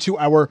get into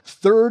our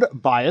third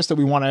bias that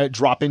we want to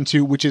drop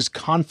into, which is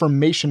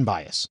confirmation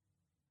bias.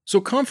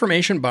 So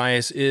confirmation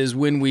bias is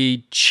when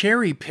we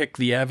cherry pick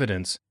the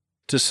evidence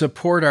to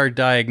support our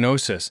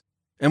diagnosis,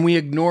 and we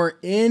ignore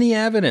any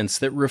evidence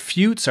that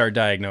refutes our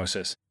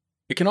diagnosis.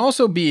 It can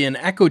also be an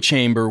echo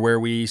chamber where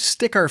we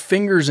stick our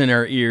fingers in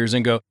our ears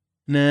and go,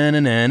 na na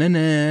na na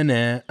na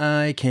na,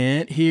 I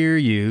can't hear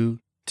you,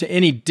 to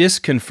any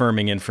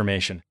disconfirming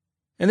information.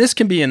 And this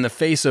can be in the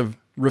face of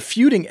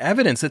refuting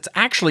evidence that's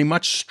actually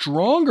much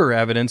stronger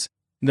evidence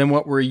than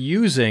what we're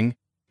using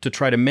to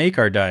try to make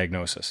our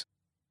diagnosis.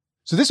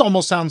 So this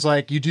almost sounds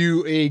like you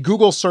do a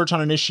Google search on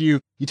an issue,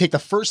 you take the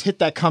first hit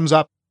that comes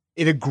up,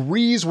 it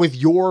agrees with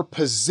your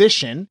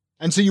position,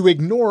 and so you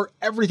ignore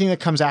everything that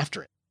comes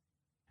after it.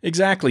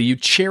 Exactly. You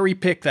cherry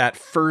pick that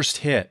first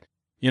hit,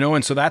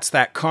 and so that's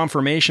that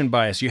confirmation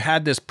bias. You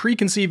had this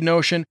preconceived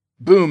notion,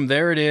 boom,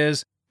 there it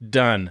is,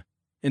 done,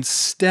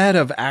 instead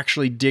of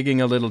actually digging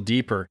a little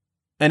deeper.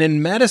 And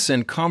in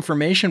medicine,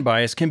 confirmation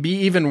bias can be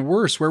even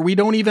worse, where we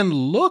don't even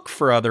look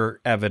for other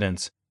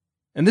evidence.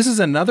 And this is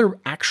another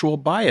actual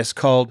bias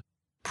called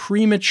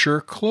premature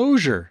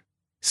closure.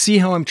 See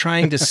how I'm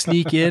trying to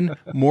sneak in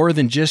more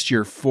than just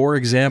your 4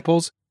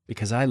 examples?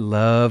 Because I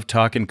love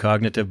talking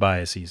cognitive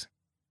biases.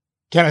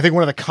 Ken, I think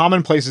one of the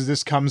common places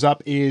this comes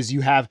up is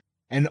you have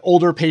an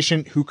older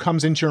patient who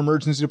comes into your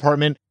emergency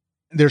department.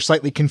 They're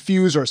slightly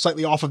confused or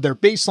slightly off of their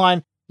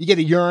baseline. You get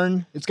a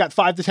urine, it's got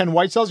 5 to 10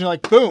 white cells, and you're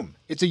like, boom,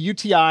 it's a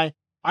UTI.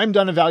 I'm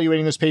done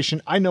evaluating this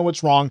patient. I know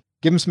what's wrong.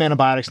 Give them some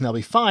antibiotics and they'll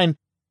be fine.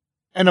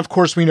 And of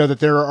course, we know that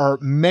there are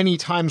many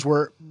times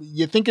where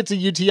you think it's a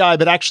UTI,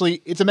 but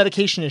actually it's a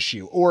medication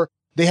issue, or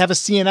they have a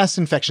CNS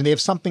infection. They have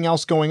something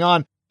else going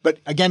on. But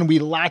again, we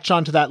latch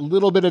onto that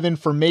little bit of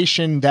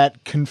information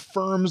that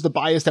confirms the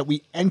bias that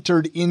we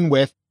entered in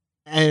with,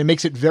 and it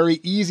makes it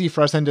very easy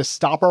for us then to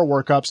stop our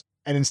workups.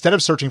 And instead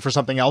of searching for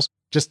something else,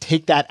 just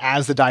take that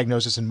as the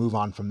diagnosis and move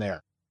on from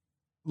there.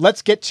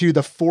 Let's get to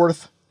the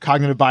fourth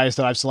cognitive bias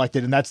that I've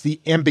selected, and that's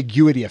the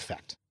ambiguity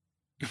effect.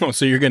 Oh,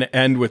 so you're going to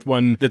end with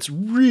one that's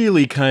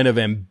really kind of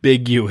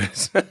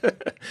ambiguous.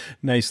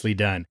 Nicely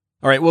done.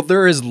 All right, well,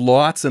 there is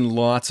lots and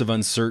lots of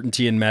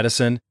uncertainty in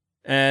medicine.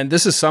 And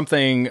this is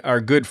something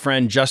our good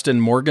friend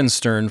Justin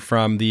Morgenstern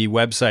from the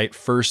website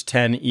First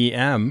 10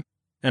 EM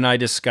and I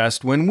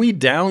discussed when we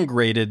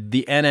downgraded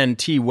the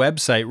NNT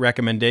website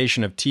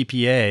recommendation of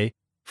TPA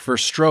for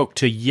stroke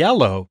to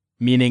yellow,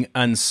 meaning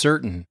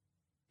uncertain.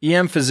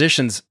 EM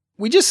physicians,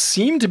 we just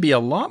seem to be a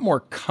lot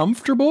more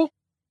comfortable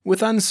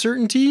with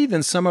uncertainty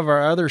than some of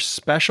our other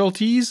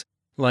specialties,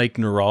 like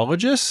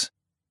neurologists.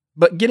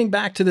 But getting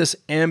back to this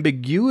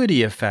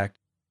ambiguity effect,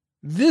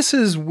 this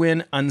is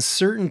when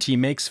uncertainty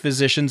makes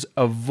physicians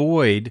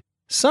avoid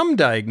some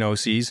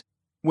diagnoses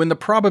when the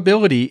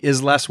probability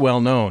is less well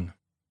known.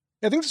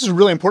 I think this is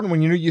really important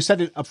when you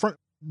said it up front.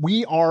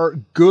 We are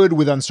good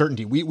with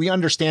uncertainty. We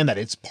understand that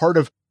it's part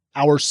of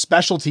our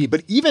specialty,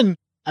 but even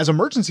as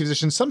emergency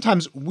physicians,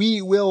 sometimes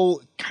we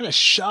will kind of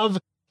shove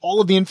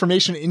all of the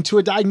information into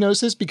a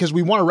diagnosis because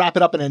we want to wrap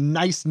it up in a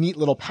nice, neat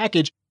little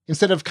package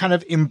instead of kind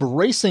of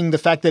embracing the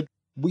fact that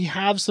we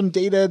have some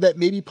data that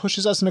maybe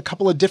pushes us in a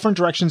couple of different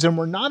directions and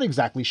we're not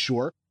exactly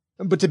sure.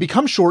 But to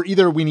become sure,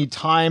 either we need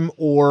time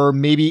or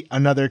maybe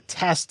another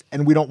test,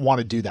 and we don't want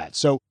to do that.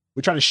 So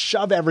we try to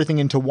shove everything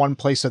into one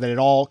place so that it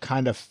all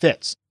kind of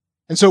fits.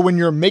 And so when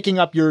you're making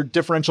up your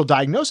differential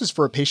diagnosis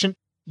for a patient,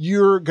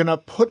 you're going to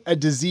put a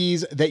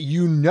disease that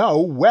you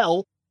know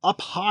well up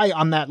high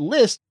on that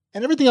list,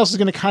 and everything else is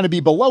going to kind of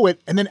be below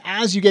it. And then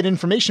as you get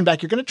information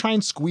back, you're going to try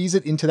and squeeze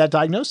it into that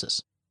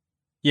diagnosis.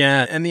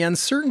 Yeah, and the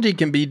uncertainty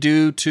can be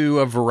due to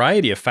a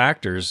variety of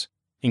factors,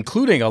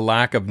 including a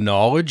lack of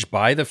knowledge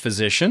by the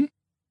physician,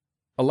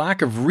 a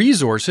lack of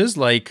resources,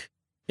 like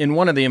in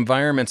one of the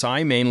environments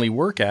I mainly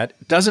work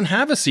at, doesn't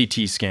have a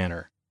CT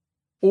scanner,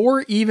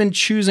 or even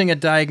choosing a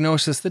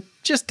diagnosis that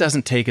just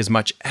doesn't take as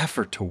much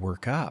effort to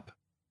work up.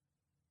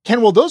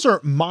 Ken, well, those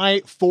are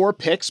my 4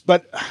 picks,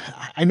 but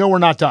I know we're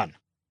not done.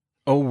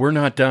 Oh, we're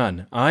not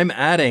done. I'm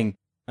adding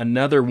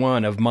another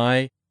one of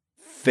my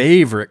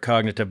favorite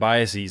cognitive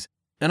biases,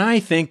 and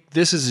I think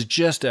this is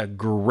just a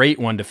great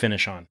one to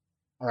finish on.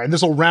 All right, and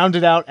this will round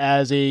it out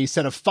as a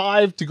set of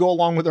 5 to go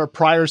along with our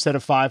prior set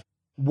of 5.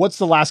 What's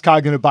the last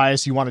cognitive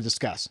bias you want to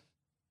discuss?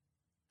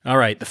 All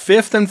right, the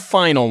 5th and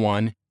final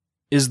one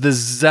is the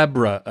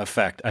zebra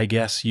effect. I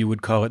guess you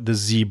would call it the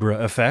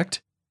zebra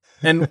effect.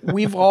 And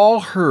we've all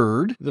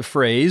heard the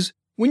phrase,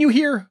 when you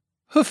hear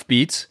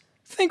hoofbeats,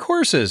 think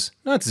horses,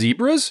 not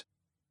zebras.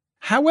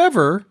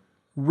 However,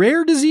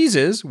 rare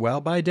diseases,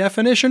 well, by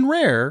definition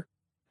rare,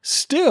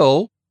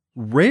 still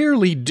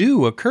rarely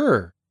do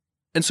occur.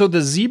 And so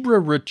the zebra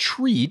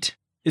retreat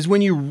is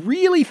when you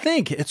really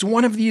think it's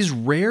one of these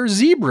rare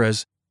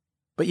zebras,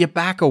 but you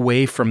back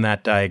away from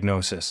that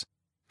diagnosis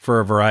for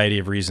a variety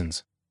of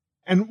reasons.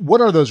 And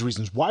what are those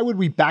reasons? Why would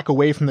we back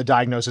away from the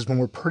diagnosis when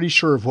we're pretty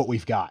sure of what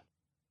we've got?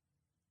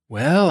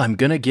 Well, I'm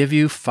going to give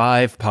you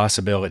 5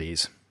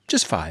 possibilities.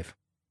 Just 5.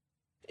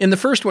 And the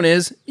first one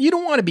is, you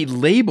don't want to be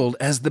labeled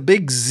as the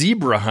big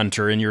zebra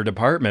hunter in your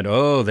department.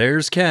 Oh,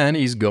 there's Ken.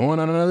 He's going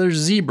on another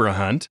zebra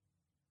hunt.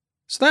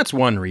 So that's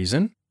one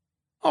reason.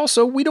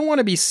 Also, we don't want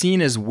to be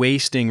seen as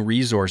wasting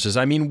resources.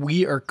 I mean,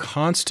 we are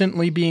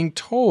constantly being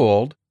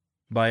told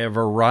by a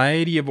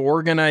variety of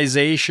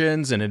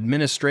organizations and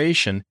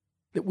administration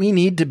that we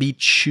need to be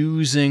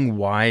choosing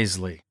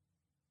wisely.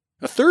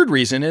 A third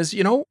reason is,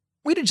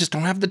 we just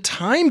don't have the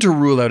time to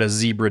rule out a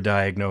zebra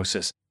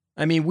diagnosis.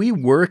 I mean, we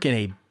work in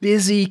a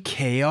busy,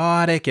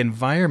 chaotic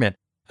environment.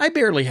 I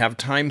barely have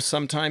time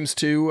sometimes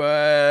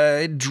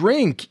to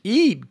drink,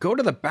 eat, go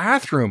to the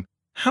bathroom.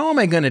 How am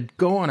I going to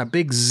go on a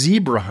big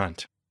zebra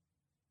hunt?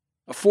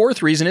 A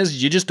fourth reason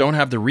is you just don't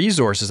have the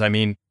resources. I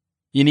mean,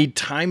 you need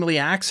timely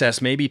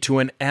access maybe to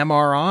an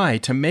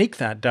MRI to make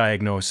that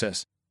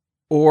diagnosis,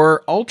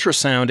 or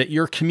ultrasound at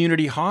your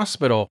community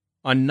hospital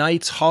on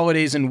nights,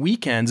 holidays, and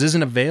weekends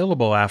isn't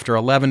available after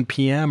 11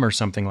 p.m. or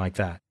something like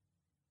that.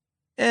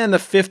 And the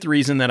fifth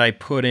reason that I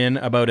put in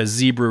about a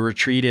zebra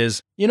retreat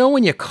is,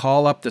 when you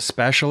call up the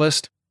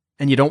specialist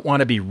and you don't want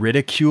to be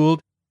ridiculed.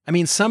 I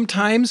mean,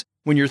 sometimes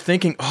when you're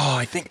thinking,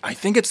 I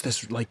think it's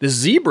this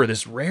zebra,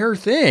 this rare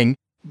thing,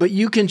 but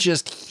you can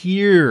just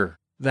hear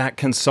that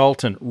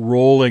consultant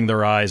rolling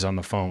their eyes on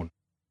the phone.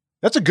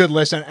 That's a good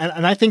list.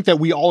 And I think that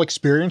we all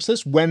experience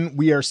this when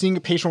we are seeing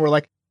a patient. We're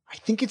like, I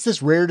think it's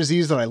this rare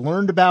disease that I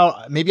learned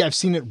about. Maybe I've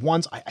seen it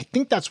once. I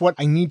think that's what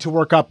I need to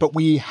work up. But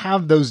we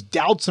have those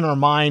doubts in our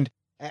mind.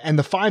 And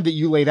the 5 that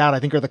you laid out, I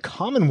think, are the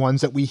common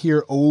ones that we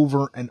hear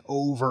over and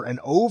over and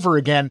over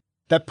again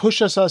that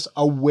push us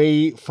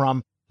away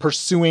from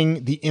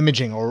pursuing the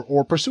imaging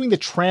or pursuing the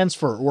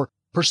transfer or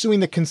pursuing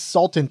the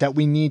consultant that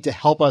we need to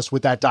help us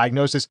with that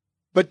diagnosis.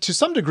 But to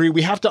some degree,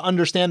 we have to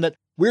understand that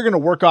we're going to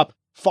work up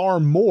far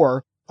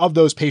more of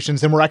those patients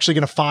than we're actually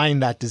going to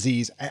find that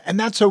disease. And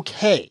that's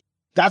okay.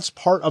 That's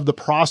part of the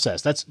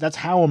process. That's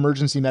how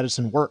emergency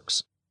medicine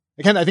works.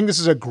 Again, I think this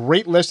is a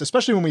great list,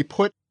 especially when we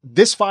put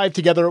this 5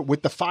 together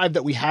with the 5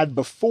 that we had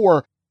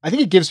before. I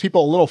think it gives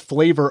people a little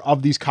flavor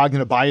of these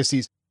cognitive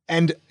biases.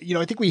 And,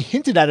 I think we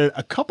hinted at it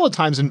a couple of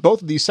times in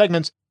both of these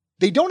segments.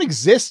 They don't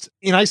exist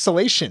in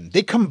isolation.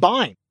 They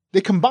combine.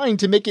 They combine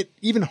to make it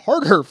even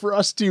harder for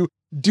us to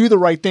do the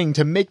right thing,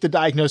 to make the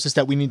diagnosis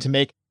that we need to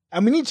make.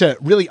 And we need to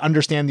really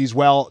understand these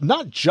well,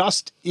 not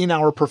just in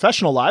our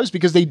professional lives,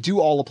 because they do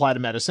all apply to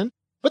medicine,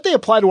 but they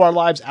apply to our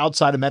lives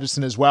outside of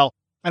medicine as well.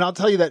 And I'll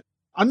tell you that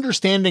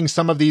understanding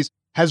some of these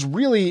has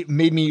really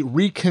made me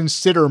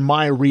reconsider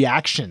my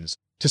reactions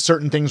to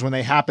certain things when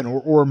they happen,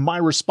 or my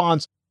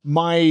response,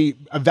 my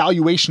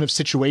evaluation of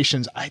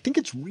situations. I think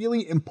it's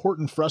really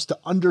important for us to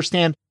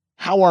understand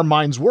how our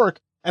minds work.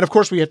 And of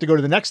course, we have to go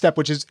to the next step,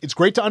 which is it's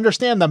great to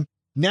understand them.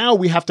 Now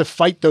we have to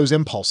fight those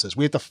impulses.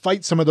 We have to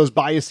fight some of those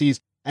biases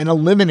and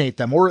eliminate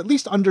them, or at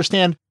least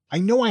understand, I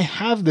know I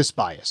have this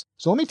bias.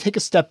 So let me take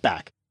a step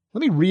back.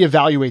 Let me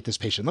reevaluate this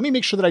patient. Let me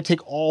make sure that I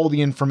take all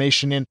the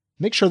information in,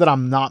 make sure that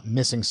I'm not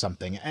missing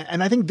something.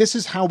 And I think this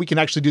is how we can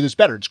actually do this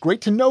better. It's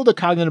great to know the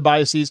cognitive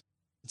biases.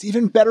 It's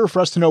even better for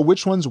us to know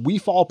which ones we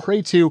fall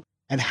prey to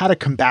and how to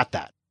combat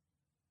that.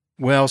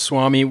 Well,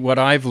 Swami, what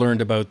I've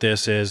learned about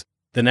this is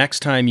the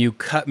next time you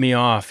cut me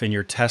off in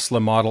your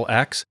Tesla Model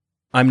X,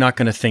 I'm not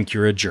going to think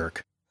you're a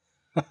jerk.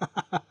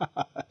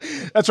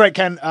 That's right,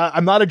 Ken.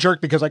 I'm not a jerk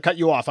because I cut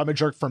you off. I'm a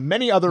jerk for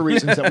many other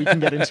reasons that we can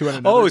get into in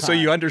another time. So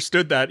you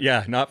understood that.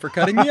 Yeah, not for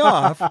cutting me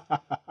off.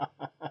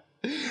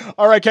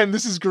 All right, Ken,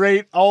 this is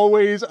great.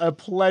 Always a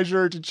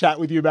pleasure to chat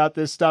with you about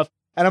this stuff.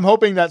 And I'm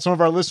hoping that some of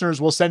our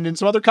listeners will send in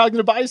some other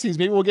cognitive biases.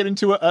 Maybe we'll get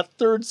into a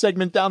third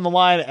segment down the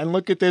line and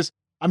look at this.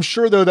 I'm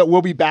sure, though, that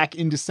we'll be back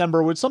in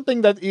December with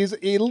something that is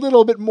a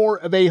little bit more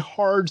of a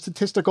hard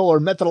statistical or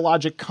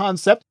methodologic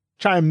concept.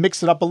 Try and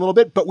mix it up a little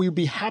bit, but we'd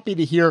be happy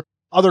to hear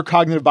other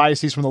cognitive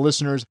biases from the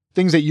listeners,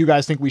 things that you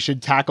guys think we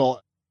should tackle,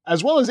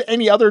 as well as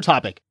any other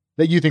topic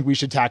that you think we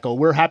should tackle.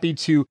 We're happy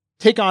to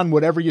take on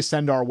whatever you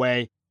send our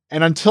way.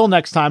 And until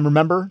next time,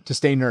 remember to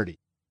stay nerdy.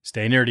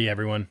 Stay nerdy,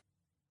 everyone.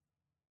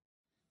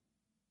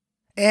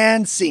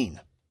 And scene.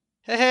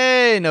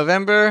 Hey,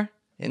 November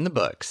in the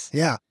books.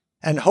 Yeah.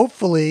 And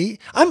hopefully,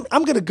 I'm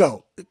going to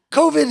go.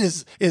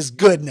 COVID is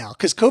good now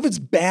because COVID's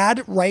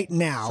bad right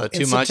now. So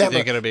 2 months, you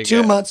think it'll be good?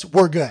 2 months,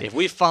 we're good. If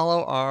we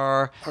follow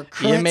our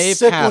current EMA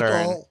cyclical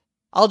pattern,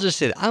 I'll just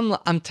say that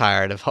I'm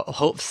tired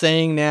of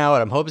saying now,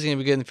 and I'm hoping it's going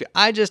to be good in the future.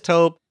 I just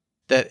hope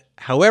that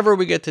however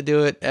we get to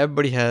do it,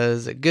 everybody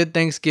has a good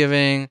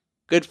Thanksgiving,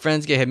 good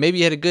friends get ahead. Maybe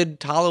you had a good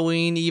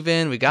Halloween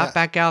even. We got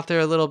back out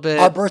there a little bit.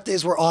 Our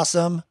birthdays were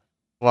awesome.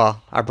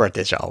 Well, our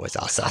birthdays are always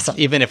awesome.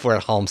 Even if we're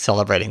at home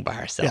celebrating by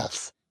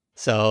ourselves. Yeah.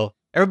 So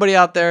everybody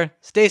out there,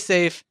 stay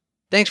safe.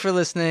 Thanks for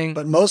listening.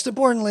 But most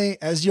importantly,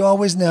 as you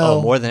always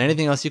know, more than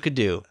anything else you could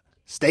do,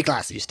 stay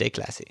classy. You stay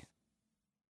classy.